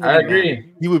 I wouldn't even I be mad.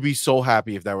 agree. He would be so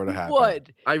happy if that were to happen.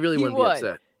 Would. I really He wouldn't would. be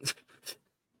upset.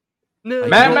 No,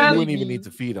 Madman- You wouldn't even need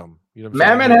to feed him. You know what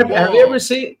I'm Madman, saying? have you ever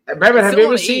seen? Madman, have you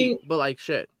ever seen? But like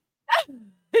shit. He's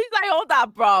like, hold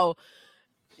up, bro.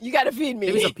 You got to feed me.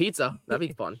 Maybe some pizza. That'd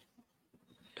be fun.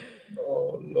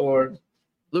 Oh Lord.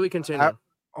 Louis, continue.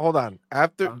 Hold on.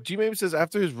 After G maybe says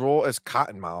after his role as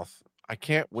Cottonmouth, I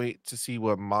can't wait to see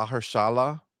what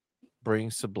Mahershala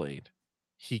brings to Blade.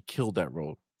 He killed that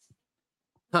role.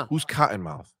 Huh. Who's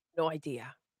Cottonmouth? No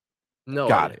idea. No.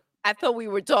 Got idea. it. I thought we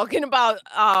were talking about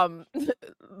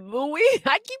Louis.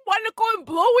 I keep wanting to call him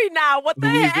Bluey now. What the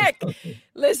heck?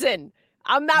 Listen,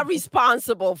 I'm not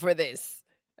responsible for this.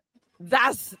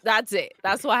 That's it.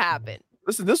 That's what happened.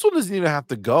 Listen, this one doesn't even have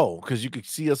to go because you could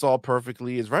see us all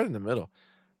perfectly. It's right in the middle.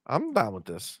 I'm down with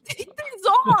this. Take things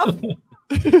off.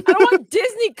 I don't want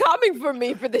Disney coming for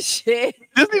me for this shit.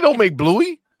 Disney don't make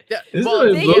Bluey. Yeah, Is well,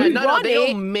 it they, Bluey? no, they Run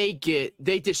don't make it.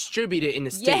 They distribute it in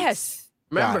the States. Yes.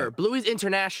 Remember, it. Bluey's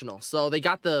international, so they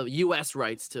got the U.S.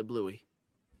 rights to Bluey.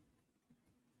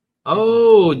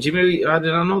 Oh, Jimmy, I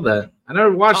did not know that. I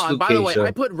never watched Luke By Cage. the way, so.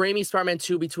 I put Raimi Spider-Man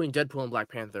 2 between Deadpool and Black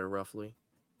Panther, roughly.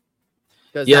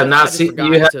 'Cause You have I not just seen. forgot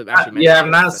You have. to actually You have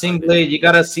mention not it. seen Blade. You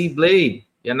gotta see Blade.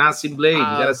 You're not seen Blade. You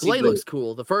gotta see Blade Blade. looks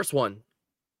cool. The first one.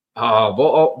 Oh,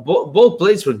 both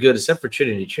Blades were good except for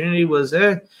Trinity. Trinity was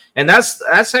and that's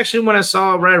actually when I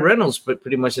saw Ryan Reynolds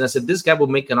pretty much, and I said this guy will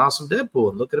make an awesome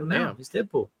Deadpool. Look at him now. Yeah. He's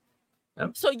Deadpool.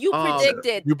 So you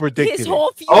predicted You predicted his it.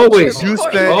 whole future. Always. You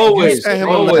before spent- he- Always. you sent him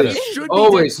a Always. letter. He should be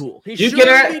Always. Deadpool. He You should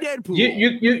can be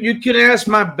Deadpool. You can ask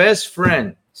my best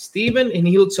friend Steven, and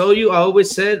he'll tell you I always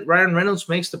said Ryan Reynolds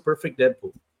makes the perfect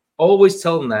Deadpool. Always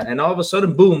tell him that, and all of a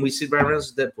sudden, boom, we see Ryan Reynolds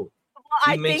as Deadpool. Well,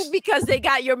 I makes- think because they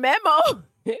got your memo.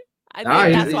 I think Nah,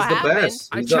 that's he's what the happened. best.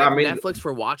 I He's checked the- Netflix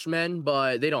for Watchmen,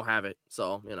 but they don't have it.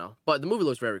 So, But the movie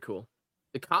looks very cool.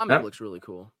 The comic Yep. looks really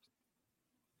cool.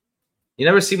 You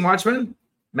never seen Watchmen,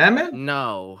 Madman?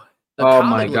 No. The Oh comic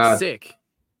my looks God. sick.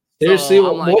 Seriously,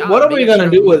 So I'm like, what are we maybe I should gonna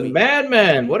have do a with movie.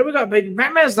 Madman? What are we gonna?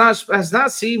 Madman has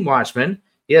not seen Watchmen.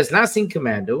 He has not seen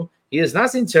Commando. He has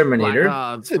not seen Terminator.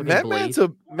 Listen, Fucking Madman's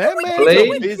Blade. Madman's a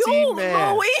Blade? busy You,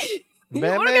 man. Louis. What are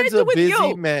we Madman's gonna a do with busy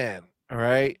you? man. All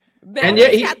right. And yet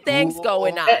Madman's he- got things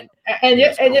going Ooh. on. And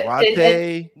Yes, yet,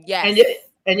 karate. Yes.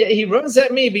 and yet he runs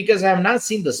at me because I have not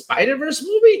seen the Spider-Verse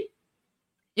movie.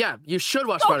 Yeah, you should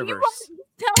watch So Spider he Verse.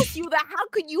 tells you that how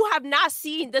could you have not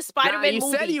seen the Spider-Man you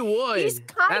movie? said you would. He's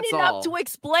kind That's enough all. to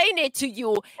explain it to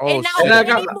you. Oh, And now shit. And I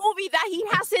any got- movie that he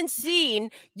hasn't seen,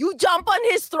 you jump on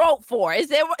his throat for. Is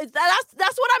that's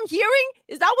what I'm hearing?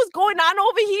 Is that what's going on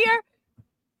over here?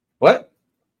 What?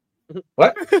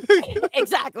 What?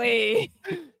 Exactly.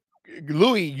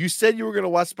 Louis, you said you were gonna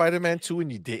watch Spider-Man 2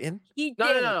 and you didn't? He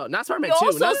No, did. not Spider He Man 2.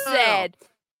 also No, said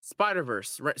Spider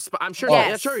Verse. I'm sure.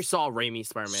 Yes. I'm sure you saw Raimi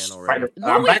Spider Man already.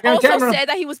 I'm Louis back on also camera. said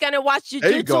that he was gonna watch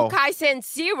There you go. Jujutsu Kaisen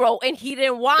Zero and he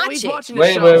didn't watch No, he's it. watching the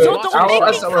Wait, show. wait, He's wait. So watching don't the make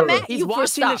me show. come at He's you for watching the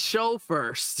stuff. show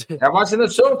first. I'm watching the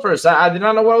show first. I did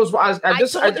not know what I was. I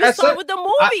just told you I start said with the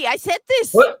movie. I said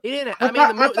this. what? He didn't. I I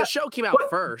mean, thought- the show came out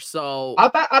what? first, so I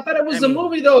thought it was I the mean-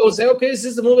 movie though. Say, okay, is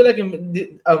this the movie that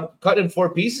can cut in 4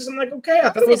 pieces? I'm like, okay.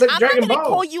 I thought it was Listen, like I'm Dragon not gonna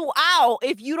Ball. call you out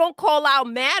if you don't call out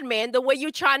Madman the way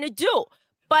you're trying to do.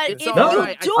 But It's if all you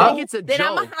right. I do, think it's a then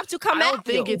I'm gonna joke. have to come I at don't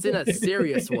think you. it's in a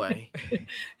serious way.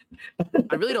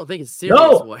 I really don't think it's serious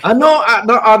No, way. I know.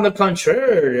 No, on the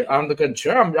contrary, I'm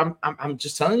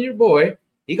just telling your boy,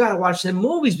 you gotta watch them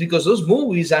movies because those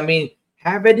movies, I mean,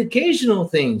 have educational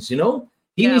things. You know,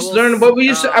 he Yeah, needs well, to learn what we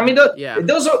used to. I mean, yeah.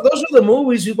 those are the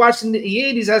movies we watched in the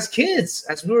 '80s as kids,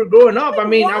 as we were growing up. I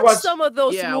mean, I watched watched. some of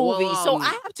those Yeah, well, movies, so I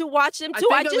have to watch them I too.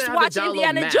 think I I'm just gonna have watched to download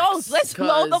Indiana Max, Jones. Let's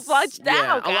slow the 'cause, fudge down,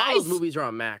 yeah, a lot of guys. those movies are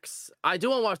on Max. I do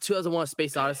want to watch 2001: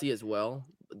 Space Odyssey as well,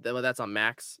 but that's on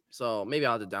Max. So maybe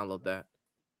I'll have to download that.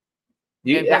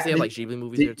 And plus, they have like Ghibli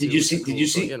movies there too. Did you which see? is Did cool, you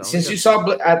so, see? know, Since yeah.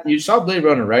 you saw Blade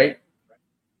Runner, right?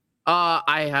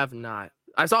 I have not.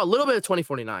 I saw a little bit of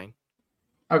 2049.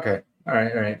 Okay, all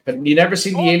right. But you never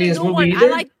seen the Oh, Aliens new movie one.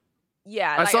 either?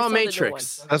 I saw the new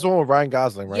Matrix. one. That's the one with Ryan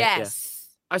Gosling, right? Yes.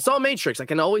 I saw Matrix. I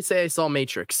can always say I saw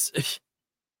Matrix.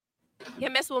 You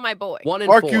mess with my boy. 1 and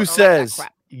Mark 4. you that says,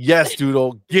 crap. yes,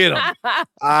 Doodle, get him.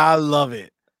 I love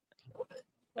it.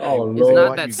 Oh, Hey, It's Lord. not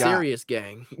what that you got. serious,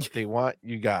 gang. They want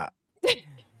you got.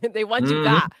 They want you Mhm.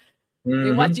 got. They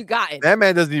Mhm. want you got it. That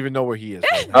man doesn't even know where he is.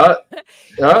 right now.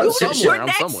 You I'm sure somewhere. I'm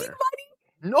next, somewhere.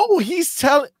 No,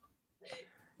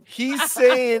 he's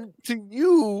saying to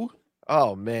you,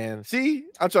 oh man, see,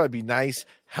 I'm trying to be nice,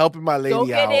 helping my lady Don't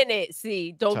get out. in it.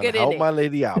 See, don't Trying get to in help it. my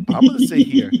lady out. But I'm gonna say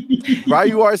here,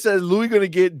 Ryuar says Louis gonna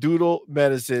get Doodle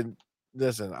medicine.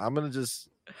 Listen, I'm just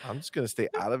gonna stay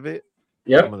out of it.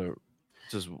 I'm Yep. gonna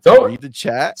just So- read the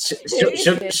chat.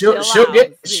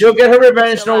 She'll get her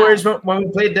revenge. Chill No worries. out. When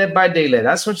we play Dead by Daylight,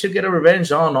 that's when she'll get her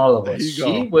revenge on all of There us. you She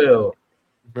go. will.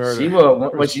 Murder. She will.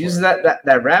 When First she uses one.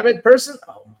 that rabbit person.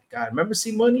 Oh my God! Remember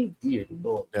See Money? Dear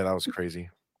Lord, Yeah, that was crazy.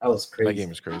 that was crazy. That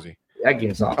game is crazy. That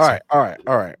game's awesome. All right.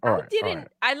 I didn't.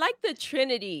 I like the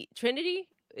Trinity. Trinity,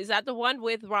 is that the one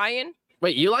with Ryan?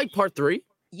 Wait, you like part 3?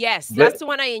 Yes, Bla- that's the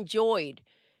one I enjoyed.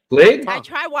 Blade. I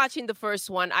tried watching the first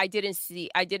one. I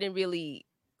didn't really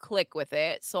click with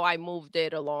it, so I moved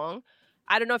it along.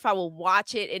 I don't know if I will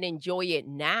watch it and enjoy it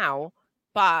now,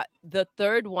 but the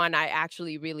third one I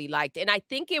actually really liked. And I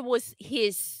think it was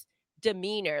his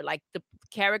demeanor, like the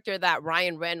character that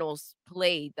Ryan Reynolds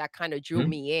played that kind of drew Mhm.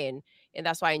 me in. And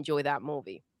that's why I enjoy that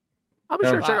movie. I'll be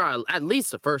Yeah. sure to check out at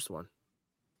least the first one.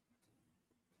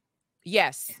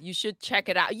 Yes, you should check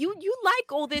it out. You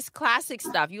like all this classic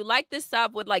stuff. You like this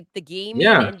stuff with like the gaming,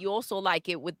 Yeah. and you also like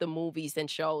it with the movies and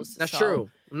shows. That's So true.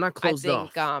 I'm not I closed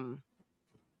think off. I'm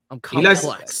He likes-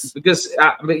 complex. because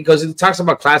it talks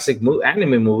about classic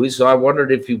anime movies. So I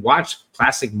wondered if you watch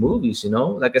classic movies. You know,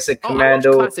 like I said, Oh, I watch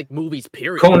Commando, classic movies.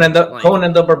 Period. Conan the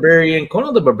Like- Barbarian.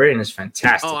 Conan the Barbarian is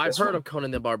fantastic. Oh, I've That's heard one. of Conan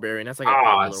the Barbarian. That's like a Ah,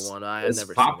 popular it's- one. I have It's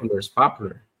never popular. seen It's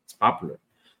popular. It's popular.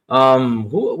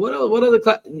 What other?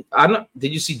 I don't.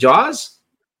 Did you see Jaws?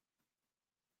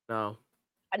 it. No,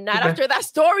 not Okay. after that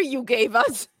story you gave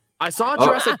us. I saw Oh.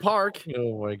 Jurassic Park.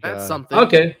 Oh my god. That's something.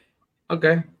 Okay.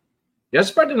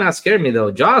 Jurassic Park did not scare me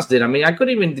though. Jaws did. I mean, I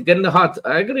couldn't even get in the hot.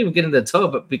 I couldn't even get in the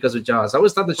tub because of Jaws. I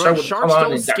always thought the Bro, shark would come sharks on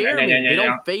don't and scare me. They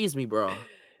don't phase me, bro.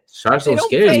 Sharks They don't don't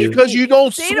scare phase you. Because you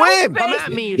don't They don't swim. Come phase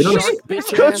at me, You you don't- shark bitch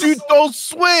Because you ass. don't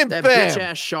swim, That bitch fam.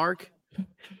 ass shark.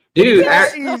 Dude,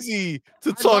 It's easy to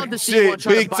I'd talk love to see one shit,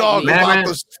 try to big bite talk me. about Man,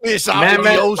 the fish out man, in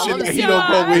man. the ocean that he don't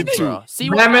go Bro, into. See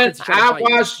what man, happens to try to I bite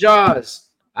me.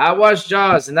 watched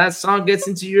Jaws. And that song gets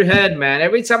into your head, man.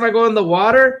 Every time I go in the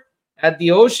water at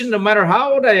the ocean, no matter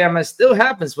how old I am, it still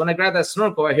happens. When I grab that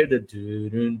snorkel, I hear the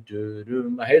doo-doo,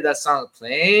 doo-doo. I hear that song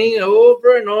playing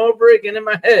over and over again in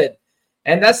my head.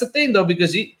 And that's the thing, though,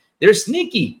 because they're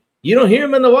sneaky. You don't hear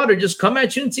them in the water, just come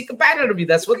at you and take a bite out of you.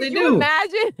 That's what they Can do. you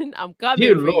imagine? I'm coming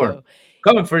Dear for Lord. you.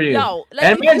 Coming for you. Yo, like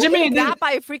And if you imagine get me, got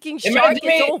by a freaking shark,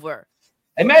 it's over.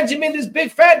 Imagine me, this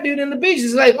big fat dude in the beach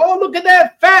is like, oh, look at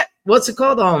that fat, what's it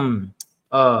called?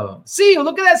 Seal.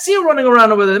 Look at that seal running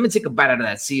around over there. Let me take a bite out of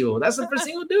that seal. That's the first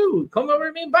thing you'll do. Come over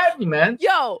to me and bite me, man.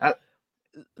 Yo,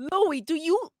 Louis, do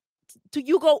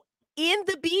you go in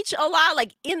the beach a lot,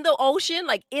 like in the ocean,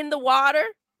 like in the water?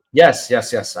 Yes.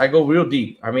 I go real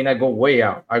deep. I mean, I go way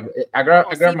out. I grab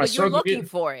my but you're looking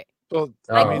for it. So,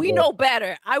 Like we know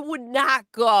better. I would not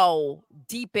go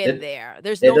deep in there.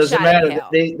 There's it no doesn't shot matter. in hell.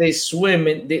 They swim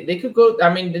and they could go.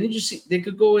 I mean, didn't you see? They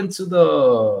could go into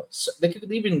they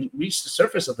could even reach the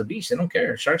surface of the beach. They don't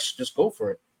care. Sharks just go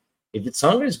for it. If it's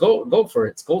hungry, go for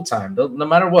it. It's go time. No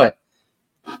matter what,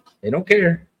 they don't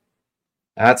care.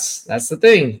 That's the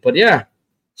thing. But yeah,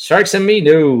 sharks and me.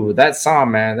 No, that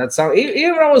song, man. That song.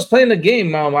 Even when I was playing the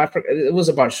game, it was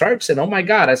about sharks, and oh my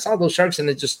god, I saw those sharks, and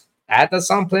it just had that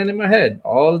song playing in my head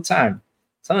all the time. I'm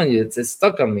telling you, it's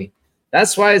stuck on me.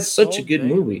 That's why it's such a good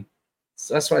movie.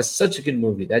 That's why it's such a good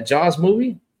movie. That Jaws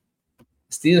movie,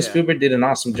 Steven Spielberg did an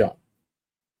awesome job.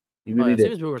 He really did.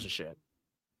 Steven Spielberg's a shit.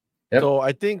 Yep. So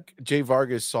I think Jay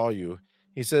Vargas saw you.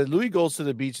 He said Louis goes to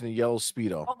the beach in a yellow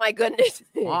Speedo. Oh my goodness.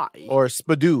 Why? Or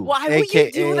Spadoo. Why would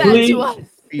you do that Louis, to us?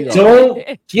 Speedo.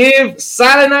 Don't give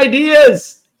silent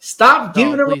ideas. Stop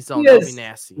giving them please don't. ideas. That'd be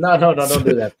nasty. No, don't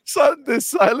do that. So the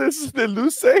silence that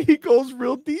Lou say he goes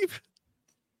real deep.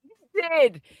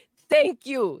 Did. Thank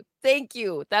you.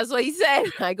 That's what he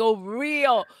said. I go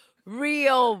real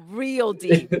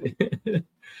deep.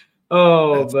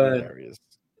 Oh, That's man. hilarious.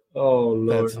 Oh,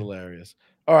 Lord. That's hilarious.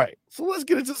 All right, so let's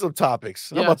get into some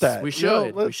topics. How about that? We You know,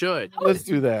 should. We should. Let's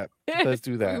do that. Let's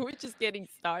do that. We're just getting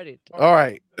started. All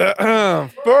right.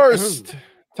 First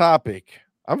topic.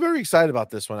 I'm very excited about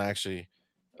this one, actually.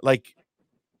 Like,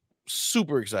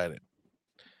 super excited.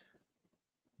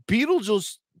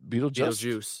 Beetlejuice.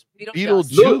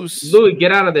 Louis,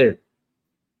 get out of there.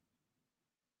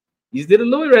 You did a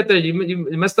Louis right there.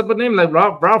 You messed up a name like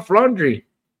Ralph Laundry.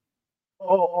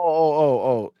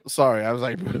 Oh. Sorry. I was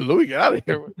like, Louis, get out of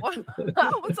here.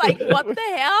 I was like, what the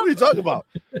hell? What are you talking about?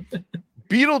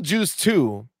 Beetlejuice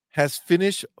 2 has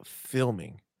finished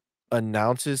filming,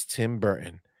 announces Tim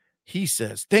Burton. He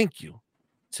says thank you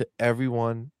to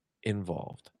everyone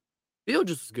involved.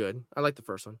 Beetlejuice is good. I like the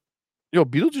first one. Yo,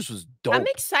 Beetlejuice was dope. I'm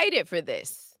excited for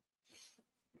this.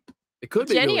 It could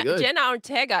be really good. Jenna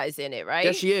Ortega is in it, right?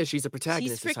 Yeah, she is. She's a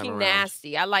protagonist. She's freaking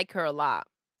nasty. I like her a lot.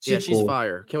 She's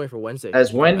fire. Can't wait for Wednesday.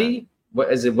 As Wendy?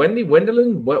 What is it? Wendy?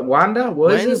 Gwendolyn? What? Wanda?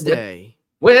 What is it? Wednesday.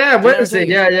 Well, yeah, Wednesday.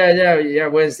 Yeah.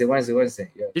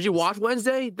 Wednesday. Yeah. Did you watch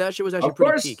Wednesday? That shit was actually Of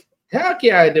pretty course. peak. Heck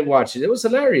yeah, I did watch it. It was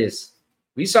hilarious.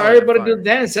 We saw everybody do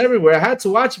dance everywhere. I had to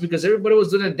watch it because everybody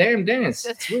was doing a damn dance.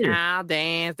 It's weird. I'll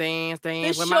dance. The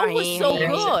show was so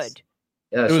good.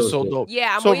 Yeah, it was so dope.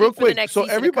 Yeah, I'm so waiting real for the quick, next so season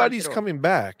to come everybody's through. coming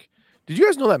back. Did you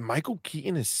guys know that Michael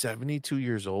Keaton is 72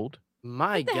 years old?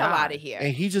 My Get the God. hell out of here.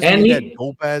 And he just And made he- that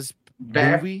dope ass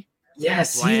movie.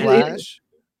 Yes, Flash.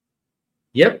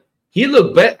 Yep. He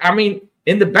looked better. I mean,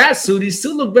 in the bat suit, he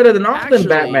still looked better than all them Actually,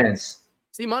 Batmans.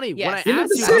 See, Money, Yes, when I he asked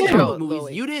looked you the about same. comic movies,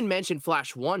 Louis. you didn't mention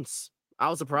Flash once. I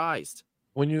was surprised.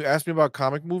 When you asked me about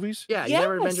comic movies, Yeah, you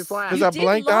never Yes. mentioned Flash. because You I did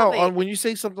blanked love out on it. when you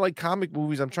say something like comic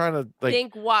movies. I'm trying to like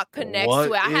Think what connects what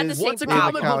to it. I had the is- same What's a in the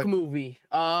comic problem. book movie?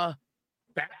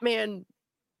 Batman,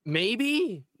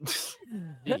 maybe.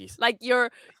 Jeez. Like your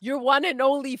one and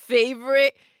only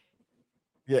favorite.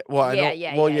 Yeah, well, I know.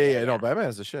 Yeah, well, yeah, yeah, yeah. No,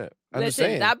 Batman's the shit. I'm just Listen,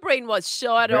 saying. that brain was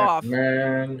shut off.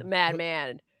 Man.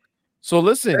 Madman. So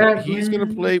listen, Batman. he's gonna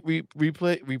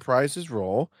reprise his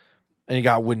role, and you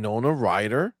got Winona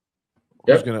Ryder,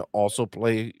 who's Yep. gonna also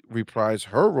reprise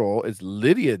her role. It's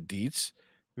Lydia Dietz.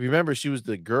 Remember, she was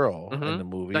the girl in the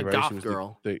movie, The right? goth She was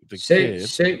girl. the kid.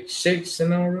 Shake,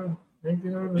 Sonora.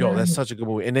 Yo, that's such a good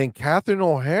movie. And then Catherine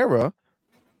O'Hara,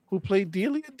 who played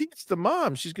Delia Dietz, the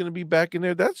mom, she's gonna be back in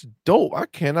there. That's dope. I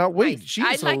cannot wait. Nice. She's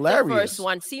I like hilarious. the first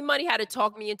one. C Money had to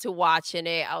talk me into watching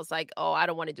it. I was like, oh, I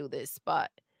don't want to do this, but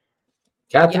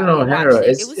Catherine Yeah, we O'Hara. watched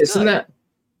it. It was Isn't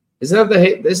good.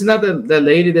 that the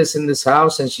lady that's in this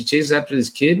house and she chases after this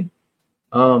kid?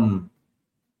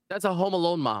 That's a Home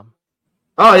Alone mom.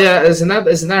 Oh yeah, isn't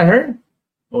that her?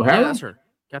 O'Hara? Yeah, that's her.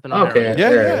 Captain O'Hara. Okay.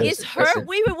 Yeah. it's her. that's it.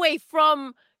 Wait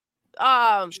from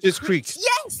Schitt's Creek.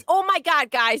 Yes. Oh my God,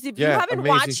 guys! If you Yeah, haven't amazing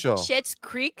watched show. Schitt's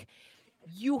Creek,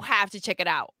 you have to check it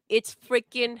out. It's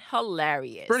freaking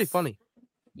hilarious. Pretty funny.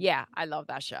 Yeah, I love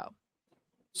that show.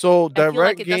 So I feel like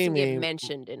direct it doesn't get gaming,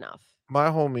 mentioned enough. my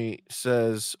homie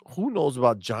says, who knows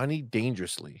about Johnny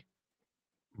Dangerously?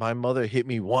 My mother hit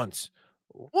me once.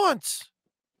 Once.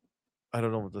 I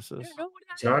don't know what this I is. don't know what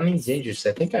that Johnny is. Dangerous.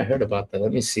 I think I heard about that.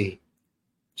 Let me see.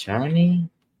 Johnny.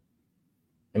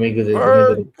 Let me go.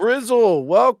 Bird Brizzle,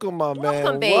 welcome, my man.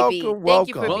 Welcome, baby. Welcome, Thank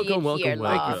you for welcome. being here, Thank you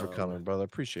love. for coming, brother.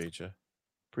 Appreciate you.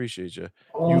 Appreciate you.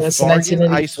 Oh, You that's farting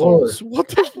ice 1984. holes. What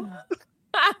the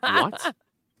What?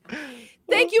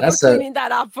 Thank you for That's a- cleaning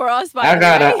that up for us, by I the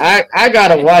gotta, way. I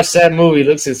gotta watch that movie.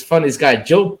 Looks as fun. It's got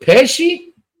Joe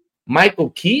Pesci,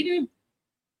 Michael Keaton.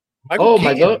 Michael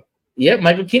My Keaton. God! Yeah,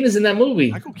 Michael Keaton's in that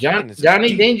movie. Michael Keaton is a Johnny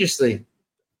G. Dangerously.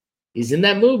 He's in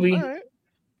that movie. All right.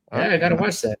 Yeah, I gotta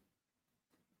watch that.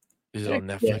 Is it on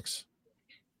Yeah. Netflix?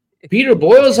 Peter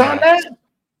Boyle's on Max. that.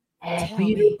 Oh, Tell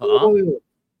Peter me. Boyle.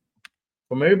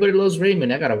 From Everybody Loves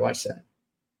Raymond. I gotta watch that.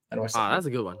 That's a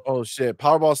good one. Oh shit.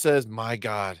 Powerball says, my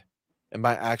God, am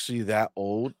I actually that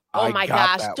old? Oh I my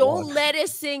got gosh. that Don't one. let it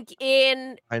sink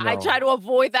in. I I know. try to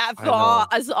avoid that I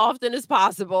thought know. as often as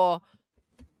possible.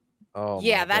 Oh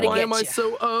Yeah, my that'll God. Why get am I you.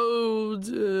 so old?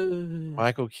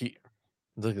 Michael Keaton.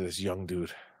 Look at this young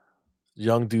dude.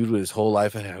 Young dude with his whole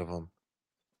life ahead of him.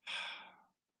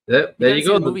 Yep, You there guys you see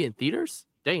go. the movie in theaters?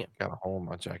 Damn. Got a hole in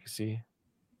my jacket. See?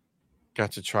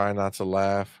 Got to try not to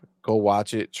laugh. Go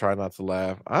watch it. Try not to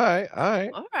laugh. All right. All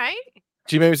right. All right.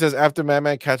 G Maybe says after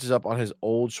Madman catches up on his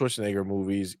old Schwarzenegger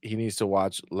movies, he needs to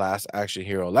watch Last Action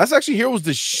Hero. Last Action Hero was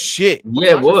the shit.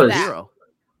 Yeah, it What's was. that? Hero.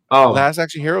 Oh, Last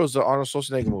Action Hero is the Arnold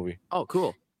Schwarzenegger movie. Oh,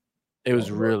 cool. It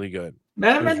was really good.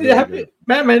 man, It was man, really good.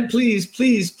 man, please,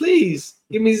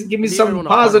 give me Give something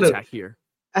positive. Here.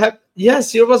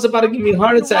 Yes, you was about to give me a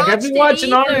heart haven't attack. Have watched you it watched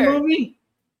an Arnold either. movie?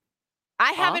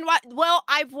 I haven't watched. Well,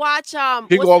 I've watched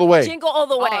Jingle All the Way. Jingle All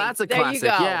the Way. Oh, that's a there classic. You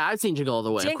go. Yeah, I've seen Jingle All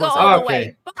the Way. Jingle of course All I the have.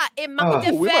 Way. But in my Oh,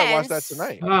 defense, we might watch that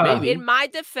tonight. Maybe. In my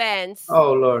defense,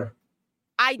 Oh Lord.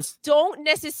 I don't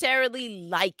necessarily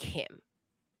like him.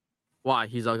 Why?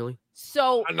 He's ugly.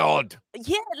 So Arnold.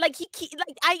 yeah, like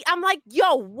I'm like,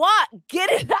 yo, what?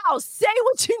 Get it out. Say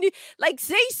what you need. Like,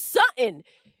 say something.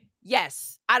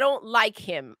 Yes, I don't like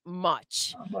him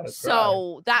much. I'm about to cry.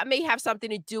 So that may have something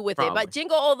to do with it. Probably. But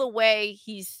Jingle All the Way,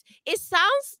 it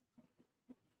sounds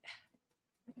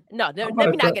no, I'm let about me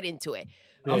to not cry. get into it.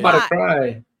 I'm about But to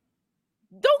cry.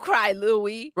 don't cry,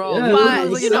 Louie. Bro, Yeah, But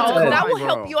look you at know, that. that will Bro.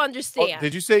 help you Oh, understand.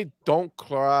 did you say don't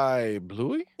cry,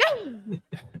 Bluey?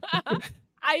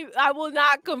 I will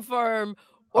not confirm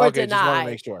or Okay, just want to deny.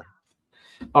 make sure.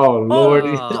 Oh Lord.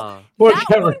 Poor That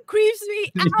Cameron. one creeps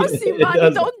me out. See, It money,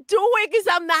 does. don't do it because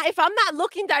if I'm not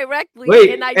looking directly Wait,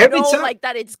 and I every know time- like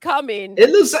that it's coming. It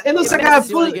looks like I have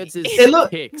He only food. gets his It look.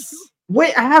 kicks.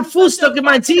 Wait, I have food stuck in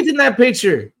my teeth in that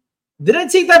picture. Did I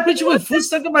take that picture with food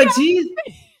stuck in my teeth?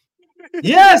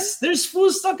 Yes, there's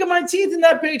food stuck in my teeth in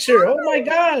that picture. Oh my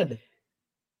god.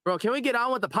 Bro, can we get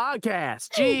on with the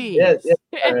podcast? Jeez. Yes.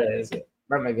 All right, that's it.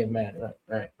 I'm not getting mad.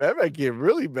 Right. That might get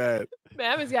really bad.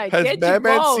 Mamma's gotta Has get you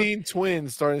Madman both. seen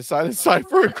twins starting side and side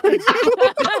for a crazy?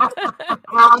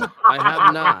 I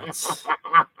have not.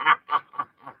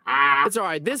 It's all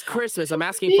right. This Christmas, I'm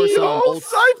asking for some Oh, old.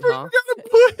 Cypher's Huh? gonna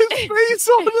put his face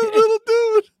on the little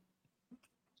dude.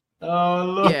 Oh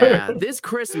Lord. Yeah, this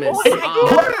Christmas, Oh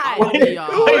my I'll be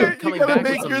Wait, coming you gotta back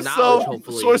with make some yourself knowledge,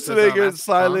 hopefully. 'cause, Schwarzenegger that's-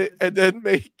 silent and then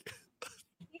make.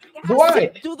 Why?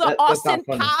 Do the That's not Austin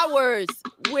funny. Powers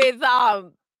with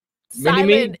Mini-Me?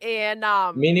 Silent and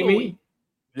Mini Louie. me?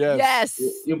 Yes.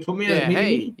 Yes. You put me Yeah, as mini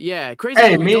hey, me? yeah, crazy.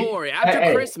 Hey, Louie, me- don't worry. After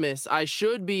hey. Christmas, I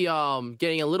should be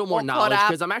getting a little more All caught knowledge up.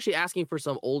 because I'm actually asking for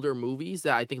some older movies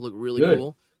that I think look really Good.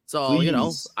 cool. So you know,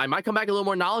 Please. I might come back a little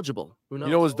more knowledgeable. Who knows?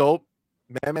 You know what's dope?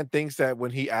 Madman thinks that when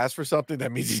he asks for something,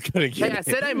 that means he's gonna get Hey, I it.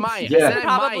 said I might. Yeah. I said I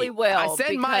Probably might. will, I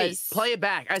said might. because Play it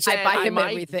back. I said buy I him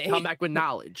might everything. come back with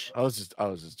knowledge. I was just joking. I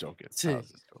was just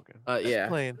joking.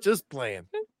 Yeah. Just playing.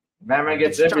 Batman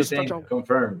gets Chomp, everything chomp, chomp.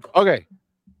 confirmed. Okay.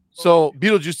 So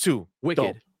Beetlejuice 2. Wicked.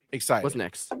 Dope. Excited. What's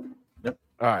next? All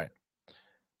right.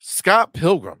 Scott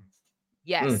Pilgrim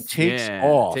Yes.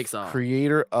 takes off.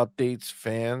 Creator updates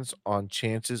fans on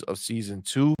chances of season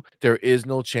 2. There is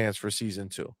no chance for season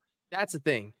 2. That's the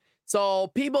thing. So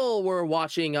people were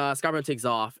watching Scarborough Takes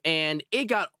Off, and it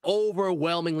got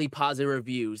overwhelmingly positive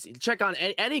reviews. Check on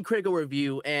any critical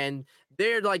review, and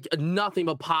they're like nothing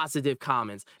but positive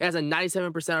comments. It has a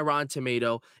 97% of Rotten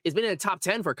Tomato. It's been in the top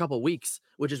 10 for a couple of weeks,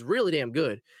 which is really damn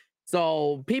good.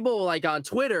 So people like on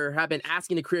Twitter have been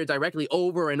asking the creator directly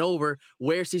over and over,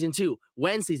 where's season 2?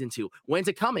 When's season 2? When's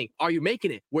it coming? Are you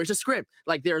making it? Where's the script?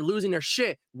 Like they're losing their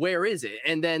shit. Where is it?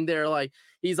 And then they're like,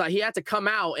 he's like, he had to come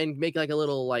out and make like a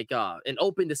little like an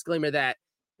open disclaimer that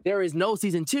there is no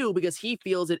season 2 because he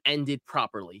feels it ended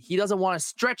properly. He doesn't want to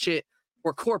stretch it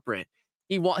for corporate.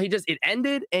 It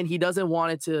ended, and he doesn't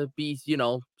want it to be,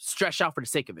 stretched out for the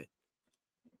sake of it.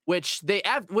 Which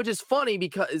is funny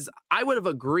because I would have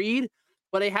agreed,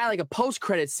 but they had like a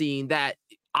post-credit scene that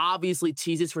obviously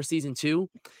teases for season 2.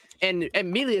 And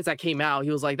immediately as that came out,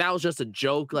 he was like, that was just a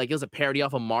joke. Like, it was a parody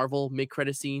off of Marvel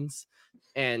mid-credit scenes.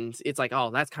 And it's like, oh,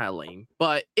 that's kind of lame.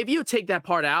 But if you take that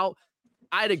part out,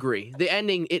 I'd agree. The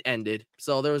ending, it ended.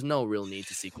 So there was no real need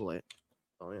to sequel it.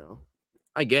 So,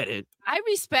 I get it. I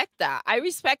respect that. I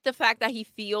respect the fact that he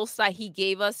feels like he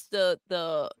gave us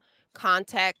the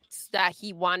context that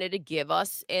he wanted to give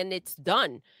us, and it's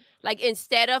done. Like,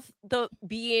 instead of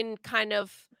being kind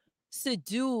of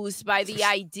seduced by the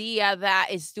idea that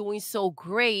it's doing so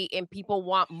great and people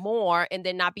want more and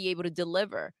then not be able to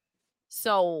deliver.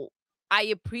 So I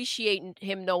appreciate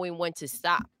him knowing when to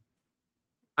stop.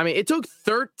 I mean, it took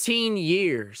 13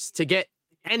 years to get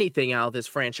anything out of this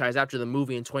franchise after the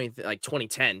movie in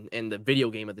 2010 and the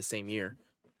video game of the same year.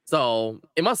 So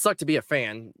it must suck to be a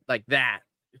fan like that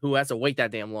who has to wait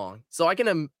that damn long. So I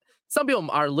can some people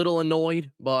are a little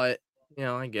annoyed, but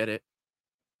I get it.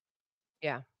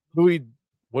 Yeah. Louis,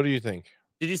 what do you think?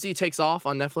 Did you see Takes Off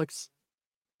on Netflix?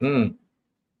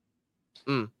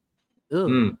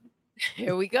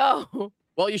 Here we go.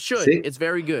 Well, you should. See? It's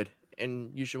very good,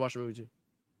 and you should watch the movie too.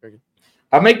 Very good.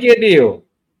 I'll make you a deal.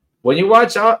 When you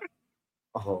watch yeah.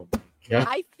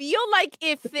 I feel like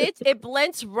it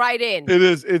blends right in. It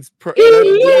is. It's like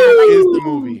the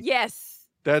movie. Yes.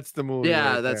 That's the movie.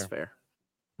 Yeah, right that's there. fair.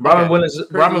 Robin Okay. Williams.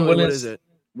 Robin What Williams. is it?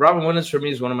 Robin Williams for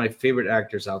me is one of my favorite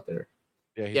actors out there.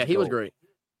 Yeah, He was dope. great.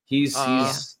 He's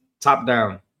top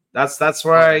down. That's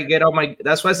where I get all my.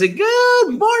 That's why I say good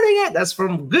morning. That's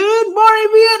from Good Morning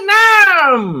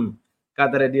Vietnam.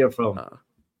 Got that idea from.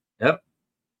 Yep.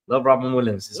 Love Robin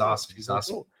Williams. He's awesome. He's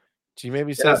awesome. She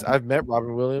maybe says I've met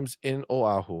Robin Williams in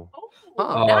Oahu.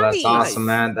 Oh, nice. that's awesome,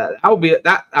 man. That would be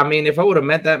that. I mean, if I would have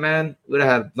met that man, we'd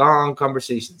have had long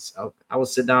conversations. I would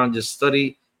sit down and just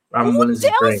study Robin Williams'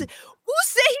 brain. Who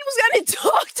said he was going to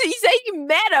talk to? He said you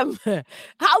met him.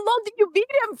 How long did you meet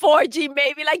him for, G?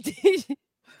 Maybe like.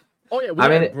 Oh yeah, we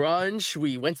had brunch.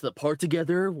 We went to the park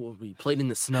together. We played in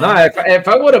the snow. No, if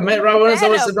I would have met Robin Williams, I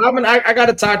would have said, Robin, I got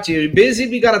to talk to you. You're busy?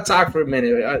 We got to talk for a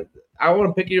minute. I want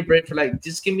to pick your brain for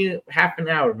just give me half an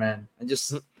hour, man.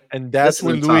 And that's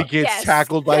when Louis gets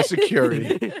tackled by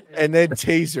security and then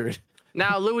tasered.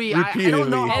 Now, Louis, I don't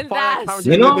know how far that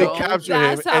they capture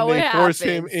him and they force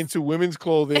him into women's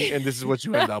clothing, and this is what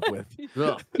you end up with.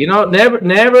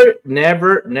 Never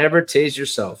tase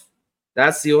yourself.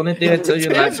 That's the only thing I tell you.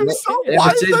 Why is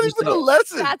that even a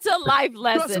lesson? That's a life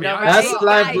lesson. All right? That's a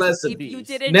life lesson. If you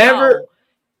didn't never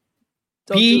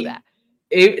don't do that.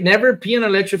 Never pee on an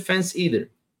electric fence either.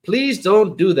 Please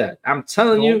don't do that. I'm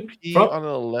telling you. Pee on an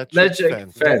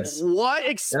electric fence. What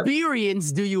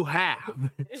experience do you have?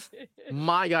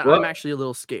 My God, I'm actually a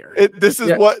little scared. This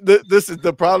is what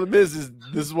the problem is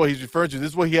this is what he's referring to.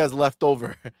 This is what he has left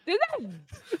over.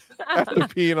 After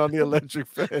peeing on the electric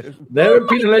fence. Never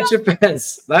pee on an electric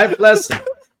fence. Life lesson.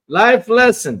 Life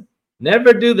lesson.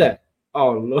 Never do that.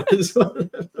 Oh Lord. That's what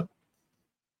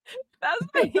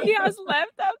he has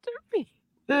left after me.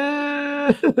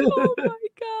 Oh my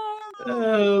God.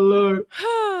 Oh Lord.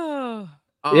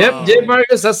 Yep, J.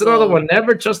 Marcus, that's another one.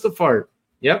 Never trust a fart.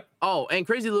 Yep. Oh, and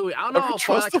Crazy Louis, I don't know how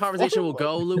far that conversation will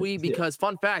go, Louis, because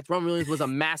fun fact, Robin Williams was a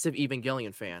massive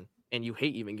Evangelion fan, and you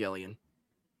hate Evangelion.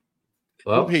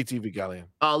 Who hates Evangelion?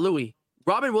 Louis,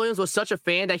 Robin Williams was such a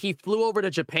fan that he flew over to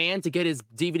Japan to get his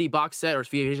DVD box set or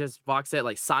VHS box set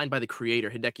signed by the creator,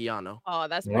 Hideki Anno. Oh,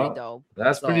 that's pretty dope.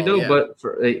 That's pretty dope, but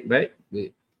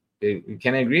you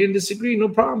can agree and disagree, no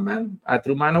problem, man. I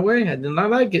threw mine away. I did not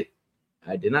like it.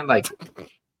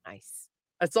 Nice.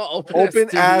 I saw Open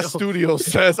Ass Studio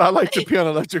says I like to pee on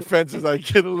electric fences. I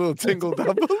get a little tingled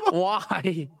up.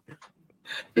 Why?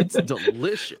 It's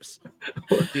delicious.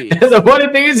 The funny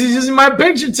thing is, he's using my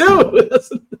picture too.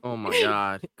 Oh my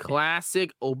God!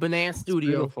 Classic Open Ass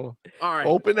Studio. Beautiful. All right,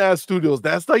 Open Ass Studios.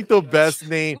 That's like the best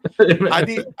name. I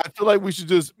feel like we should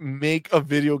just make a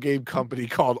video game company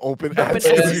called Open Ass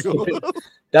Studios.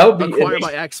 That would be acquired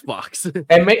by Xbox.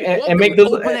 And make the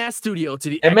Open Ass Studio to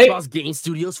the Xbox Game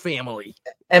Studios family.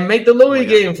 And make the Louis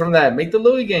game from that. Make the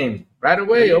Louis game right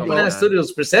away. Open Ass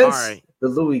Studios presents the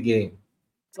Louis game.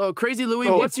 So Crazy Louis,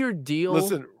 what's your deal?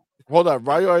 Listen, hold on.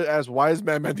 Ryo asked, why is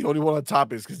Man the only one on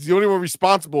topics? Because he's the only one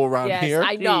responsible around here.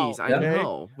 I know. Jeez, I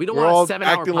know. We don't We're want all a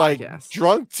 7-hour acting podcast. like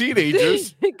drunk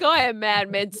teenagers. Go ahead,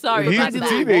 Man. Sorry He's about a that.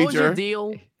 teenager. What was your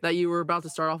deal that you were about to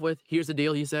start off with? Here's the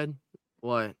deal, you said.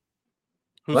 What?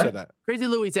 Who What? said that? Crazy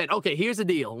Louis said, "Okay, here's the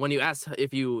deal. When you ask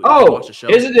if you watch the show,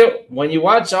 here's the deal. When you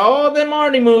watch all the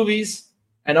Marty movies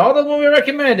and all the movie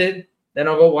recommended, then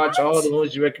I'll go watch all the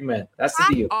movies you recommend. That's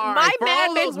the deal. all My right, for all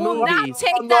madman those will not movies,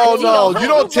 take No, that deal. no, you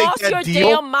don't take lost that your deal.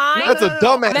 damn mind. That's a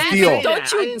dumbass I didn't deal. say Don't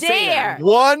that. you I didn't say that. dare.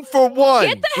 1 for 1.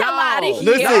 Get the hell out of here.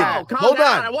 Listen, No, calm hold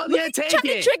down. on. I wasn't Look, gonna you take tried to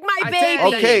it. trick my I said baby. that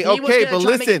Okay, if he was okay, gonna but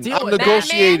try to make a listen, deal I'm with that,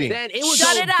 negotiating. Then it would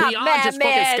Shut go it up, beyond just fucking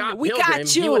madman. Scott We got Pilgrim.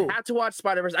 He you. would have to watch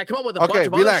Spider-Verse. I come up with a bunch Okay,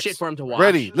 of other relax. shit for him to watch.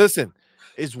 Ready? Listen,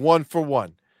 it's 1 for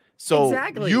 1. So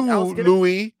Exactly. you, I was gonna-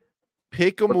 Louis,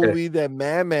 pick a Okay. movie that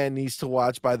Madman needs to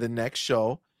watch by the next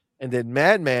show, and then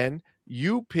Madman,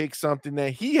 you pick something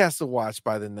that he has to watch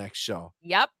by the next show.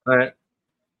 Yep. All right.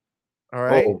 All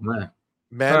right, Oh man.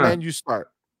 Madman, you start.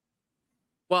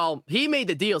 Well, he made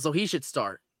the deal, so he should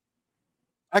start.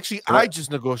 Actually, Right. I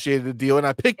just negotiated the deal, and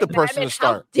I picked the person Madman, to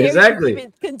start. How dare Exactly. you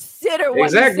even consider what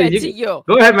Exactly. he said You- to you?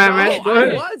 Go ahead, man. No, Go I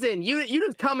ahead. wasn't. You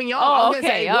just coming off. I Oh, was gonna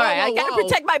okay. say, All whoa, right. I whoa, gotta whoa.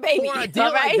 protect my baby. For a deal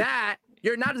All right. like that,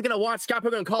 you're not just gonna watch Scott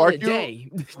Pilgrim and call Fark it a you- day.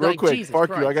 Real Like, quick, Jesus Fark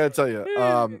you, I Christ. gotta tell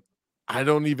you, I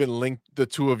don't even link the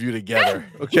two of you together.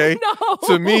 Okay, No.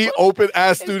 to me, Open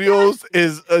Ass It's Studios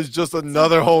is just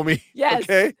another homie. Yes.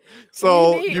 Okay,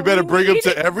 so We need- you better we bring him need-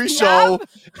 to every Yup. show.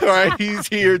 All right, he's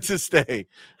here to stay.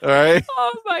 All right.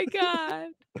 Oh my god.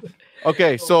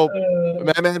 Okay, so Uh,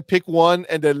 Madman, pick one,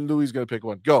 and then Louis is gonna pick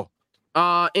one. Go.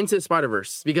 Into the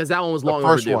Spider-Verse, because that one was The long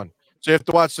first overdue. one. So you have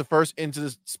to watch the first Into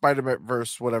the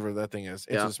Spider-Verse, whatever that thing is.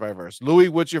 Into Yeah. the Spider-Verse. Louis,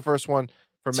 what's your first one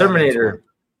for Madman's Terminator. one?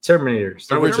 Terminator.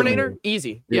 Start with Terminator,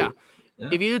 easy. Yeah. Yeah.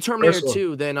 If you do Terminator First one.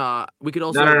 2, then we could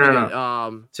also No. if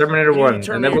Terminator you do 1. And then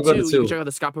Terminator we'll go 2, to you 2. can check out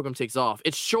the Scott Pilgrim Takes Off.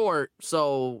 It's short,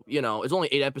 so it's only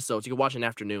 8 episodes. You can watch in an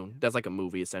afternoon. That's like a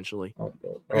movie essentially.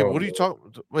 Wait, what are you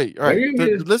talking? Wait, all right. Are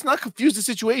you- Let's not confuse the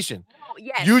situation. Oh,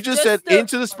 yes. You just said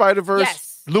Into the Spider-Verse,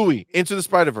 Yes. Louis, Into the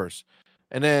Spider-Verse.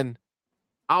 And then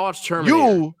I'll watch Terminator.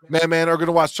 you, man, are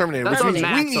gonna watch Terminator. That's Which on means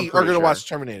Max, I'm we pretty are gonna sure. watch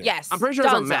Terminator. Yes. I'm pretty sure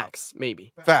it's on Dunzo. Max,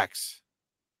 maybe. Facts.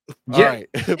 All Yeah.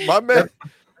 right.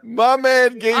 my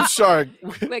man Game Shark.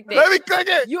 Click Let me it. click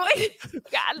it. You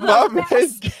God, My the mess.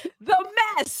 man, The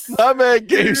mess. my man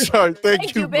Game Shark.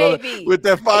 Thank you, brother. baby. With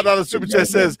that $5 super chat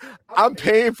says, I'm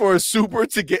paying for a super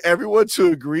to get everyone to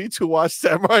agree to watch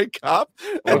Samurai Cop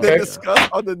and then Okay. discuss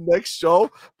on the next show.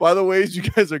 By the way, you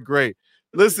guys are great.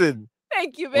 Listen,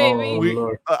 Thank you, baby. Oh, we-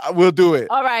 Lord. we'll do it.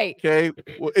 All right. Okay.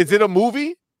 Well, is it a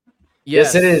movie?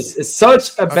 Yes, it is. It's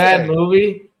such a bad Okay.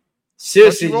 movie.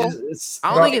 Seriously, Crunchyroll? it's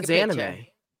I don't think Take it's a picture. anime.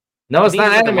 no, it's I think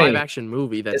not like a anime. live action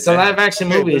movie. It's a live action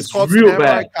Okay, movie. but It's called real Samurai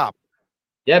bad. Cop.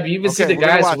 Yeah, but you even see Okay, the we're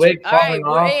gonna guy's watch wig All right, falling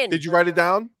we're off. in. Did you write it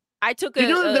down? I took Did you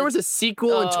know a. that there was a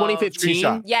sequel in 2015?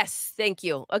 Screenshot. Yes, thank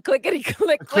you. A clickety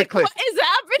click click, click. What is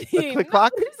happening? click,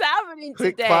 clock. What is happening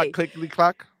Click, today? clock, clickly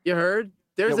clock. You heard?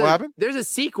 Yeah, what happened? There's a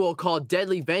sequel called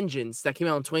Deadly Vengeance that came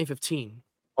out in 2015.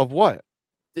 Of what?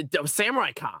 The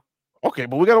Samurai Cop. Okay,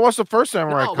 but we gotta watch the first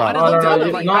Samurai No, but I Cop. didn't look No, up. no,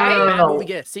 I'm like, no, why no, did no, that no. movie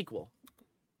get a sequel?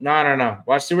 No.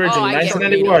 Watch the original. I get it.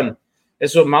 1991.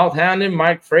 It's with Mount Hamden,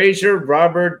 Mike Frazier,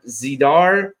 Robert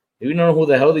Zidar. Do you know who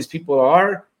the hell these people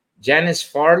are? Janice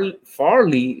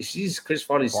Farley. She's Chris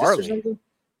Farley's sister or Farley. something.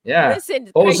 Yeah,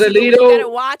 Listen, Jose Crazy Lou, you Lito. gotta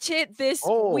watch it this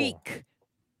Oh. week.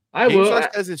 I Game will.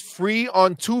 Shark says it's free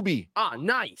on Tubi. Ah,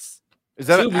 nice. Is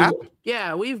that an Tubi. app?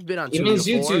 Yeah, we've been on It Tubi means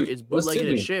before. YouTube. It's What's bootlegged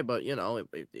and Tubi? shit, but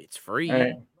it's free. All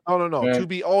right. No. Yeah.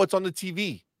 Tubi. Oh, it's on the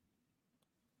TV.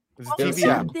 It's a What was TV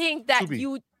app. something that Tubi.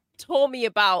 you told me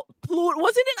about Pluto?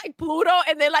 Wasn't it like Pluto?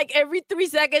 And then like every 3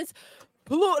 seconds,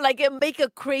 Pluto like it make a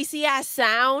crazy ass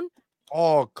sound.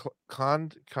 Oh,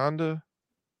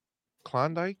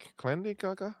 Klondike?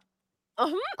 Gaga?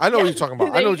 Uh-huh. I know what Yeah, you're talking about.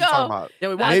 I there know you what you're talking go. about. Yeah,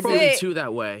 we That's watched Frozen it. 2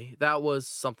 that way. That was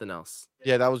something else.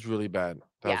 Yeah, that was really bad.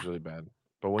 That was Yeah. really bad.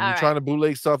 But when All you're right. trying to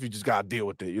bootleg stuff, you just gotta deal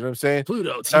with it. You know what I'm saying?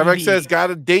 Pluto TV. Tyrek says,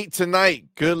 got a date tonight.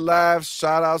 Good laughs.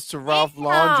 Shout outs to Ralph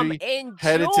Laundry.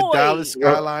 Headed to Dallas Enjoy.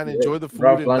 Skyline. Enjoy the food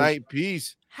Ralph at Laundry. night.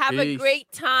 Peace. Have a Peace.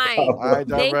 great time. Oh, All right,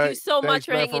 Thank you Direct. so Thanks, much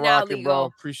for man, hanging out, rocking, bro. Legal.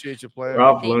 Appreciate you playing.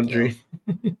 Ralph Thank Laundry.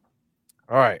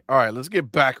 All right. Let's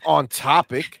get back on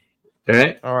topic.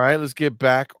 Okay. All right, let's get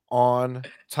back on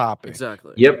topic.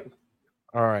 Exactly. Yep.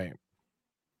 All right.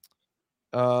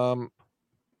 Hold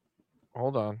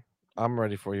on. I'm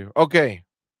ready for you. Okay.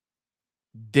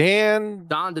 Don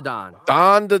to Don.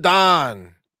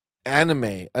 Don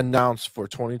anime announced for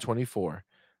 2024.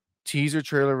 Teaser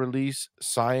trailer release.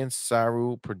 Science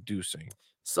Saru producing.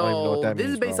 don't even know what So that this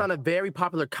is means, based bro. on a very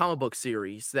popular comic book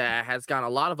series that has gotten a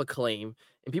lot of acclaim,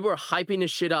 and people are hyping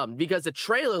this shit up because the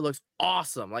trailer looks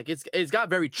awesome. Like it's got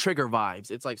very Trigger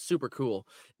vibes. It's like super cool,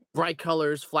 bright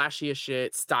colors, flashy as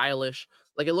shit, stylish.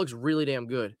 Like it looks really damn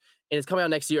good, and it's coming out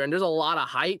next year. And there's a lot of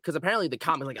hype because apparently the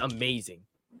comic is like amazing.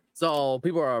 So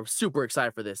people are super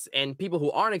excited for this, and people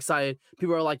who aren't excited,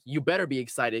 people are like, "You better be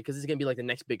excited because it's gonna be like the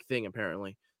next big thing,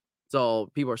 apparently." So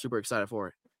people are super excited for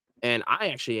it, and I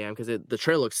actually am because the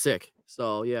trailer looks sick.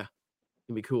 So yeah,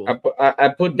 it'll be cool. I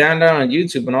put down on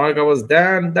YouTube, and all I got was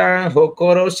down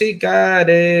hokoro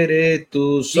shikare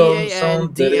tu son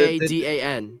son.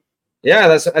 DANDAN.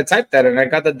 Yeah, I typed that, and I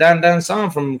got the down song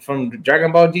from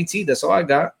Dragon Ball GT. That's all I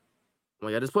got. Oh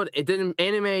my god, just put it didn't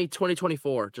anime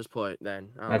 2024. Just put then.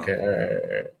 Okay, all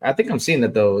right. I think I'm seeing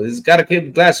it though. It's got a kid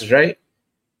with glasses, right?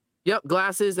 Yep,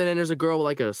 glasses, and then there's a girl with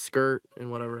like a skirt and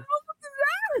whatever.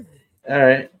 All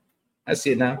right, I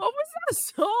see it now. What was that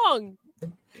song?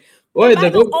 Wait,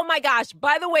 Oh my gosh!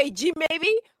 By the way, G maybe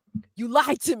you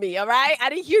lied to me. All right, I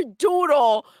didn't hear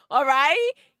doodle. All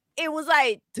right, it was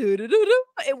like doo doo doo doo.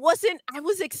 It wasn't. I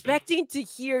was expecting to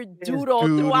hear doodle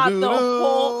throughout the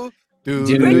whole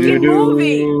freaking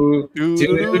movie. It's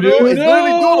literally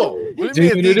doodle. What do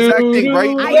you mean? It's the exact thing,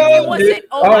 right? It wasn't.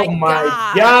 Oh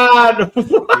my god!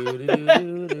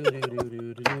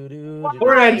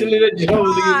 Poor Angelina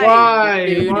Jolie. Why?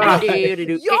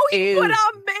 Yo, he put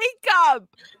on makeup.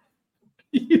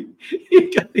 You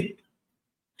got it.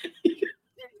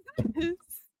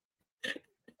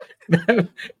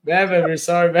 Batman, we're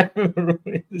sorry, Batman, for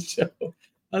ruining the show.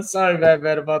 I'm sorry,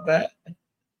 Batman, about that.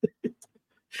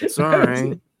 It's all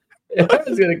right.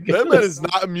 Batman is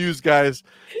not amused, guys.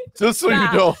 Just so you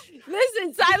know.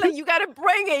 Listen, Silent, you gotta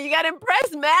bring it. You gotta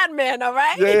impress Madman, all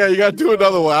right? Yeah, you gotta do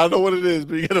another one. I don't know what it is,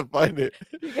 but you gotta find it.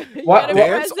 What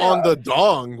Dance on the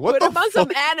dong? What Put the him on fuck?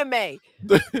 some anime.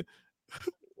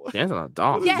 Dance on a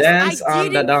dong. Yes, Dance I on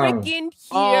the didn't dong. freaking hear.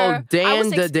 Oh, I was Dan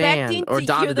da Dan, expecting or to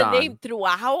Da hear da the Dan. name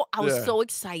throughout. I was Yeah. so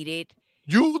excited.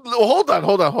 You hold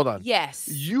on. Yes.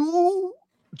 You,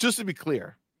 just to be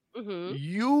clear, Mm-hmm.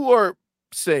 you are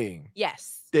saying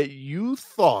Yes. that you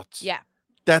thought Yeah.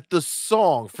 that the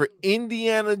song for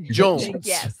Indiana Jones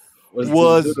Yes.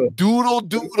 was Doodle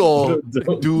Doodle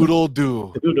Doodle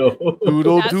Doo.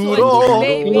 Doodle That's doodle what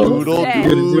G-Baby doodle said.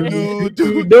 doodle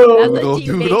doodle That's what doodle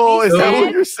G-Baby doodle. Is that what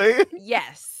said. you're saying?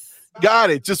 Yes. Got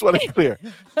it. Just want to be clear.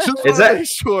 Just want Is to that- make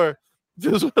sure.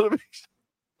 Just want to make sure.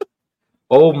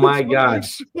 Oh my God.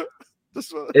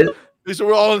 Just want to make sure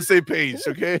we're all on the same page,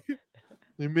 okay?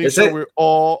 Make Is sure it- we're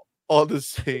all on the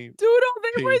same. Doodle,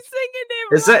 they were Page. singing it.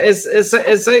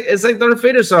 It's like Darth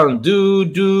Vader song. Do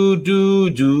do do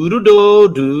do do do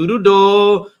do do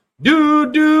do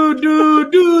do do do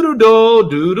do do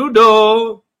do do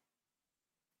do.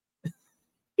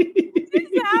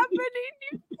 It's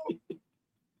happening.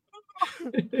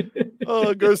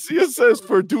 Garcia says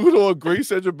for Doodle, a Grace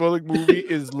Sandra Bullock movie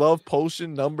is Love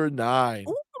Potion number 9. Ooh,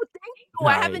 thank you.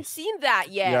 I haven't Nice. seen that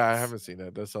yet. Yeah, I haven't seen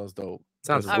that. That sounds dope.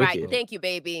 Sounds All wicked. right, thank you,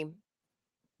 baby.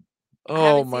 I Oh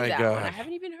haven't seen my that one. I god.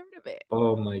 haven't even heard of it.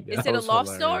 Oh my Is God. it a That was love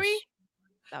hilarious. story?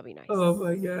 That'd be nice. Oh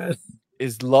my God.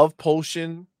 Is Love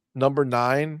Potion number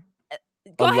 9?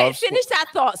 Go a ahead, love finish that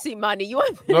thought, see money. You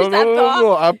want to No, finish no, that no,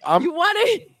 thought? no, no. You want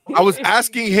to? I was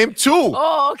asking him too.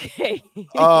 Oh, okay.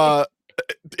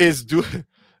 Is do Do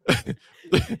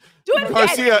it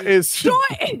Garcia again. is Do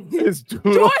it. is Do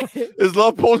Doodle it. is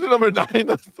Love Potion number 9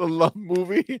 that's the love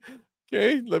movie?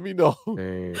 Okay, let me know.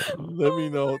 Hey. Let me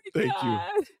know. Thank you.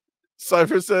 God.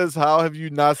 Cypher says, "How have you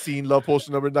not seen Love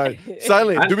Potion number 9?"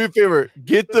 Silent, do me a favor.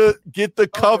 Get the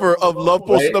cover of Love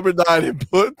Potion Wait. number 9 and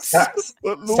put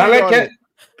Louis Silent on it.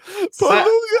 Put Sa-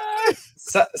 Louis on it.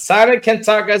 Silent can't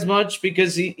talk as much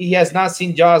because he has not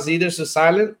seen Jaws either. So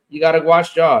Silent, you gotta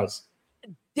watch Jaws.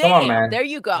 Damn, Come on, man. there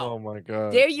you go. Oh my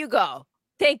god. There you go.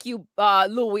 Thank you,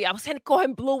 Louis. I was going to call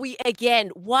him Bluey again.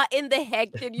 What in the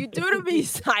heck did you do to me,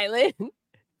 Silent?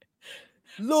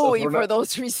 Louis for for now-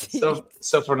 those receipts.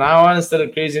 So from now on, instead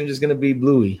of Crazy, I'm just gonna be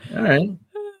Bluey. All right,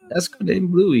 that's good name,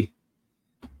 Bluey.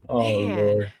 Oh Man.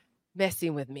 Lord.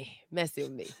 Messing with me.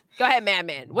 Go ahead,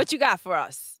 man. What you got for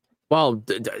us? Well,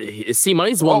 C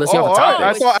Money's the one that's got the all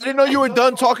right. topic. I didn't know you were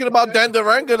done talking about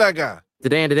Dandaranga. The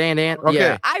Dan. Okay.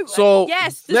 Yeah. So,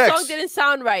 yes, the next. song didn't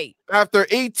sound right. After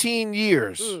 18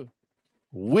 years, Mm.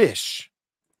 Wish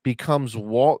becomes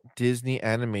Walt Disney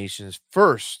Animation's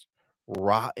first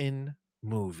rotten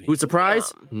movie. Who's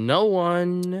surprised? No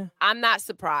one. I'm not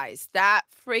surprised. That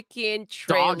freaking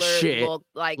trailer Dog shit. looked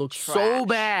like Looks so trash.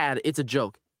 bad. It's a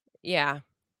joke. Yeah,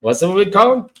 What's the movie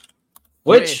called?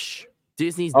 Which? Wish.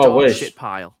 Disney's Oh, dog Wish. shit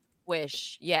pile.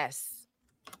 Wish. Yes.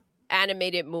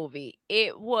 Animated movie.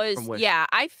 It was, From Wish. yeah,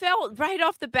 I felt right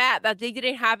off the bat that they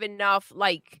didn't have enough,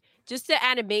 like, just the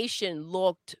animation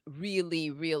looked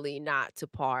really, really not to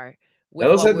par with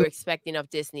Those what are we're the- expecting of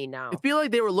Disney I now. feel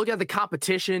like they were looking at the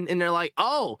competition and they're like,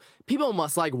 oh, people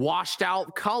must like washed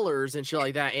out colors and shit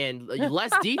like that and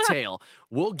less detail.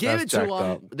 We'll give That's it to jacked them.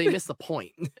 up. They missed the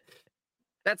point.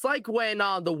 That's like when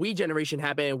the Wii generation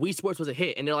happened and Wii Sports was a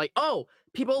hit. And they're like, oh,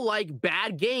 people like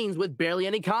bad games with barely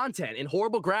any content and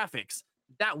horrible graphics.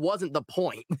 That wasn't the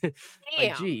point. Like,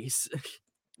 Damn. geez.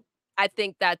 I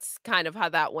think that's kind of how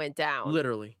that went down.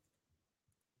 Literally.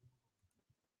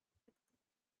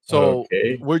 So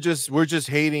Okay. we're just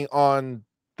hating on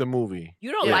the movie.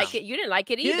 You don't Yeah. like it. You didn't like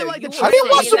it You either. didn't like the were I didn't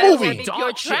watch saying the that it was movie. gonna be pure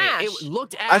Dog shit. trash. It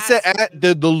looked I said ass.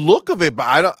 the look of it, but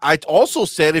I don't. I also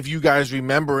said, if you guys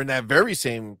remember in that very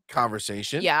same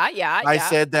conversation, Yeah. I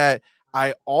said that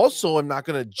I also am not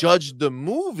going to judge the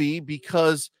movie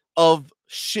because of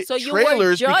shit so you were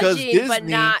trailers because judging, Disney. but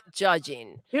not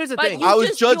judging. Here's the But thing. you I was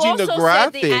just, judging you the also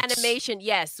said the graphics. animation,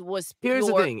 yes, was Here's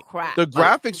the pure thing. crap. The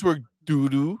graphics were doo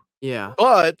doo, Yeah.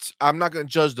 but I'm not going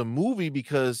to judge the movie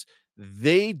because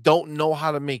they don't know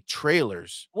how to make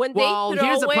trailers. When they Well, throw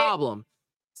here's the it, problem.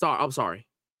 I'm sorry.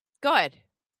 go ahead.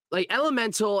 Like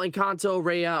Elemental and Kanto,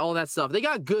 Rhea, all that stuff, they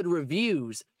got good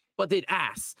reviews, but did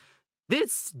ass.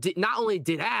 This not only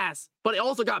did ass, but it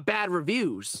also got bad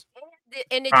reviews.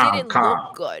 And it Oh, didn't come.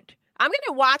 look good. I'm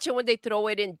gonna watch it when they throw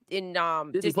it in Disney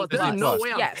Plus. Plus. There's no Plus.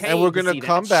 way I'm Yes. paying And we're to going see to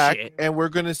come that back shit. and we're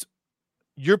going to.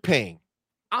 You're paying.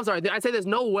 I'm sorry. I say there's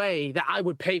no way that I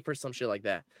would pay for some shit like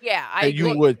that. Yeah, I And you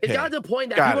agree. would It pay. got to the point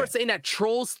that Got people it. are saying that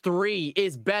Trolls 3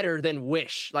 is better than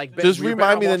Wish. Like, Just you're better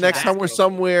remind me the watching next that. time we're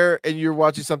somewhere and you're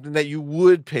watching something that you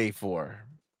would pay for,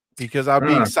 because I'll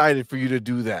be Huh. excited for you to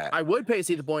do that. I would pay to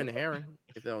see the boy in the heron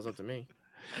if that was up to me.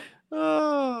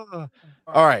 All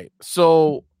right.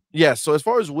 So yes. So as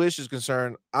far as Wish is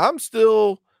concerned, I'm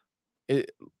still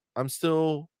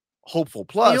hopeful.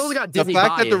 Plus, only got the Disney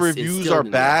fact that the bias is reviews still are gonna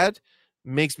be- bad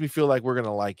makes me feel like we're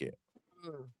gonna like it.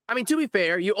 I mean, to be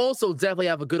fair, you also definitely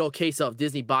have a good old case of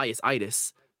Disney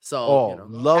bias-itis. So, Oh, you know.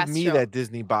 love That's me true. that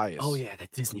Disney bias. Oh, yeah,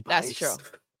 that Disney bias. That's true.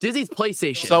 Disney's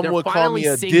PlayStation. Some They're would call finally me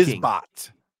a sinking.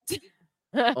 Dizbot.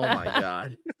 Oh, my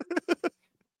God.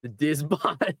 The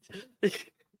Dizbot.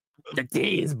 The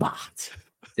Dizbot.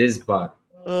 This bot.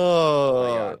 Oh, my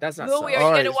Oh, God. That's not Louis, so. are you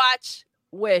All gonna right. watch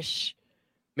Wish?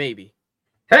 Maybe.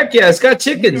 Heck yeah, it's got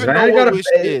you chickens, even man. know It what got Wish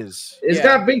a, is. it's Yeah.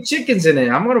 got big chickens in it.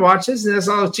 I'm gonna watch this, and that's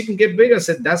all. Chicken get big. I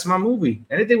said that's my movie.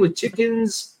 Anything with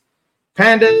chickens,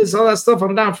 pandas, all that stuff.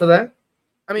 I'm down for that.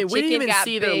 I mean, we Chicken didn't even got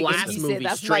see big, their and last he said, movie,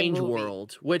 "That's my Strange movie."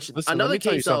 World, which Listen, let another me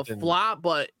tell you case of something. flop,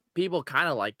 but people kind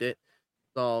of liked it.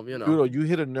 So, you know, Doodle, you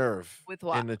hit a nerve With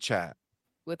what? in the chat.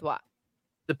 With what?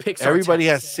 the Pixar. Everybody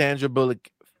has tax. Sandra Bullock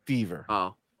fever.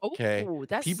 Oh. Okay. Ooh,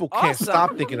 that's People can't awesome.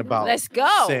 stop thinking about Let's go.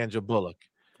 Sandra Bullock.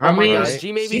 Oh I my mean, God. right?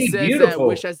 G maybe she's says beautiful. that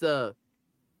Wish has the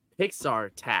Pixar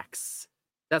tax.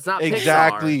 That's not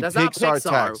Exactly. Pixar. That's not Pixar Pixar.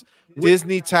 tax.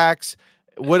 Disney tax,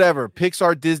 whatever.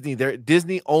 Pixar, Disney.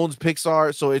 Disney owns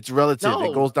Pixar, so it's relative. No,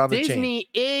 It goes down the chain. Disney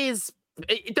is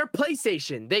they're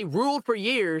PlayStation. They ruled for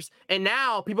years, and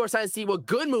now people are starting to see what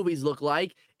good movies look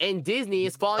like, and Disney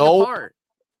is falling Nope. apart.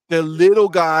 The little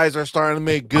guys are starting to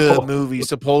make good Oh. movies,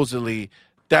 supposedly.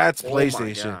 That's Oh my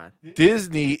PlayStation. God.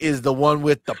 Disney is the one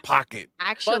with the pocket,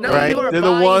 Actually, no, right? people are They're the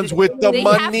buying ones it. with the They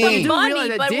have the You money. do money, realize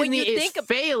that but when Disney you is think of-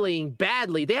 failing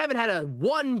badly. They haven't had a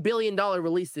 $1 billion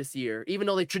release this year, even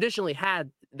though they traditionally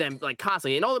had them like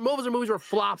constantly. And all the movies were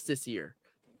flops this year.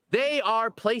 They are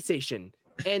PlayStation.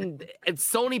 And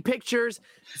Sony Pictures,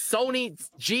 Sony,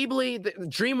 Ghibli,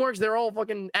 DreamWorks, they're all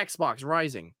fucking Xbox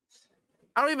Rising.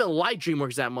 I don't even like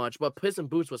DreamWorks that much, but Piss and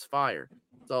Boots was fire.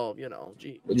 So, you know,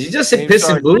 gee. Did you just say Game piss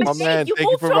and Shark, boots? my man, You thank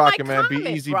you moved for from my rocking, man. Be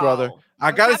comment, easy, bro. brother.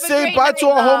 I gotta Have a say great bye to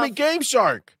night, our homie love. Game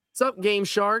Shark. What's up, Game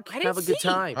Shark? I didn't Have a good see.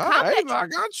 time. All Calm right, down. I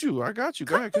got you.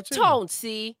 Go ahead, Cut the continue. tone,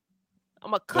 see?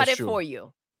 I'm gonna cut That's it true. for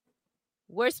you.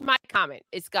 Where's my comment?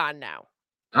 It's gone now.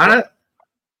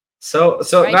 So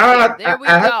Right now there we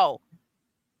I have, go.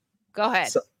 Go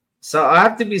ahead. so I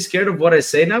have to be scared of what I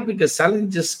say now because Sally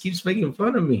just keeps making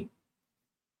fun of me.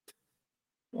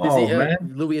 Oh Disney,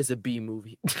 man. Louis is a B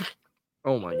movie.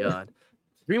 Oh my God.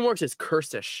 DreamWorks is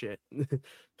cursed as shit.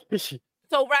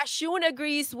 So Rashun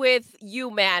agrees with you,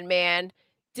 man.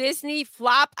 Disney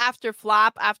flop after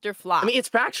flop after flop. I mean, it's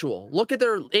factual. Look at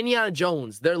their Indiana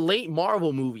Jones, their late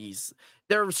Marvel movies,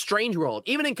 their Strange World,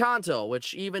 even Encanto,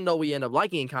 which even though we end up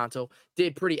liking Encanto,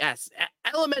 did pretty ass.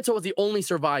 Elemental was the only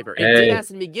survivor. It did Hey. ass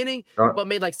in the beginning, Don't- but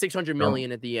made like 600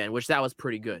 million at the end, which that was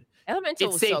pretty good. Elemental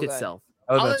It was saved so good. itself.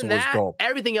 Elemental Other than was that, dope.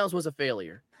 everything else was a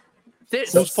failure.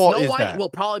 Whose fault Snow is White that? will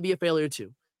probably be a failure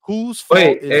too. Whose fault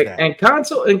Wait, is that?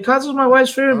 Encanto's my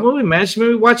wife's favorite Huh? movie, man. She made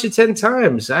me watch it 10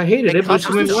 times. I hated it, but she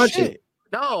Encanto's made me the watch shit. it.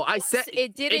 No, I said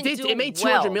It didn't do it made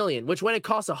 200 well. million, which when it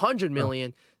costs 100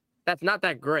 million, That's not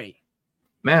that great.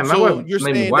 Man, my So wife you're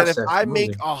made me saying watch that if I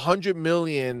make movie. $100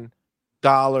 million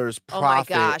profit Oh my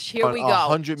gosh, here on we go.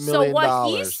 $100 So million what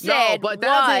he No, said but that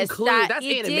doesn't was include that that's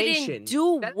it animation. didn't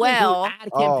do That doesn't well, include ad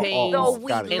Oh, campaigns so we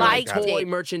got it, and got it, like liked got it. toy it.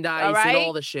 merchandise All and all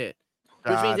right? the shit.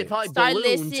 Which Got means it it. probably Start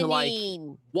ballooned to like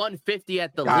listening. 150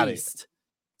 at the Got it. least.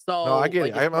 So No, I get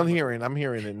like, it. I'm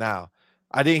hearing it now.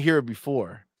 I didn't hear it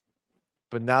before,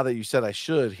 but now that you said I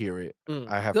should hear it,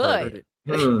 I have heard Good. it.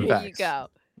 Hmm. There you Facts. go.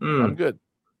 I'm good.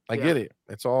 I Yeah. get it.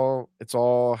 It's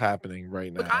all happening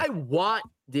right now. Look, I want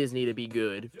Disney to be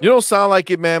good. You don't sound like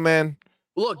it, man.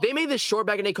 Look, they made this short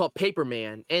back in the day called Paper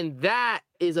Man, and that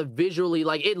is a visually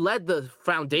like it led the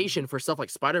foundation for stuff like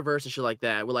Spider-Verse and shit like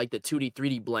that with like the 2D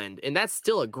 3D blend, and that's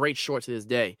still a great short to this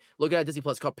day. Look at Disney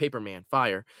Plus called Paper Man,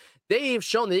 fire. They've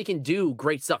shown that they can do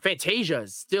great stuff. Fantasia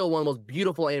is still one of the most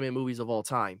beautiful anime movies of all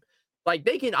time. Like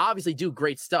they can obviously do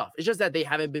great stuff. It's just that they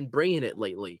haven't been bringing it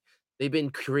lately. They've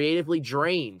been creatively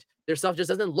drained. Their stuff just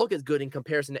doesn't look as good in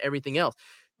comparison to everything else.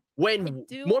 When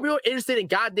more people are interested in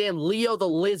goddamn Leo the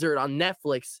Lizard on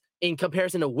Netflix in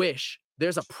comparison to Wish,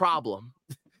 there's a problem.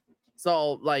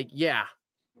 So, like, yeah,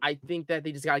 I think that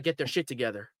they just gotta get their shit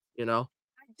together, you know?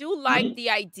 I do like the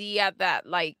idea that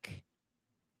like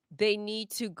they need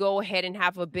to go ahead and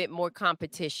have a bit more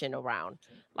competition around.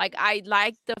 Like I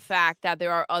like the fact that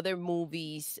there are other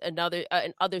movies, and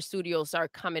other studios are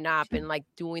coming up and like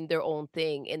doing their own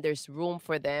thing, and there's room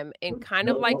for them, and kind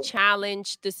of like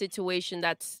challenge the situation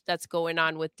that's going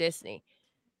on with Disney.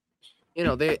 You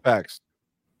know, they Facts.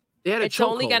 had a It's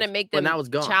only gonna chokehold, make but them now it's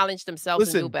gone. challenge themselves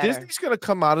and do Listen, better. Disney's gonna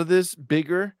come out of this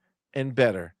bigger and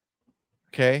better.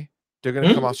 Okay, they're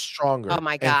gonna come out stronger. Oh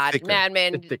my and God, thicker.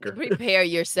 man, thicker. prepare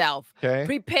yourself. Okay,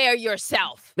 Prepare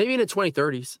yourself. Maybe in the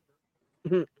 2030s.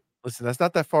 listen, that's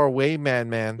not that far away,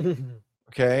 man.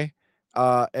 Okay,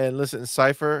 and listen,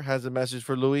 Cypher has a message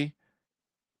for Louis.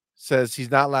 Says he's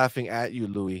not laughing at you,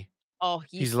 Louis. Oh,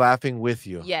 He's laughing with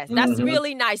you. yes, that's Mhm.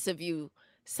 really nice of you,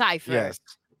 Cypher. Yes.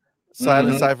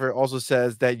 Silent Mhm. Cypher also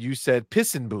says that you said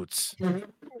pissin' boots.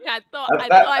 I thought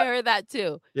I heard that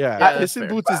too. Yeah, Yeah, that's pissin' fair.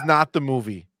 boots is not the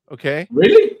movie. Okay.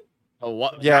 Really? Oh,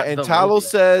 what? Yeah, Not and the Talo movie. What do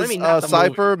says you mean, not the movie?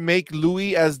 Cypher make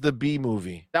Louis as the B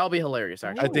movie. That would be hilarious,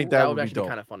 actually. I think that would be actually dope.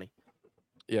 kind of funny.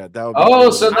 Yeah, that would be Oh,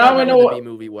 really so good. I now don't we remember know the B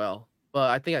movie well,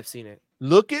 but I think I've seen it.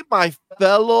 Look at my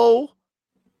fellow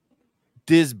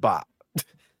Dizbot.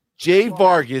 Jay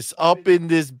Vargas up in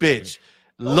this bitch.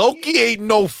 Loki ain't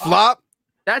no flop.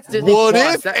 That's Disney What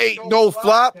Plus. if That- ain't no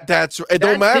flop? It don't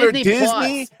that's matter. Disney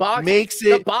Disney Plus. Box- makes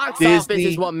the it. box office Disney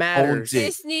is what matters. owns it.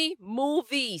 Disney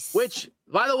movies. Which,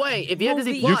 by the way, if you have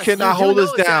Disney Movies. Plus, You cannot do hold us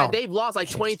notice that down. They've lost like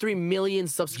 23 million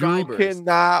subscribers. You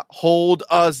cannot hold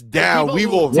us down. people We who-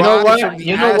 will You know rise what? from the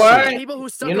You know ashes. what? The people who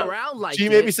stuck You know- around like She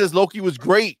maybe it. says Loki was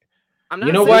great. I'm You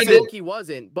not know saying what? Loki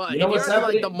wasn't, but You know if what's you're into,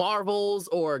 like the happening? Marvels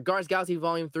or Guardians of the Galaxy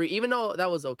Volume 3, even though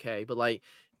that was okay, but like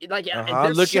Uh-huh.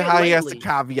 there's Look shit at how he has to lately.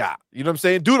 caveat. You know what I'm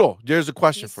saying? Doodle, there's a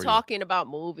question He's for talking about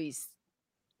movies.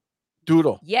 you.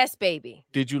 Doodle, Yes, baby.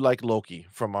 did you like Loki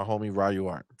from our homie Ryu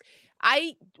Art?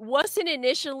 I wasn't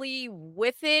initially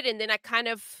with it, and then I kind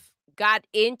of got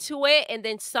into it, and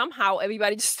then somehow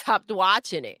everybody just stopped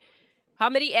watching it. How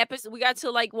many episodes? We got to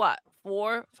like what,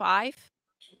 4, 5?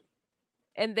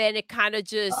 And then it kind of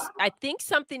just, I think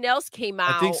something else came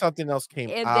out. I think something else came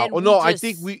and out. then Oh we no, I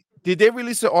think just- did they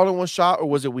release it all in one shot or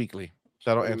was it weekly?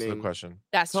 That'll What do you answer the mean? question.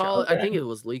 That's true. Well, I think it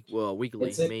was weekly,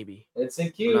 It's a- maybe. It's in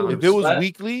No. queue. If it was But-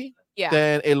 weekly, Yeah.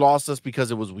 then it lost us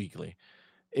because it was weekly.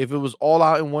 If it was all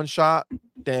out in one shot,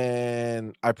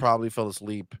 then I probably fell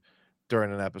asleep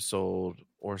during an episode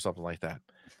or something like that.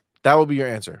 That would be your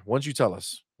answer. Once you tell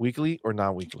us, weekly or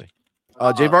non-weekly.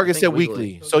 Jay I Vargas think said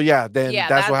weekly. So yeah, then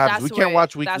that's what happens. We can't where-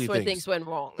 watch weekly That's where things. things went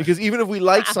wrong. Because even if we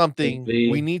like something, Could be.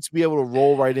 we need to be able to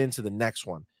roll right into the next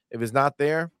one. If it's not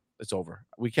there, it's over.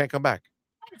 We can't come back.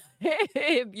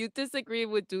 If you disagree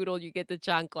with Doodle, you get the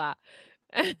chancla.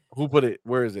 Who put it?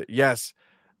 Where is it? Yes.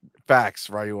 Facts,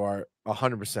 right? You are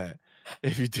 100%.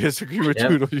 If you disagree with Yep.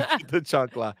 Doodle, you get the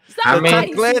chancla. Stop I mean-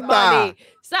 lying, Chancleta. money.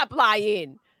 Stop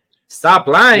lying. Stop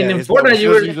lying. Yeah, In it's what Fortnite, we you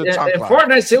were use in a chocolate.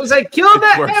 Fortnite. It was like, kill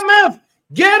that worse. MF.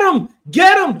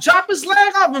 Get him. Chop his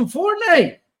leg off in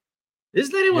Fortnite.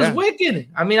 This lady was Yeah. wicked.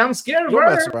 I mean, I'm scared of Don't her.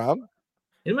 mess around.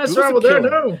 You mess Dude's around a with her, killer.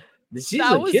 no. She's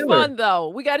That a was killer. fun though.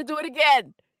 We got to do it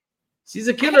again. She's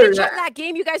a I killer. gotta check that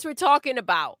game you guys were talking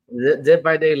about. Dead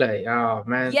by Daylight. Oh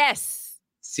man. Yes.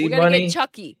 See We're gonna money. get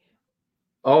Chucky.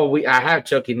 Oh, I have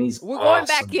Chucky, and he's We're going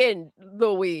back awesome. in,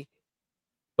 Louis.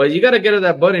 But you gotta get her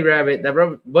that bunny rabbit,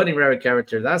 bunny rabbit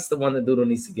character. That's the one that Doodle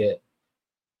needs to get.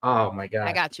 Oh my god.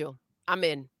 I got you. I'm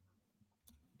in.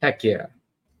 Heck yeah.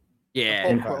 Yeah.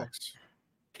 And- Facts.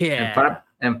 Yeah.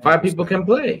 And five people can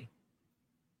play.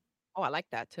 Oh, I like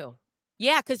that too.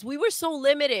 Yeah, because we were so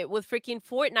limited with freaking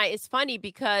Fortnite. It's funny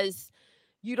because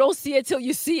you don't see it till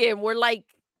you see it. And we're like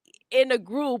in a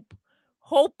group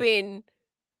hoping.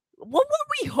 What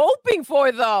were we hoping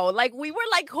for though? Like we were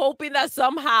like hoping that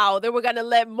somehow they were gonna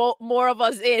let more of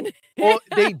us in. Well,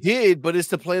 they did, but it's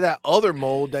to play that other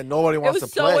mode that nobody It wants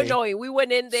was to so play. annoying. We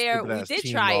went in there. Stupid We ass did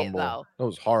Team try it Rumble. though. That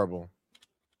was horrible.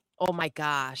 Oh my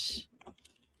gosh.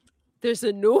 There's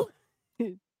a new.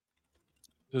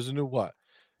 There's a new what?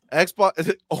 Xbox is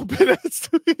it open at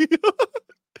studio?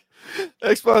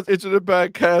 Xbox Internet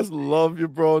Podcast. Love you,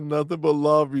 bro. Nothing but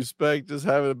love, respect. Just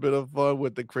having a bit of fun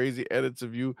with the crazy edits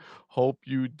of you. Hope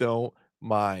you don't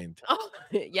mind. Oh,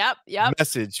 yep.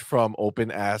 Message from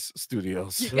Open Ass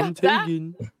Studios. You got that?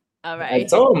 All I right.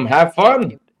 told him, have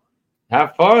fun.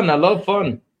 Have fun. I love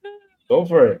fun. Go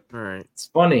for it. All right. It's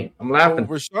funny. I'm laughing.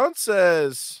 So Rashawn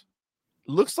says,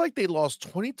 looks like they lost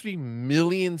 23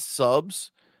 million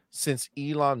subs since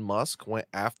Elon Musk went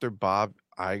after Bob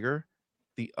Iger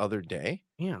the other day.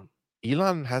 Yeah.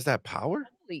 Elon has that power?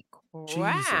 Holy Jesus.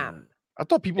 crap. I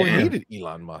thought people Damn. hated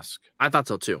Elon Musk. I thought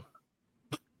so too.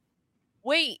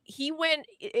 Wait, he went.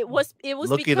 It was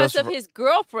Look at because us of his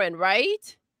girlfriend,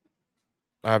 right?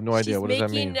 I have no idea. She's What does that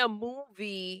making mean? a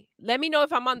movie. Let me know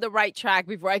if I'm on the right track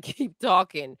before I keep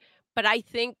talking. But I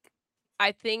think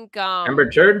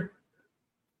Amber Turd?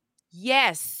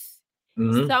 yes.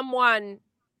 Mhm. Someone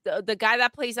the guy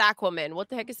that plays Aquaman, what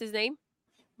the heck is his name?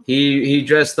 He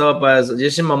dressed up as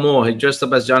Jason Momoa. He dressed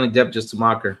up as Johnny Depp just to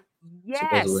mock her.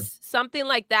 Supposedly. Yes, something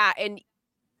like that. And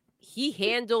he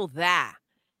handled that.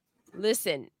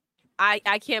 Listen, I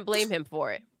can't blame him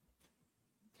for it.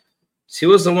 She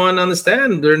was the one on the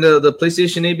stand during the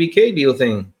PlayStation ABK deal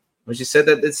thing. When she said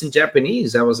that it's in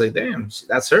Japanese, I was like, damn,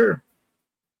 that's her.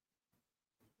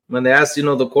 When they asked,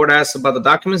 the court asked about the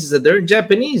documents, he said they're in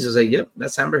Japanese. I was like, yep,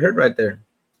 that's Amber Heard right there.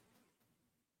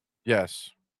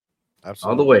 Yes. All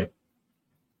Absolutely. the way.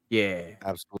 Yeah.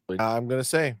 Absolutely. I'm going to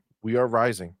say we are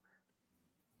rising.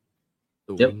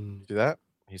 Yep. See that?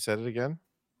 He said it again.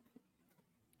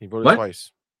 He voted What?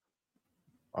 twice.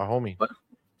 Our homie. What?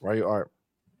 Where you are.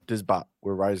 Disbot.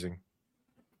 We're rising.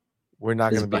 We're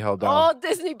not going to be Disbot. held down. Oh,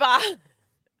 Disney bot.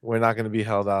 We're not going to be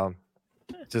held down.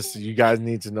 Just you guys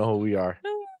need to know who we are.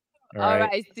 All All right.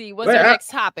 right, see. What's Wait, our I- next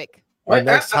topic? Our Wait,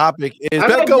 next topic is I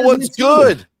like Becca. What's Disney too.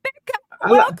 good? I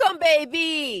li- Welcome,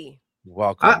 baby.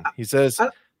 Welcome. He says, I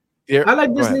 "Dear-" I like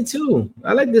Go Disney ahead. too.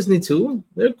 I like Disney too.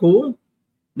 They're cool.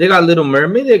 They got Little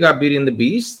Mermaid. They got Beauty and the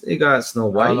Beast. They got Snow I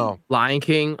White. don't know. Lion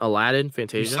King, Aladdin, You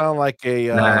Fantasia. sound like a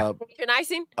Nah.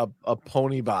 Patronizing? a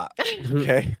pony bot.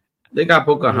 Okay. They got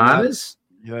Pocahontas.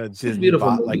 You're a Some Disney beautiful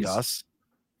bot like movies. us.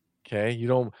 Okay. You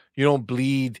don't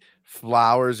bleed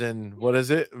flowers and what is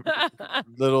it?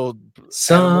 Little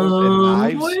animals and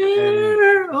knives and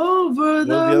Somewhere over what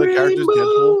the are the other characters? rainbow.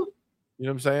 Deadpool. You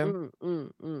know what I'm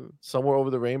saying? Somewhere over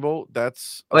the rainbow.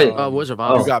 That's Wait, Wizard of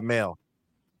You Oz. got mail.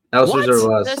 That was What? Wizard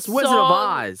of Oz. The That's Wizard of song-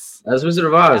 Oz. That's Wizard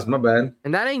of Oz. My bad.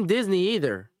 And that ain't Disney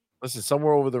either. Listen,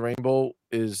 somewhere over the rainbow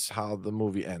is how the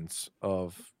movie ends.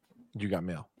 Of you got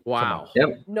mail. Wow.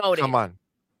 Yep. Noted. Come on.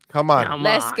 Come on. Come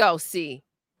Let's on. go, see.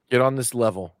 Get on this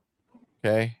level.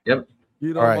 Okay. Yep.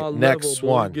 Get All right, next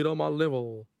one. Get on my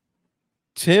level.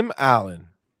 Tim Allen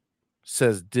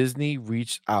says Disney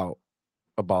reached out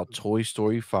about Toy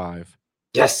Story 5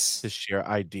 Yes. to share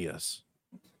ideas.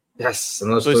 Yes.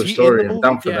 Another So is he in story. the I'm movie?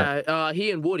 down for that. Yeah,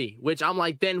 he and Woody, which I'm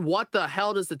like, then what the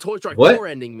hell does the Toy Story What? 4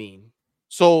 ending mean?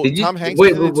 So Did you- Tom Hanks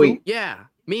wait, did it wait. too? Yeah.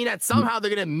 Mean that somehow they're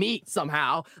gonna meet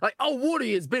somehow. Like, oh,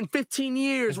 Woody, it's been 15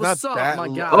 years. It's What's not up? that My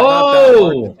lo- God. not that hard to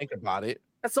Oh! think about it.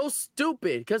 That's so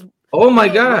stupid because Oh my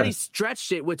they already God.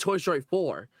 stretched it with Toy Story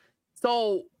 4.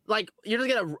 So, like, you're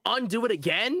just gonna undo it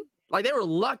again? Like, they were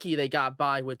lucky they got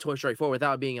by with Toy Story 4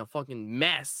 without being a fucking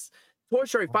mess. Toy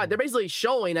Story 5, they're basically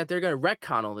showing that they're gonna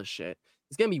retcon all this shit.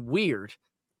 It's gonna be weird.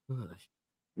 Ugh.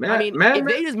 Man, I mean, man, if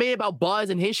man. they just made it about Buzz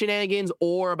and his shenanigans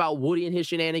or about Woody and his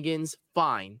shenanigans,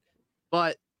 fine.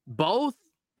 But both,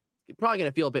 you're probably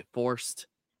gonna feel a bit forced.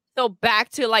 So back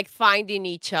to like finding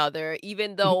each other,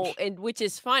 even though, and which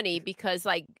is funny because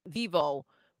like Vivo,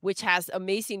 which has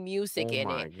amazing music Oh in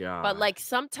my it. God. But like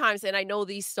sometimes, and I know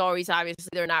these stories obviously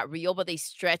they're not real, but they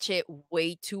stretch it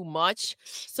way too much.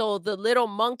 So the little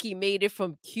monkey made it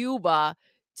from Cuba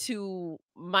to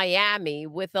Miami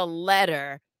with a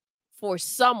letter for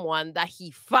someone that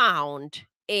he found,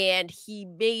 and he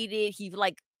made it. He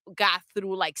like got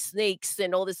through like snakes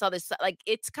and all this other stuff. Like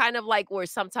it's kind of like where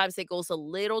sometimes it goes a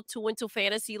little too into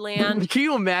fantasy land. Can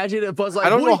you imagine if Buzz like, I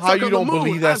don't know "Woody how took you on the don't moon,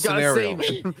 believe that I've gotta scenario.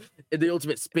 save him." In the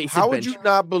ultimate space How would you adventure.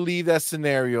 not believe that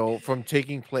scenario from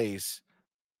taking place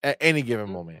at any given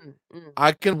moment. Mm.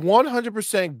 I can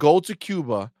 100% go to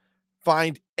Cuba,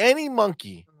 find any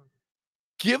monkey,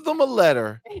 give them a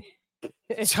letter,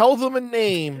 tell them a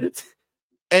name,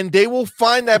 and they will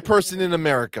find that person in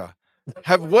America.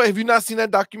 Have you not seen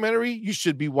that documentary? You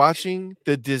should be watching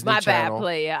the Disney My bad, Channel.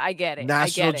 player. I get it.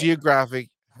 National Geographic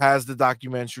has the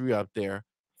documentary up there.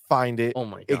 Find it. Oh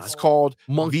my god. It's called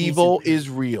Monkeys Vivo in- is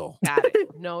Real. Got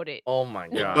it. Noted. Oh my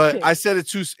god. But I said it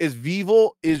too. It's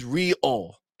Vivo is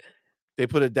Real. They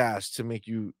put a dash to make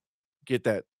you get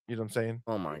that. You know what I'm saying?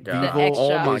 Oh my The god. Vivo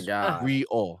Oh my extra. god.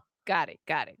 Real. Got it.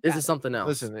 This is something else.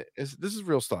 Listen, this is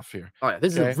real stuff here. Oh yeah,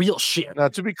 this okay? is real shit. Now,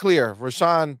 to be clear,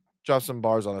 Rashawn dropped some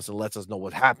bars on us and lets us know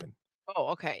what happened. Oh,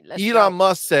 okay. Let's Elon go.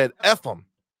 Musk said F him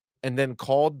and then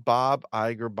called Bob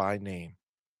Iger by name.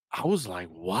 I was like,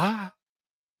 what?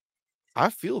 I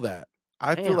feel that.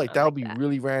 I feel Damn, like I that would like be that.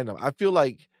 really random. I feel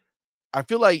like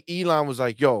Elon was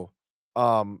like, yo,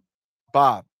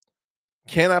 Bob,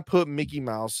 can I put Mickey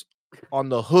Mouse on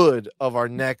the hood of our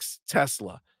next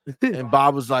Tesla? And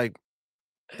Bob was like,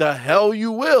 the hell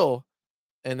you will.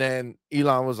 And then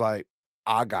Elon was like,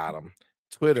 I got him.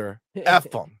 Twitter,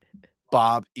 F him.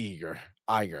 Bob Iger,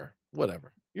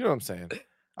 whatever. You know what I'm saying?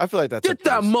 I feel like that's Get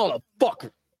that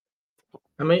motherfucker.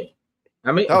 I mean,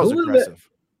 that was who was aggressive.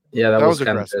 Yeah, that was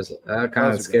kind of aggressive. that kind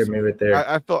of was scared me right there.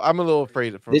 I feel I'm a little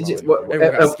afraid of. Did you?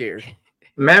 Everyone got scared.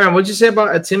 Man, what'd you say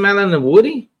about Tim Allen and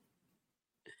Woody?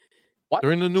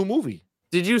 They're in the new movie.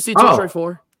 Did you see Toy Story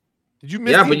 4? Did you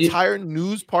miss Yeah, the but entire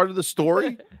news part of the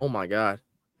story? Oh my god.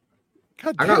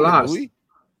 God I got damn it, lost. Louis.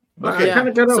 Okay, Yeah. kind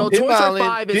of got So on. Toy Tim Story Allen,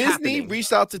 5 is Disney happening.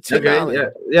 reached out to Tim Okay,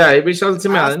 Allen. yeah, he reached out to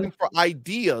Tim asking Allen. for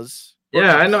ideas.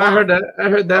 Yeah, I know. I heard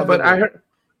that, but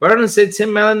I didn't say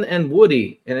Tim Allen and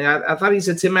Woody, and I thought he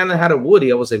said Tim Allen had a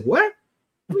Woody. I was like, what?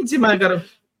 I mean, Tim Allen got a.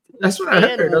 That's what I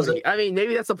And heard. I was Woody. like, I mean,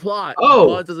 maybe that's a plot. Oh.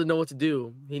 Buzz doesn't know what to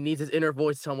do. He needs his inner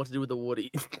voice to tell him what to do with the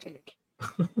Woody.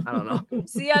 I don't know.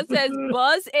 Sia says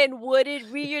Buzz and Woody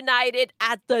reunited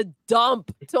at the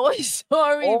dump. Toy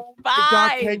Story 5.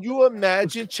 God, can you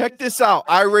imagine? Check this out.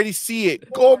 I already see it.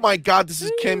 Oh my God,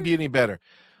 can't be any better.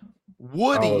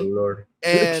 Woody oh Lord.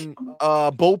 and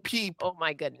Bo Peep Oh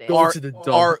my goodness. Go to the dump.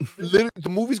 are literally, the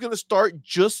movie's gonna start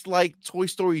just like Toy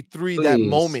Story 3. That Please.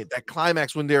 moment, that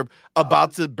climax when they're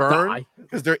about to burn Die.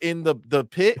 because they're in the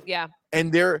pit. Yeah.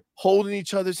 And they're holding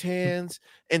each other's hands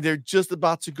and they're just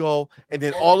about to go. And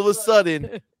then all of a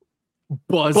sudden,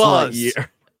 Buzz Buzz Lightyear.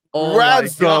 Oh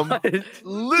grabs my them, God.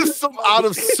 lifts them out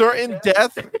of certain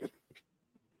death,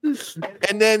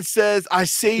 and then says, I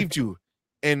saved you.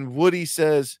 And Woody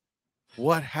says,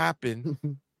 what happened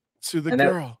to the And then-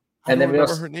 girl? I And don't then we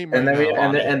remember all, her name and right then we, now.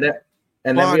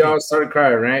 and then we all started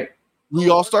crying, right? We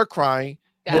all start crying.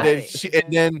 Got And then, it.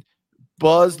 and then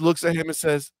Buzz looks at him and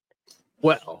says,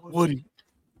 Well, Woody,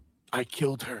 I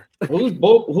killed her. Who's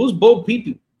Bo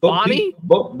Peep? Bonnie?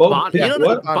 Bo Bonnie, Peep. you know,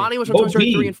 What? Bonnie was from Bo Toy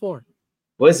Story 3 Peep. and 4.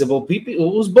 What is it? Bo Peep?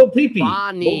 Who's Bo Peep?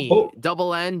 Bonnie.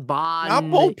 Double N. Bonnie.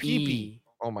 Not Bo Peep.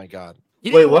 Oh my God.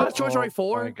 You Wait, didn't what? watch Toy Story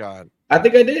 4? Oh my God. I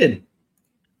think I did.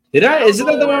 Did I? Isn't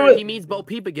that the one? Where With... he meets Bo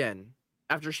Peep again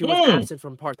after she was absent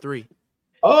from part 3.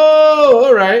 Oh,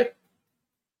 all right.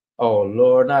 Oh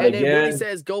Lord, not And then again. Woody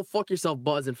says, "Go fuck yourself,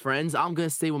 Buzz and friends. I'm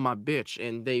gonna stay with my bitch."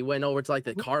 And they went over to like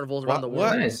the carnivals around the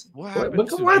world. Nice. What What- happened what-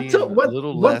 to what being to- what- a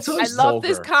little what less to- I love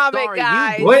this vulgar? comment, Sorry,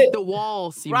 guys. you Wait. broke the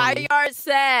wall, Simone. Ryard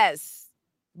says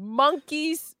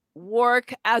monkeys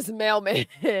work as mailmen.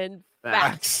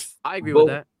 Facts. I agree Bo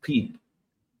with that. Peep.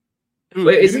 Dude,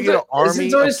 Wait, you isn't can get an there- isn't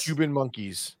army there of s- Cuban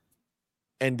monkeys,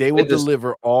 and they will Wait, there's-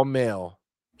 deliver all mail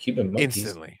Keeping monkeys.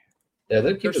 instantly. Yeah,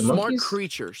 they're They're keeping smart monkeys.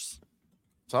 creatures.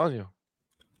 I'm telling you.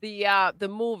 The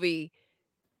movie.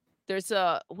 There's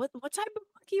a what type of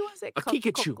monkey was it? A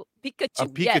Pikachu. Pikachu. A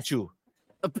Pikachu.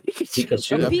 A Pikachu. Pikachu.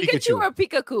 Yes. A A Pikachu Pikachu. or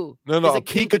Pikachu? No, no, It's a a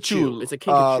Pikachu. Pikachu. It's a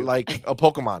Pikachu. Like a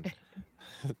Pokemon.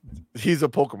 He's a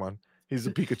Pokemon. He's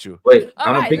a Pikachu. Wait, All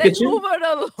I'm right, a let's Pikachu. move it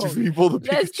along. People,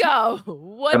 the Let's Pikachu. go.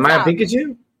 What's Am I a up?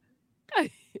 Pikachu? I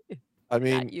Not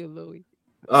mean, you, Louis.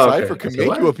 Oh, okay. Cypher can So make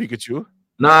what? you a Pikachu.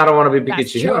 No, I don't want to be That's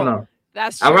Pikachu. true. Hell no.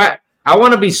 That's All true. right. I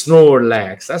want to be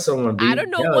Snorlax. That's what I want to be. I don't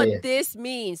know Hell what yeah. this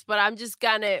means, but I'm just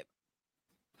gonna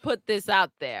put this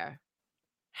out there.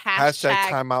 Hashtag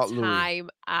timeout Louis. Time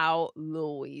out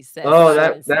Louis. Says Oh,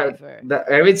 Simon that Cypher.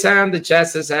 every time the chat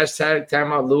says hashtag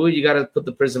timeout Louis, you gotta put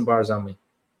the prison bars on me.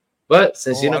 But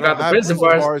since you I don't got the have prison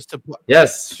bars, to put.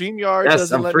 yes. StreamYard Yes,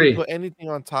 doesn't I'm let free. me put anything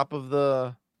on top of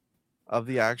the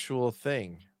actual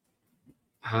thing.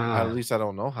 Ah, At least I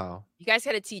don't know how. You guys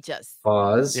gotta teach us.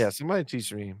 pause. Yeah, somebody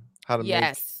teach me how to make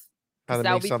Yes. how to that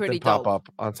would make be something pretty pop dope. up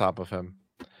on top of him.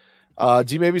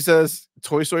 G maybe says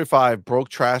Toy Story 5 broke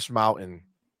Trash Mountain.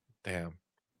 Damn.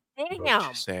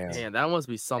 Damn. Sam. Man, that must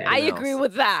be something. I else. agree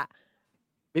with that.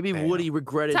 Maybe Damn. Woody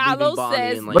regretted Talo leaving Bonnie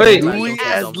says, and like Wait. diagnosed Louis as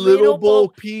himself. Little Bo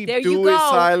Bo- Peep. There you Do it go.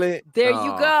 silent. There you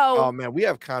Oh. go. Oh man, we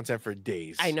have content for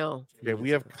days. I know. Okay, we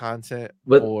have content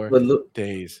But for look,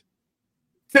 days.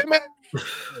 Damn it.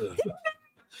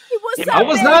 What's I up,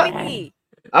 was not- baby?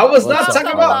 I was What's not up, talking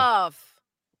Welcome, bro? about. love.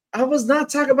 I was not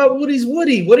talking about Woody's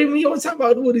Woody. What do you mean you want to talk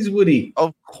about Woody's Woody?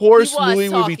 Of course, He was Louis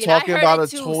would be talking. I talking heard about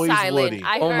it a too, toys silent. Woody.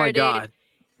 I Oh my heard god. it.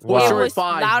 Wow. It Short was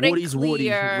 5, loud and Woody's Woody,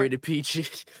 clear. rated peachy.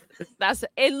 That's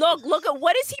and look at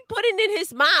what is he putting in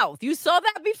his mouth? You saw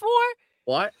that before?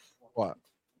 What? What?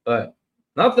 But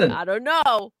nothing. I don't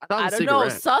know. I thought it I was a don't know.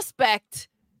 cigarette. Suspect.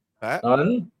 That?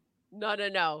 None.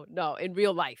 No. In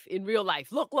real life.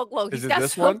 Look. Is He's it got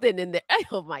this one? something in there.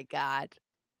 Oh my god.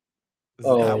 Is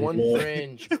Oh, that one? Lord.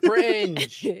 Cringe.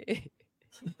 Cringe.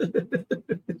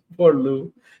 Poor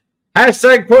Lou.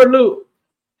 Hashtag poor Lou.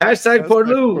 Hashtag poor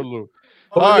That's Lou. for Lou.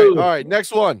 Poor All Lou. right.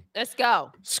 Next one. Let's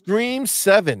go. Scream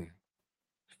 7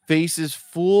 faces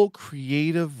full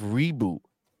creative reboot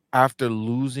after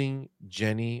losing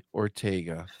Jenny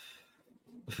Ortega.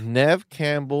 Nev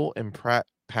Campbell and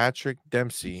Patrick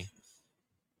Dempsey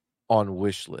on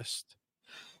wish list.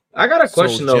 I got a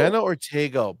question so though. Jenna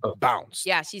Ortega bounced.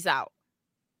 Yeah, she's out.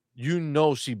 You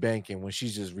know she banking when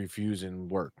she's just refusing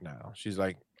work now. She's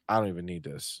like, I don't even need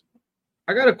this.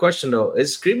 I got a question though.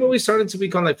 Is Scream movie starting to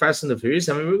become like Fast and the Furious?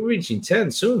 I mean, we're reaching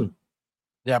 10 soon.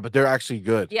 Yeah, but they're actually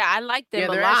good. Yeah, I like them Yeah,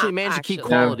 a they're lot. actually managed to keep actually.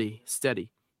 quality steady.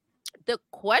 The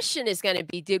question is going to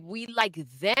be, did we like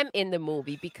them in the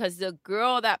movie? Because the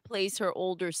girl that plays her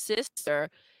older sister,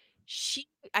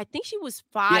 I think she was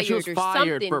fired Yeah, she was or fired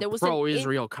something. for There was an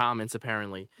pro-Israel comments,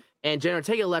 apparently. And Jenna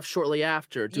Ortega left shortly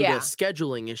after due Yeah. to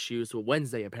scheduling issues with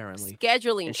Wednesday, apparently.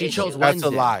 scheduling And she chose issue. That's a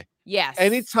Wednesday. lie. Yes.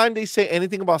 Anytime they say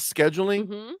anything about scheduling,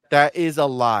 Mhm. that is a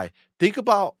lie. Think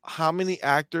about how many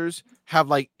actors have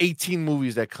like 18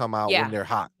 movies that come out Yeah. when they're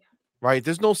hot, right?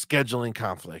 There's no scheduling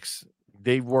conflicts.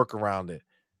 They work around it.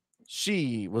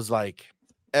 She was like,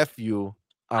 F you,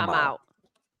 I'm out.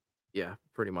 Yeah,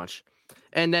 pretty much.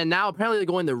 And then now apparently they're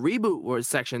going the reboot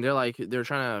section. They're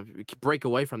trying to break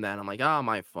away from that. I'm like, oh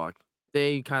my fuck.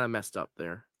 They kind of messed up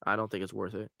there. I don't think it's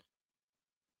worth it.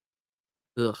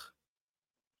 Ugh.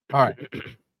 All right.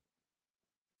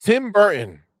 Tim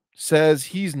Burton says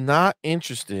he's not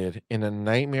interested in a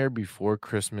Nightmare Before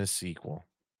Christmas sequel.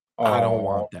 I don't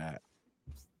want that.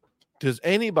 Does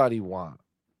anybody want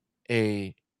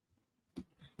a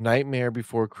Nightmare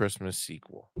Before Christmas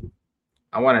sequel?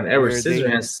 I want an Edward Where they-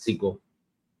 Scissorhands sequel.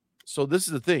 So this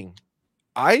is the thing.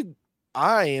 I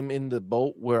am in the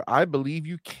boat where I believe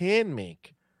you can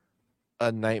make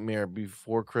a Nightmare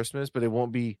Before Christmas, but it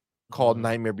won't be called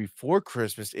Nightmare Before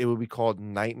Christmas. It will be called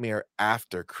Nightmare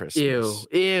After Christmas.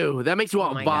 Ew. That makes you Oh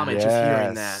want my to vomit God. just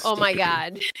hearing Yes. that. Oh my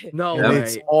god. No And way.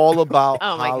 it's all about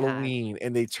Oh my God. Halloween,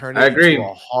 and they turn I it agree. into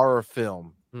a horror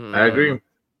film. I agree.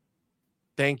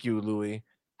 Thank you, Louis.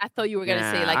 I thought you were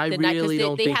gonna say Nah, like I the night really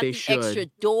don't they think have they the extra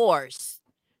should. doors.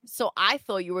 So I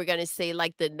thought you were gonna say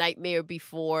like the nightmare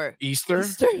before Easter?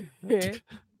 Easter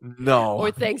No.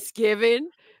 or Thanksgiving.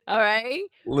 All right,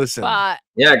 Listen. but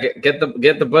Yeah, get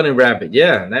the bunny rabbit.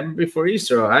 Yeah, Nightmare Before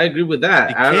Easter. I agree with that.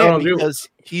 You I can't don't agree. because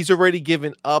he's already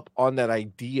given up on that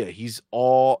idea. He's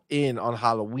all in on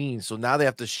Halloween. So now they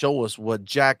have to show us what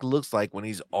Jack looks like when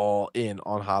he's all in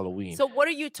on Halloween. so what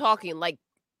are you talking like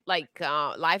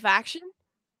live action?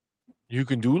 You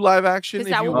can do live action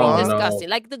Because if that you would be Oh, want. no. disgusting.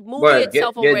 Like the movie What,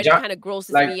 itself get already John- kind of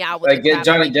grosses Like, me out with the get crap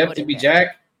Johnny they Depp put to in be there.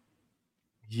 Jack.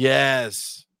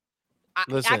 Yes.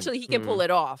 Listen. Actually, he can pull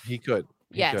it off. He could.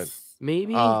 He Yes.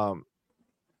 Maybe. could.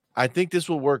 I think this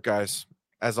will work, guys,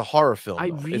 as a horror film. I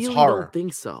though. really It's horror. don't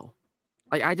think so.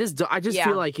 Like I just Yeah.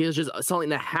 feel like it's just something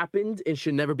that happened and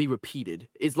should never be repeated.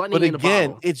 It's lightning But in a again,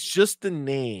 bottle. it's just the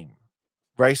name,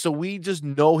 right? So we just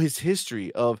know his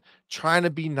history of trying to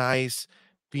be nice,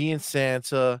 being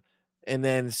Santa, and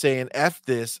then saying, F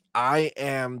this, I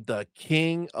am the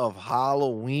king of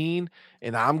Halloween,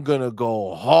 and I'm going to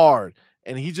go hard.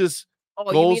 And he just Oh,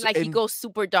 you mean goes like he and- goes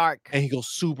super dark? and he goes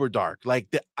super dark, like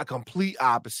a complete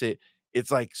opposite.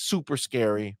 It's like super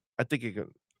scary. I think it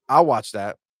could. I'll watch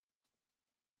that.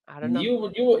 I don't know. You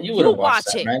You wouldn't watch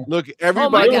watch that, it. man. Look,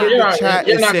 everybody God. in You're the not- chat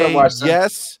you're is not gonna saying watch that.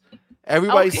 yes.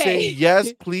 Everybody's Okay. saying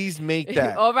yes. Please make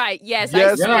that. All right. Yes.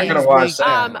 Yes, You're not I see. gonna please watch make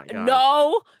that. Oh my God.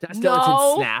 No. That skeleton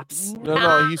No. snaps.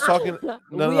 No, he's talking- no,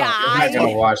 You're not I-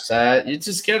 gonna watch that. You're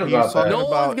just scared He's about that. talking No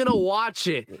about- one's gonna watch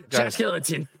it. Jack Guys,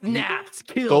 Skeleton snaps,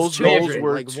 kills those children.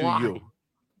 were Like, to why? you.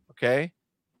 Okay,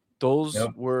 those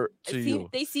Yep. were to you.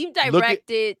 They seem Look at-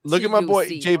 directed. Look to at my you, boy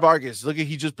see. Jay Vargas. Look at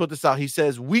he just put this out. He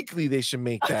says weekly they should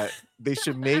make that. They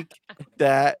should make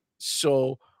that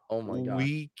show Oh my god.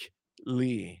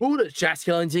 weekly. Who does Jack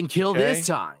Skellington kill this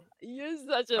Okay. time? You're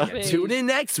such a Tune face. in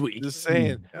next week. Just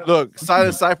saying. Look,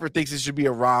 Silent Cypher thinks it should be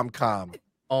a rom-com.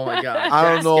 Oh my god. I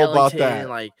don't Jack know about Skellington, that.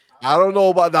 Like, I don't know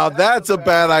about now. That's a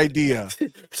bad idea.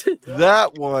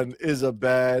 That one is a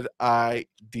bad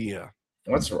idea.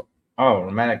 What's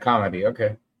romantic comedy?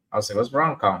 Okay, I'll say what's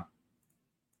rom-com.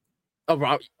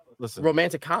 a Listen,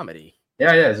 romantic comedy.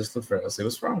 Yeah. Just look for it. I'll say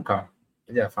what's rom-com.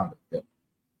 Yeah, I found it. Yep.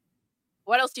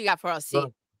 What else do you got for us, C?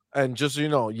 and just so you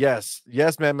know, yes,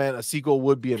 man, a sequel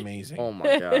would be amazing. Oh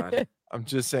my god. I'm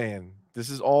just saying, this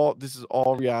is all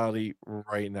reality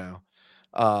right now.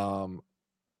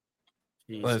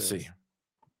 Let's see.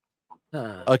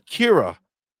 Akira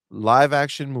live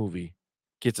action movie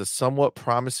gets a somewhat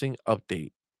promising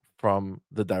update from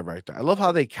the director. I love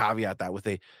how they caveat that with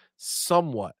a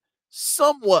somewhat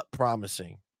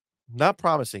promising. Not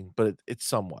promising, but it's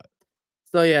somewhat.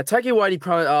 So yeah, Taika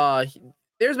Waititi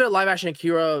there's been a live action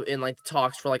Akira in like the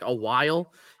talks for like a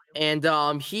while, and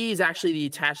he's actually the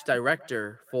attached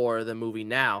director for the movie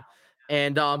now,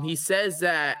 and he says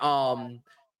that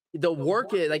the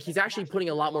work is like he's actually putting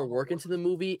a lot more work into the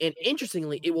movie, and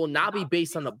interestingly, it will not be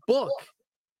based on the book.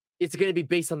 It's going to be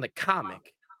based on the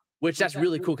comic, which that's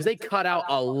really cool because they cut out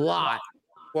a lot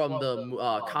from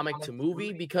the comic to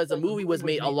movie because the movie was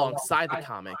made alongside the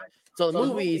comic. So the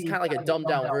movie is kind of like a dumbed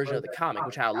down version of the comic,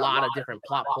 which had a lot of different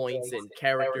plot points and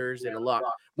characters and a lot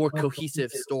more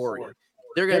cohesive story.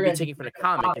 They're going to be taking from the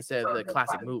comic instead of the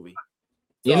classic movie.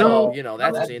 So, you know,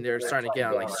 that's interesting. They're starting to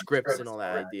get on like scripts and all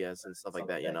that ideas and stuff like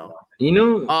that, you know. You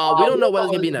know, We don't know whether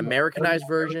it's gonna be an Americanized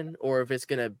version or if it's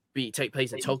gonna take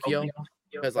place in Tokyo,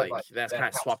 because like that's kind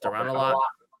of swapped around a lot.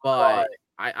 But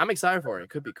I'm excited for it. It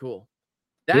could be cool.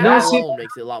 That alone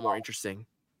makes it a lot more interesting.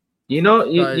 You know,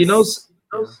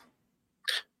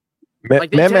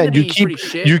 Like, man, you keep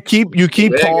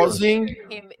pausing.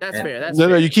 That's fair. That's No,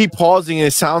 fair. you keep pausing. And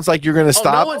it sounds like you're gonna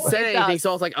stop. No one said anything, so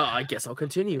I was like, oh, I guess I'll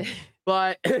continue.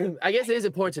 But I guess it is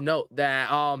important to note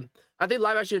that I think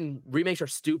live action remakes are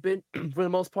stupid for the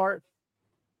most part,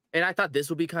 and I thought this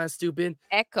would be kind of stupid.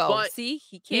 Echo. But See,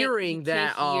 he can't hearing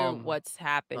that hear what's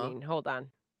happening. Hold on.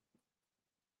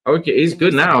 Okay, he's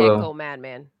good now Echo, though.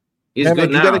 madman. He's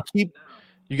good now.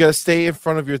 You gotta stay in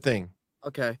front of your thing.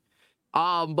 Okay.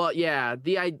 But yeah,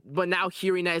 but now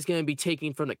hearing that it's going to be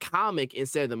taken from the comic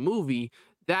instead of the movie,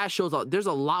 that shows there's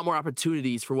a lot more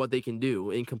opportunities for what they can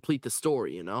do and complete the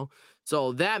story, you know?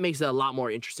 So that makes it a lot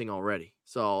more interesting already.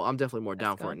 So I'm definitely more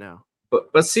down for it now.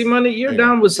 But see, Money, you're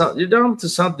down with something. You're down to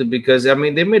something because I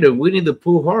mean, they made a Winnie the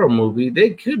Pooh horror movie. They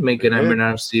could make an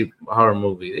Emergency horror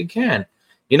movie. They can.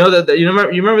 You know that you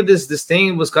remember this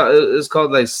thing was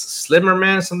called like Slimmer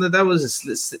Man, something that was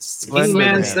Skinny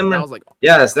Man, Slimmer. That was like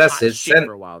yes, that's it.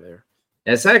 For a while there.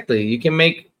 Exactly. You can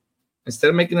make instead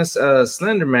of making a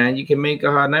Slender Man, you can make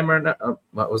a Nightmare.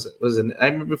 What was it? Was it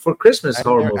Nightmare Before Christmas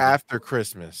horror movie? After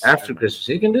Christmas. After Christmas,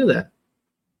 you can do that.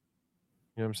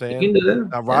 You know what I'm saying? You can do that.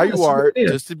 Now, Ryu Art,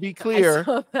 just to be clear,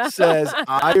 says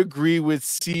I agree with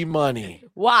C Money.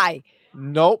 Why?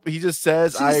 Nope, he just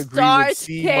says I agree with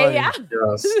C Money.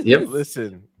 Yep.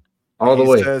 Listen, all the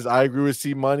way. He says I agree with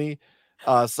C Money.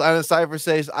 Silent Cypher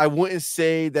says I wouldn't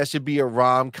say that should be a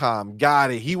rom-com.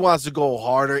 Got it. He wants to go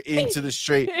harder into the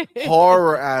straight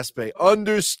horror aspect.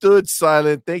 Understood,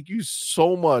 Silent. Thank you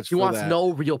so much. He wants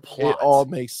no real plot. It all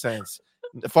makes sense.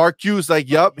 FarQ's like,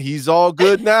 yep, he's all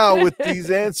good now with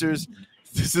these answers.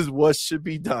 This is what should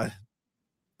be done.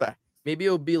 Maybe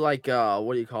it'll be like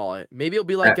what do you call it? Maybe it'll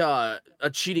be like a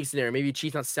cheating scenario. Maybe he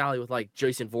cheats on Sally with like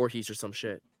Jason Voorhees or some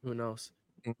shit. Who knows?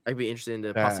 I'd be interested in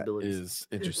the possibilities. Is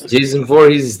interesting. Jason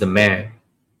Voorhees is the man.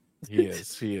 He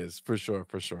is for sure.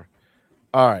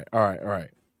 All right.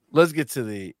 Let's get to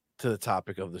the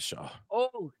topic of the show.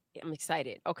 Oh, I'm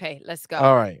excited. Okay, let's go.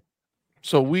 All right.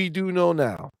 So we do know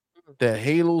now that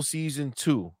Halo Season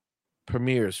 2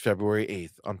 premieres February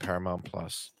 8th on Paramount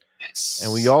Plus. Yes.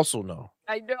 And we also know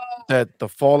that the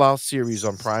Fallout series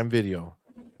on Prime Video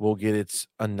will get its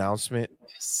announcement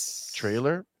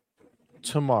trailer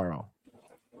tomorrow,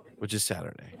 which is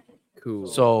Saturday. Cool.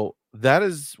 So that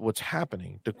is what's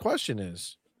happening. The question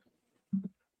is,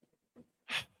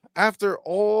 after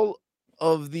all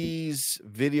of these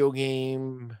video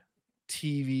game,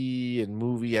 TV, and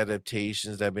movie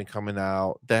adaptations that have been coming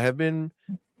out that have been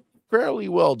fairly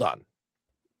well done,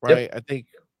 right? Yep.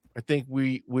 I think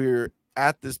we're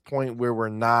at this point where we're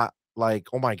not like,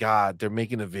 oh my god, they're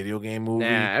making a video game movie.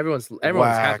 Nah, everyone's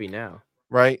happy now,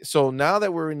 right? So now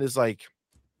that we're in this like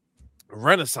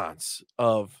renaissance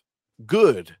of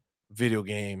good video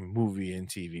game, movie, and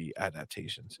TV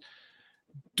adaptations,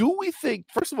 do we think,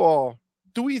 first of all,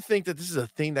 that this is a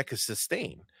thing that could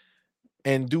sustain?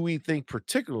 And do we think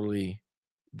particularly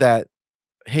that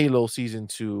Halo Season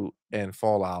 2 and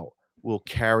Fallout will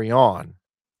carry on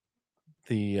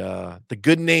the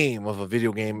good name of a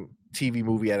video game TV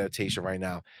movie adaptation right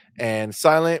now? And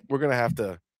Silent, we're gonna have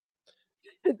to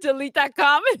Delete that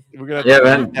comment. Yeah, man.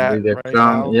 delete that The right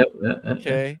crown. now. Yep.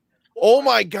 Okay. Oh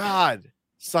my God,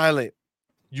 Silent,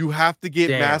 you have to get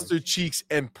Damn. Master Cheeks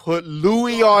and put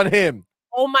Louis on him.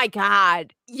 Oh my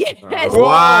God. Yes.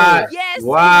 Why? Yes.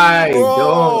 Why? please.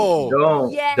 Bro.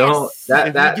 Don't. Yes. That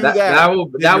If that you do that that will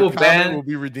then your will comment ban will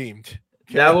be redeemed.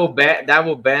 that will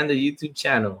ban the YouTube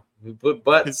channel. We put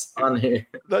butts on here.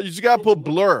 No, you just gotta put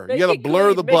blur. You Make gotta it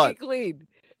blur clean, the make butt. it clean.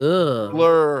 Ugh.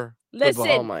 Blur the butt. Listen,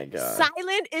 Oh my God.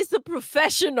 Silent is the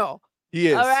professional. He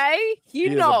is. All right. He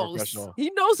is a knows. professional.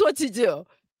 He knows what to do.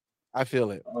 I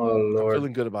feel it. Oh I'm Lord.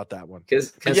 feeling good about that one. Can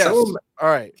But yes. someone All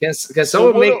right. can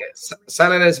someone what make el-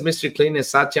 Silent as Mr. Clean and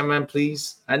Satya Man,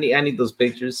 please? I need those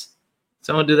pictures.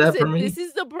 Someone do that for Listen, me. this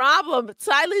is the problem.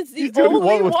 Silent's the He's the only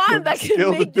only one with one the that skill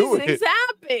can to make do these things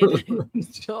happen.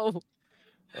 So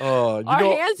Oh, you our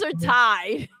know, hands are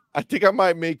tied. I think I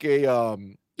might make a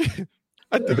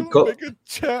I think I'm Go- gonna make a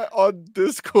chat on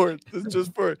Discord. It's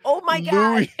just for Oh my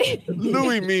God.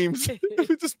 Louis memes.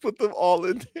 We just put them all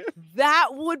in there. That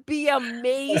would be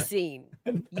amazing.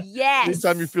 Yes.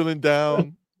 Anytime you're feeling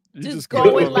down, you Just just go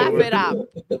click and on laugh Louis. it up.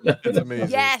 It's amazing.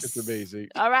 Yes. It's amazing.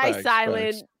 All right, Facts,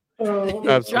 Silent.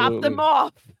 facts. Drop them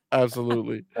off.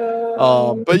 Absolutely.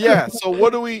 But yeah, so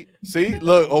what do we see?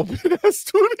 Look, Open Air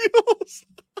Studios.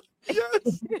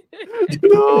 Yes.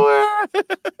 No.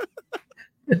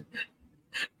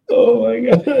 Oh my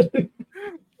God.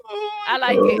 I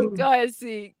like it. Go ahead,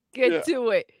 see. Get Yeah. to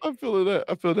it. I'm feeling that.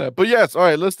 I feel that. But yes, all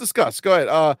right, let's discuss. Go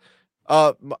ahead.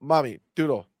 Mommy,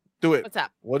 Doodle, do it. What's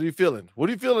up? What are you feeling? What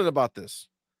are you feeling about this?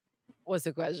 What's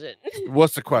the question?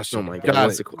 What's the question? Oh my God, Got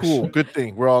what's it. the question? Cool. Good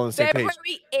thing. We're all on the same page.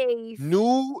 February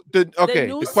 8th.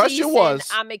 The question season, was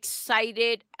I'm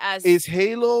excited as is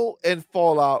Halo and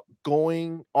Fallout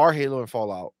going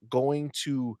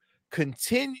to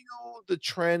continue the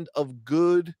trend of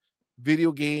good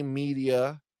video game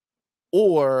media,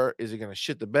 or is it going to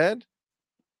shit the bed?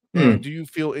 And do you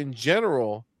feel in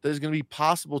general that it's going to be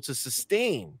possible to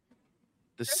sustain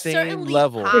the same certainly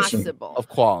level possible. of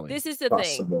quality? This is the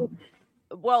thing.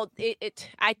 Well,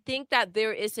 I think that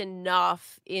there is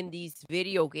enough in these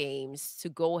video games to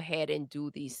go ahead and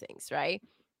do these things, right?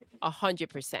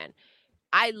 100%.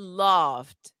 I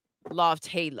loved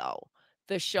Halo,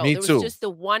 the show. Me there was too. just the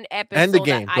one episode And the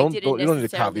game. that I Don't- didn't you don't need to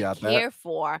necessarily caveat that. care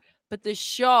for, but the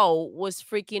show was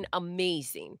freaking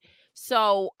amazing.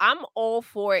 So I'm all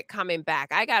for it coming back.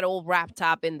 I got all wrapped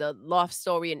up in the love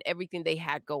story and everything they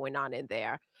had going on in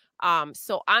there.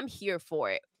 So I'm here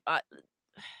for it. I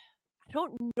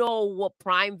don't know what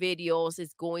Prime Videos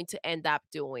is going to end up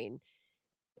doing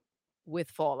with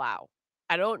Fallout.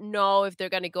 I don't know if they're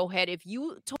going to go ahead. If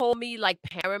you told me like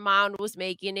Paramount was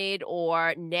making it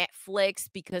or Netflix,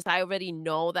 because I already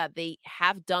know that they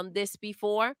have done this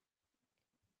before,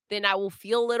 then I will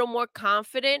feel a little more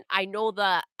confident. I know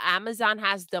that Amazon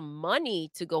has the money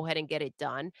to go ahead and get it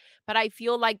done, but I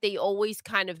feel like they always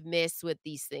kind of miss with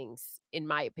these things, in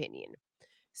my opinion.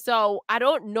 So I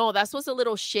don't know. That's what's a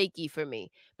little shaky for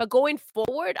me. But going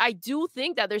forward, I do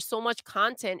think that there's so much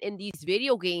content in these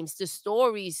video games, the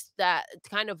stories that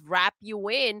kind of wrap you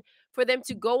in for them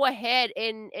to go ahead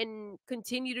and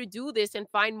continue to do this and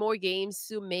find more games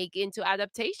to make into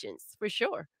adaptations for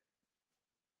sure.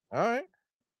 All right.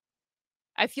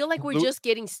 I feel like we're Lou- just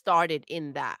getting started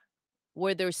in that,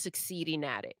 where they're succeeding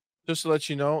at it. Just to let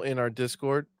you know, in our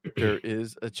Discord, there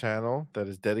is a channel that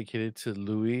is dedicated to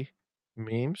Louis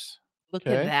memes. Look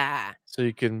Okay. at that. So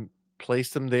you can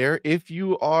place them there if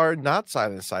you are not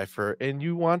Silent Cypher and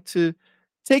you want to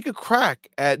take a crack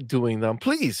at doing them.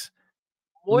 Please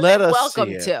More let than us welcome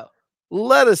see it. to.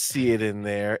 Let us see it in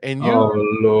there, and Oh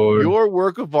Lord. your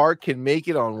work of art can make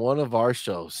it on one of our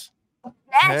shows.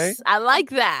 Yes, I like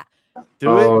that. Do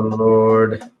Oh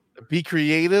Lord. it. Be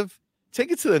creative. Take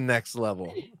it to the next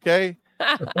level. Okay.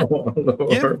 Oh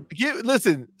Lord.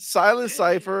 Listen, Silent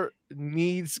Cypher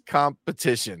needs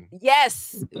competition.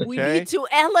 Yes, we Okay. need to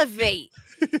elevate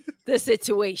the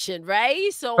situation,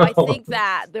 right? So I think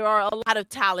that there are a lot of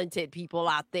talented people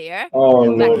out there Oh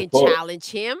that Lord. can Poor, challenge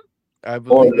him. I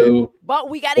poor believe it. Lou. But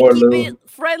we got to Poor keep Lou. it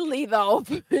friendly, though,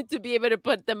 to be able to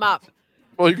put them up.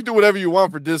 Well, you can do whatever you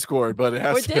want for Discord, but it For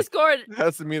has to, Discord, it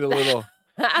has to meet a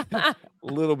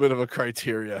little bit of a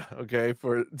criteria, okay,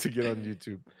 to get on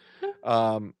YouTube.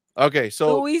 Okay,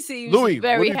 so Louis seems Louis, what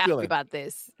are very you happy feeling? about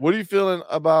this. What are you feeling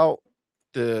about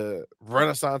the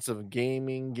renaissance of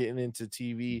gaming, getting into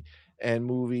TV and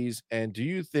movies? And do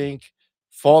you think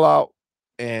Fallout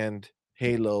and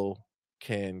Halo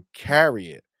can carry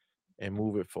it and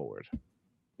move it forward.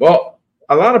 Well,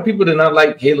 a lot of people did not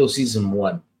like Halo Season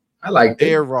 1. I liked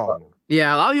They're it. wrong.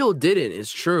 Yeah, a lot of people didn't.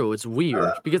 It's true. It's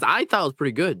weird because I thought it was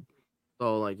pretty good.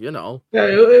 So, like, you know. Yeah,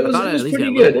 it was, thought it I'd was at least pretty get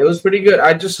a little good. It more was pretty good.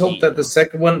 I just hope heat, that you the know?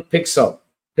 second one picks up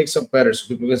better, so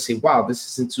people can see, wow, this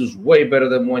Season 2 is way better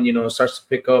than one. You know, it starts to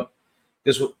pick up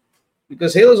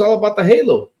because Halo's all about the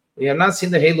Halo. We have not seen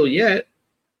the Halo yet,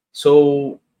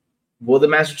 so will the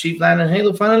Master Chief land in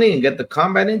Halo finally and get the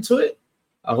combat into it?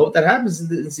 I hope that happens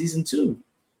in Season 2.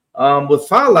 With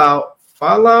Fallout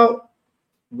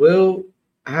will.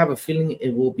 I have a feeling it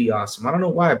will be awesome. I don't know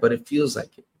why, but it feels like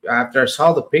it. After I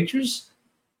saw the pictures,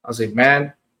 I was like,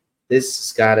 man, this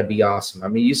has got to be awesome. I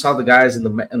mean, you saw the guys in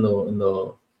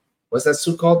the what's that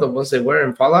suit called? The ones they wear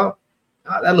in Fallout?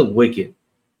 Ah, that looked wicked.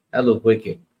 That looked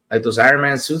wicked. Like those Iron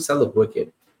Man suits, that look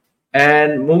wicked.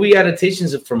 And movie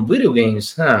adaptations from video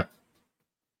games, huh?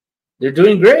 They're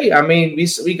doing great. I mean,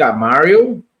 we got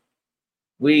Mario,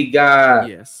 we got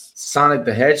Yes. Sonic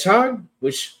the Hedgehog,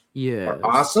 which Yeah. are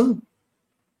awesome.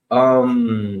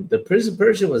 The Prince of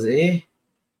Persia was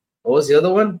What was the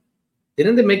other one?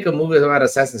 Didn't they make a movie about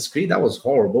Assassin's Creed? That was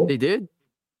horrible. They did?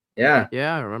 Yeah.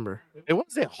 Yeah, I remember. It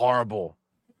wasn't horrible.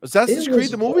 Assassin's It Creed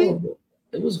was the movie horrible.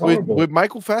 It was with horrible.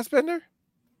 Michael Fassbender.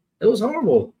 It was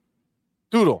horrible.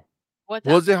 Doodle, What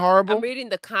was it horrible? I'm reading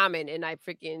the comment and I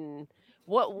freaking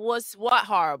what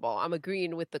horrible. I'm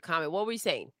agreeing with the comment. What were you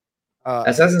saying?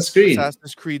 Assassin's Creed.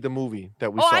 Assassin's Creed the movie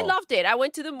that we Oh, saw. I loved it. I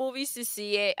went to the movies to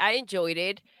see it. I enjoyed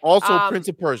it. Also, Prince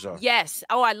of Persia. Yes.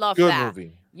 Oh, I love Good that.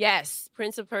 movie. Yes,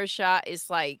 Prince of Persia is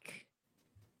like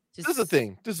just This is the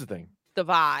thing. This is the thing. the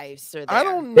vibes are there. I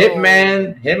don't know.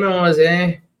 Hitman was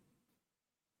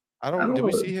I don't. Did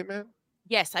we see Hitman?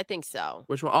 Yes, I think so.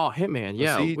 Which one? Oh, Hitman.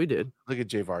 Yeah, see? we did. Look at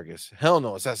Jay Vargas. Hell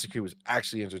no, Assassin's Creed was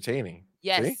actually entertaining.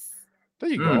 Yes. See? There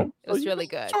you go. It was So really you-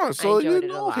 good. Sure, I so you enjoyed it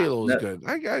a know lot. Halo is Yep.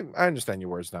 good. I understand your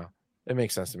words now. It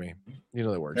makes sense to me. You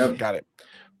know it works. Yep. Got it.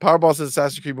 Powerball says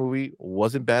Assassin's Creed movie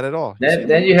wasn't bad at all.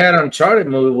 Then you had Uncharted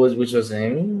movie which was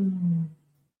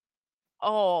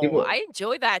Oh, People- I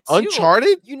enjoyed that too.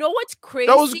 Uncharted? You know what's crazy?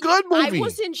 That was a good movie. I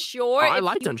wasn't sure I if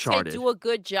liked he could Uncharted. do a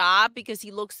good job because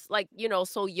he looks like,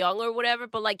 so young or whatever,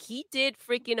 but like he did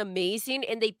freaking amazing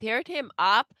and they paired him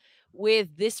up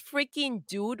with this freaking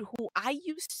dude who I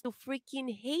used to freaking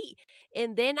hate.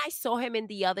 And then I saw him in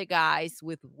The Other Guys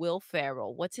with Will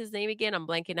Ferrell. What's his name again? I'm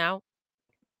blanking out.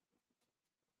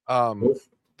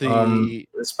 The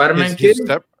Spider-Man his kid.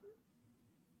 step.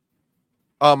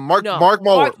 Mark No,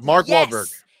 Wahlberg.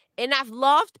 yes. And I've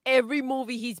loved every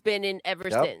movie he's been in ever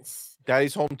Yep. since.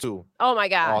 Daddy's Home too. Oh my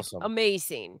god. Awesome.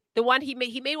 Amazing. The one he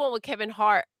made one with Kevin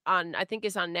Hart on, I think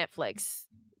it's on Netflix.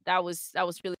 That was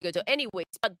really good. So anyways,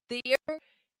 but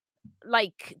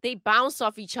they bounced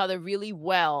off each other really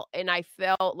well and I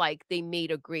felt like they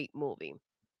made a great movie.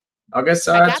 I guess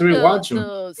I have to rewatch them.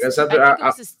 I Guess think I it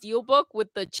was a steelbook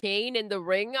with the chain and the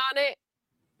ring on it.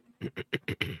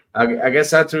 I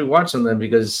guess I have to rewatch them then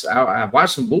because I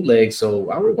watched some bootlegs, so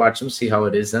I'll rewatch them, see how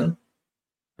it is then.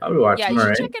 I'll rewatch Yeah, them, you should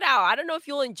alright. check it out. I don't know if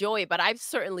you'll enjoy it, but I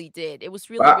certainly did. It was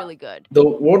really, Wow. really good. The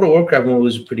World of Warcraft one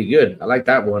was pretty good. I like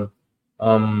that one.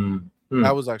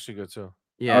 That was actually good too.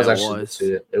 Yeah, I was it actually was.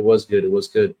 good. It was good. It was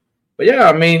good. But yeah,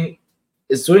 I mean,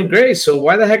 it's doing great. So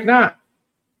why the heck not?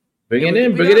 Bring it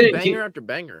in. We Bring got it in. Banger after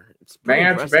banger. It's pretty Banger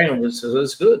after impressive. banger. So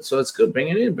it's good. So it's good. Bring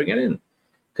it in. Bring it in.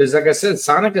 Because like I said,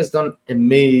 Sonic has done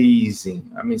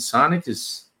amazing. I mean, Sonic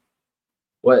is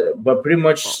but pretty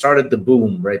much started the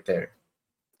boom right there.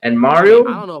 And Mario,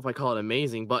 I don't know if I call it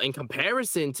amazing, but in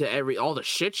comparison to all the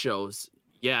shit shows,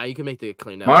 yeah, you can make the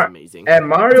claim that was amazing. and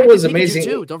Mario Detective was Pikachu amazing.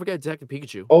 too. Don't forget Detective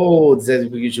Pikachu. Oh,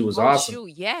 Detective Pikachu was Oh, awesome. shoot,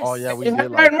 yes. Oh yeah, we It did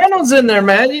had like Ryan Reynolds in there,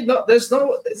 man. You know,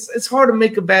 it's hard to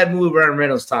make a bad movie with Ryan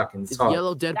Reynolds talking. It's It's hard.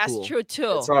 Yellow Deadpool. That's true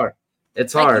too. It's hard.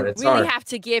 It's Like, hard. you It's really hard. have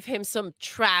to give him some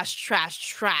trash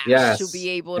Yes, to be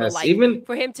able to yes. like Even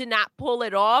for him to not pull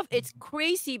it off. It's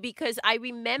crazy because I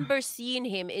remember seeing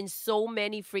him in so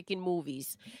many freaking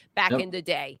movies back Yep. in the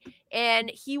day. And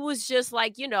he was just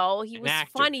like, he An was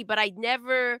actor. funny, but I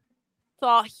never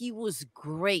thought he was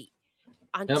great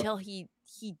until he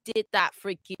did that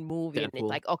freaking movie and it's Deadpool.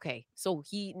 like, okay, so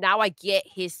now I get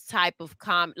his type of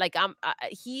like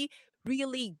he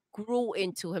really grew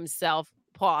into himself.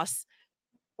 Pause.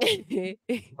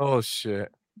 oh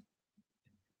shit.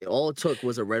 All it took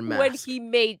was a red mask. When he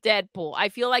made Deadpool, I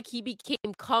feel like he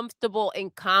became comfortable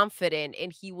and confident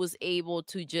and he was able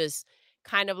to just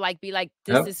kind of like be like,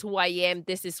 this Yep. is who I am,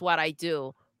 this is what I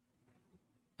do.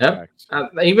 Yep.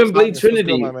 Even Blade Still good,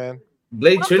 Trinity. my man.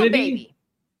 Blade Welcome, Trinity. baby.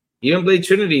 Even Blade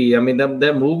Trinity. I mean,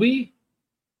 that movie.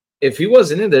 if he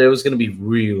wasn't in there, it was gonna be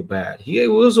real bad. He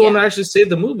was the one that actually saved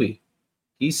the movie.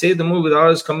 He saved the movie with all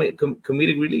his comedic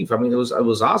relief. I mean, it was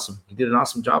awesome. He did an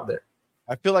awesome job there.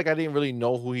 I feel like I didn't really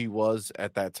know who he was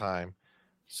at that time,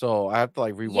 so I have to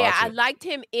like rewatch Yeah, I it. liked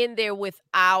him in there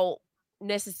without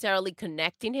necessarily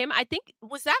connecting him. I think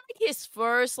was that like his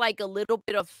first like a little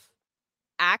bit of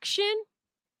action?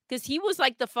 Because he was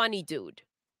like the funny dude.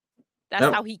 That's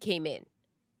Yep. how he came in.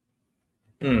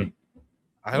 I Let me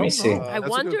don't see. know. I That's a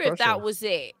wonder good if that question. was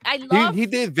it. I love He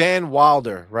did Van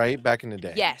Wilder, right? Back in the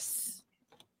day. Yes.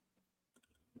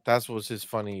 That was his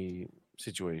funny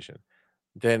situation.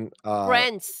 Then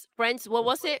Friends. What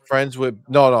was it? Friends with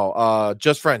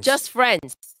Just Friends. Just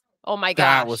Friends. Oh my gosh.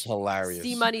 That was hilarious.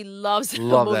 C Money loves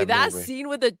Love the movie. that That movie. scene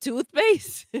with the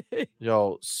toothpaste.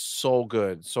 Yo, so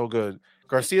good, so good.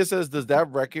 Garcia says, "Does that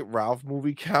Wreck-It Ralph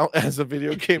movie count as a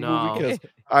video game No. movie?"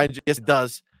 Because yes, it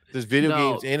does. There's video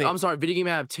games in it. I'm sorry, video game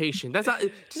adaptation. That's not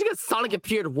just because Sonic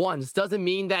appeared once doesn't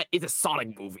mean that it's a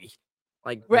Sonic movie.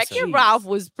 Like Wreck-It jeez. Ralph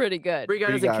was pretty good. Free Guy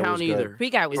Free doesn't Guy was count good. either. Free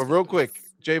Guy was But good. real quick,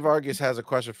 Jay Vargas has a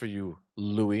question for you,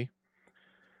 Louis.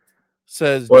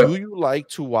 Says, What? do you like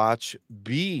to watch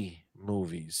B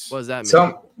movies? What does that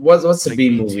mean? What's the Like B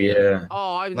B movie? tier. Yeah.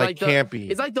 Oh, I Like the, campy.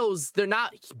 It's like those. They're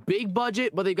not big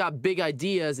budget, but they've got big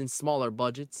ideas in smaller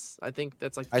budgets. I think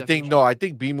that's like. I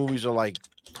think B movies are like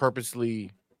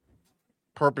purposely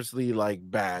like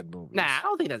bad movies. Nah, I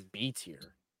don't think that's B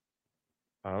tier.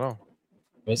 I don't know.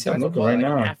 Let me see. I'm That's looking more right like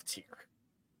now. F tier.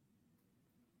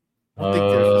 I don't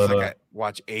think there's just like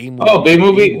watch A movie. Oh, B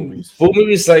movie. movies. B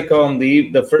movies like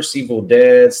the first Evil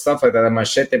Dead, stuff like that.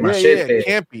 Machete. Yeah,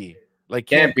 campy. Like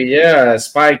Campy, yeah,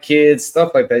 Spy Kids,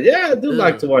 stuff like that. Yeah, I do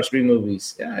like Ugh. to watch B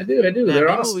movies. Yeah, I do. Yeah, They're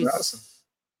B awesome. movies- They're awesome.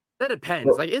 That depends.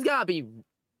 Well- Like it's gotta be.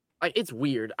 Like it's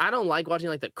weird. I don't like watching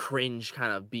like the cringe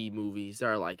kind of B movies. That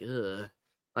are like, ugh.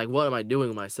 Like what am I doing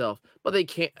with myself? But they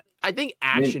can't. I think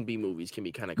action B movies can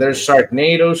be kind of. There's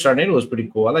Sharknado. Sharknado was pretty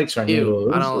cool. I like Sharknado. Ew,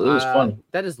 It was fun.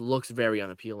 That just looks very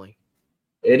unappealing.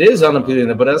 It is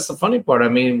unappealing, but that's the funny part. I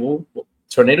mean,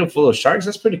 tornado full of sharks.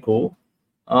 That's pretty cool.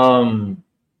 Man.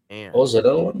 What was the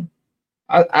other one?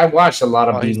 I watched a lot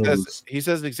of B movies. He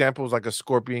says the example was like a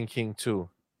Scorpion King 2.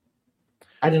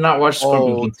 I did not watch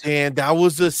Scorpion Oh, King. damn, that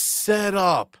was a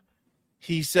setup.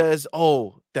 He says,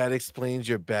 "Oh, that explains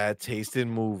your bad taste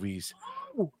in movies."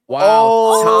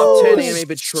 Wow. Top 10 anime shit.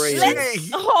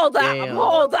 betrayals. Hold up, Damn.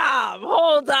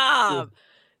 hold up.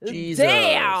 Jesus.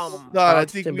 Damn. God, I Top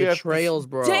think 10 we have to, betrayals,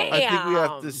 bro. Damn. I think we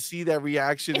have to see that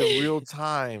reaction in real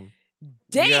time.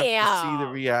 We have to see the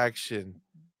Damn. reaction.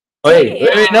 Wait,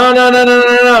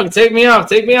 no. Take me off.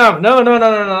 No.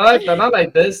 Not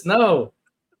like this. No.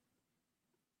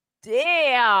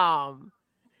 Damn.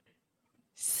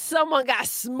 Someone got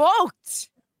smoked.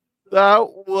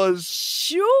 That was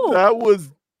Shoot. that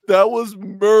was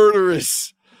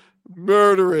murderous.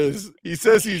 Murderous. He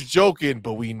says he's joking,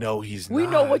 but we know he's not. We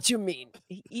know what you mean.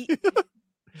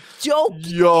 Joke.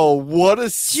 Yo, what a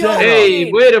setup.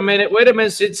 Hey, wait a minute.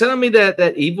 So you're telling me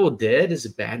that Evil Dead is a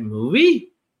bad movie?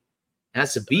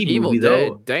 That's a B Evil movie,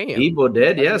 though. Dead. Damn. Evil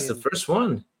Dead, I yes, the mean- first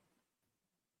one.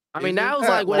 I mean, Isn't that was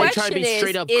that like when they try to Question be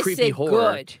straight up is creepy it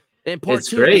horror. good? And part It's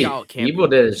 2 great. out campy. Evil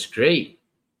Dead is great.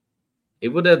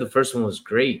 Evil Dead, the first one was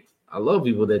great. I love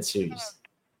Evil Dead series.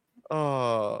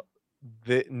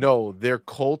 They're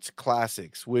cult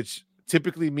classics, which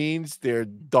typically means they're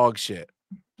dog shit.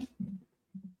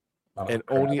 Oh, And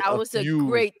crap. only That was a few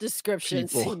great description,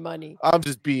 people- C Money. I'm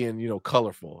just being,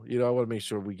 colorful. I want to make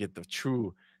sure we get the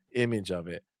true image of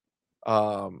it.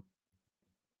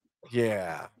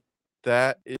 Yeah,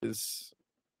 that is.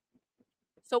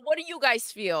 So what do you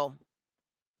guys feel?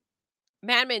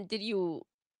 Madman, did you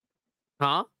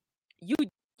Huh?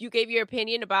 you gave your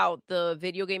opinion about the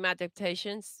video game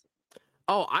adaptations?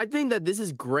 Oh, I think that this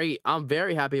is great. I'm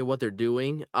very happy with what they're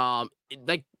doing.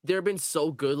 Like they've been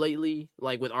so good lately,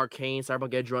 like with Arcane,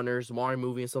 Cyberpunk Edge Runners, Mario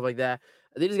movie, and stuff like that.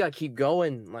 They just gotta keep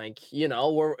going. Like,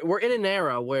 we're in an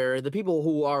era where the people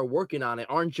who are working on it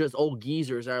aren't just old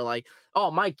geezers that are like, oh,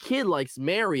 my kid likes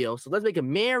Mario, so let's make a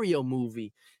Mario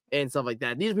movie and stuff like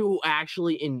that. These are people who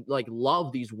actually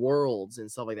love these worlds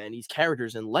and stuff like that, and these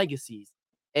characters and legacies.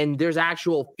 And there's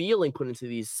actual feeling put into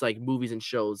these like movies and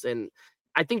shows. And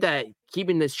I think that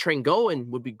keeping this train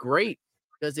going would be great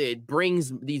because it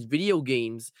brings these video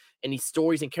games and these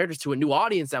stories and characters to a new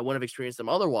audience that wouldn't have experienced them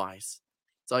otherwise.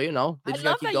 So, they I just love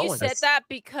gotta keep that going. you said that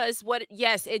because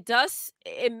yes, it does.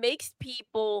 It makes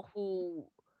people who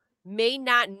may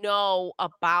not know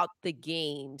about the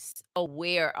games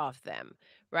aware of them,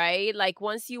 right? Like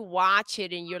once you watch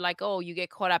it and you're like, oh, you get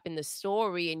caught up in the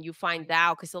story and you find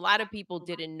out because a lot of people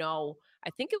didn't know. I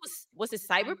think it was it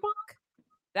Cyberpunk?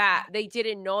 that they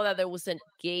didn't know that there was a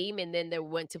game, and then they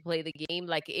went to play the game.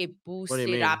 Like it What do you boosted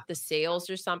mean? up the sales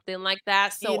or something like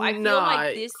that. So Yeah, I feel nah,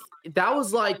 like this. that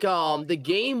was like the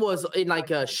game was in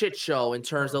like a shit show in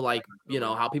terms of like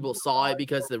how people saw it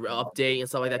because the update and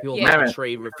stuff like that. People Yeah. left the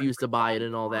trade, refused to buy it,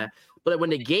 and all that. But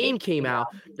when the game came out,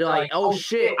 they're like, "Oh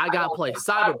shit, I gotta play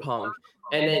Cyberpunk."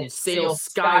 And then sales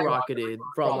skyrocketed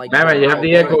from like Mama, you have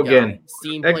the echo again.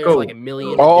 Steam players Echo. like 1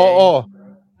 million a day. Oh.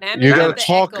 Mammy You got gotta the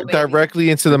talk echo, baby. directly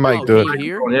into the mic, Oh, dude. can you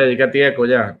hear? Yeah, you got the echo.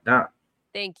 Yeah. Now,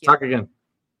 Thank you. talk again.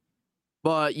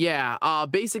 But yeah,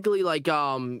 basically like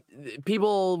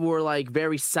people were like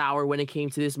very sour when it came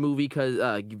to this movie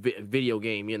because video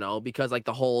game, because like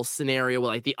the whole scenario with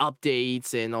like the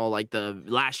updates and all like the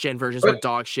last gen versions were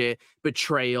dog shit,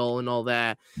 betrayal and all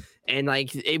that. And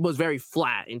like it was very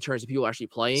flat in terms of people actually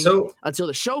playing. So Until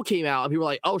the show came out and people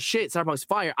were like, "Oh shit, Cyberpunk's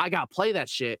fire! I gotta play that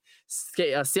shit."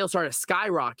 Sales started to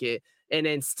skyrocket, and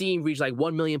then Steam reached like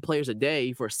 1 million players a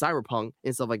day for Cyberpunk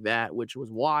and stuff like that, which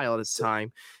was wild at the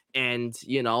time. And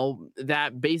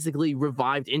that basically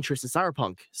revived interest in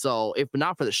Cyberpunk. So if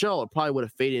not for the show, it probably would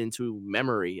have faded into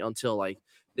memory until like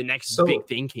the next big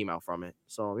thing came out from it.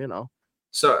 So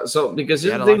So because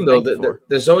here's the thing though,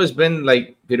 there's always been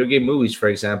like video game movies, for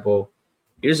example.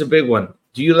 Here's a big one.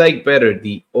 Do you like better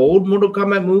the old Mortal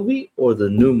Kombat movie or the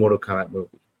new Mortal Kombat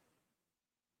movie?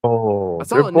 Oh,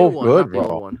 they're both good,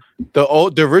 bro.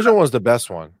 The original one's the best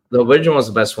one. The original was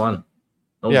the best one.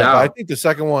 No doubt. But I think the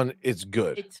second one is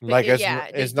good.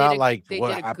 It's not like they what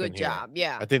did a happened good here. job.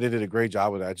 Yeah. I think they did a great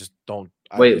job with that. I just don't.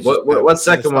 Wait, what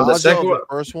second one? The second one, the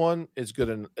first one is good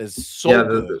and is so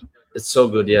good. It's so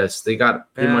good. Yes, they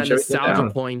got pretty much everything nostalgia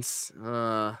down. points.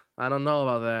 I don't know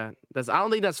about that. I don't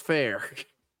think that's fair.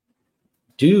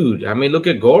 Dude, I mean, look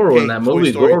at Goro in that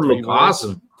movie. Goro looked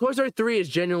awesome. Toy Story 3 is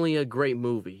genuinely a great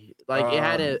movie. Like it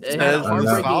had a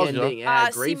heartbreaking heartbreaking ending. It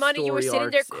had great Money, you were sitting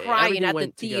there story crying arcs, at the everything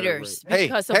went theaters together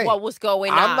because of what was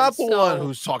going on. I'm not the one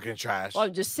who's talking trash. Well,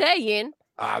 I'm just saying.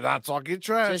 I'm not talking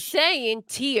trash. Just saying,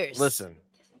 tears. Listen.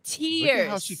 Tears. Look at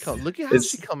how she come. Look at how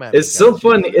she come at. It's so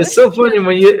funny. It's so funny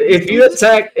when if you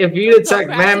attack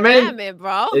Man,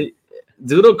 bro.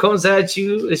 Doodle comes at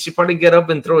you, and she probably get up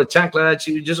and throw a chanclet at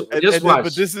you. Just watch.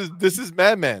 But this is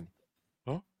Man.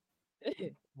 Huh?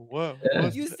 What?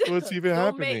 What's even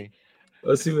happening?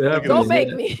 What's even happening? Don't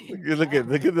make me. Look at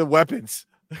the weapons.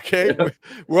 Okay,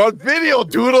 we're on video,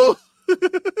 Doodle.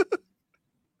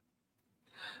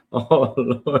 Oh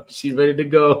Lord, she's ready to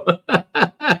go.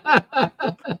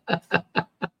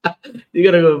 You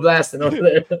gotta go blasting over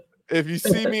there. If you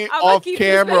see me off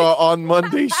camera on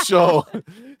Monday's show,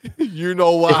 you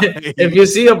know why. If you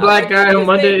see a black guy on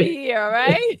Monday, here,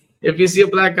 right? If you see a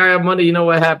black guy on Monday, you know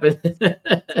what happened.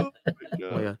 Oh,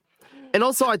 yeah. And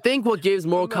also, I think what gives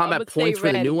Mortal Kombat points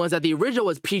for the new ones that the original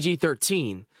was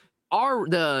PG-13.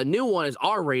 The new one is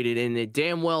R-rated, and it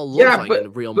damn well looks like a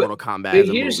real Mortal Kombat as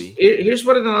a movie. Here's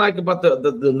what I don't like about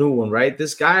the new one, right?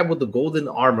 This guy with the golden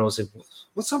armor, I was like,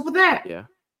 what's up with that? Yeah.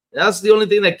 That's the only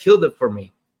thing that killed it for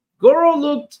me. Goro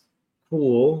looked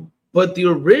cool, but the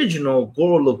original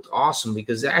Goro looked awesome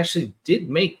because it actually did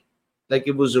make like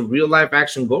it was a real life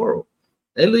action Goro.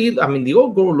 I mean, the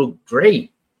old Goro looked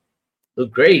great.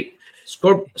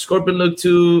 Scorpion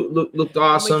looked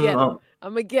awesome. I'm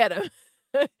gonna get him.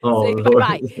 Oh, say Lord.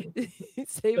 bye-bye.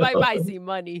 Say bye-bye, see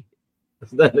money.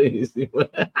 It's not easy.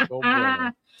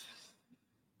 But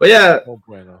yeah,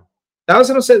 I was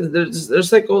gonna say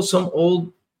there's like some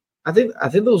old. I think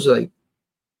those are like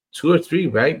 2 or 3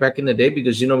 right back in the day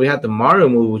because we had the Mario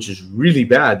movie, which is really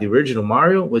bad. The original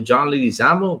Mario with John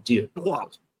Leguizamo, dude. Wow.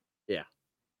 Yeah,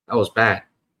 that was bad.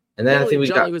 And then I think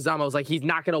John Leguizamo was like, he's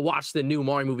not gonna watch the new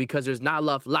Mario movie because there's not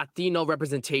enough Latino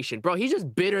representation, bro. He's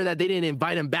just bitter that they didn't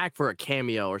invite him back for a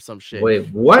cameo or some shit. Wait,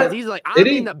 what? He's like, I'm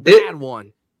in the bad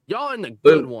one. Y'all in the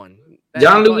good one.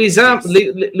 John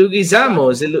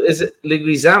Leguizamo. Is it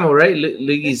Leguizamo, right?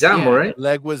 Leguizamo, right?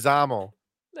 Leguizamo.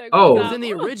 Oh, he's in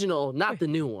the original, not the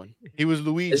new one. He was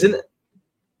Luigi. Isn't it?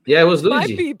 Yeah, it was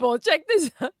Luigi. My people, check this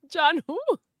out. John who?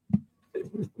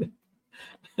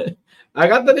 I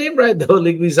got the name right though,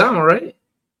 Leguizamo, right?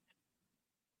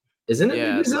 Isn't it?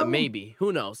 Yeah, Leguizamo? Maybe.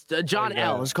 Who knows? John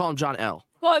L. Let's call him John L.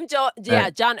 Call him John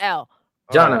L.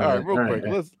 John All L. right, real quick.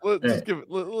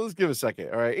 Let's give a second.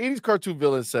 All right. 80s cartoon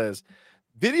villain says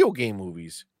video game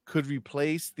movies could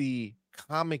replace the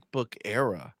comic book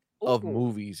era of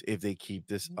movies if they keep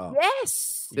this up.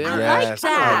 Yes.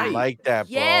 I like that,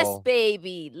 bro. Yes,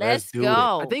 baby. Let's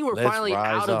go. I think we're finally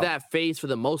out of that phase for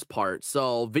the most part.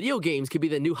 So video games could be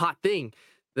the new hot thing.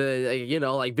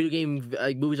 Like video game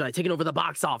movies are like taking over the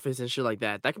box office and shit like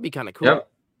that. That could be kind of cool.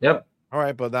 Yep. All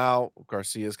right, but now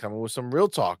Garcia's coming with some real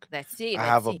talk. Let's see. I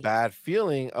have a bad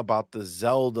feeling about the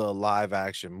Zelda live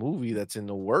action movie that's in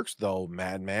the works, though,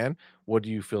 Madman. What do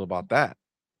you feel about that?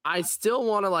 I still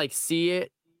want to like see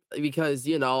it because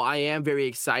I am very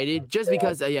excited just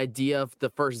because the idea of the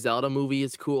first Zelda movie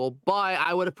is cool, but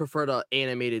I would have preferred an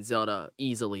animated Zelda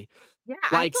easily. Yeah,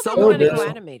 Like, I thought they were gonna go someone-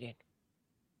 animated.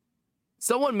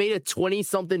 Someone made a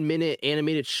 20-something minute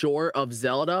animated short of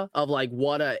Zelda of like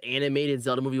what an animated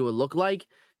Zelda movie would look like.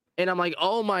 And I'm like,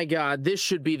 oh my God, this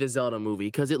should be the Zelda movie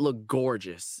because it looked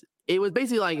gorgeous. It was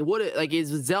basically like it's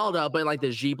Zelda, but in like the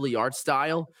Ghibli art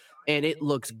style, and it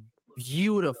looks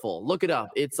beautiful. Look it up.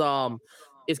 It's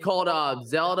called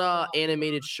Zelda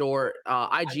animated short.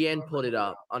 IGN put it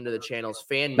up under the channel's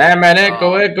fan. Man,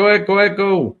 echo.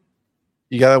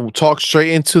 You gotta talk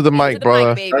straight into the mic,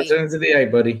 brother. baby. Turn into the eye,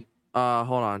 buddy.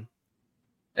 Hold on.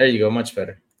 There you go, much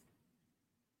better.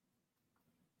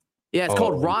 Yeah, it's Oh.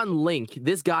 called Ron Link.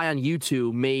 This guy on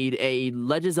YouTube made a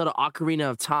Legend of Zelda Ocarina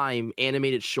of Time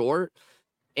animated short,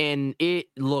 and it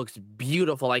looks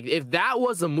beautiful. Like, if that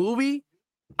was a movie,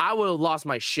 I would have lost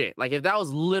my shit. Like, if that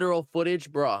was literal footage,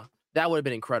 bruh, that would have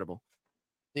been incredible.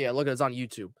 Yeah, look, it's on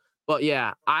YouTube. But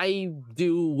yeah, I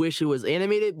do wish it was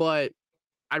animated, but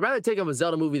I'd rather take up a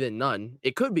Zelda movie than none.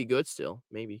 It could be good still,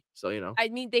 maybe. So, I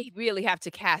mean, they really have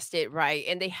to cast it right,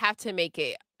 and they have to make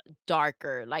it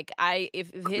darker. Like, if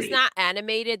it's Agreed. not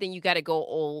animated, then you got to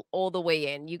go all the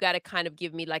way in. You got to kind of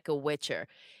give me like a Witcher.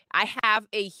 I have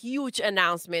a huge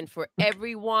announcement for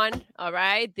everyone. All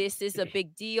right, this is a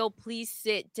big deal. Please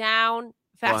sit down,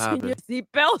 fasten your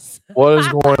seatbelts. What is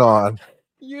going on?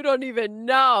 You don't even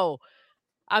know.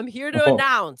 I'm here to Oh.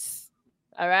 announce.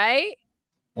 All right.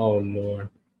 Oh Lord.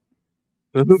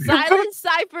 Silent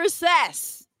Cypher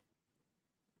says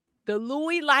the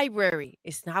Louis Library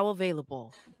is now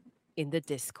available in the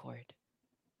Discord.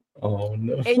 Oh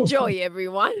no. Enjoy,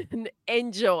 everyone.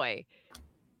 Enjoy.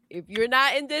 If you're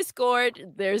not in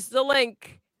Discord, there's the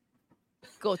link.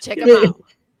 Go check them out.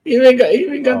 Even got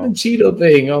the Oh. Cheeto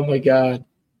thing. Oh my God.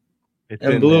 It's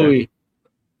And in Bluey.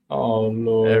 Oh there.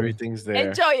 Lord. Everything's there.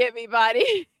 Enjoy,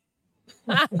 everybody.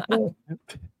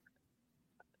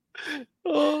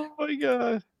 Oh my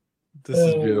God. This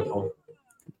is beautiful.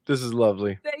 This is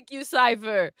lovely. Thank you,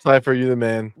 Cypher. Cypher, you the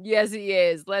man. Yes, he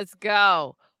is. Let's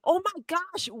go. Oh my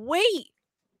gosh. Wait.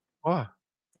 What?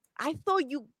 I thought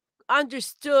you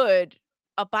understood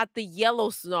about the yellow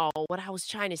snow, what I was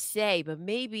trying to say, but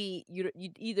maybe you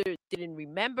either didn't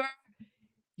remember.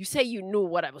 You say you knew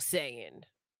what I was saying.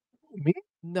 Me?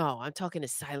 No, I'm talking to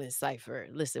Silent Cypher.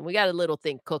 Listen, we got a little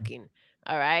thing cooking,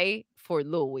 all right, for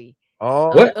Louis. Oh,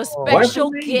 What? A Why for special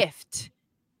me? gift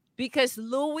because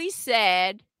Louis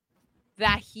said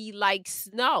that he likes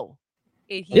snow.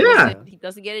 And Yeah. he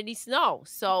doesn't get any snow.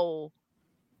 So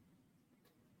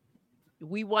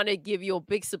we want to give you a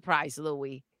big surprise,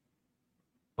 Louis.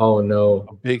 Oh no.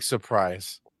 a big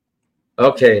surprise.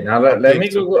 Okay, now let big me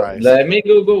Google. surprise. Let me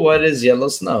Google what is yellow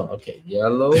snow. Okay,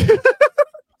 yellow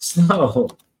snow.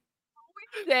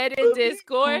 Said in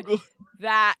Discord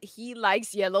that he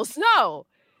likes yellow snow.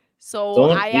 So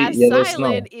Don't I eat asked yellow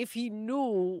Silent snow. if he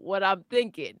knew what I'm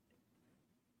thinking.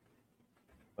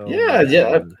 Oh Yeah, my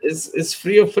yeah. God. It's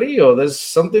frio. There's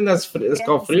something it's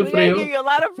called Yes, we gotta give frio. you a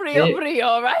lot of Yeah.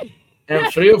 frio, right?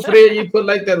 And frio, you put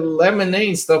like the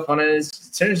lemonade stuff on it, it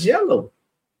turns yellow.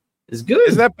 It's good.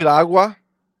 Isn't that piragua?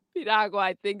 Piragua,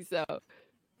 I think so.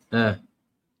 Yeah,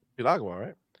 Piragua,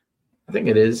 right? I think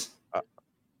it is. All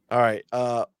right.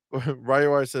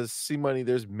 Ryowar says, "See money.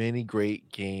 There's many great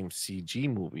game CG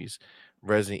movies.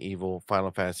 Resident Evil,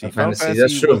 Final Fantasy. Final Fantasy,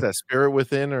 that's true. Was that Spirit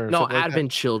Within or No, something like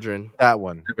Advent Children. that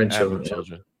one? Advent Children,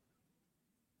 yeah.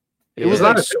 It was Yeah. like There's a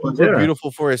lot of good ones, super yeah.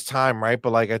 beautiful for its time, right?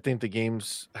 But like I think the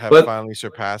games have But- finally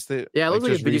surpassed it. Yeah, it looks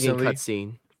like a just video recently. game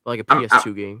cutscene, like a I'm-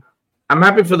 PS2 game. I'm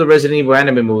happy for the Resident Evil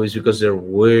anime movies because they're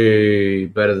way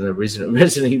better than the recent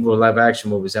Resident Evil live action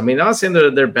movies. I mean, I'm not saying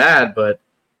they're bad, but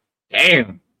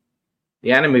damn,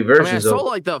 the anime I mean, I versions saw of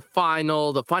like the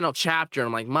final chapter, and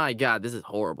I'm like, my God, this is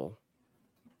horrible.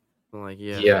 I'm like,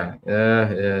 yeah.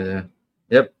 yeah.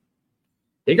 Yep.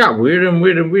 It got weirder and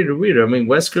weirder. I mean,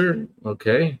 Wesker,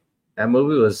 okay, that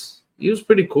movie was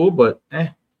pretty cool, but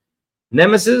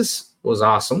Nemesis was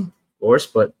awesome, of course,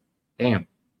 but damn.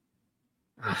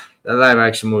 That live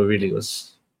action movie really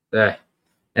was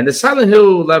and the Silent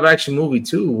Hill live action movie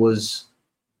too was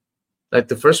like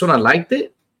the first one I liked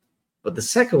it, but the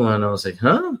second one I was like,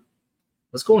 huh,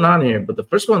 what's going on here? But the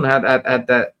first one had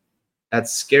that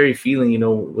scary feeling,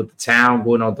 with the town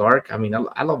going all dark. I mean,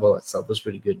 I love all that stuff. It was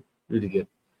pretty good, really good.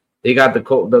 They got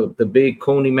the big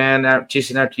Coney man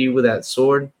chasing after you with that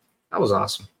sword. That was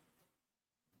awesome.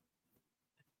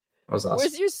 was awesome.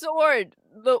 Where's your sword?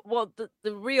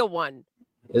 The real one.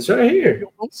 It's right here.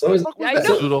 So it's, I that,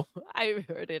 know. Zoodle? I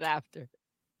heard it after.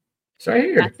 it's right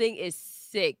here. That thing is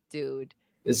sick, dude.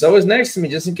 It's always next to me,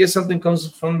 just in case something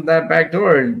comes from that back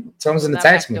door and someone's gonna That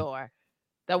attack back me. door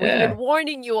that we've Yeah. been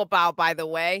warning you about, by the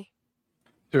way.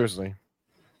 Seriously.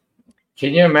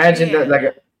 Can you imagine that?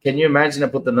 Man. Can you imagine I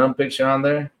put the nun picture on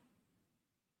there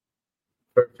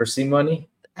for C money?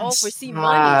 Oh, for C money.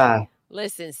 Ah,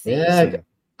 Listen, C. yeah,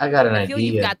 I got an I feel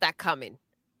you've idea. got that coming.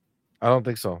 I don't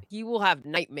think so. You will have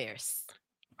nightmares.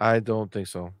 I don't think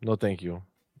so. No, thank you.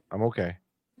 I'm okay.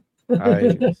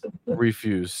 I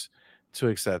refuse to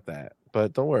accept that.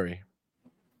 But don't worry.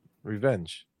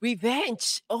 Revenge.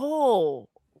 Revenge. Oh,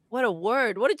 what a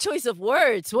word. What a choice of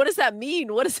words. What does that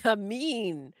mean? What does that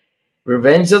mean?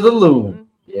 Revenge of the Lou. Mhm.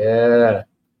 Yeah,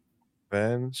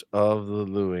 Revenge of the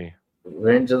Louis.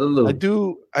 Revenge of the Lou. I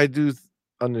do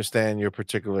understand your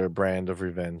particular brand of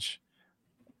revenge.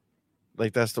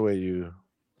 Like that's the way you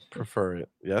prefer it.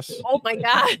 Yes? Oh my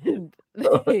God.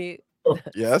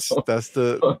 Yes, that's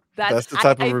the That's the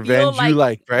type of I feel revenge you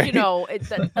like, right? You know,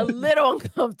 it's a little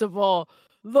uncomfortable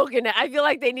looking at. I feel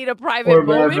like they need a private Poor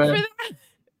moment for Batman. that.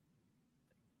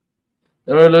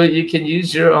 No, Lou, you can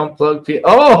use your unplugged.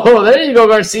 Oh, there you go,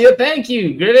 Garcia. Thank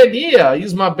you. Great idea. I'll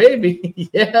use my baby.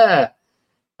 Yeah,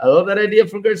 I love that idea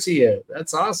from Garcia.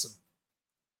 That's awesome.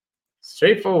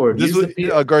 Straightforward. This Use was, the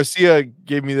P- Garcia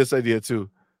gave me this idea too.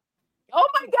 Oh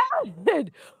my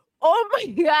God. Oh my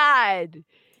God.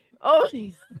 Oh my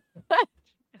God.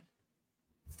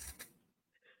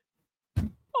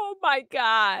 Oh my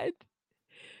God.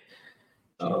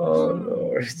 Oh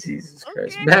Lord, Jesus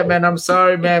Christ, Okay. Batman! I'm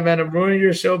sorry, Batman. I'm ruining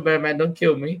your show, Batman. Don't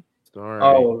kill me. All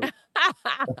right.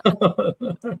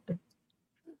 Oh,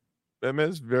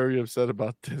 Batman's very upset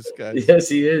about this, guys. yes,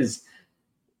 he is.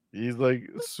 He's like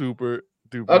super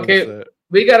duper Okay, upset.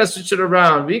 we gotta switch it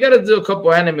around. We gotta do a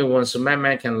couple anime ones so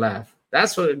Batman can laugh.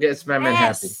 That's what gets Batman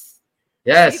happy. Yes.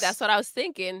 Yes. See, that's what I was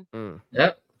thinking.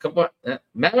 Yep. Couple.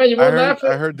 Batman, you won't laugh.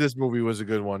 I heard this movie was a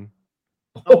good one.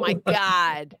 Oh my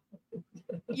God.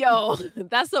 Yo,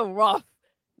 that's a rough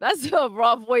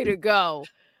way to go.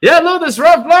 Yeah, look, there's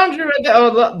Ralph Lundgren right there.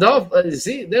 Oh, Dolph.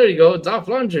 See, there you go, Dolph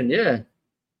Lundgren. Yeah,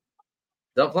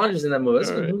 Dolph Lundgren's in that movie. That's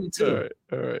a good movie too.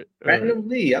 All right. Brandon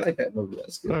Lee, I like that movie.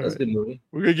 That's good. All That's a good movie.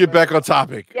 We're gonna get back on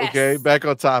topic. Okay, Yes. back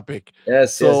on topic.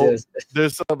 Yes, So yes.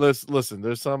 there's some. Listen.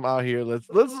 There's some out here.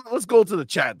 Let's go to the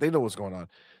chat. They know what's going on.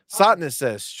 Satnus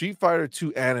says Street Fighter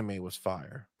 2 anime was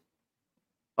fire.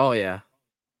 Oh yeah.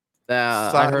 I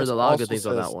Silence heard a lot of good also things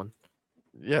on that says-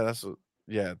 one.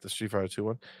 Yeah, the Street Fighter 2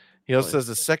 one. He also says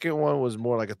the second one was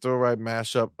more like a thrill ride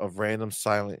mashup of random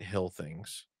Silent Hill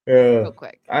things. Real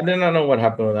quick. I did not know what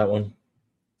happened with that one.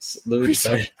 Louis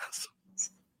decided.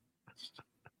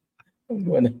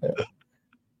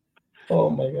 Oh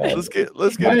my God. Let's get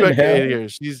Fine, Becca hell. in here.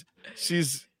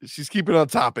 She's keeping on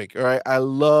topic. All right. I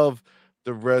love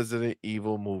the Resident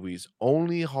Evil movies.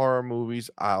 Only horror movies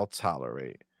I'll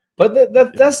tolerate. But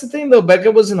that's the thing though.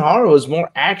 Becca wasn't horror. It was more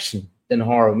action than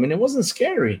horror. I mean, it wasn't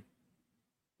scary. It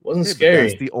wasn't Yeah, but scary.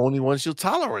 that's the only one she'll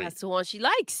tolerate. That's the one she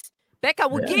likes. Becca,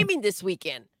 we're Yeah. gaming this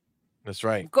weekend. That's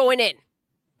right. Going in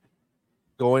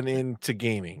Going into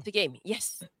gaming. to gaming.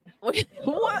 Yes. What?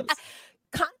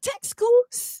 Context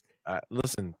clues?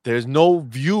 Listen, there's no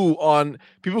view on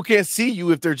people can't see you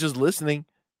if they're just listening.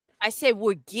 I said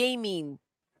we're gaming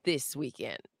this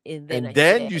weekend. And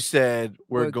then, You said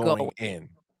we're going in.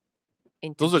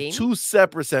 into Those are gaming? two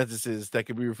separate sentences that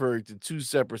can be referring to two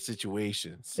separate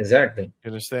situations. Exactly. You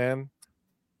understand?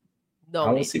 No, I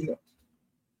man. want to see that.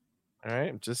 All right,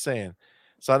 I'm just saying.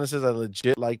 Silent says I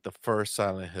legit like the first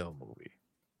Silent Hill movie.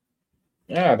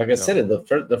 Yeah, like I said,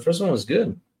 the first one was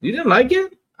good. You didn't like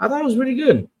it? I thought it was really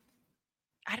good.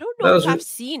 I don't That know was if I've re-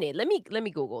 seen it. Let me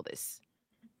Google this.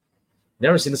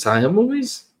 Never seen the Silent Hill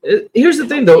movies? Here's the I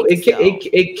thing, don't though. think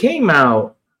It came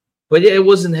out, but yeah, it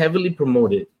wasn't heavily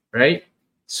promoted, right?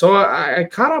 So I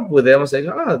caught up with it. I was like,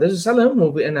 oh, there's a Silent Hill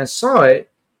movie, and I saw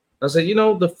it. I was like,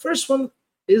 the first one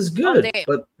is good, damn.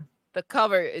 but The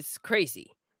cover is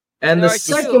crazy. and There the are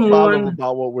two. second Problem one,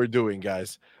 about what we're doing,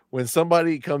 guys. When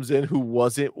somebody comes in who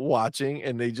wasn't watching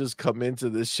and they just come into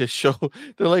this shit show,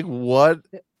 they're like, "What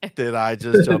did I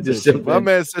just jump Just into?" jump My in.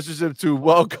 man Censorship 2,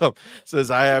 welcome.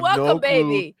 Says I have Welcome, no clue.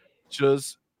 baby.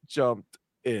 Just jumped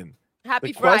in.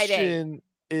 Happy The Friday. question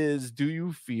is, do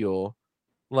you feel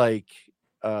like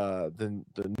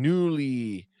the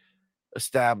newly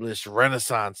established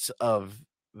renaissance of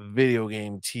video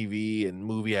game TV and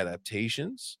movie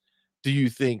adaptations, do you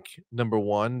think number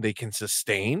one, they can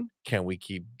sustain? Can we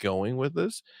keep going with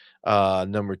this?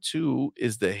 Number two,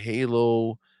 is the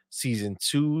Halo season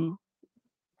 2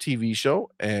 TV show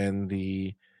and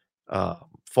the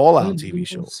Fallout TV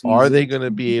show, are they going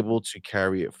to be able to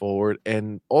carry it forward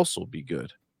and also be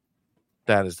good?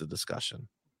 That is the discussion.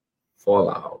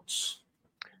 Fallouts.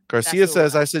 Garcia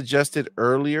says, I suggested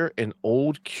earlier an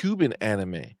old Cuban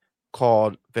anime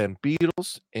called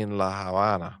Vampiros en La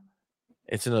Habana.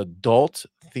 It's an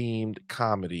adult-themed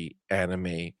comedy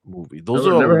anime movie. Those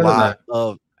are a lot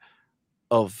of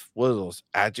what are those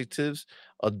adjectives?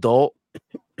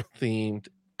 Adult-themed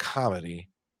comedy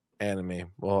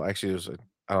anime. Well, actually,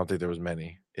 I don't think there was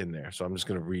many in there, so I'm just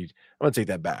gonna read. I'm gonna take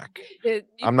that back.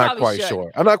 I'm not quite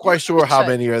sure. I'm not quite sure how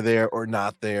many are there or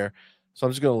not there. So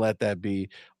I'm just gonna let that be.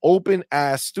 Open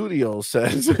Ass Studio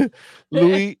says,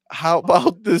 Louis, how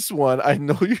about this one? I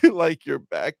know you like your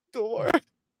back door.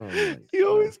 He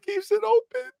always keeps it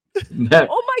open.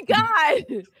 Oh my god!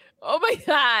 Oh my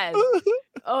god!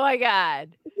 Oh my god!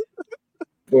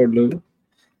 Poor Lou.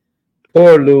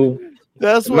 Poor Lou.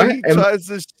 That's what he tries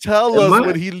to tell us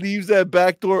when he leaves that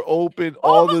back door open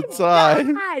all the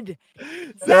time. God.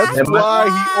 That's why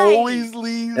he always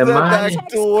leaves that back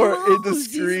door in the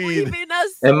screen.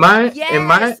 Am I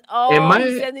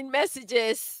he's sending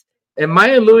messages. Am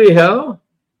I in Louis hell?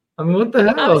 I mean, what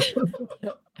the hell?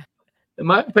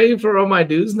 Am I paying for all my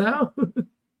dues now?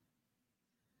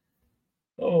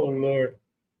 Oh Lord.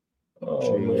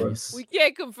 Oh Lord. We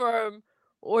can't confirm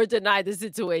or deny the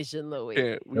situation,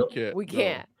 Louis. We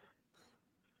can't.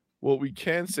 What we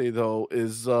can say though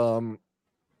is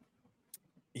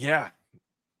yeah,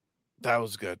 that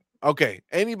was good. Okay,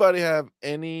 anybody have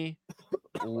any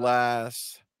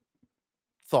last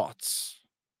thoughts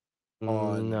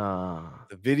on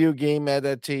the video game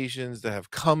adaptations that have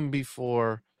come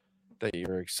before that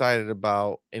you're excited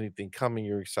about? Anything coming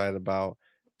you're excited about?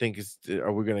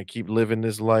 Are we gonna keep living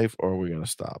this life or are we gonna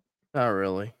stop? Not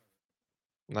really.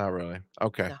 Not really.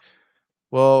 Okay. No.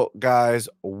 Well, guys,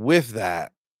 with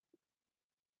that,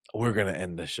 we're gonna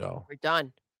end the show. We're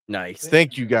done. Nice.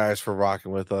 Thank you guys for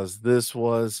rocking with us. This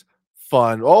was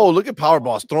fun. Oh, look at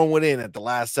Powerball's throwing it in at the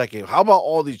last second. How about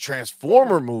all these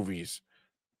Transformer movies?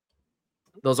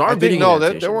 Those aren't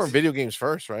there weren't video games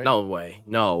first, right? No way.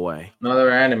 No way. No,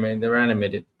 they're animated. They're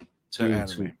animated.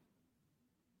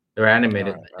 They're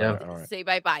animated. All right. Say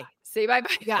bye-bye. Say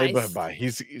bye-bye, guys. Say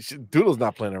bye-bye. Doodle's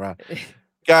not playing around.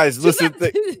 Guys, listen,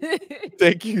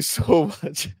 thank you so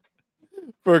much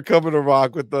for coming to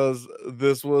rock with us.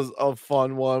 This was a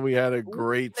fun one. We had a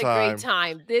great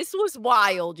time. This was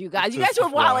wild, you guys. You guys were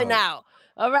wilding out.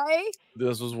 All right?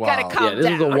 This was wild. Gotta calm this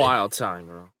down. was a wild time,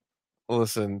 bro.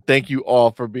 Listen, thank you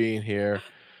all for being here.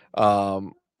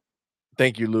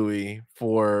 Thank you, Louis,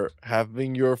 for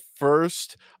having your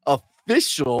first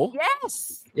official.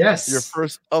 Yes. Your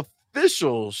first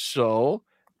official show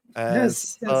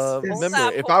as a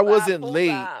member. If Hold I wasn't up.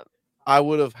 late, I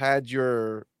would have had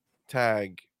your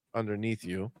tag underneath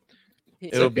you.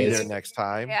 It'll be there next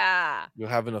time. Yeah. You'll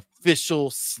have an official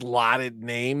slotted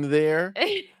name there.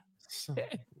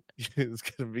 It's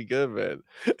gonna be good, man.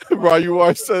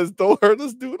 Rayuar says, "Don't hurt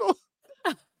us, Doodle."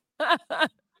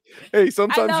 Hey,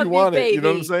 sometimes you want it. You know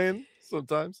what I'm saying?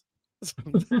 Sometimes.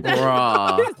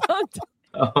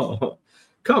 Oh,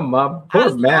 come on,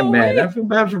 poor man. I feel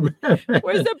bad for man.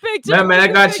 Where's the picture? Man, I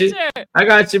got you. I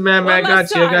got you, man. I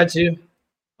got you.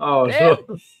 Oh,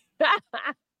 so.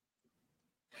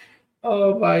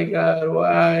 Oh my God!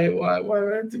 Why do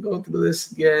I have to go through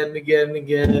this again?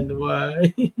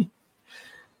 Why?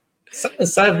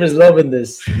 Cypher's loving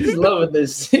this. He's loving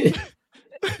this.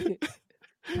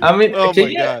 I mean,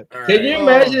 can you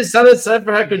imagine Silent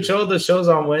Cypher had control of the shows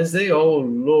on Wednesday? Oh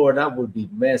Lord, that would be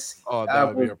messy. Oh, that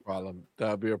would be a problem.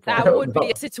 That would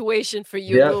be a situation for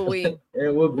you, Louis.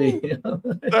 It would be.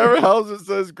 Sarah Hauser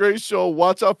says, "Great show.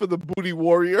 Watch out for the booty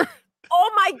warrior."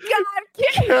 Oh my God!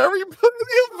 Carrie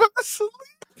plenty of Vaseline.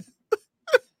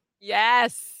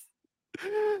 Yes.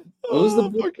 Who's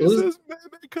says, man,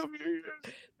 come here.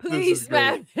 Please,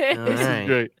 man. This is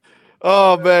great.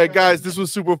 Oh man, guys, this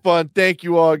was super fun. Thank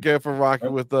you all again for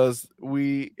rocking with us.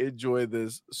 We enjoy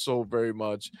this so very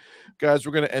much. Guys,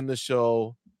 we're gonna end the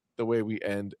show the way we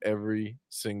end every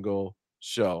single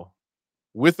show,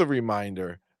 with a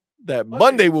reminder that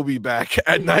Monday we'll be back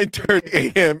at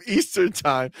 9:30 a.m. Eastern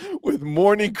time with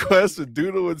Morning Quest with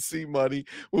Doodle and C Money.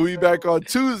 We'll be back on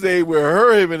Tuesday with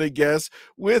her, him, and a guest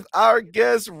with our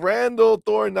guest Randall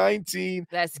Thor 19.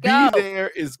 Let's go. Be there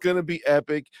is gonna be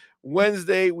epic.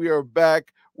 Wednesday we are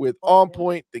back with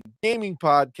OnPoint, the gaming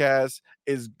podcast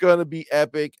is gonna be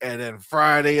epic, and then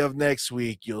Friday of next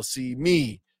week you'll see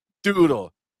me,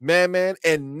 Doodle, Man,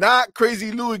 and not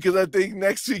Crazy Louie, because I think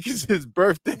next week is his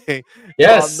birthday.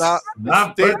 Yes, not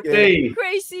not mistaken. birthday.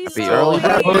 Crazy Happy Louie. early I'm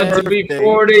birthday. going to be Birthday.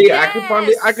 40. I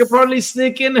could Yes. probably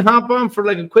sneak in and hop on for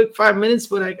like a quick 5 minutes,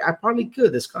 but I probably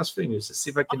could. Let's cross fingers. Let's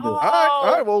see if I can do it.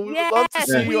 All right. Well, we would love to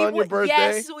see we you on your would- birthday.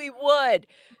 Yes, we would.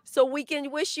 So we can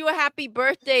wish you a happy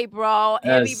birthday, bro.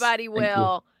 Yes, Everybody thank you.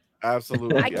 will.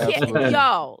 Absolutely. I can't, Absolutely.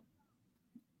 yo.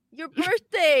 Your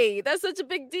birthday. That's such a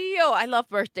big deal. I love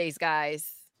birthdays,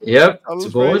 guys. Yep. Carlos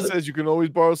To go Ray with- says you can always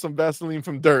borrow some Vaseline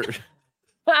from Dirt.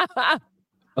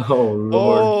 Oh,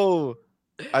 Lord. Oh,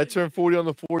 I turned 40 on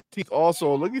the 14th.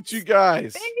 Also, look at you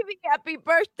guys. Baby, happy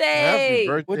birthday. Happy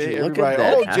Would birthday, you look at everybody.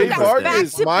 that? Oh, Happy Jay Barton birthday.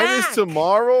 is mine is Back-to-back.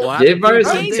 tomorrow. Well, Jay happy Barton's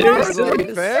birthday, Jay Jay Barton's Barton.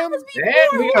 birthday. fam.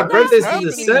 Damn, we got birthdays in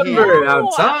December. I'm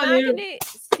telling you. gonna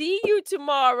see you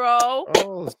tomorrow.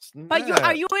 Oh, But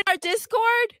are you in our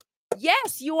Discord?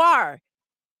 Yes, you are.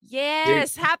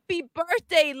 Yes. Happy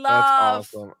birthday, love.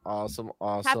 That's awesome.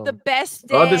 Have the best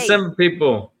day. All December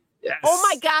people. Yes. Oh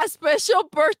my God, special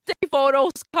birthday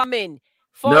photos coming.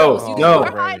 No, Photos. You no,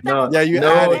 can hide no. them. Yeah, you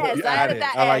No. added. Yes, You I added added.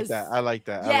 that I like as. that. I like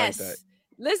that. Yes. I like that.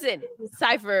 Listen,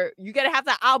 Cypher, you gotta have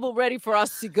the album ready for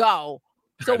us to go.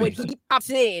 So when he pops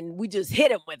in, we just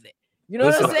hit him with it. You know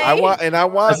Listen, what I'm saying? I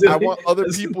want other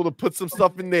people to put some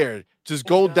stuff in there. Just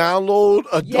go download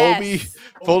Adobe Yes.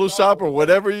 Photoshop or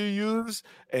whatever you use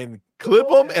and clip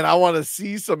them. And I want to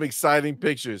see some exciting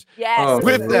pictures. Yes. Oh,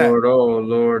 With that. Lord. Oh,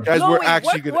 Lord. Guys, Louis, we're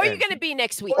actually where going are you gonna be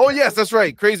next week? Oh, yes, that's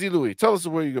right. Crazy Louie. Tell us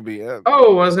where you're going to be.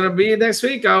 Oh, what's gonna be next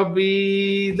week?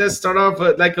 Let's start off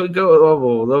with let's go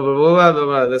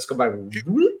back.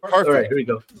 All right, here we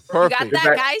go. You Perfect. got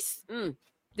that, guys?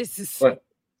 This is What?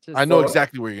 just- I know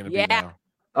exactly where you're going to Yeah. be now.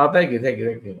 Oh, thank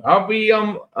you. I'll be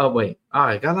oh wait.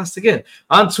 I got lost again.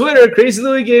 On Twitter, Crazy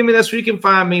Louie Gaming. That's where you can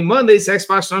find me. Mondays,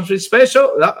 Xbox Launch Week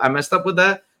Special. Oh, I messed up with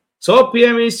that. 12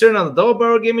 p.m. Eastern on the Double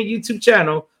Barrel Gaming YouTube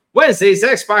channel. Wednesdays,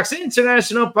 Xbox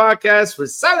International Podcast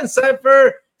with Silent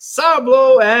Cypher,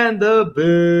 Sablo, and the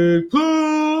Big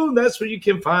Plume. That's where you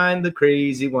can find the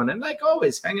crazy one. And like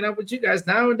always, hanging out with you guys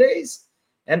nowadays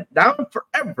and down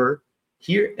forever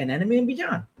here in Anime and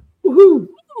Beyond. Woohoo!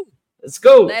 Let's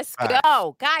go. Let's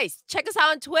go. Guys, check us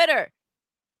out on Twitter.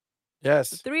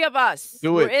 Yes. 3 of us.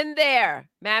 Do We're it. in there.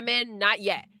 Madman, not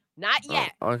yet. Not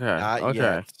yet. Okay. Not okay.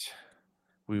 yet.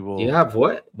 We will You have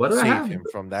what? What do I save have? him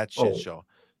from that shit Oh. show.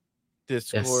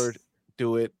 Discord,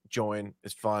 do it, join,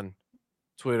 it's fun.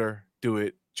 Twitter, do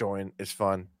it, join, it's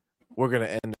fun. We're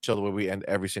gonna end the show the way we end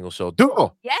every single show.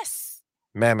 Duo, Yes.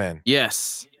 man,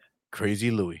 Yes. Crazy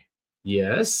Louie.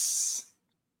 Yes.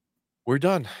 We're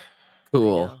done.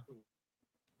 Cool.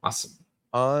 Awesome.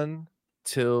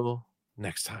 Until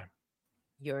next time.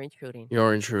 You're intruding.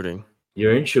 You're intruding.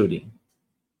 You're intruding.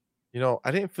 You know,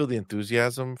 I didn't feel the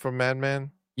enthusiasm from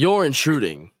Madman. You're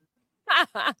intruding.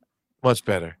 Much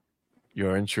better.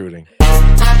 You're intruding.